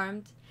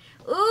unharmed.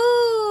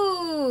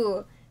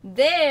 Ooh!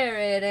 There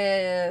it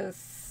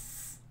is!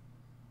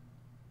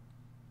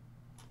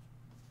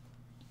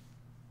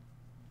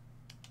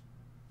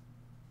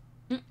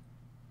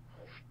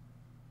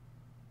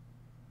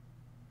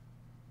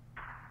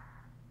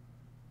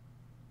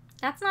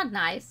 That's not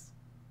nice.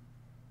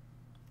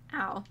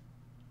 Ow.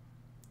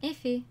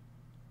 Iffy.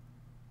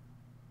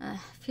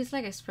 Feels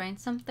like I sprained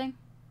something.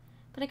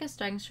 But I guess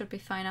dragons should be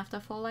fine after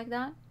a fall like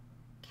that.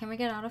 Can we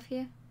get out of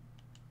here?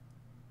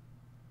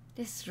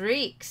 This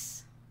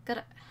reeks.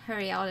 Gotta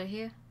hurry out of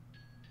here.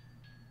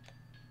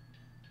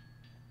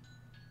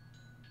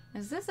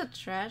 Is this a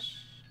trash?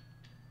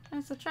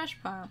 It's a trash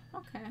pile.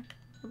 Okay.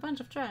 A bunch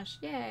of trash.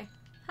 Yay.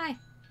 Hi.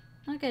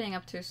 Not getting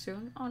up too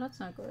soon. Oh,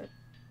 that's not good.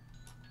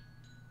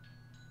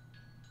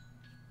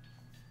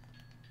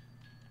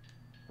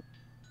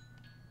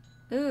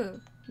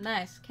 Ooh,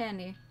 nice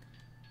candy.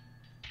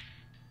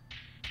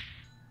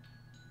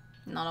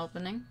 Not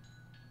opening.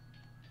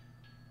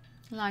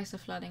 Lies are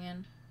flooding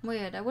in.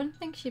 Weird, I wouldn't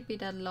think she'd be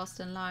that lost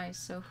in lies,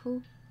 so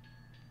who?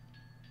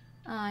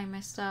 I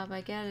messed up,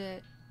 I get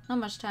it. Not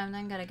much time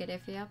then, gotta get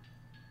Iffy up.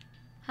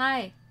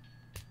 Hi.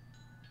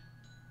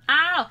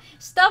 Ow!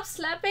 Stop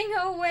slapping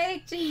her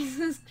away,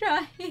 Jesus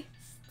Christ!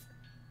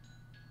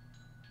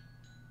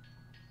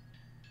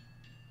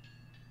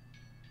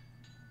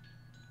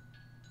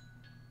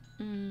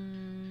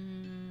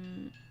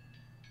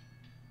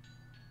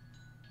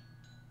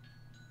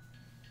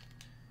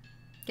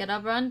 Get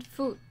up, run,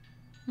 food.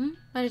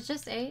 But it's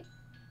just 8?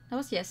 That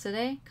was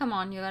yesterday? Come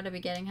on, you gotta be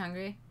getting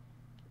hungry.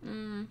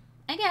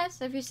 I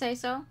guess, if you say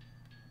so.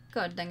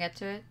 Good, then get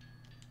to it.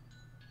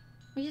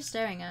 What are you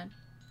staring at?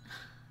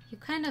 You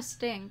kinda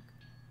stink.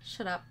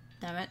 Shut up,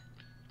 damn it.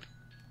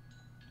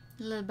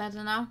 A little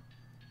better now?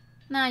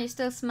 Nah, you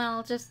still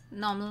smell just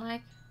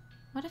normal-like.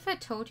 What if I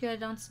told you I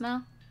don't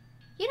smell?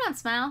 You don't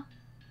smell.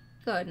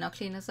 Good, now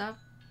clean us up.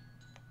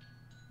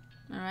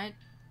 Alright.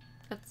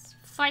 Let's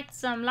fight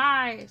some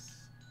lies.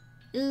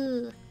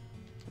 Ugh.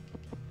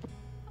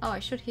 Oh, I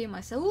should heal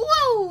myself.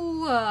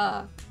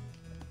 Whoa!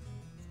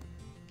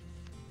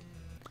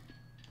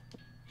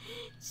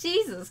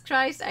 Jesus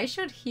Christ, I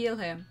should heal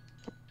him.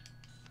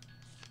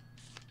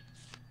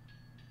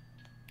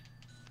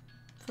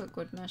 For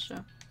good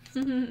measure.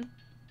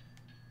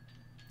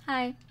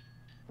 Hi.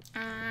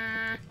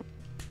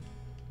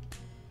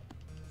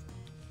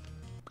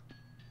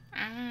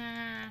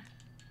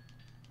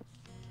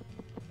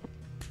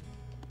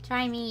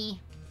 Try me.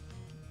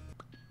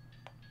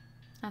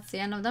 That's the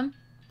end of them.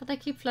 But they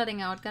keep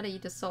flooding out. Gotta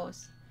eat the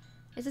sauce.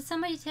 Is it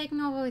somebody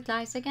taking over with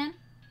lies again?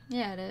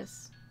 Yeah, it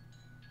is.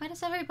 Why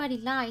does everybody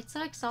lie? It's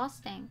so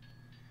exhausting.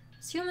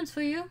 It's humans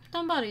for you.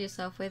 Don't bother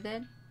yourself with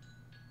it.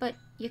 But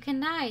you can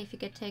die if you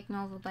get taken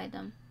over by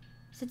them.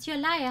 Since you're a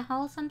liar,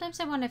 Hall, sometimes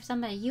I wonder if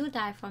somebody you'll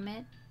die from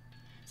it.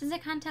 Since I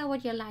can't tell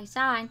what your lies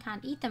are and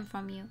can't eat them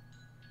from you.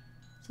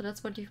 So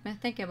that's what you've been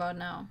thinking about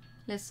now.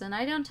 Listen,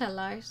 I don't tell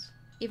lies.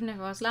 Even if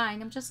I was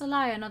lying, I'm just a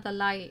liar, not a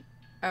liar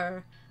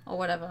or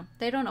whatever.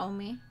 They don't own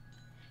me.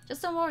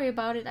 Just don't worry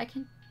about it.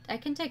 I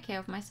can take care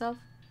of myself.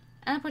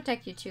 And I'll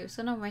protect you too,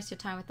 so don't waste your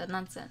time with that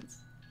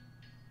nonsense.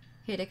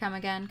 Here they come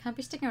again. Can't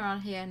be sticking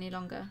around here any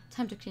longer.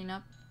 Time to clean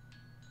up.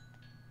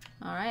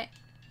 Alright.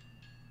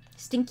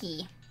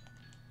 Stinky.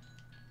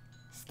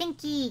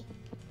 Stinky!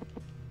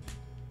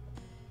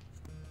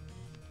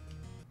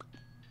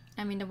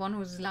 I mean, the one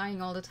who's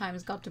lying all the time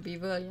has got to be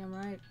William,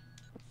 right?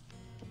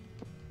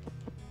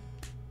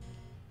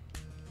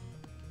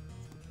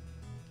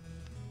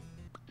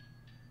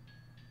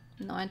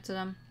 No end to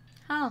them.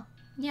 Hal,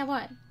 yeah,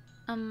 what?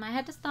 I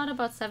had this thought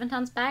about 7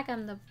 tons back.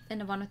 I'm in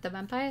the one with the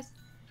vampires.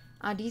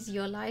 Are these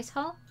your lies,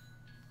 Hal?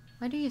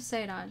 Why do you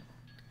say that?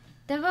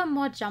 They were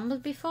more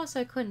jumbled before,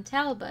 so I couldn't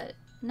tell, but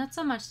not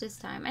so much this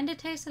time. And they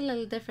taste a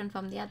little different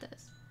from the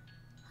others.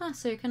 Huh,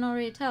 so you can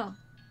already tell.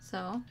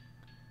 So?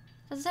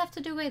 Does it have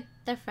to do with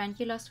the friend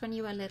you lost when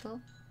you were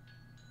little?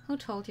 Who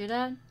told you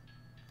that?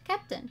 The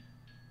captain.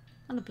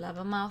 What a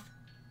blabbermouth.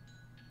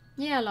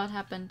 Yeah, a lot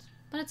happened.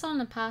 But it's all in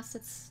the past.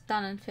 It's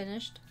done and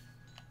finished.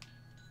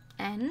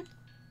 And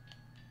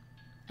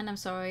I'm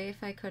sorry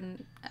if I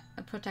couldn't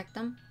protect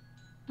them.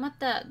 What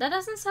the? That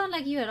doesn't sound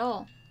like you at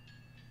all.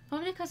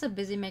 Probably because I'm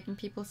busy making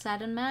people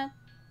sad and mad.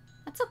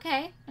 That's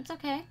okay. It's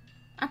okay.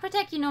 I'll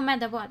protect you no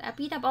matter what. I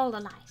beat up all the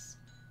lies.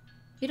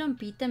 You don't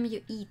beat them,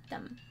 you eat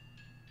them.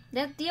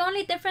 The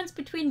only difference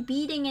between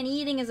beating and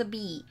eating is a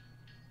bee.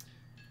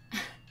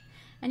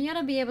 And you ought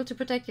to be able to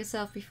protect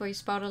yourself before you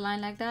spout a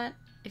line like that.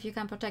 If you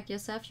can't protect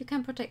yourself, you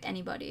can't protect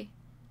anybody.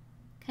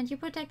 Can't you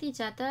protect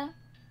each other?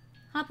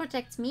 Hal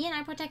protects me and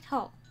I protect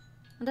Hal.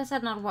 Does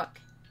that not work?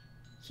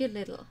 You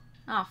little.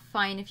 Ah, oh,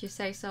 fine if you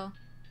say so.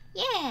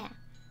 Yeah!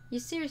 You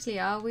seriously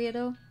are a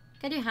weirdo?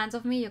 Get your hands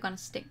off me, you're gonna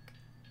stink.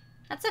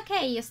 That's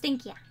okay, you're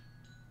stinkier.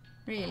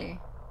 Really?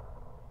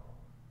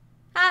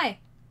 Hi!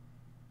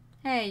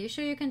 Hey, you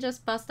sure you can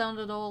just bust down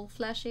the door,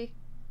 Flashy?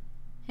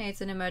 Hey,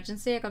 it's an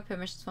emergency. I got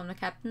permissions from the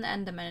captain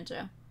and the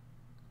manager.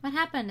 What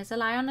happened? Is a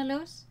lie on the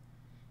loose?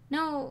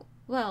 No,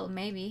 well,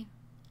 maybe.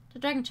 The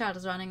dragon child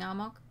is running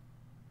amok.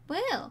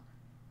 Well,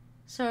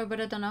 sorry,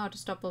 but I don't know how to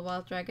stop a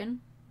wild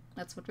dragon.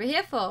 That's what we're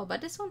here for,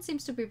 but this one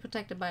seems to be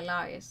protected by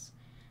lies.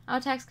 Our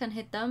attacks can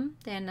hit them.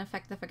 They're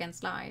ineffective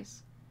against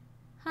lies.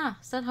 Huh,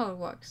 is that how it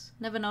works?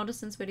 Never noticed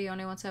since we're the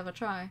only ones to ever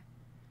try.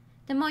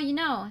 The more you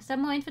know. Is there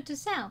more info to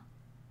sell?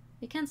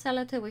 We can't sell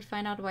it till we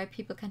find out why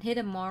people can hit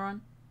a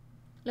moron.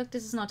 Look,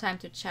 this is no time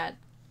to chat.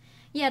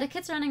 Yeah, the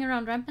kid's running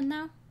around rampant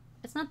now.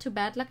 It's not too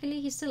bad,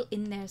 luckily he's still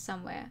in there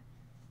somewhere.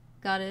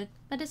 Got it,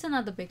 but it's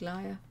another big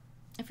liar.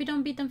 If we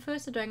don't beat them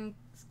first, the dragon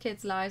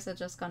kid's lies are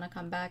just gonna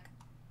come back.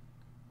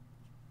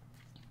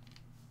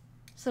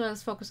 So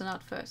let's focus on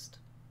that first.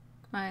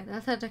 Right,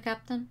 I'll tell the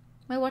captain.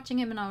 We're watching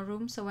him in our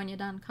room, so when you're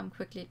done, come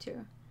quickly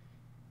too.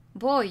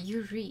 Boy,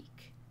 you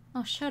reek.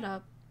 Oh, shut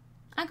up.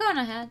 I'm going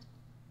ahead.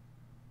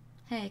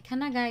 Hey, can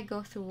that guy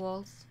go through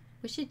walls?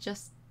 We should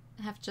just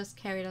have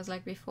carried us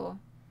like before.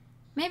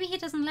 Maybe he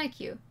doesn't like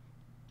you.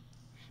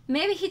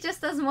 Maybe he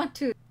just doesn't want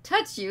to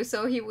touch you,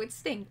 so he would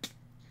stink.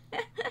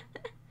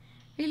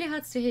 Really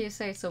hurts to hear you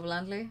say it so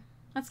bluntly.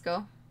 Let's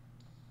go.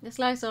 There's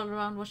lies all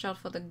around. Watch out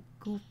for the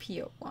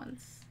goopier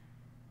ones.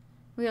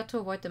 We ought to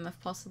avoid them if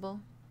possible.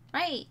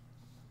 Right.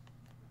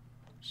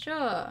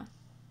 Sure.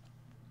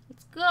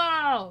 Let's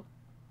go.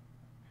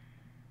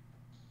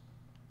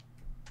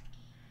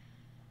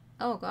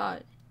 Oh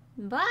god.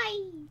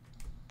 Bye.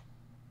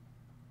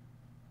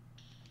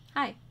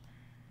 Hi.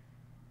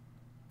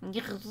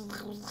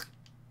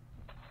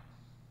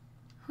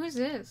 Who's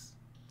this?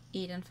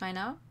 Eat and find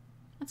out.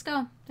 Let's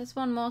go. There's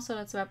one more, so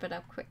let's wrap it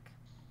up quick.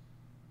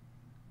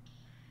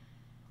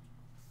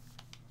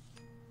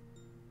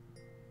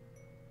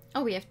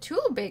 Oh, we have 2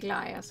 big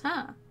liars,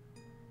 huh?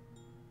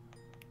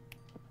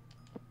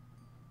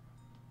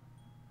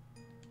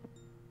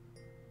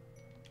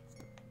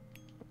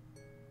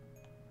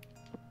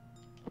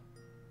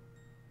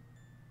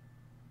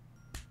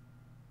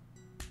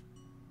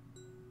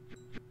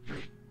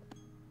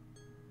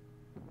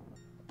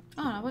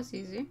 Oh, that was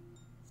easy.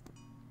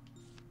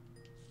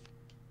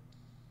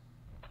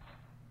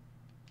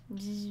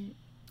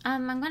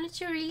 I'm gonna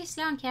chew really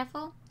slow and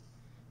careful.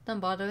 Don't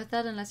bother with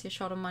that unless you're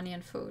short of money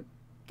and food.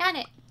 Got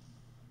it.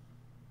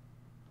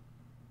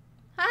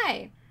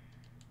 Hi.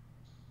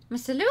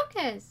 Mr.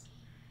 Lucas.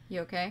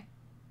 You okay?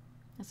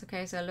 As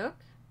okay as I look?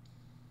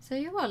 So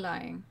you were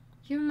lying.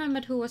 You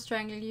remembered who was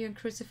strangling you and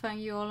crucifying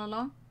you all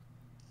along?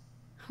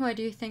 Why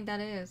do you think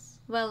that is?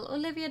 Well,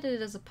 Olivia did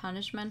it as a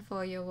punishment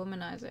for your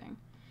womanizing.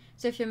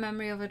 So if your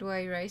memory of it were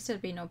erased,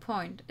 there'd be no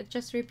point. It'd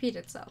just repeat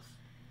itself.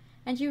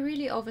 And you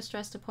really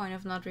overstressed the point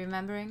of not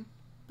remembering.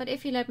 But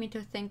if you led me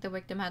to think the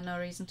victim had no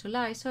reason to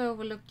lie, so I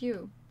overlooked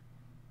you.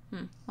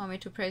 Want me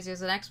to praise you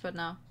as an expert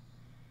now?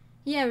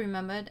 Yeah, I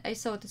remembered. I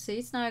sowed the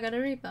seeds, now I gotta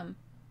reap them.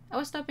 I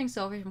was stopping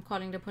Sophie from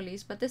calling the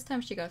police, but this time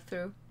she got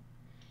through.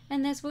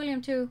 And there's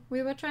William too.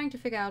 We were trying to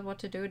figure out what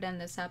to do, then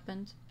this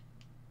happened.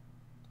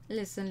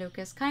 Listen,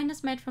 Lucas,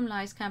 kindness made from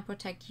lies can't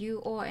protect you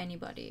or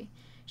anybody.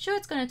 Sure,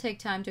 it's gonna take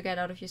time to get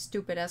out of your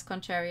stupid-ass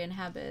contrarian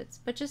habits,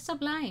 but just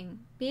stop lying.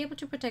 Be able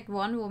to protect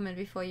one woman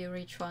before you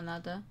reach for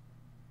another.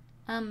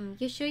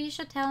 You sure you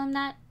should tell him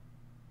that?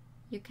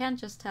 You can't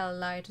just tell a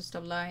liar to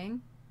stop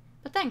lying.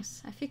 But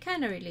thanks, I feel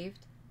kinda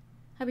relieved.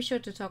 I'll be sure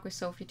to talk with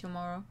Sophie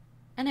tomorrow.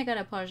 And I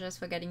gotta apologize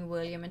for getting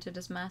William into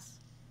this mess.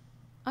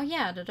 Oh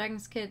yeah, the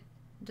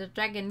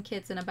dragon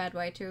kid's in a bad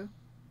way too.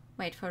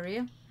 Wait, for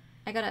real?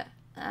 I gotta,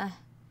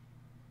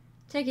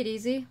 take it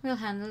easy, we'll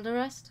handle the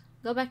rest.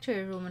 Go back to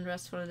your room and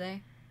rest for the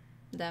day.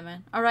 Damn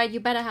it. Alright, you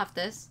better have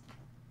this.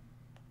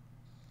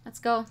 Let's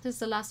go. This is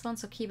the last one,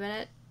 so keep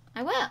at it.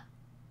 I will.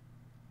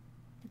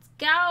 Let's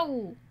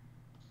go!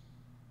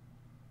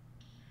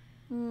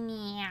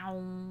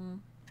 Meow.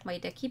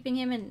 Wait, they're keeping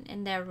him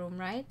in their room,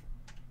 right?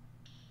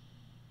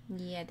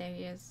 Yeah, there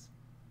he is.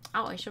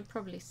 Oh, I should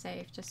probably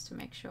save just to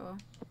make sure.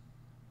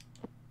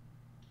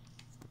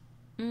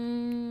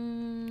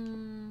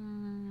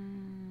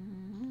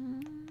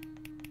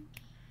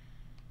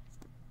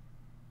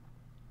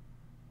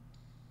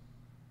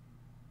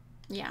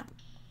 Yeah.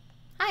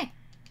 Hi!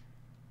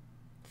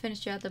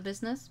 Finished your other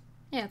business?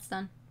 Yeah, it's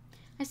done.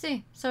 I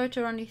see. Sorry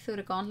to run you through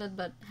the gauntlet,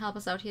 but help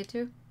us out here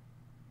too.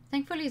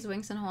 Thankfully his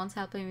wings and horns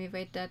help him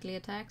evade deadly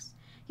attacks.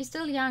 He's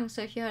still young,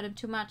 so if you hurt him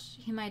too much,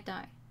 he might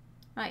die.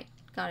 Right,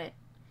 got it.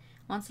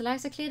 Once the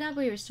lies are cleared up,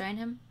 will you restrain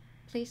him?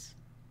 Please?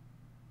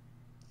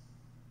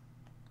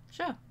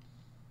 Sure.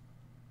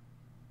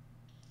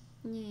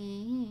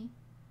 Me,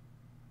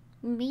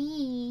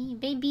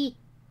 baby.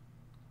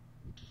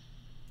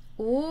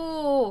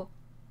 Oh!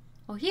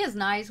 Oh, he has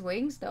nice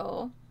wings,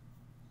 though.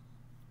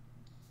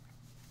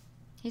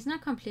 He's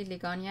not completely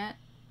gone yet.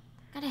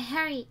 Gotta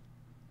hurry.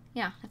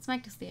 Yeah, let's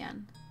make this the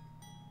end.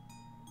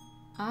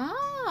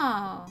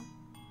 Oh!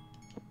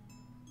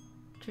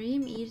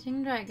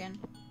 Dream-eating dragon.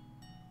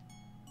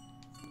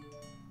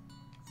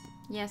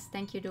 Yes,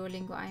 thank you,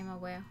 Duolingo. I'm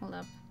aware. Hold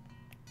up.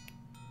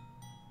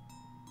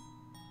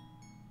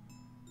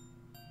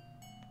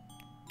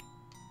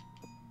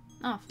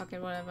 Oh, fuck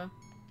it, whatever.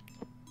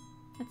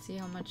 Let's see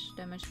how much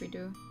damage we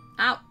do.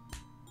 Ow!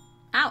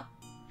 Ow!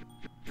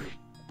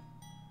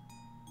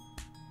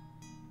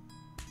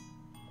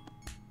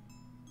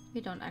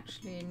 We don't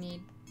actually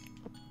need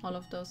all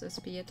of those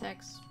SP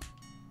attacks.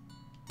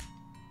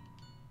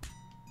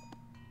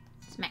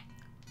 Smack.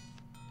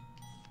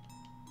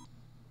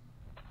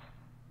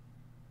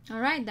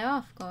 Alright, they're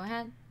off. Go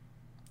ahead.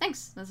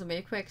 Thanks. This will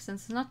be quick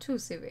since it's not too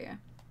severe.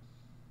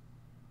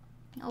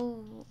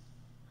 Oh,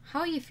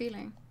 how are you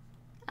feeling?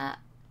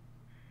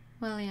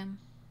 William.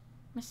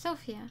 Miss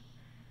Sophia.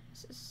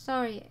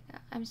 Sorry.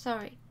 I'm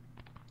sorry.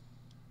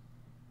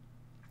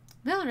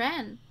 Will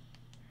ran.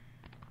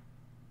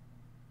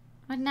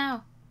 What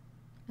now?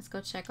 Let's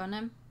go check on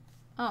him.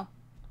 Oh.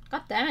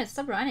 God damn it,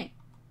 stop running.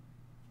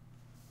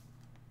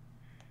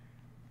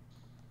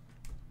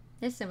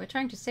 Listen, we're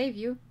trying to save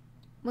you.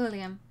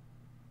 William.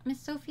 Miss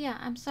Sophia,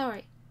 I'm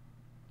sorry.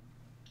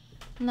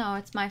 No,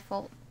 it's my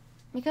fault.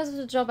 Because of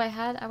the job I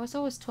had, I was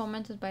always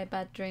tormented by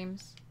bad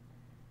dreams.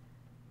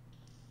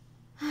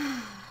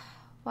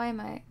 Why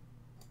am I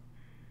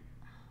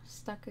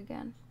stuck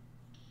again?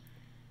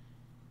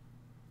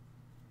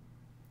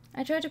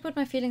 I tried to put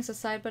my feelings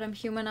aside, but I'm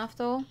human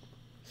after all.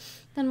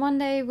 Then one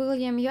day,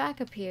 William, your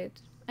egg appeared,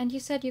 and you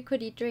said you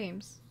could eat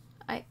dreams.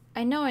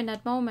 I know in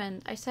that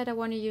moment, I said I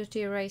wanted you to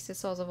erase the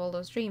source of all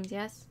those dreams,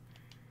 yes?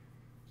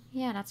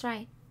 Yeah, that's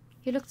right.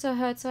 You looked so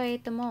hurt, so I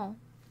ate them all.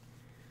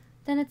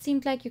 Then it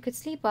seemed like you could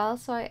sleep well,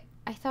 so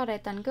I thought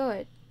I'd done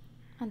good.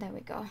 And there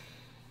we go.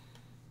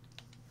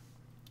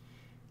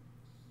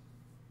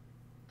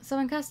 So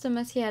when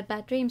customers here had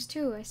bad dreams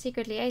too, I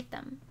secretly ate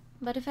them.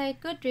 But if I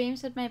had good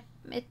dreams, it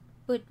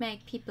would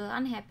make people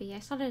unhappy. I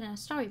saw it in a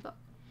storybook.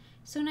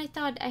 Soon I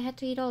thought I had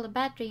to eat all the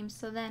bad dreams,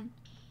 so then...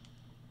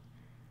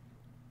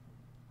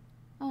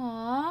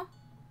 Aww.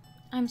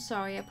 I'm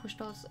sorry I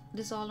pushed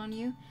this all on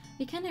you.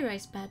 We can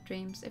erase bad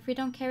dreams. If we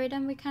don't carry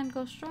them, we can't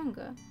go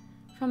stronger.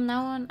 From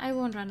now on, I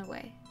won't run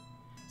away.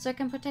 So I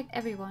can protect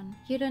everyone.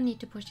 You don't need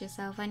to push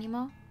yourself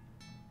anymore.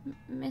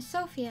 Miss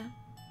Sophia,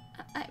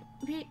 I'm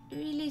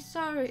really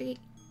sorry.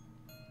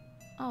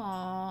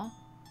 Aww.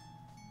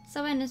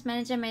 So when this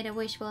manager made a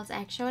wish, Will's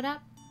egg showed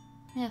up?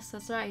 Yes,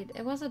 that's right.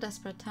 It was a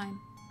desperate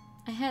time.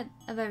 I had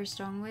a very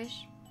strong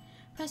wish.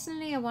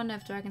 Personally, I wonder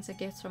if dragons are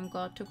gifts from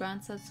God to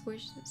grant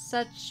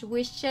such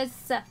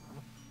wishes.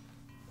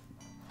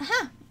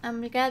 Aha!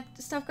 I'm glad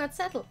the stuff got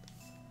settled.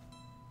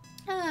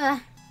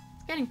 It's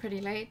getting pretty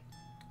late.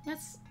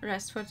 Let's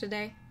rest for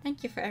today.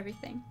 Thank you for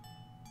everything.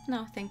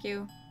 No, thank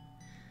you.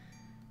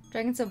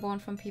 Dragons are born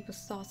from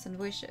people's thoughts and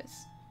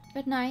wishes.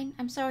 Good night.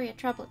 I'm sorry I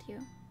troubled you.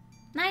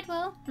 Night,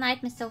 Will.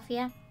 Night, Miss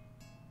Sophia.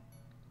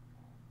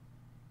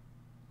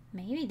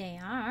 Maybe they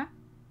are.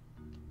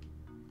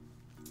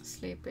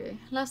 Sleepy.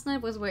 Last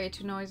night was way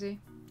too noisy.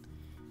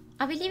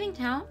 Are we leaving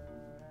town?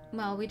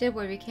 Well, we did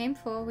what we came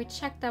for. We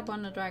checked up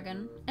on the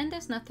dragon, and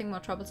there's nothing more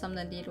troublesome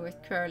than dealing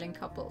with quarreling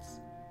couples.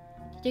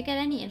 Did you get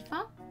any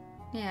info?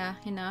 Yeah,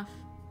 enough.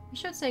 We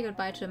should say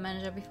goodbye to the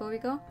manager before we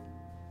go.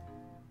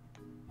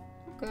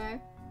 Okay.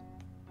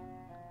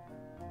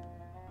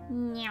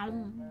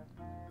 Nyam.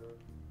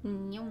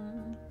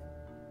 Nyam.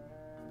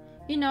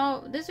 You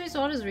know, this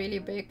resort is really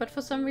big, but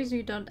for some reason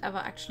you don't ever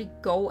actually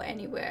go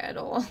anywhere at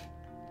all.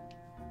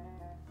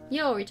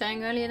 Yo,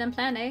 retiring earlier than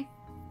planned, eh?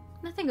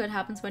 Nothing good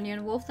happens when you're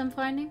in wolf them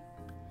finding.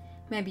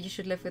 Maybe you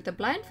should live with the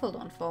blindfold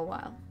on for a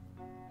while.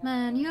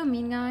 Man, you're a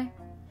mean guy.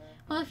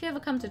 Well, if you ever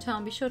come to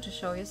town, be sure to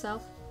show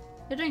yourself.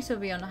 Your drinks will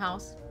be on the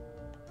house.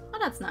 Oh,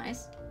 that's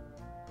nice.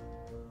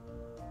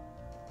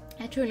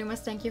 I truly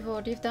must thank you for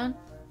what you've done.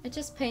 It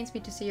just pains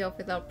me to see you off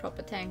without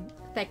proper thanks.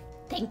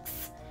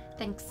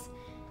 Thanks.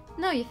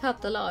 No, you've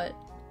helped a lot.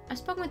 I've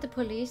spoken with the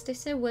police. They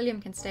say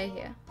William can stay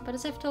here. But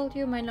as I've told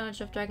you, my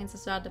knowledge of dragons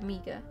is rather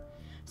meager.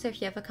 So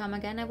if you ever come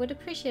again, I would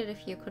appreciate it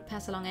if you could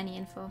pass along any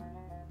info.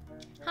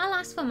 I'll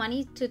ask for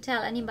money to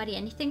tell anybody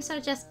anything, so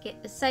I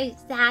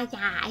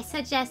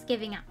suggest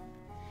giving up.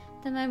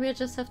 Then maybe I'll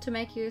just have to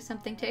make you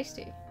something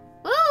tasty.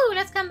 Woo!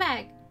 Let's come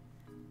back!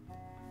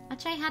 I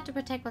try hard to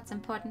protect what's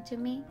important to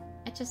me.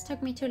 It just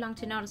took me too long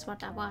to notice what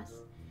that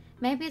was.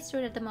 Maybe it's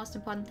true that the most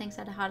important things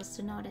are the hardest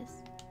to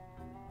notice.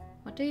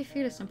 What do you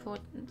feel is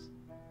important?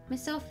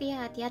 Miss Sophia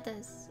at the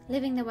others,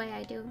 living the way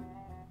I do.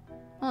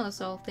 Well,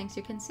 those are all things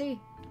you can see.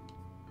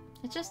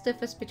 It just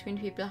differs between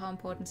people how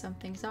important some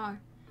things are.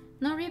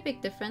 No real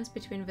big difference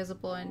between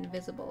visible and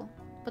invisible.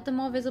 But the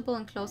more visible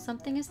and close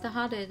something is, the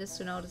harder it is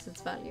to notice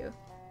its value.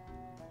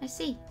 I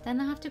see. Then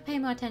I'll have to pay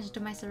more attention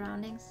to my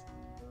surroundings.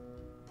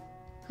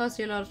 Caused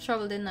you a lot of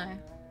trouble, didn't I?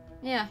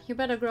 Yeah, you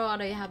better grow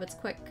out of your habits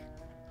quick.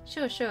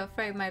 Sure,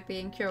 afraid might be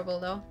incurable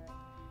though.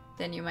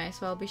 Then you may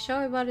as well be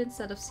showy about it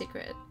instead of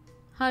secret.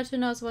 Hard to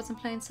know what's in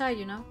plain sight,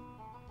 you know?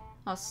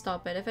 Oh,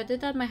 stop it. If I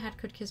did that, my head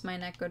could kiss my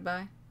neck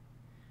goodbye.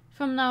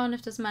 From now on,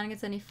 if this man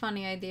gets any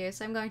funny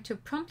ideas, I'm going to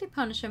promptly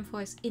punish him for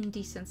his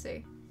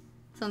indecency.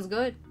 Sounds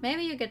good.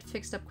 Maybe you get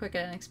fixed up quicker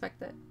than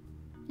expected.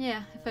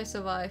 Yeah, if I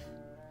survive.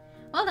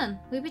 Well then,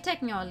 we'll be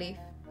taking our leave.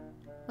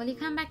 Will you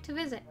come back to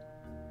visit?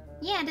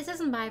 Yeah, this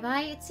isn't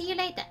bye-bye. It's see you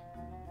later.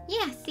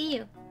 Yeah, see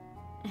you.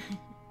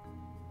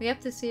 We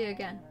have to see you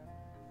again.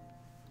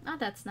 Oh,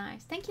 that's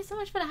nice. Thank you so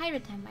much for the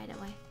hybrid time, by the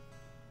way.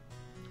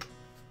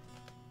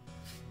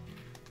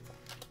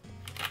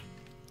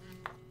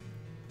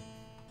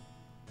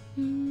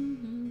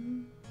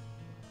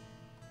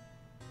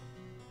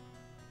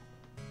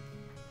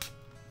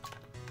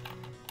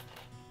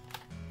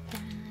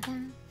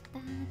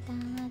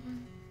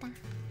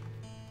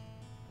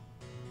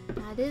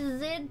 This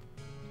is it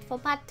for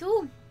part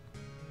 2.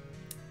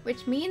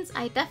 Which means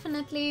I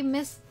definitely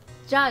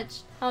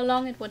misjudged how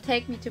long it would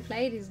take me to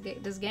play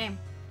this game.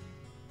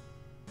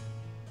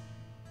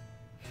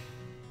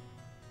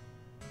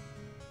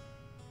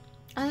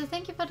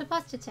 Thank you for the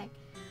posture check.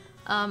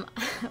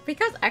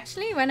 Because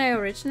actually when I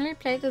originally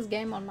played this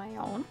game on my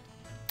own,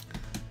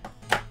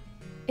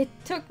 it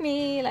took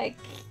me like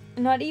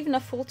not even a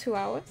full 2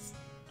 hours.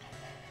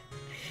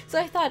 So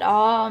I thought,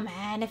 oh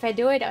man, if I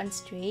do it on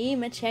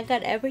stream and check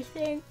out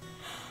everything,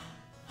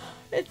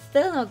 it's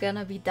still not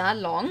gonna be that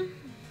long.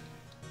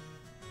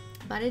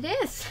 But it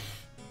is.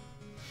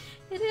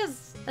 It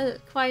is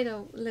quite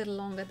a little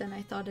longer than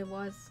I thought it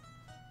was.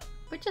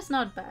 Which is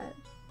not bad.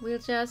 We'll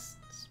just...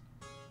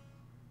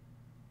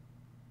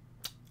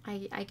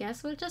 I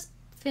guess we'll just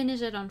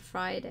finish it on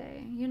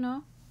Friday, you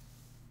know?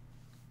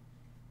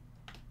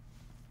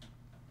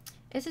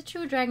 Is it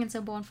true dragons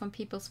are born from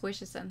people's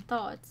wishes and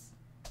thoughts?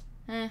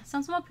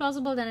 Sounds more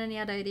plausible than any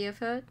other idea I've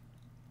heard.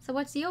 So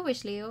what's your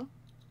wish, Leo?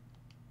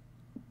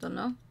 Don't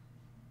know.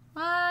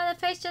 Ah, the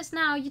face just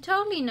now. You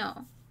totally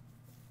know.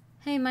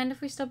 Hey, mind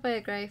if we stop by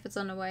a grave? It's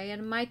on the way.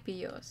 It might be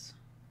yours.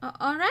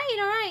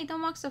 Alright.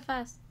 Don't walk so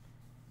fast.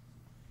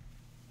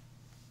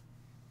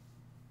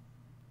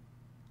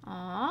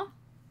 Aww.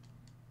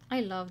 I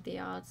love the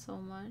art so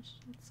much.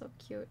 It's so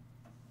cute.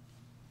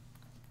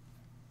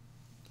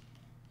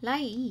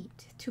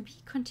 LiEat. To be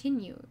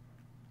continued.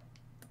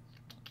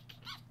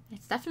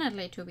 It's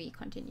definitely to be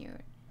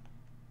continued.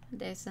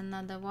 There's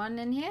another one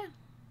in here.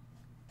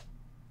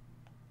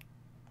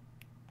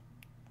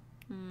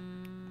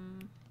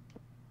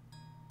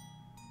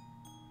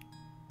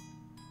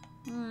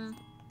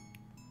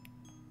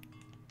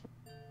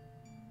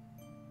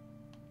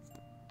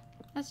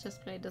 Let's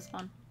just play this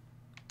one.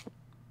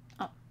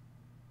 Oh,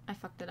 I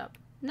fucked it up.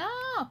 No,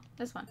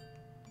 this one.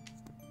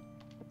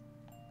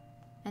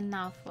 And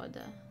now for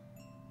the...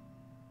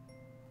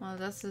 Well,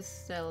 this is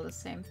still the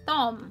same.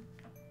 Tom!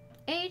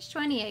 Age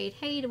 28,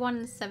 height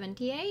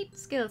 178,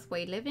 skills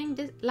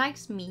weightlifting,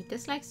 likes meat,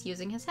 dislikes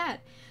using his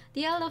head.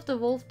 The elder of the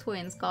wolf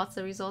twins guards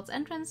the resort's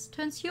entrance,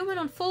 turns human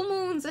on full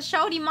moons, a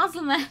shouty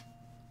muscle man.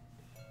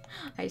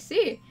 I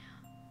see.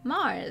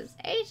 Mars,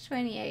 age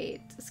 28.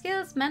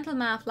 Skills, mental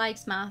math,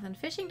 likes math, and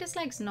fishing,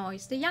 dislikes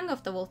noise. The young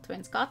of the wolf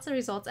twins guards the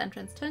resort's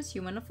entrance, turns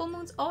human on full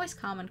moons, always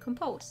calm and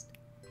composed.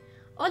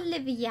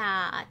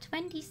 Olivia,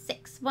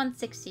 26,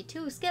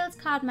 162. Skills,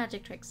 card,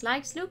 magic tricks.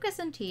 Likes Lucas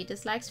and tea,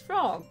 dislikes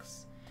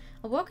frogs.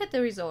 A work at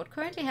the resort,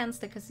 currently hands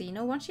the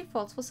casino. Once she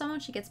falls for someone,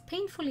 she gets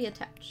painfully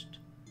attached.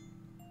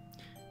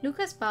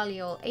 Lucas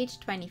Balliol, age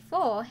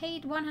 24,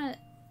 hate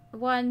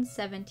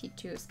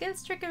 172.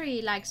 Skills,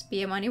 trickery, likes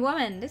beer money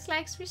woman,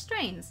 dislikes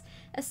restraints.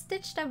 A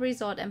stitched up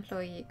resort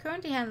employee,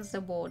 currently handles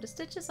the board. The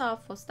stitches are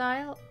for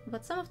style,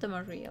 but some of them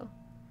are real.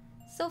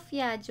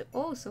 Sophia,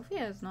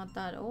 Sophia is not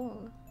that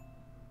old.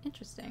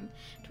 Interesting.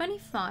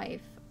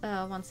 25,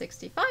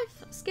 165.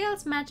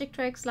 Skills, magic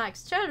tricks,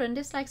 likes children,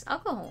 dislikes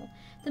alcohol.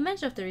 The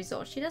manager of the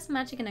resort, she does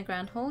magic in a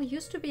grand hall,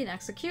 used to be an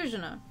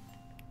executioner.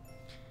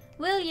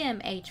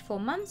 William, age 4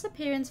 months,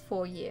 appearance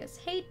 4 years,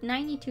 height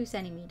 92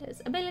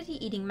 centimeters, ability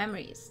eating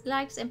memories,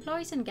 likes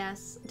employees and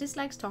guests,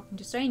 dislikes talking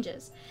to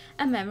strangers.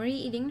 A memory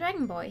eating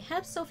dragon boy,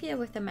 helps Sophia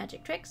with the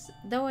magic tricks,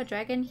 though a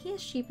dragon, he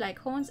has sheep-like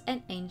horns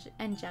and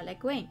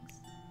angelic wings.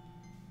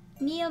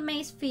 Neil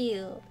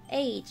Macefield,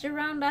 age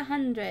around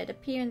 100,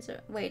 appearance...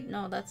 Wait,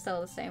 no, that's still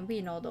the same.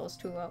 We know those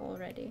two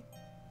already.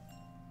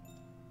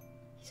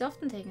 He's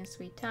often taking a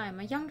sweet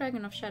time. A young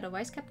dragon of shadow,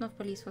 vice captain of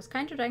police, was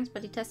kind to dragons,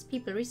 but he tests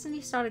people.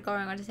 Recently started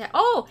growing out his hair.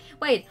 Oh,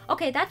 wait,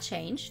 okay, that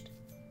changed.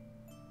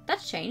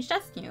 That's changed,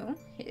 that's new.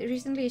 He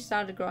recently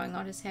started growing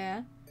out his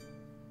hair.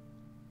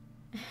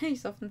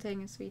 He's often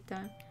taking a sweet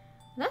time.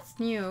 That's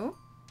new.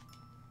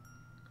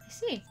 I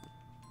see.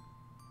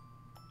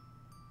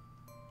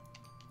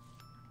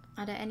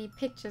 Are there any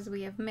pictures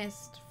we have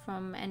missed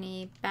from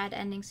any bad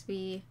endings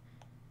we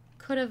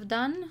could have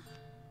done,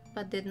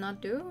 but did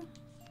not do?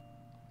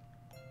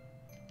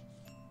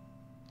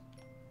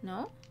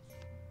 No?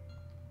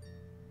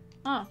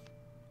 Oh,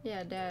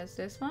 yeah, there's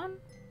this one.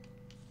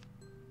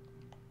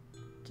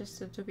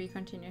 Just a to be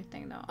continued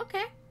thing though.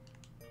 Okay.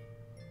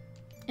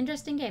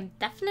 Interesting game,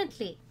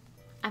 definitely.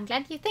 I'm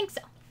glad you think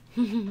so.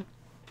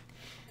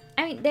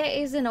 I mean, there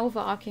is an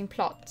overarching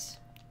plot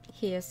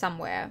here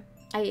somewhere.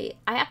 I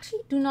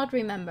actually do not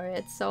remember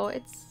it, so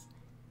it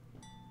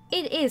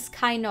is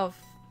kind of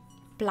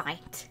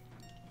blind.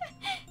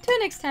 To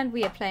an extent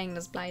we are playing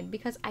this blind,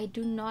 because I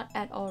do not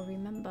at all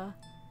remember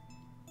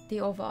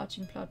the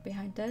overarching plot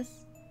behind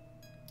this.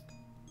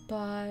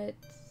 But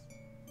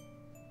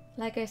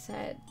like I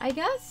said, I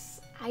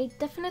guess I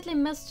definitely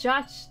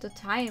misjudged the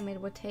time it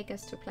would take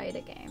us to play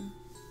the game.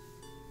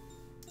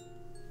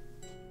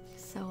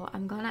 So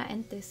I'm gonna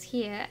end this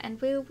here, and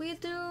we'll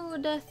do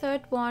the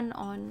third one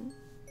on,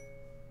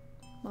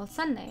 well,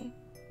 Sunday.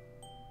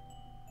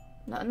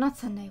 No, not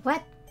Sunday.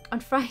 What? On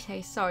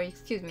Friday. Sorry,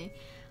 excuse me.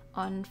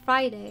 On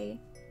Friday.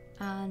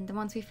 And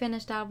once we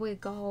finish that,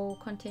 we'll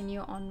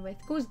continue on with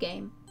Goose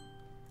Game.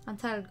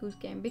 Untitled Goose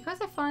Game.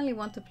 Because I finally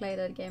want to play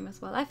that game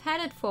as well. I've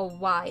had it for a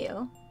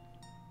while,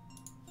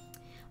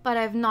 but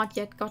I've not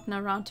yet gotten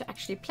around to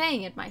actually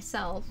playing it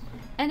myself.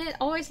 And it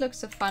always looks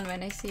so fun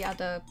when I see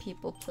other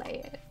people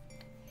play it.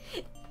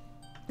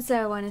 So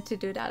I wanted to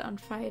do that on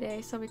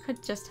Friday, so we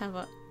could just have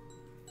a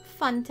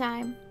fun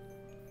time.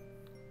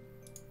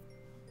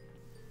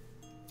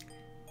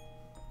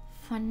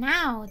 For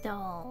now,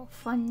 though,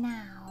 for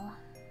now.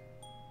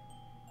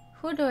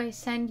 Who do I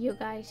send you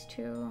guys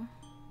to?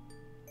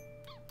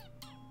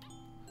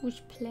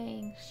 Who's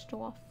playing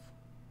stuff?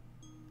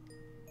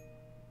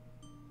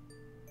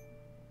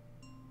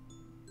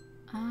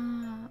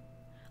 Oh,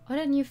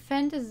 the new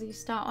Phantasy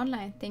Star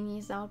online thingy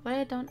is out, but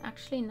I don't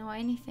actually know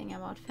anything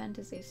about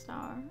Phantasy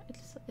Star.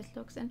 It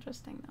looks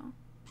interesting though.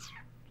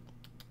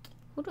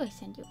 Who do I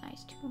send you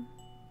guys to?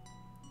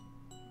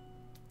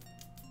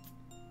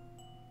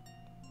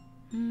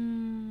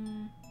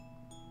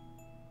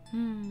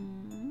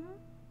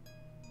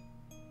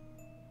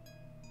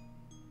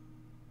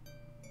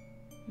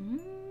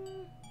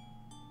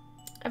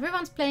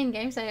 Everyone's playing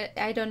games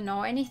I don't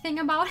know anything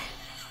about.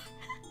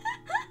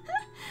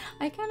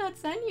 I cannot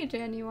send you to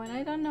anyone.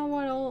 I don't know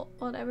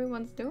what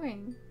everyone's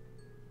doing.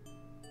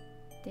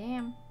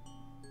 Damn.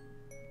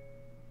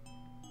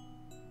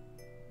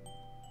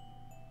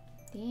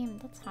 Damn,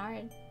 that's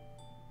hard.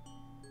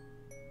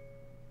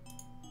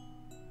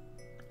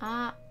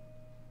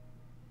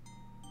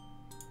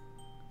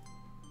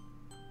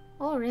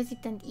 Oh,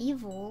 Resident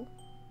Evil.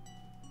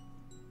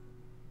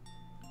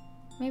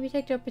 Maybe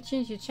take the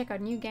opportunity to check out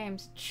new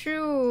games.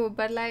 True,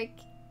 but like,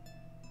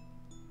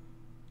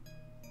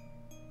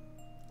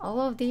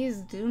 all of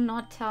these do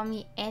not tell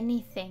me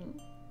anything.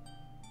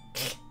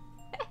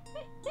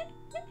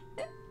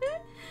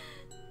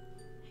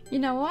 You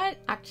know what?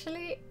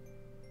 Actually,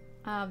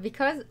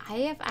 because I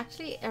have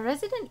actually...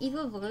 Resident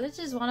Evil Village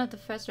is one of the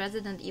first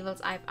Resident Evils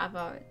I've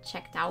ever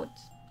checked out.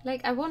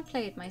 Like, I won't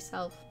play it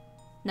myself.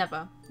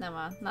 Never.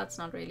 That's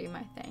not really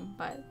my thing,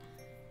 but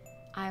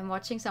I'm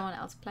watching someone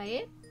else play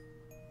it.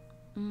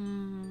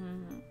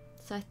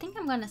 So I think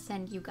I'm gonna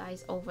send you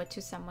guys over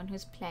to someone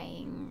who's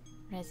playing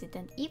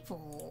Resident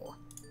Evil.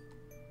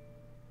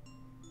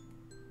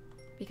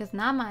 Because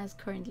Nama is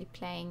currently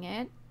playing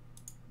it.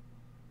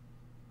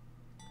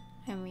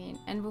 I mean,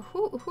 and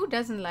who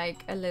doesn't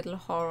like a little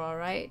horror,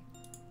 right?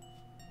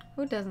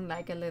 Who doesn't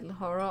like a little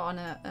horror on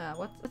a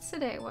what's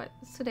today?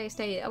 What's today's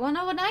day? Well,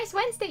 no, a nice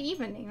Wednesday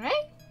evening,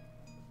 right?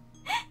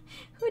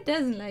 Who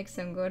doesn't like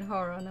some good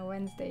horror on a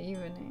Wednesday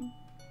evening?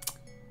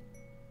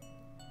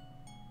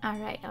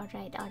 Alright.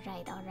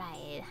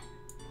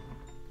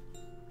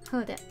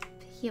 Hold up.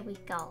 Here we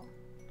go.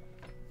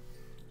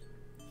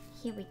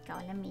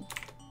 Let me...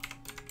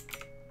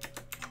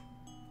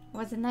 It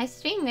was a nice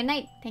stream. Good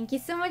night. Thank you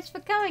so much for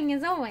coming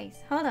as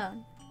always. Hold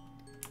on.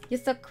 You're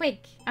so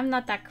quick. I'm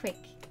not that quick.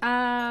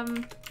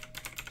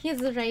 Here's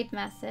the raid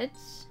message.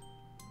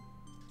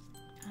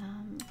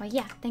 But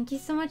yeah, thank you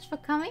so much for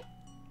coming.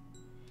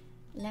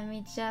 Let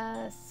me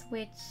just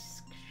switch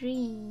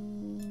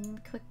screen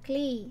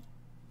quickly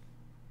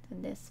to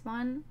this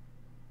one.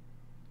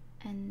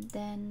 And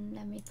then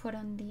let me put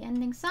on the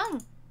ending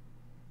song.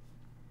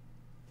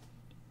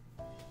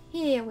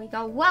 Here we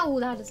go. Wow,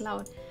 that is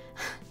loud.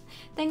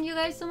 Thank you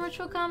guys so much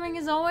for coming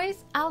as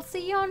always. I'll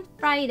see you on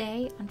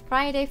Friday. On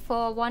Friday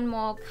for one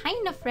more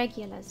kind of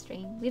regular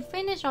stream. We'll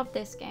finish off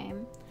this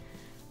game.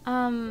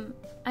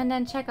 And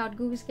then check out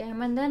Goose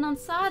Game. And then on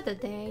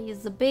Saturday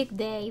is the big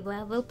day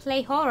where we'll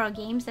play horror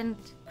games and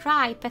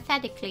cry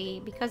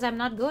pathetically because I'm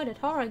not good at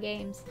horror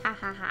games. Ha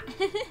ha ha.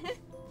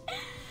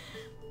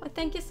 Well,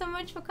 thank you so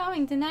much for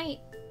coming tonight.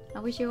 I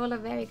wish you all a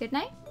very good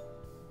night.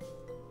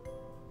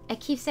 I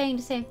keep saying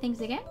the same things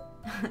again.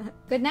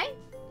 Good night.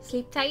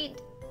 Sleep tight.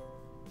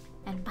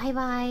 And bye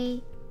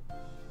bye.